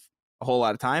doesn't have a whole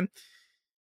lot of time,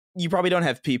 you probably don't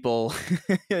have people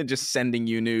just sending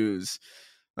you news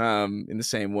in the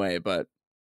same way. But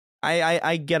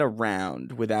I get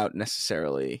around without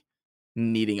necessarily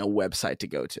needing a website to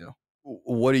go to.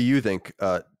 What do you think,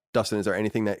 Dustin? Is there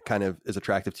anything that kind of is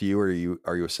attractive to you, or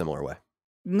are you a similar way?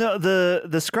 No,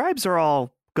 the scribes are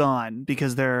all gone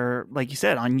because they're, like you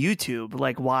said, on YouTube.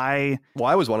 Like, why? Well,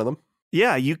 I was one of them.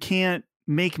 Yeah, you can't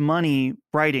make money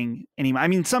writing anymore. I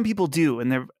mean, some people do,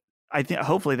 and I think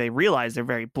hopefully they realize they're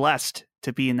very blessed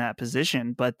to be in that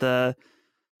position. But the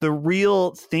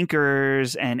real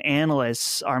thinkers and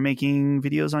analysts are making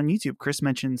videos on YouTube. Chris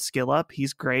mentioned Skill Up.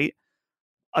 He's great.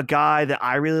 A guy that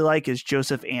I really like is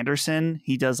Joseph Anderson.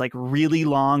 He does like really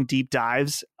long deep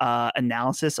dives,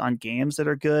 analysis on games that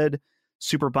are good.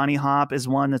 Super Bunny Hop is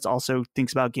one that's also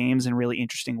thinks about games in a really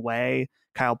interesting way.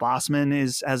 Kyle Bossman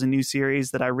has a new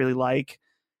series that I really like.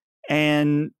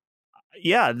 And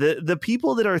yeah, the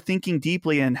people that are thinking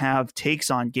deeply and have takes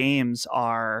on games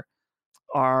are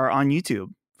on YouTube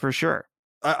for sure.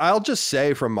 I'll just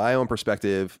say from my own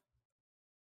perspective,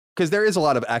 because there is a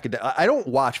lot of academic. I don't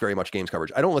watch very much games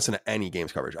coverage. I don't listen to any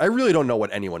games coverage. I really don't know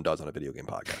what anyone does on a video game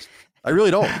podcast. I really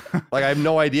don't. Like, I have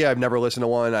no idea. I've never listened to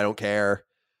one. I don't care.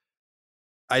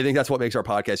 I think that's what makes our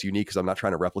podcast unique, because I'm not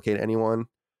trying to replicate anyone.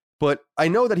 But I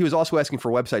know that he was also asking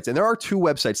for websites. And there are 2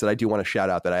 websites that I do want to shout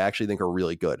out that I actually think are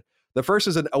really good. The first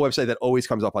is a website that always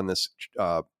comes up on this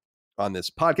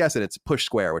podcast, and it's Push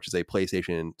Square, which is a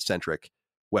PlayStation-centric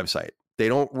website. They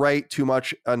don't write too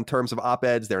much in terms of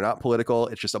op-eds. They're not political.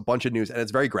 It's just a bunch of news, and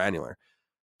it's very granular.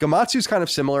 Gamatsu's kind of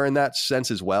similar in that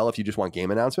sense as well, if you just want game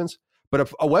announcements. But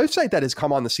a website that has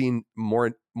come on the scene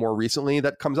more recently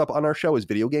that comes up on our show is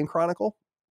Video Game Chronicle,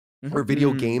 or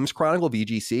Video Games Chronicle,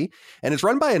 VGC. And it's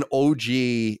run by an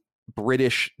OG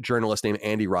British journalist named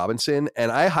Andy Robinson.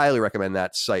 And I highly recommend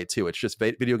that site too. It's just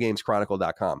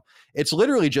videogameschronicle.com. It's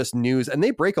literally just news, and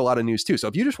they break a lot of news too. So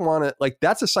if you just want to, like,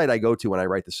 that's a site I go to when I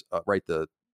write the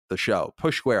show.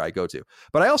 Push Square I go to.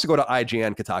 But I also go to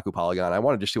IGN, Kotaku, Polygon. I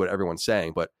want to just see what everyone's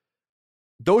saying. But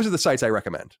those are the sites I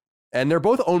recommend. And they're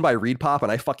both owned by ReadPop,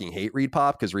 and I fucking hate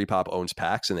ReadPop because ReadPop owns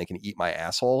PAX and they can eat my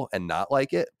asshole and not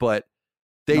like it. But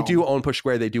they do own Push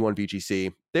Square. They do own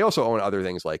VGC. They also own other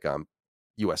things like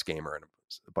US Gamer and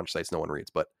a bunch of sites no one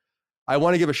reads. But I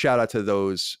want to give a shout out to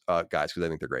those guys because I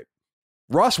think they're great.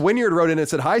 Ross Wynyard wrote in and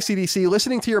said, "Hi, CDC.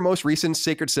 Listening to your most recent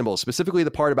Sacred Symbols, specifically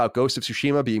the part about Ghost of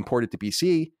Tsushima being ported to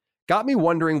PC, got me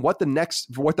wondering what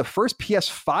the first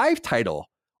PS5 title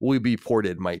will be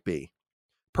ported might be.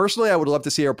 Personally, I would love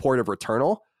to see a report of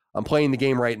Returnal. I'm playing the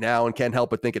game right now and can't help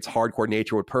but think its hardcore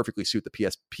nature would perfectly suit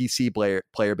the PC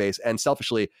player base. And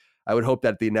selfishly, I would hope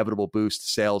that the inevitable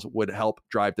boost sales would help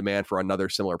drive demand for another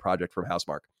similar project from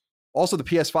Housemarque. Also, the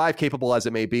PS5, capable as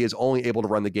it may be, is only able to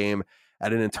run the game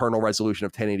at an internal resolution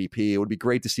of 1080p. It would be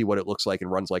great to see what it looks like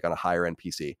and runs like on a higher-end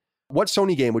PC. What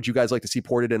Sony game would you guys like to see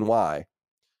ported and why?"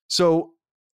 So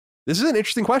this is an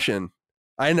interesting question.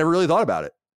 I had never really thought about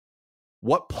it.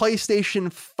 What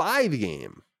PlayStation 5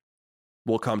 game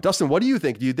will come? Dustin, what do you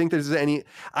think? Do you think there's any...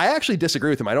 I actually disagree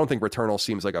with him. I don't think Returnal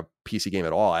seems like a PC game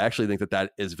at all. I actually think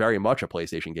that is very much a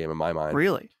PlayStation game in my mind.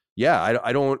 Really? Yeah,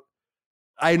 I don't...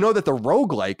 I know that the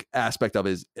roguelike aspect of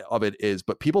it is,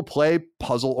 but people play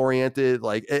puzzle oriented,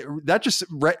 like that just,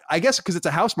 I guess because it's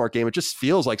a Housemarque game, it just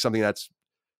feels like something that's,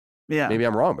 maybe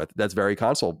I'm wrong, but that's very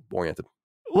console oriented.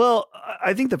 Well,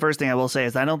 I think the first thing I will say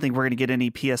is I don't think we're going to get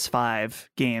any PS5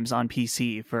 games on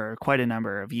PC for quite a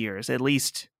number of years, at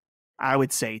least I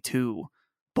would say 2.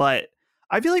 But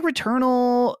I feel like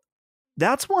Returnal,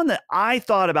 that's one that I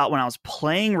thought about when I was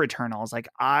playing Returnal. I was like,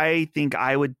 I think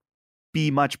I would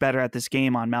be much better at this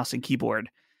game on mouse and keyboard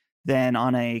than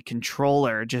on a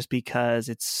controller, just because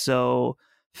it's so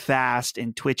fast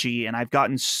and twitchy. And I've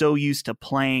gotten so used to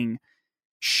playing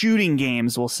shooting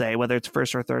games, we'll say, whether it's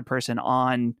first or third person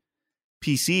on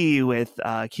PC with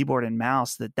keyboard and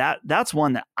mouse, that's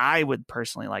one that I would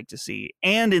personally like to see.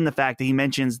 And in the fact that he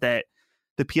mentions that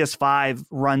the PS5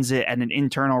 runs it at an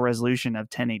internal resolution of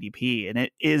 1080p, and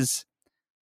it is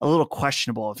a little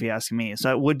questionable if you ask me.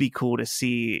 So it would be cool to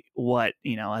see what,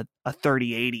 a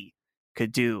 3080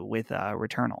 could do with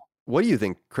Returnal. What do you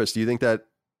think, Chris? Do you think that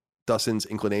Dustin's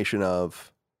inclination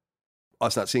of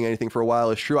us not seeing anything for a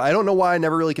while is true? I don't know why I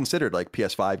never really considered like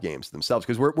PS5 games themselves,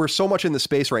 because we're so much in the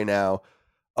space right now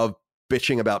of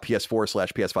bitching about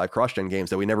PS4/PS5 cross-gen games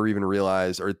that we never even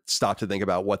realized or stopped to think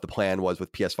about what the plan was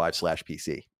with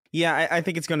PS5/PC. Yeah, I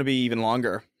think it's going to be even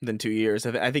longer than 2 years.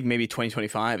 I think maybe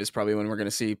 2025 is probably when we're going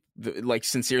to see, like,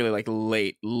 sincerely, like,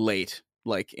 late,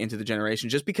 like, into the generation.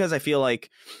 Just because I feel like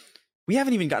we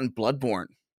haven't even gotten Bloodborne,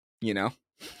 you know?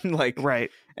 Like,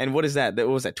 right. And what is that? What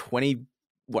was that,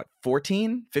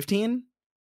 14, 15?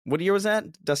 What year was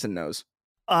that? Dustin knows.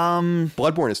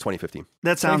 Bloodborne is 2015.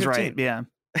 That sounds right, yeah.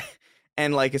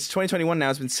 And like it's 2021 now.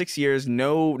 It's been 6 years.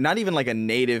 No, not even like a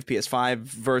native PS5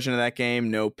 version of that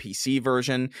game. No PC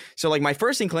version. So like my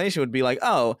first inclination would be like,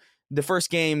 oh, the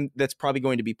first game that's probably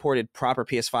going to be ported proper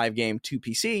PS5 game to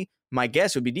PC. My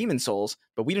guess would be Demon's Souls,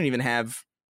 but we don't even have,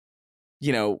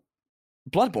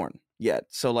 Bloodborne yet.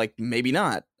 So like maybe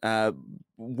not.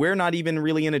 We're not even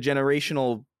really in a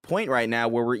generational point right now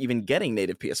where we're even getting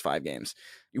native PS5 games.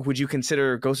 Would you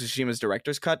consider Ghost of Tsushima's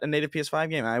Director's Cut a native PS5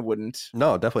 game? I wouldn't.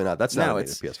 No, definitely not. That's not a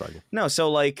native PS5 game. No, so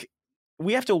like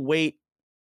we have to wait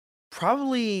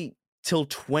probably till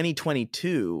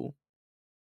 2022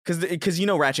 because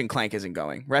Ratchet and Clank isn't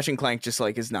going. Ratchet and Clank just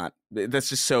like is not. That's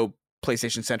just so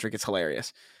PlayStation centric. It's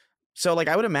hilarious. So like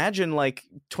I would imagine like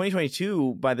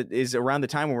 2022 is around the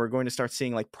time when we're going to start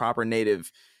seeing like proper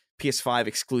native PS5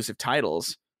 exclusive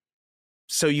titles.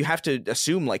 So you have to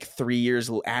assume like 3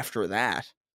 years after that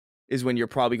is when you're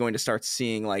probably going to start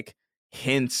seeing like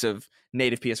hints of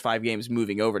native PS5 games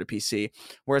moving over to PC.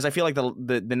 Whereas I feel like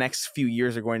the next few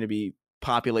years are going to be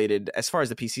populated as far as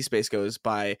the PC space goes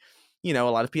by, a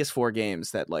lot of PS4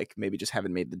 games that like maybe just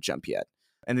haven't made the jump yet.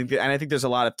 And I think there's a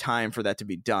lot of time for that to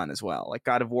be done as well. Like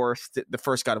God of War, the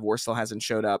first God of War still hasn't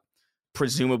showed up.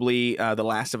 Presumably The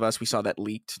Last of Us, we saw that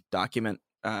leaked document.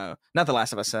 Not The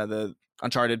Last of Us, the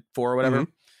Uncharted 4 or whatever.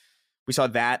 Mm-hmm. We saw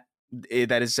that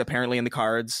is apparently in the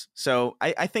cards. So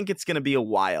I think it's going to be a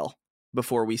while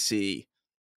before we see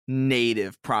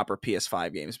native proper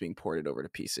PS5 games being ported over to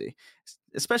PC,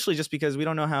 especially just because we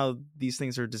don't know how these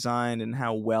things are designed and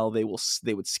how well they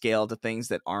would scale to things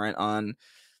that aren't on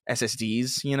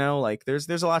SSDs. Like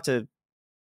there's a lot to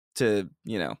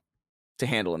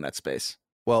handle in that space.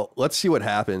 Well, let's see what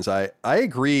happens. I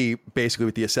agree basically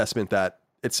with the assessment that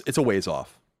it's a ways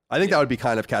off. I think that would be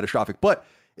kind of catastrophic, but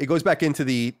it goes back into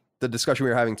the discussion we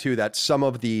were having too, that some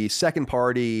of the second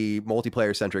party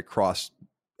multiplayer centric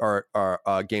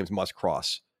games must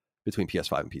cross between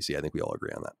PS5 and PC. I think we all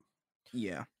agree on that.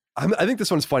 Yeah. I think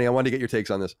this one's funny. I wanted to get your takes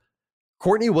on this.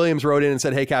 Courtney Williams wrote in and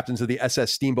said, hey, captains of the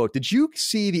SS Steamboat, did you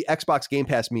see the Xbox Game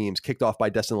Pass memes kicked off by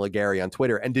Destin Legary on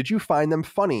Twitter? And did you find them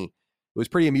funny? It was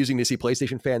pretty amusing to see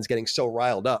PlayStation fans getting so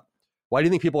riled up. Why do you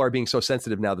think people are being so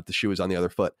sensitive now that the shoe is on the other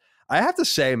foot? I have to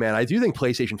say, man, I do think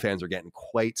PlayStation fans are getting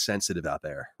quite sensitive out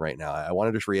there right now. I want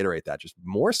to just reiterate that, just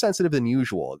more sensitive than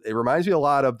usual. It reminds me a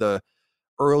lot of the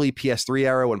early PS3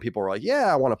 era when people were like,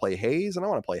 yeah, I want to play Haze and I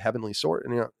want to play Heavenly Sword.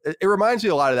 And it reminds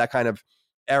me a lot of that kind of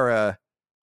era.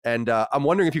 And I'm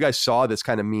wondering if you guys saw this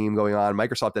kind of meme going on.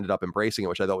 Microsoft ended up embracing it,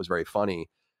 which I thought was very funny.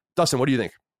 Dustin, what do you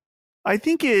think? I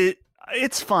think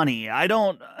it's funny. I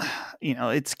don't,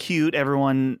 it's cute,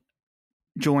 everyone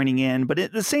joining in, but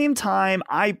at the same time,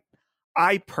 I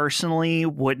personally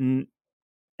wouldn't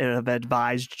have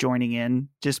advised joining in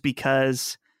just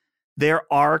because there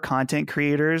are content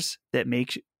creators that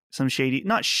make some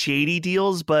not shady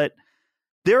deals, but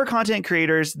there are content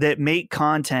creators that make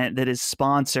content that is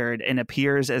sponsored and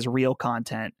appears as real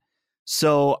content.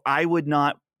 So I wouldn't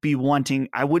want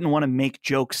to make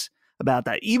jokes about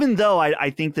that, even though I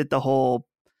think that the whole,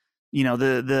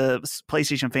 the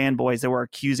PlayStation fanboys that were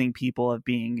accusing people of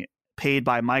being paid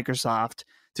by Microsoft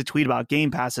to tweet about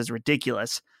Game Pass is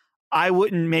ridiculous. I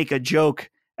wouldn't make a joke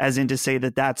as in to say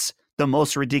that that's the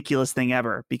most ridiculous thing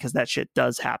ever, because that shit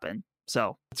does happen.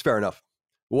 So it's fair enough.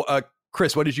 Well,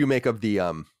 Chris, what did you make of the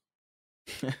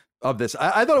of this?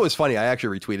 I thought it was funny. I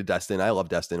actually retweeted Destin. I love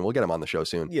Destin. We'll get him on the show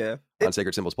soon. Yeah, on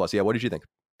Sacred Symbols Plus. Yeah, what did you think?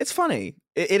 It's funny.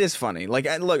 It is funny. Like,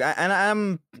 look, I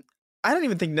don't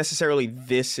even think necessarily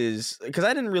this is, because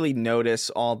I didn't really notice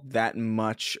all that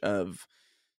much of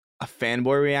a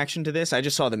fanboy reaction to this. I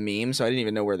just saw the meme, so I didn't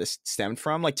even know where this stemmed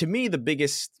from. Like, to me, the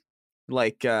biggest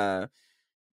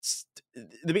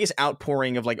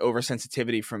outpouring of like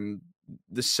oversensitivity from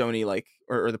the Sony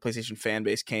or the PlayStation fan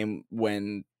base came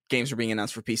when games were being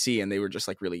announced for PC and they were just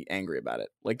like really angry about it.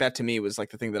 Like, that to me was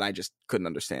like the thing that I just couldn't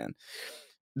understand.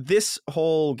 This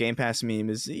whole Game Pass meme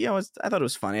is, I thought it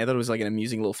was funny. I thought it was like an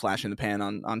amusing little flash in the pan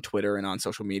on Twitter and on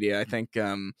social media. I think,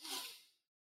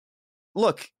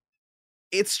 look,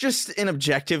 it's just an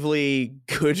objectively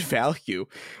good value.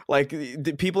 Like,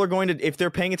 people are going to, if they're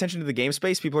paying attention to the game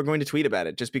space, people are going to tweet about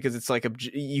it just because it's like,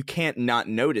 you can't not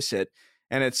notice it.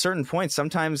 And at certain points,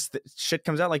 sometimes shit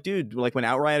comes out like, dude, like when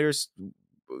Outriders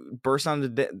burst onto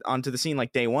the scene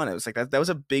like day one, it was like that was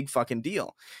a big fucking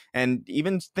deal. And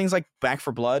even things like Back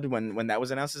 4 Blood, when that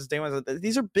was announced as day one,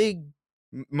 these are big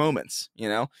moments, you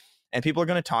know, and people are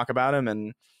going to talk about them.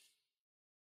 And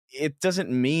it doesn't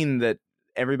mean that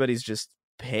everybody's just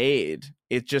paid.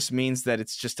 It just means that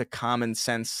it's just a common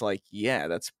sense, like, yeah,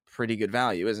 that's pretty good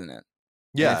value, isn't it?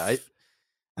 Yeah.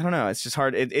 I don't know. It's just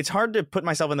hard. It's hard to put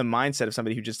myself in the mindset of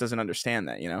somebody who just doesn't understand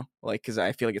that, you know, like, because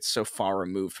I feel like it's so far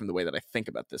removed from the way that I think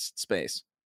about this space.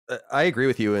 I agree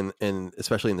with you, in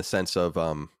especially in the sense of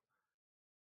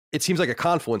it seems like a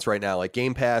confluence right now. Like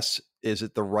Game Pass is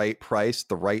at the right price,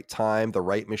 the right time, the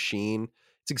right machine.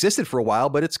 It's existed for a while,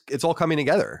 but it's all coming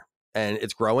together and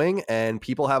it's growing, and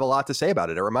people have a lot to say about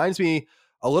it. It reminds me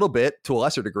a little bit, to a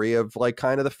lesser degree, of like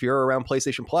kind of the fear around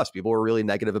PlayStation Plus. People were really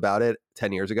negative about it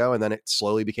 10 years ago, and then it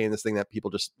slowly became this thing that people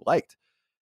just liked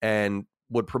and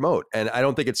would promote. And I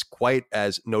don't think it's quite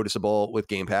as noticeable with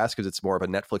Game Pass because it's more of a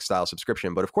Netflix style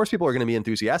subscription. But of course, people are going to be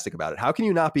enthusiastic about it. How can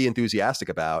you not be enthusiastic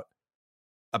about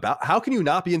how can you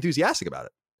not be enthusiastic about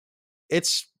it?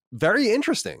 It's very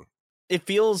interesting. It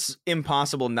feels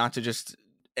impossible not to just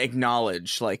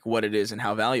acknowledge like what it is and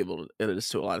how valuable it is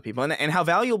to a lot of people, and how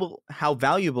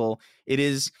valuable it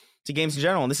is to games in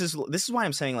general. And this is why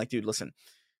I'm saying, like, dude, listen,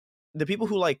 the people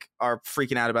who like are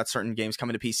freaking out about certain games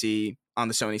coming to PC on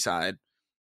the Sony side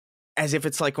as if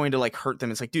it's like going to like hurt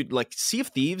them. It's like, dude, like Sea of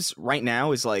Thieves right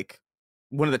now is like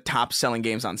one of the top selling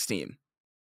games on Steam,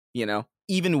 you know,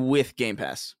 even with Game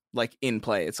Pass like in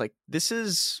play. It's like this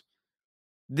is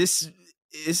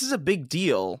a big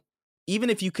deal.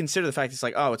 Even if you consider the fact it's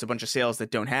like, oh, it's a bunch of sales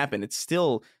that don't happen, it's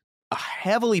still a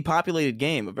heavily populated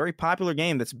game, a very popular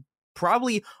game that's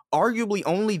probably arguably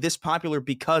only this popular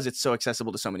because it's so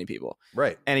accessible to so many people.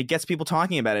 Right. And it gets people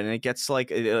talking about it, and it gets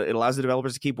like, it allows the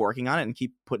developers to keep working on it and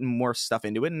keep putting more stuff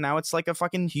into it. And now it's like a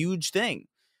fucking huge thing.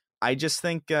 I just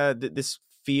think this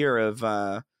fear of,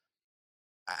 what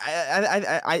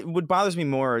bothers me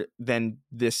more than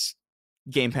this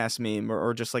Game Pass meme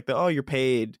or just like oh, you're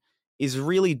paid, is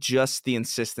really just the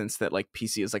insistence that like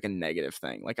PC is like a negative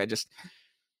thing. Like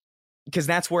because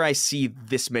that's where I see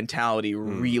this mentality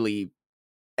really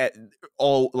at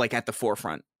the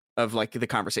forefront of like the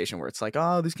conversation, where it's like,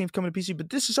 oh, this game's coming to PC, but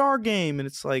this is our game. And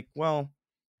it's like, well,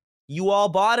 you all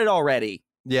bought it already.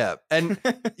 Yeah. And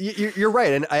you're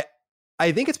right. And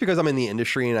I think it's because I'm in the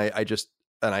industry, and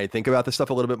I think about this stuff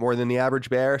a little bit more than the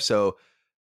average bear. So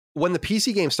when the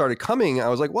PC game started coming, I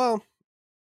was like, well,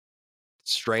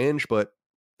 strange, but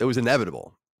it was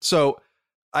inevitable. So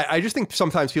I just think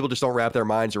sometimes people just don't wrap their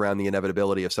minds around the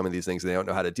inevitability of some of these things. They don't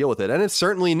know how to deal with it. And it's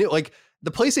certainly new. Like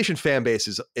the PlayStation fan base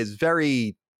is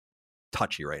very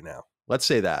touchy right now. Let's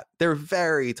say that. They're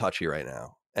very touchy right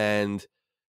now. And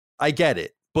I get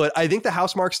it. But I think the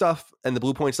Housemarque stuff and the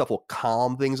Blue Point stuff will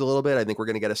calm things a little bit. I think we're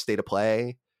going to get a state of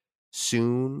play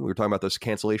soon. We were talking about those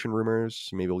cancellation rumors.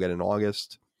 Maybe we'll get it in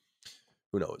August.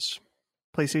 Who knows?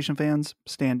 PlayStation fans,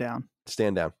 stand down.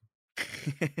 Stand down.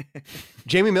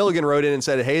 Jamie Milligan wrote in and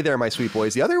said, hey there, my sweet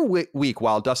boys. The other week,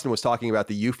 while Dustin was talking about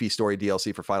the Yuffie story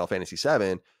DLC for Final Fantasy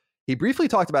VII, he briefly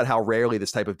talked about how rarely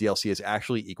this type of DLC is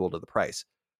actually equal to the price.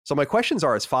 So my questions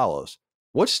are as follows.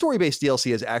 What story-based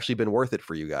DLC has actually been worth it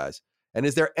for you guys? And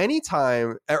is there any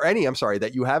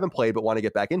that you haven't played but want to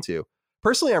get back into?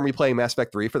 Personally, I'm replaying Mass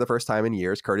Effect 3 for the first time in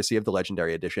years, courtesy of the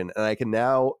Legendary Edition, and I can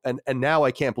now now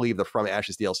I can't believe the From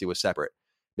Ashes DLC was separate,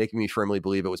 making me firmly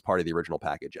believe it was part of the original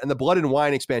package. And the Blood and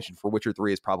Wine expansion for Witcher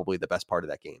 3 is probably the best part of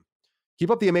that game.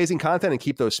 Keep up the amazing content and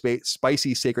keep those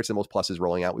spicy Sacred Symbols pluses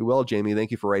rolling out. We will. Jamie,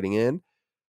 thank you for writing in.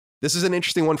 This is an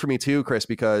interesting one for me too, Chris,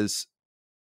 because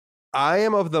I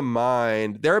am of the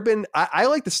mind there have been I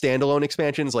like the standalone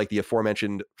expansions, like the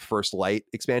aforementioned First Light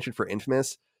expansion for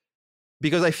Infamous,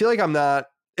 because I feel like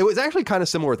it was actually kind of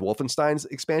similar with Wolfenstein's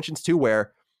expansions too,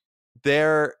 where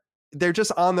they're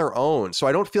just on their own. So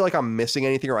I don't feel like I'm missing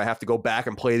anything, or I have to go back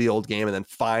and play the old game and then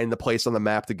find the place on the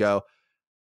map to go.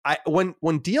 When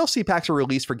DLC packs are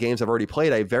released for games I've already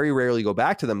played, I very rarely go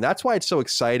back to them. That's why it's so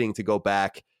exciting to go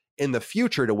back in the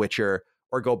future to Witcher,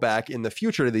 or go back in the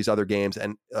future to these other games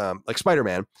and like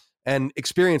Spider-Man, and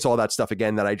experience all that stuff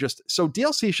again. So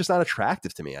DLC is just not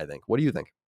attractive to me, I think. What do you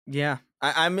think? Yeah,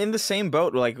 I'm in the same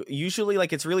boat. Like usually,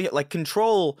 like it's really like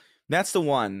Control. That's the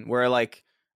one where like,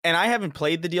 and I haven't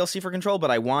played the DLC for Control,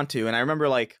 but I want to. And I remember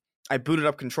like I booted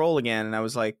up Control again, and I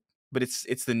was like, but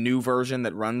it's the new version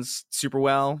that runs super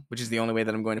well, which is the only way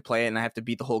that I'm going to play it. And I have to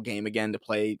beat the whole game again to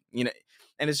play, you know.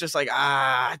 And it's just like,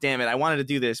 damn it, I wanted to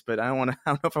do this, but I don't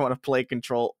know if I want to play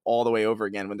Control all the way over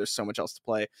again when there's so much else to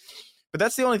play. But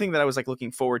that's the only thing that I was like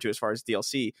looking forward to as far as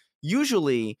DLC.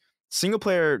 Usually single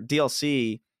player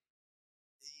DLC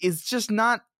is just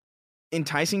not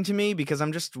enticing to me, because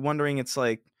I'm just wondering, it's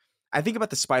like, I think about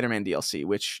the Spider-Man DLC,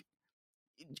 which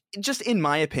just in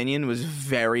my opinion was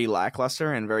very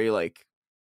lackluster and very like,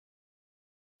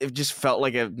 it just felt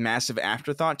like a massive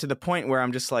afterthought, to the point where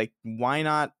I'm just like, why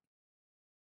not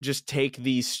just take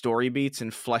these story beats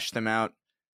and flesh them out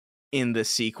in the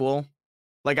sequel?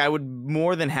 Like, I would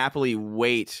more than happily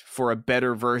wait for a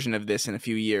better version of this in a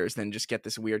few years than just get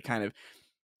this weird kind of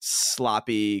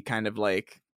sloppy kind of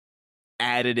like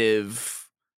additive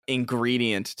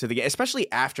ingredient to the game,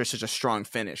 especially after such a strong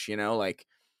finish, you know? Like,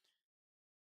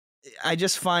 I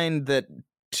just find that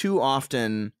too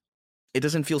often it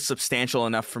doesn't feel substantial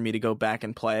enough for me to go back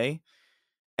and play.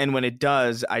 And when it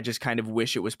does, I just kind of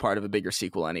wish it was part of a bigger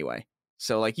sequel anyway.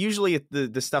 So like, usually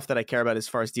the stuff that I care about as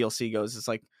far as DLC goes is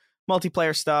like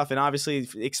multiplayer stuff, and obviously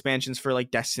expansions for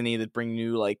like Destiny that bring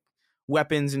new like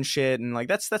weapons and shit, and like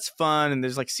that's fun, and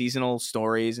there's like seasonal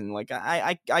stories, and like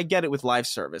I get it with live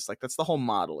service. Like, that's the whole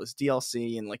model, is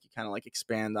DLC, and like you kind of like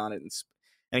expand on it and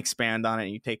expand on it,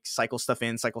 and you take cycle stuff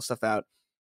in, cycle stuff out.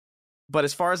 But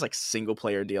as far as like single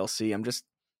player DLC, I'm just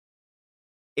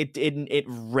it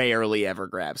rarely ever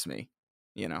grabs me,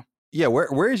 you know. Yeah,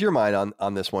 where is your mind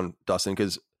on this one, Dustin?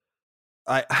 Because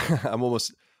I'm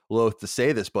almost loath to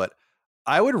say this, but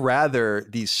I would rather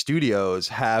these studios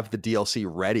have the DLC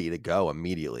ready to go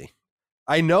immediately.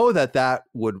 I know that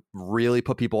would really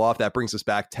put people off. That brings us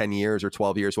back 10 years or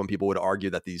 12 years when people would argue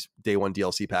that these day one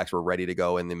DLC packs were ready to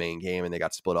go in the main game and they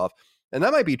got split off. And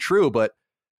that might be true, but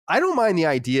I don't mind the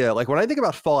idea. Like, when I think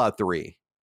about Fallout 3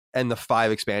 and the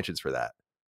 5 expansions for that,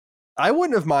 I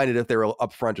wouldn't have minded if they were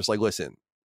upfront, just like, listen,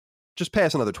 just pay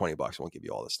us another $20. We'll give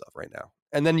you all this stuff right now.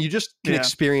 And then you just can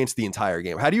experience the entire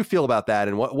game. How do you feel about that?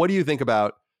 And what do you think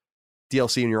about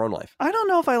DLC in your own life? I don't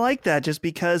know if I like that, just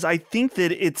because I think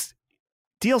that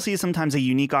DLC is sometimes a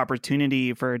unique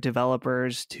opportunity for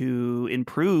developers to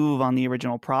improve on the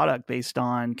original product based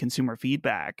on consumer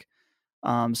feedback.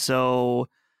 So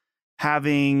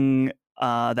having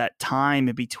that time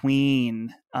in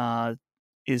between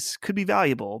could be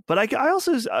valuable. But I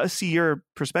also see your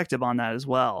perspective on that as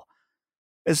well.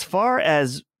 As far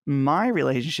as my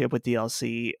relationship with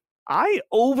DLC, I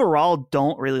overall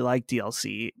don't really like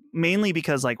DLC, mainly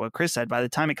because, like what Chris said, by the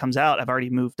time it comes out, I've already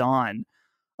moved on.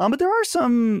 But there are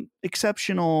some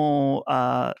exceptional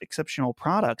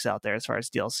products out there as far as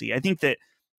DLC. I think that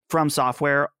From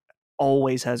Software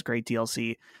always has great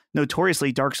DLC.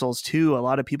 Notoriously, Dark Souls 2, a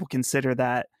lot of people consider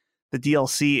that the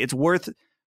DLC, it's worth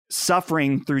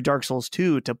suffering through Dark Souls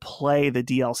 2 to play the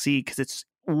DLC because it's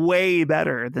way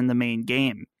better than the main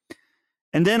game.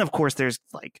 And then, of course, there's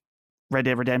like Red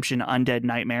Dead Redemption Undead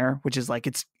Nightmare, which is like,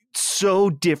 it's so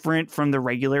different from the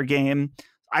regular game.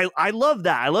 I love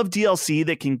that. I love DLC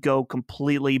that can go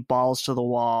completely balls to the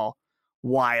wall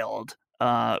wild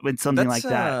with something like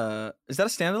that. Is that a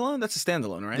standalone? That's a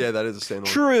standalone, right? Yeah, that is a standalone.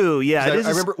 True. Yeah. I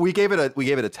remember we gave it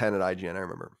a 10 at IGN. I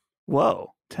remember.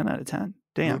 Whoa. 10 out of 10.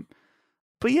 Damn. Mm-hmm.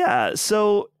 But yeah,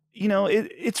 so, you know,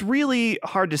 it's really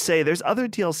hard to say. There's other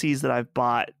DLCs that I've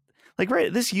bought. Like,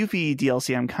 right, this Yuffie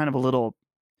DLC, I'm kind of a little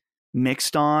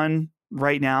mixed on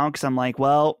right now, because I'm like,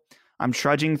 well, I'm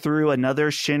trudging through another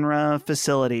Shinra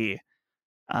facility.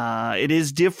 It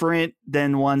is different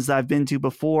than ones that I've been to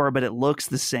before, but it looks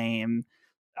the same.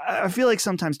 I feel like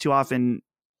sometimes too often,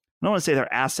 I don't want to say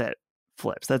they're asset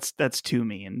flips. That's too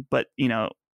mean. But, you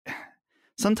know,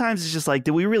 sometimes it's just like,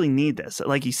 do we really need this?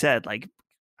 Like you said, like,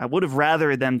 I would have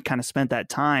rather them kind of spent that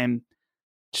time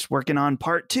just working on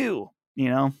part 2, you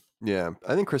know? Yeah,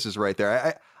 I think Chris is right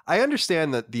there. I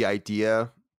understand that the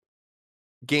idea,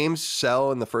 games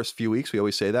sell in the first few weeks. We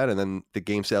always say that. And then the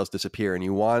game sales disappear, and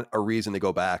you want a reason to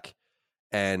go back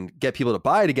and get people to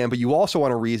buy it again. But you also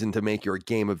want a reason to make your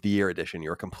Game of the Year edition,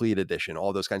 your complete edition,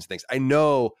 all those kinds of things. I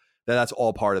know that that's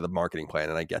all part of the marketing plan,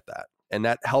 and I get that. And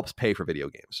that helps pay for video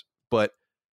games. But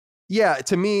yeah,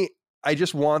 to me, I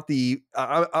just want see,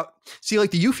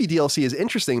 like, the Yuffie DLC is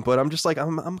interesting, but I'm just like,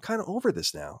 I'm kind of over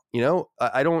this now. You know,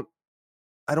 I don't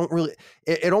really,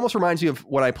 it almost reminds me of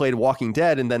when I played Walking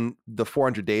Dead and then the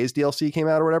 400 Days DLC came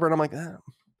out or whatever. And I'm like,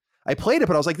 I played it,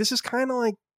 but I was like, this is kind of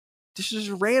like, this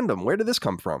is random. Where did this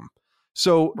come from?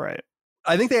 So right.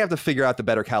 I think they have to figure out the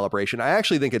better calibration. I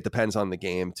actually think it depends on the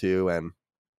game too. And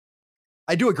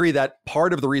I do agree that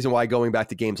part of the reason why going back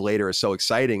to games later is so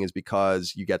exciting is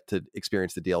because you get to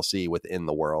experience the DLC within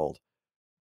the world,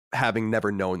 having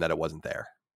never known that it wasn't there,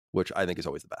 which I think is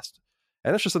always the best.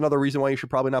 And it's just another reason why you should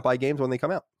probably not buy games when they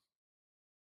come out,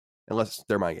 unless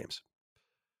they're my games.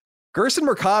 Gerson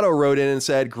Mercado wrote in and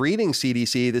said, "Greetings,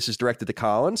 CDC. This is directed to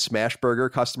Colin,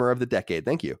 Smashburger customer of the decade.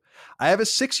 Thank you. I have a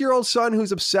 6-year-old son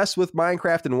who's obsessed with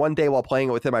Minecraft, and one day while playing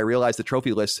it with him, I realized the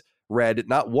trophy list read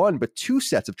not one, but 2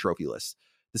 sets of trophy lists.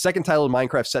 The second title in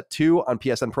Minecraft Set 2 on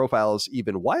PSN profiles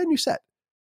even. Why a new set?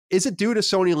 Is it due to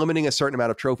Sony limiting a certain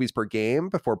amount of trophies per game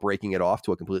before breaking it off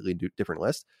to a completely different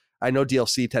list? I know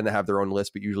DLC tend to have their own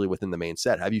list, but usually within the main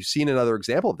set. Have you seen another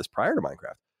example of this prior to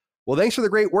Minecraft? Well, thanks for the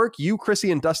great work you,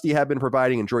 Chrissy, and Dusty have been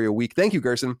providing. Enjoy your week." Thank you,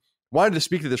 Gerson. Wanted to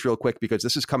speak to this real quick because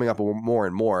this is coming up more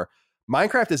and more.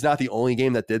 Minecraft is not the only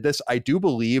game that did this. I do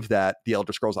believe that The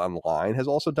Elder Scrolls Online has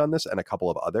also done this and a couple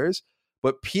of others.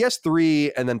 But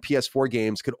PS3 and then PS4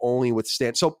 games could only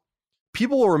withstand. So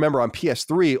people will remember on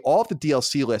PS3, all of the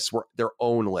DLC lists were their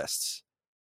own lists.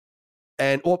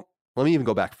 And well, let me even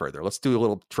go back further. Let's do a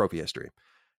little trophy history.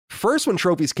 First, when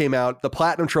trophies came out, the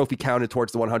Platinum trophy counted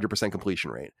towards the 100%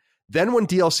 completion rate. Then when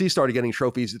DLC started getting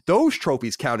trophies, those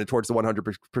trophies counted towards the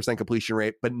 100% completion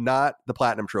rate, but not the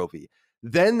Platinum trophy.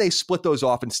 Then they split those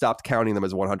off and stopped counting them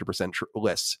as 100%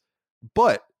 lists.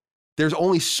 But there's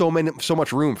only so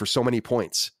much room for so many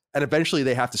points. And eventually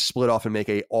they have to split off and make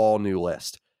a all new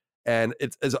list. And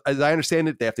it's, as I understand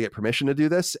it, they have to get permission to do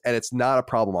this. And it's not a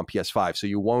problem on PS5. So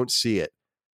you won't see it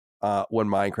when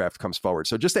Minecraft comes forward.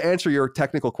 So just to answer your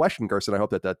technical question, Gerson, I hope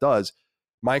that does.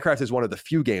 Minecraft is one of the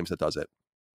few games that does it.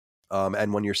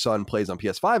 And when your son plays on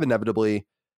PS5, inevitably,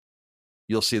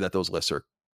 you'll see that those lists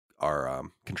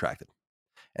are contracted.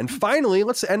 And finally,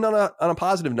 let's end on a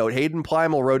positive note. Hayden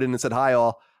Plimal wrote in and said, "Hi,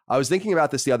 all. I was thinking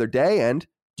about this the other day, and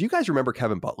do you guys remember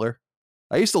Kevin Butler?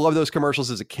 I used to love those commercials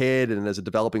as a kid and as a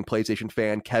developing PlayStation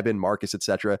fan, Kevin, Marcus,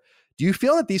 etc. Do you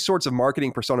feel that these sorts of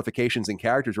marketing personifications and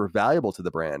characters were valuable to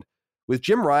the brand? With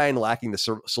Jim Ryan lacking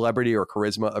the celebrity or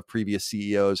charisma of previous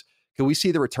CEOs, can we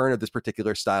see the return of this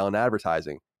particular style in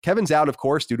advertising? Kevin's out, of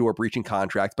course, due to a breaching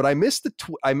contract, but I miss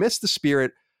the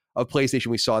spirit of PlayStation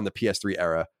we saw in the PS3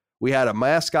 era. We had a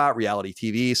mascot, reality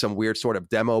TV, some weird sort of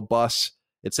demo bus,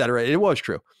 etc. It was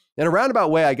true. In a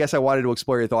roundabout way, I guess I wanted to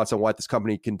explore your thoughts on what this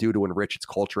company can do to enrich its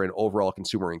culture and overall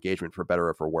consumer engagement for better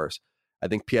or for worse. I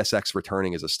think PSX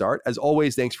returning is a start. As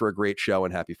always, thanks for a great show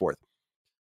and happy 4th.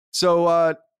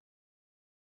 So,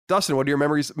 Dustin, what are your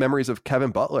memories of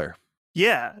Kevin Butler?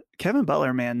 Yeah, Kevin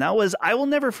Butler, man, I will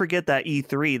never forget that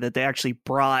E3 that they actually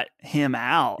brought him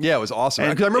out. Yeah, it was awesome.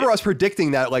 Because I remember I was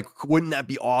predicting that, like, wouldn't that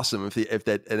be awesome if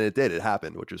that, and it did, it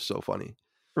happened, which was so funny.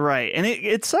 Right, and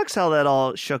it sucks how that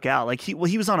all shook out. Like he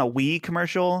was on a Wii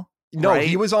commercial. No, right?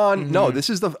 He was on. Mm-hmm. No, this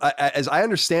is as I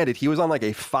understand it, he was on like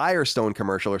a Firestone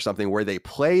commercial or something where they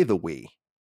play the Wii.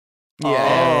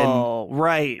 Yeah. Oh,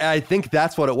 right. I think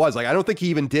that's what it was. Like, I don't think he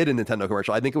even did a Nintendo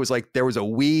commercial. I think it was like there was a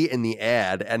Wii in the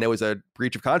ad and there was a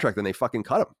breach of contract and they fucking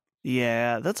cut him.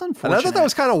 Yeah, that's unfortunate. And I thought that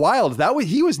was kind of wild.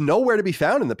 He was nowhere to be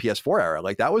found in the PS4 era.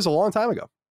 Like, that was a long time ago.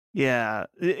 Yeah,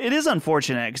 it is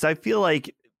unfortunate because I feel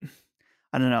like,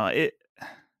 I don't know.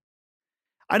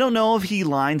 I don't know if he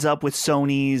lines up with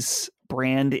Sony's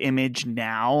brand image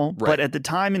now, right. But at the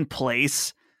time and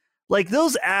place, like,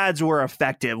 those ads were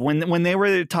effective when they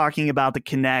were talking about the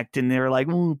Kinect and they were like,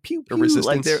 ooh, pew, pew.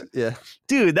 Resistance. Like, yeah.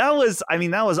 Dude, that was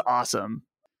awesome.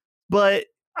 But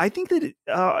I think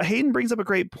that Hayden brings up a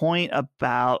great point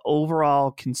about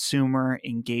overall consumer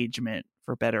engagement,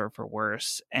 for better or for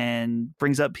worse, and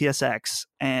brings up PSX.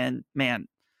 And man,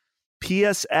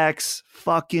 PSX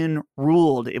fucking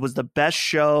ruled. It was the best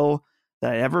show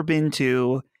that I'd ever been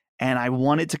to, and I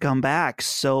wanted to come back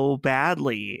so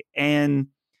badly. And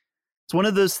it's one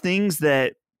of those things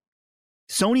that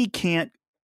Sony can't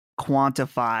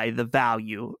quantify the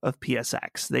value of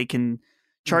PSX. They can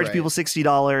charge people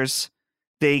 $60.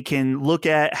 They can look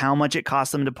at how much it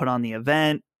costs them to put on the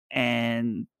event,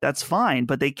 and that's fine.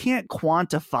 But they can't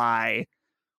quantify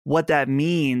what that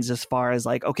means as far as,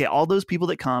 like, okay, all those people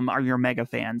that come are your mega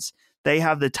fans. They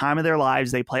have the time of their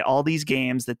lives. They play all these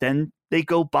games that then they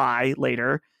go buy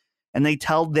later. And they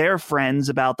tell their friends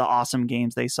about the awesome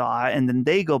games they saw, and then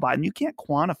they go by, and you can't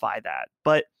quantify that.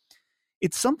 But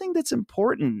it's something that's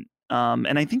important.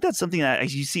 And I think that's something that,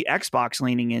 as you see Xbox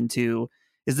leaning into,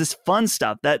 is this fun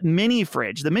stuff, that mini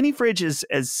fridge. The mini fridge is,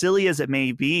 as silly as it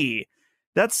may be,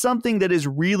 that's something that is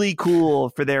really cool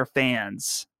for their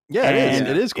fans. Yeah,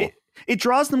 it is cool. It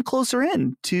draws them closer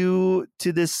in to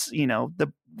this,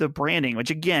 the branding,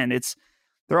 which, again,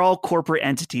 they're all corporate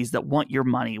entities that want your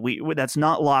money. That's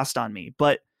not lost on me.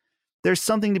 But there's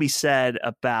something to be said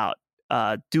about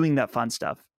doing that fun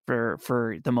stuff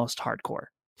for the most hardcore.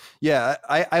 Yeah,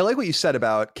 I like what you said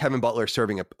about Kevin Butler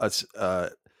serving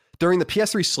during the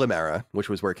PS3 Slim era, which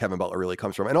was where Kevin Butler really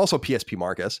comes from, and also PSP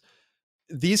Marcus.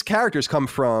 These characters come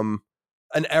from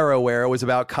an era where it was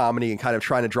about comedy and kind of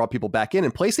trying to draw people back in.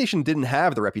 And PlayStation didn't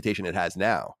have the reputation it has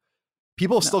now.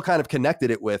 People still kind of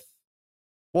connected it with,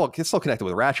 well, it's still connected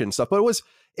with Ratchet and stuff, but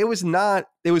it was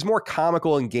more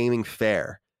comical and gaming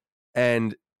fare.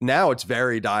 And now it's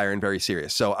very dire and very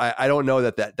serious. So I don't know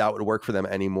that would work for them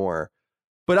anymore.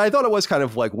 But I thought it was kind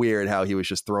of like weird how he was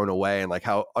just thrown away and like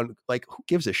how like who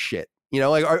gives a shit, you know,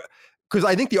 like because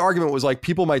I think the argument was like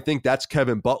people might think that's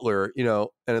Kevin Butler, you know,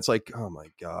 and it's like, oh my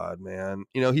God, man,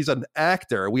 you know, he's an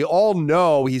actor. We all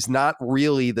know he's not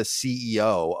really the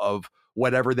CEO of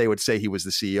whatever they would say he was the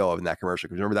CEO of in that commercial.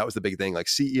 Because remember, that was the big thing, like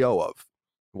CEO of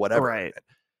whatever. Right.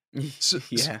 So,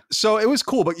 Yeah. So it was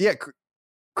cool. But yeah,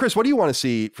 Chris, what do you want to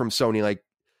see from Sony? Like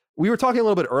we were talking a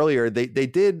little bit earlier, they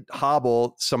did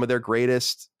hobble some of their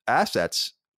greatest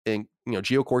assets. And, you know,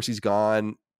 Gio Corsi's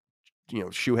gone. You know,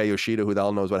 Shuhei Yoshida, who the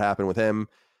hell knows what happened with him,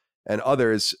 and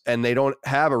others, and they don't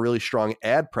have a really strong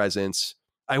ad presence.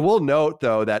 I will note,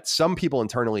 though, that some people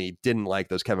internally didn't like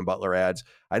those Kevin Butler ads.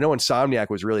 I know Insomniac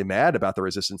was really mad about the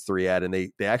Resistance 3 ad, and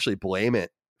they actually blame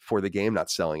it for the game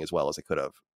not selling as well as it could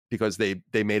have, because they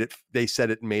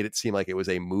said it made it seem like it was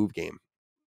a move game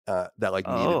that like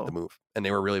needed the move, and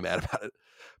they were really mad about it.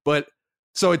 But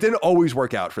so it didn't always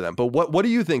work out for them. But what do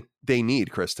you think they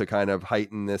need, Chris, to kind of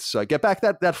heighten this, get back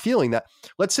that feeling that,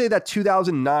 let's say, that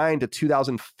 2009 to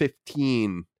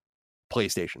 2015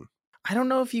 PlayStation? I don't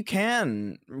know if you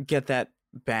can get that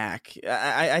back.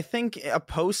 I think a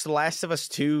post Last of Us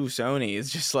 2 Sony is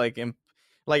just like I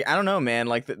don't know, man.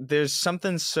 Like there's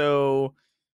something so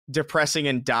depressing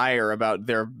and dire about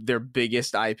their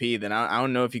biggest IP that I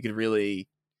don't know if you could really.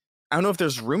 I don't know if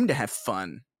there's room to have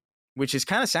fun, which is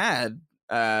kind of sad.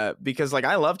 Because like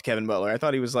I loved Kevin Butler. I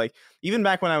thought he was like, even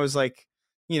back when I was like,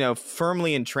 you know,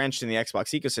 firmly entrenched in the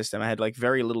Xbox ecosystem, I had like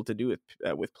very little to do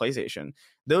with PlayStation.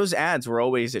 Those ads were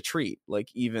always a treat. Like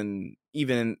even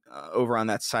over on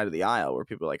that side of the aisle where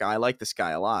people are like, I like this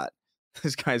guy a lot.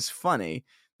 This guy's funny.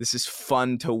 This is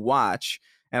fun to watch.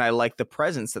 And I like the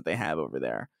presence that they have over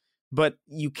there. But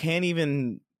you can't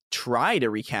even try to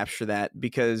recapture that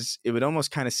because it would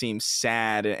almost kind of seem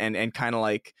sad and kind of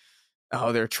like,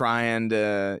 oh, they're trying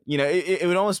to, you know, it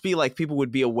would almost be like people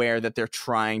would be aware that they're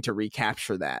trying to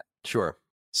recapture that. Sure.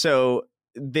 So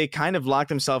they kind of lock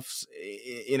themselves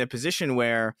in a position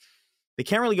where they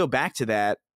can't really go back to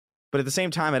that. But at the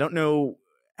same time, I don't know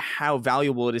how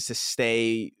valuable it is to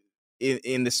stay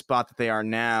in the spot that they are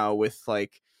now with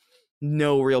like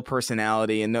no real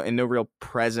personality and no real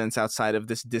presence outside of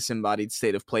this disembodied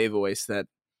state of play voice that,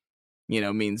 you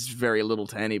know, means very little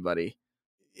to anybody.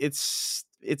 It's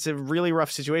a really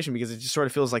rough situation because it just sort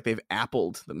of feels like they've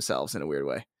appled themselves in a weird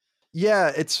way.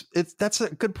 Yeah, it's that's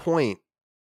a good point.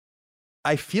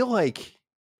 I feel like,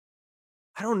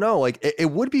 I don't know, like it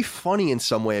would be funny in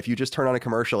some way if you just turn on a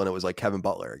commercial and it was like Kevin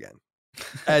Butler again,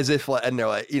 as if, and they're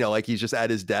like, you know, like he's just at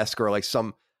his desk or like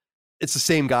it's the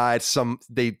same guy. It's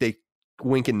they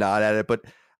wink and nod at it. But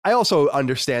I also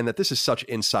understand that this is such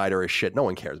insider-ish shit. No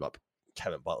one cares about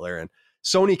Kevin Butler, and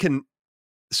Sony can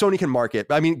market.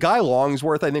 I mean, Guy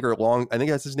Longsworth, I think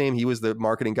that's his name. He was the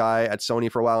marketing guy at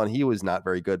Sony for a while, and he was not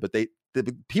very good. But the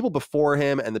people before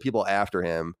him and the people after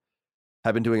him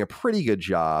have been doing a pretty good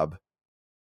job,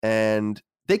 and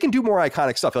they can do more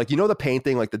iconic stuff. Like, you know, the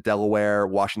painting, like the Delaware,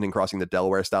 Washington crossing the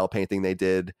Delaware style painting they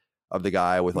did of the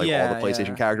guy with like all the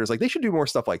PlayStation characters. Like, they should do more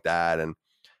stuff like that. And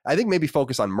I think maybe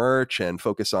focus on merch and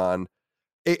focus on.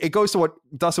 It goes to what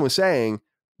Dustin was saying.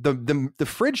 The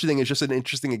fridge thing is just an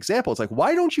interesting example. It's like,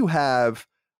 why don't you have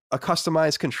a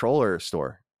customized controller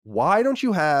store? Why don't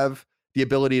you have the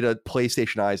ability to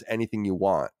PlayStationize anything you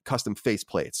want? Custom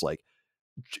faceplates. Like,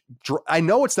 I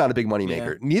know it's not a big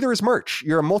moneymaker. Yeah. Neither is merch.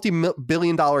 You're a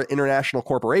multi-billion-dollar international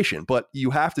corporation, but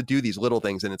you have to do these little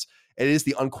things, and it is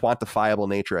the unquantifiable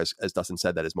nature, as Dustin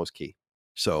said, that is most key.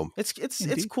 So it's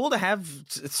cool to have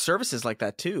services like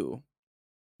that too.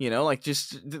 You know, like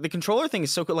just the controller thing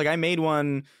is so cool. Like I made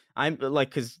one, I'm like,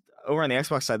 because over on the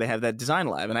Xbox side, they have that Design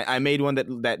Lab, and I made one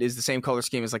that is the same color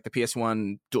scheme as like the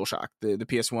PS1 DualShock, the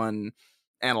PS1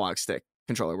 analog stick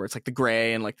controller, where it's like the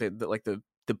gray and like the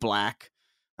black,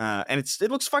 and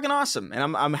it looks fucking awesome.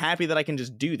 And I'm happy that I can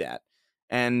just do that.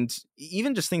 And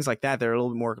even just things like that, they're a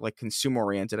little bit more like consumer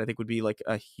oriented, I think would be like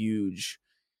a huge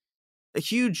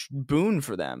boon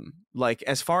for them. Like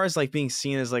as far as like being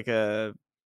seen as like a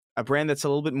brand that's a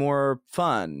little bit more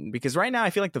fun, because right now I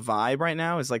feel like the vibe right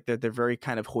now is like they're very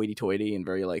kind of hoity-toity and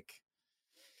very like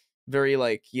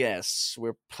yes,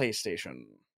 we're PlayStation.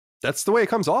 That's the way it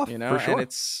comes off, you know. For sure. And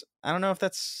it's, I don't know if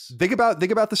that's, think about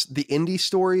this, the indie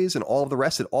stories and all of the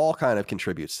rest. It all kind of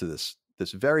contributes to this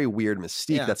very weird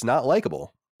mystique that's not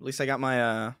likable. At least I got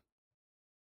my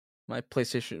my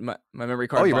PlayStation, my memory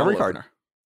card. Oh, your memory bottle card. opener.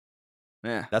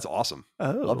 Yeah, That's awesome.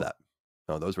 Oh, Love that.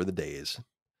 Oh, those were the days.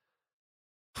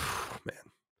 Man.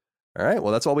 All right.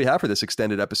 Well, that's all we have for this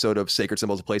extended episode of Sacred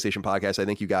Symbols of PlayStation podcast. I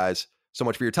thank you guys so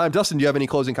much for your time. Dustin, do you have any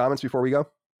closing comments before we go?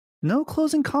 No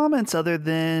closing comments other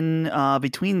than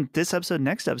between this episode and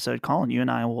next episode, Colin, you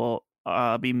and I will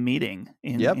be meeting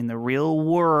in the real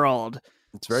world.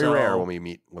 It's very rare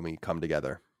when we come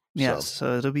together. Yes,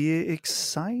 so it'll be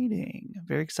exciting.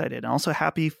 Very excited. And also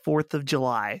happy 4th of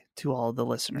July to all the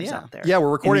listeners out there. Yeah, we're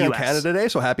recording on Canada Day,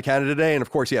 so happy Canada Day. And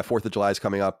of course, 4th of July is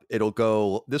coming up. This will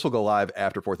go live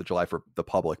after 4th of July for the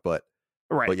public, but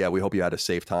yeah, we hope you had a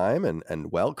safe time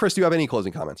and well. Chris, do you have any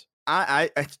closing comments? I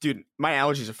dude, my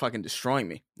allergies are fucking destroying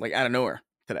me, like out of nowhere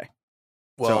today.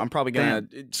 Well, so I'm probably gonna.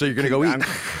 So you're gonna go eat.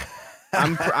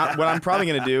 What I'm probably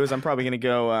gonna do is I'm probably gonna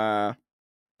go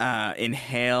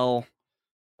inhale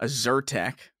a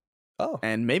Zyrtec,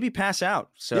 and maybe pass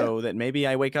out so that maybe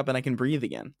I wake up and I can breathe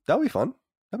again. That'd be fun.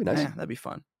 That'd be nice. Yeah, that'd be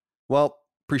fun. Well,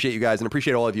 appreciate you guys and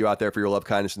appreciate all of you out there for your love,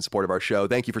 kindness, and support of our show.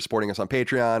 Thank you for supporting us on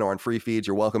Patreon or on free feeds.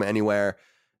 You're welcome anywhere.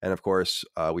 And of course,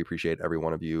 we appreciate every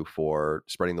one of you for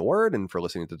spreading the word and for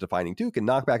listening to Defining Duke and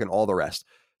Knockback and all the rest.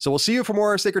 So we'll see you for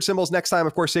more Sacred Symbols next time.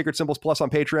 Of course, Sacred Symbols Plus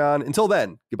on Patreon. Until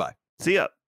then, goodbye. See ya.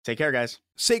 Take care, guys.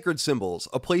 Sacred Symbols,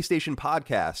 a PlayStation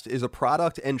podcast, is a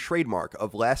product and trademark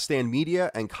of Last Stand Media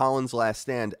and Colin's Last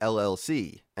Stand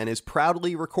LLC, and is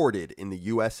proudly recorded in the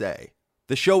USA.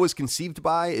 The show was conceived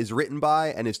by, is written by,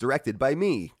 and is directed by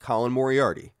me, Colin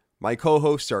Moriarty. My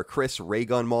co-hosts are Chris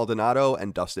Raygun Maldonado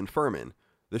and Dustin Furman.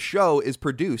 The show is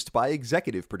produced by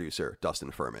executive producer Dustin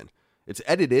Furman. It's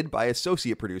edited by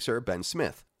associate producer Ben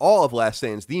Smith. All of Last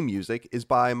Stand's theme music is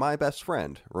by my best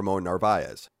friend, Ramon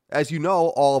Narvaez. As you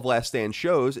know, all of Last Stand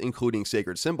shows, including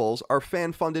Sacred Symbols, are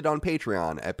fan-funded on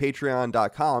Patreon at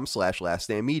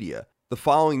patreon.com/laststandmedia. The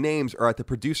following names are at the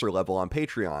producer level on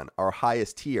Patreon, our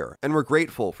highest tier, and we're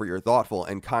grateful for your thoughtful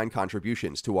and kind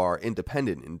contributions to our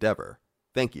independent endeavor.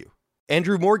 Thank you.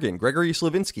 Andrew Morgan, Gregory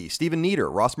Slavinsky, Stephen Nieder,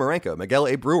 Ross Marenka, Miguel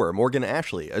A. Brewer, Morgan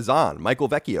Ashley, Azan, Michael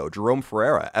Vecchio, Jerome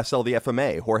Ferreira, SL the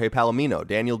FMA, Jorge Palomino,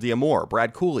 Daniel Diamore,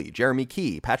 Brad Cooley, Jeremy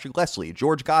Key, Patrick Leslie,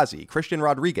 George Ghazi, Christian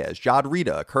Rodriguez, Jod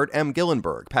Rita, Kurt M.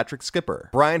 Gillenberg, Patrick Skipper,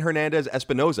 Brian Hernandez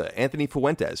Espinoza, Anthony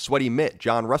Fuentes, Sweaty Mitt,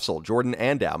 John Russell, Jordan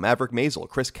Andow, Maverick Mazel,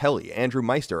 Chris Kelly, Andrew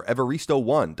Meister, Evaristo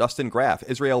 1, Dustin Graff,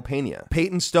 Israel Pena,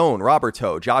 Peyton Stone,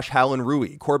 Roberto, Josh Howland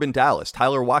Rui, Corbin Dallas,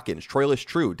 Tyler Watkins, Troilus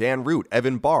True, Dan Root,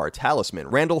 Evan Barr, Talisman,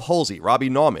 Randall Halsey, Robbie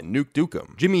Nauman, Nuke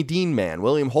Dukem, Jimmy Dean Man,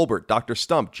 William Holbert, Dr.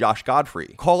 Stump, Josh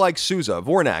Godfrey, Call-Like Souza,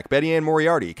 Vornak, Betty Ann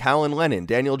Moriarty, Callan Lennon,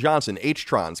 Daniel Johnson,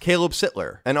 H-Trons, Caleb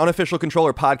Sittler, an Unofficial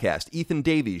Controller Podcast, Ethan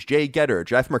Davies, Jay Getter,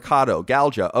 Jeff Mercado,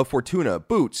 Galja, Of Fortuna,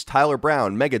 Boots, Tyler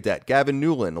Brown, Megadet, Gavin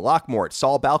Newland, Lockmort,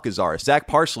 Saul Balcazar, Zach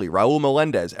Parsley, Raul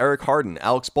Melendez, Eric Harden,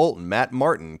 Alex Bolton, Matt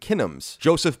Martin, Kinnams,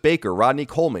 Joseph Baker, Rodney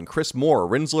Coleman, Chris Moore,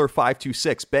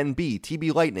 Rinsler526, Ben B,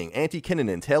 TB Lightning, Auntie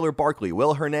Kinnanen, Taylor Barkley,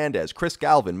 Will Hernandez, Chris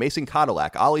Galvin, Mason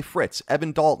Cadillac, Ollie Fritz,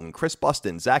 Evan Dalton, Chris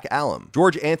Buston, Zach Allum,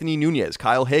 George Anthony Nunez,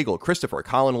 Kyle Hagel, Christopher,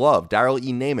 Colin Love, Daryl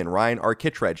E. Naiman, Ryan R.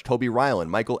 Kittredge, Toby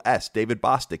Ryland, Michael S., David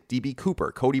Bostic, DB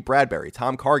Cooper, Cody Bradbury,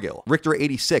 Tom Cargill, Richter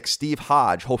 86, Steve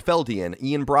Hodge, Hofeldian,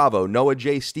 Ian Bravo, Noah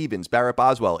J. Stevens, Barrett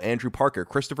Boswell, Andrew Parker,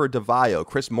 Christopher DeVayo,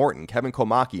 Chris Morton, Kevin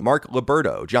Komaki, Mark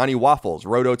Liberto, Johnny Waffles,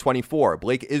 Roto24,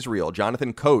 Blake Israel,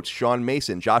 Jonathan Coates, Sean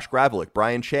Mason, Josh Gravelick,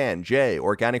 Brian Chan, Jay,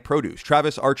 Organic Produce,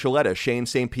 Travis Archuleta, Shane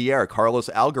St. Pierre, Carlos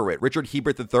Algarit, Richard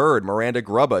Hebert III, Miranda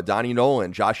Grubba, Donnie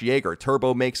Nolan, Josh Yeager,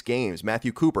 Turbo Makes Games,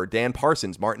 Matthew Cooper, Dan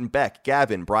Parsons, Martin Beck,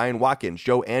 Gavin, Brian Watkins,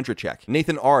 Joe Andrzejczyk,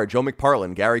 Nathan R., Joe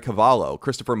McPartlin, Gary Cavallo,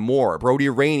 Christopher Moore, Brody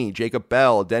Rainey, Jacob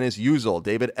Bell, Dennis Uzel,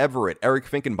 David Everett, Eric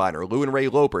Finkenbeiner, Lou and Ray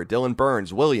Loper, Dylan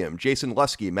Burns, William, Jason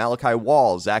Lusky, Malachi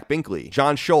Wall, Zach Binkley,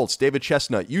 John Schultz, David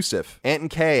Chestnut, Yusuf, Anton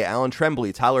K., Alan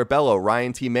Tremblay, Tyler Bello,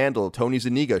 Ryan T. Mandel, Tony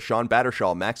Zuniga, Sean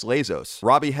Battershaw, Max Lazos,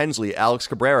 Robbie Hensley, Alex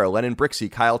Cabrera, Lennon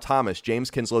Brixey, Kyle Thomas,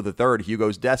 James Kinslow III,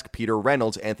 Hugo's Desk, Peter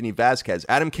Reynolds, Anthony Vasquez,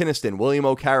 Adam Kinniston, William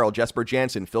O'Carroll, Jesper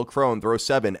Jansen, Phil Crone, Throw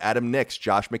 7, Adam Nix,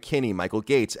 Josh McKinney, Michael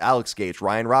Gates, Alex Gates,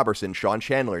 Ryan Robertson, Sean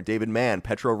Chandler, David Mann,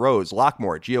 Petro Rose,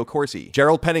 Lockmore, Gio Corsi,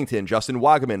 Gerald Pennington, Justin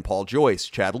Wagaman, Paul Joyce,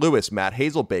 Chad Lewis, Matt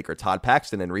Hazelbaker, Todd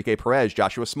Paxton, Enrique Perez,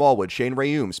 Joshua Smallwood, Shane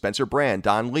Rayum, Spencer Brand,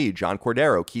 Don Lee, John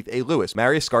Cordero, Keith A. Lewis,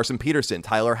 Marius Scarson Peterson,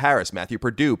 Tyler Harris, Matthew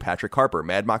Perdue, Patrick Harper,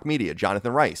 Mad Mock Media,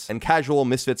 Jonathan Rice, and Casual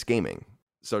Misfits Gaming.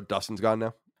 So Dustin's gone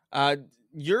now?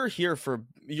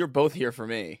 You're both here for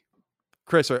me.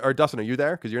 Chris or Dustin, are you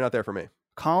there? Because you're not there for me.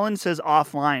 Colin says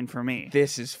offline for me.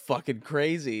 This is fucking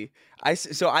crazy. I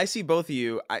see both of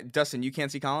you. Dustin, you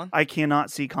can't see Colin? I cannot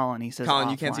see Colin. He says Colin,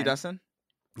 offline. you can't see Dustin?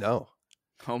 No.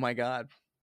 Oh my God.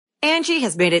 Angie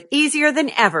has made it easier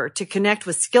than ever to connect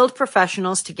with skilled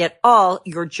professionals to get all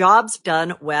your jobs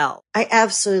done well. I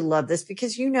absolutely love this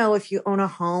because, you know, if you own a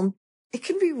home, it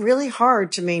can be really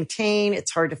hard to maintain.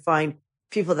 It's hard to find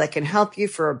people that can help you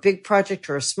for a big project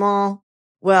or a small.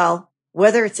 Well,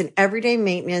 whether it's in everyday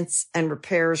maintenance and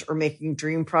repairs or making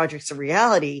dream projects a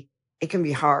reality, it can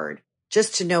be hard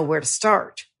just to know where to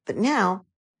start. But now,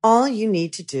 all you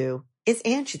need to do is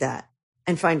Angie that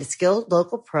and find a skilled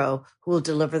local pro who will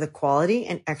deliver the quality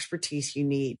and expertise you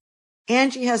need.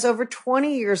 Angie has over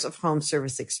 20 years of home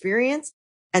service experience,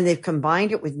 and they've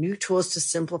combined it with new tools to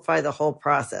simplify the whole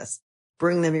process.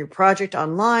 Bring them your project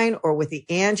online or with the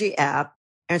Angie app,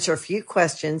 answer a few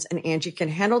questions, and Angie can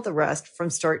handle the rest from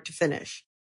start to finish.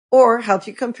 Or help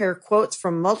you compare quotes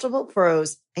from multiple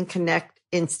pros and connect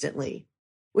instantly,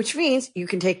 which means you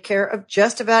can take care of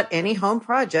just about any home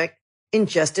project in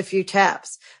just a few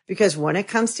taps. Because when it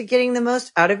comes to getting the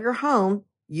most out of your home,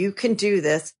 you can do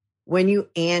this when you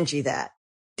Angie that.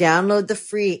 Download the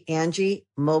free Angie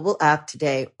mobile app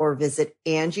today or visit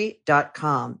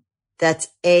Angie.com. That's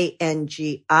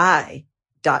ANGI.com.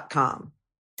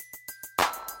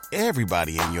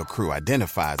 Everybody in your crew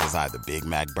identifies as either Big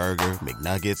Mac Burger,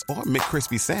 McNuggets, or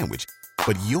McCrispy Sandwich.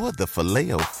 But you're the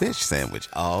Filet-O-Fish Sandwich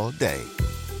all day.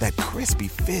 That crispy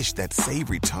fish, that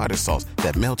savory tartar sauce,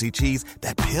 that melty cheese,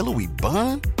 that pillowy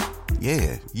bun.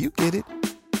 Yeah, you get it.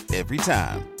 Every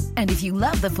time. And if you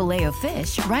love the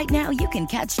Filet-O-Fish, right now you can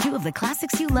catch two of the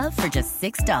classics you love for just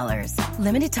 $6.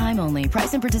 Limited time only.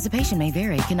 Price and participation may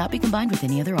vary. Cannot be combined with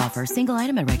any other offer. Single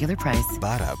item at regular price.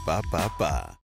 Ba-da-ba-ba-ba.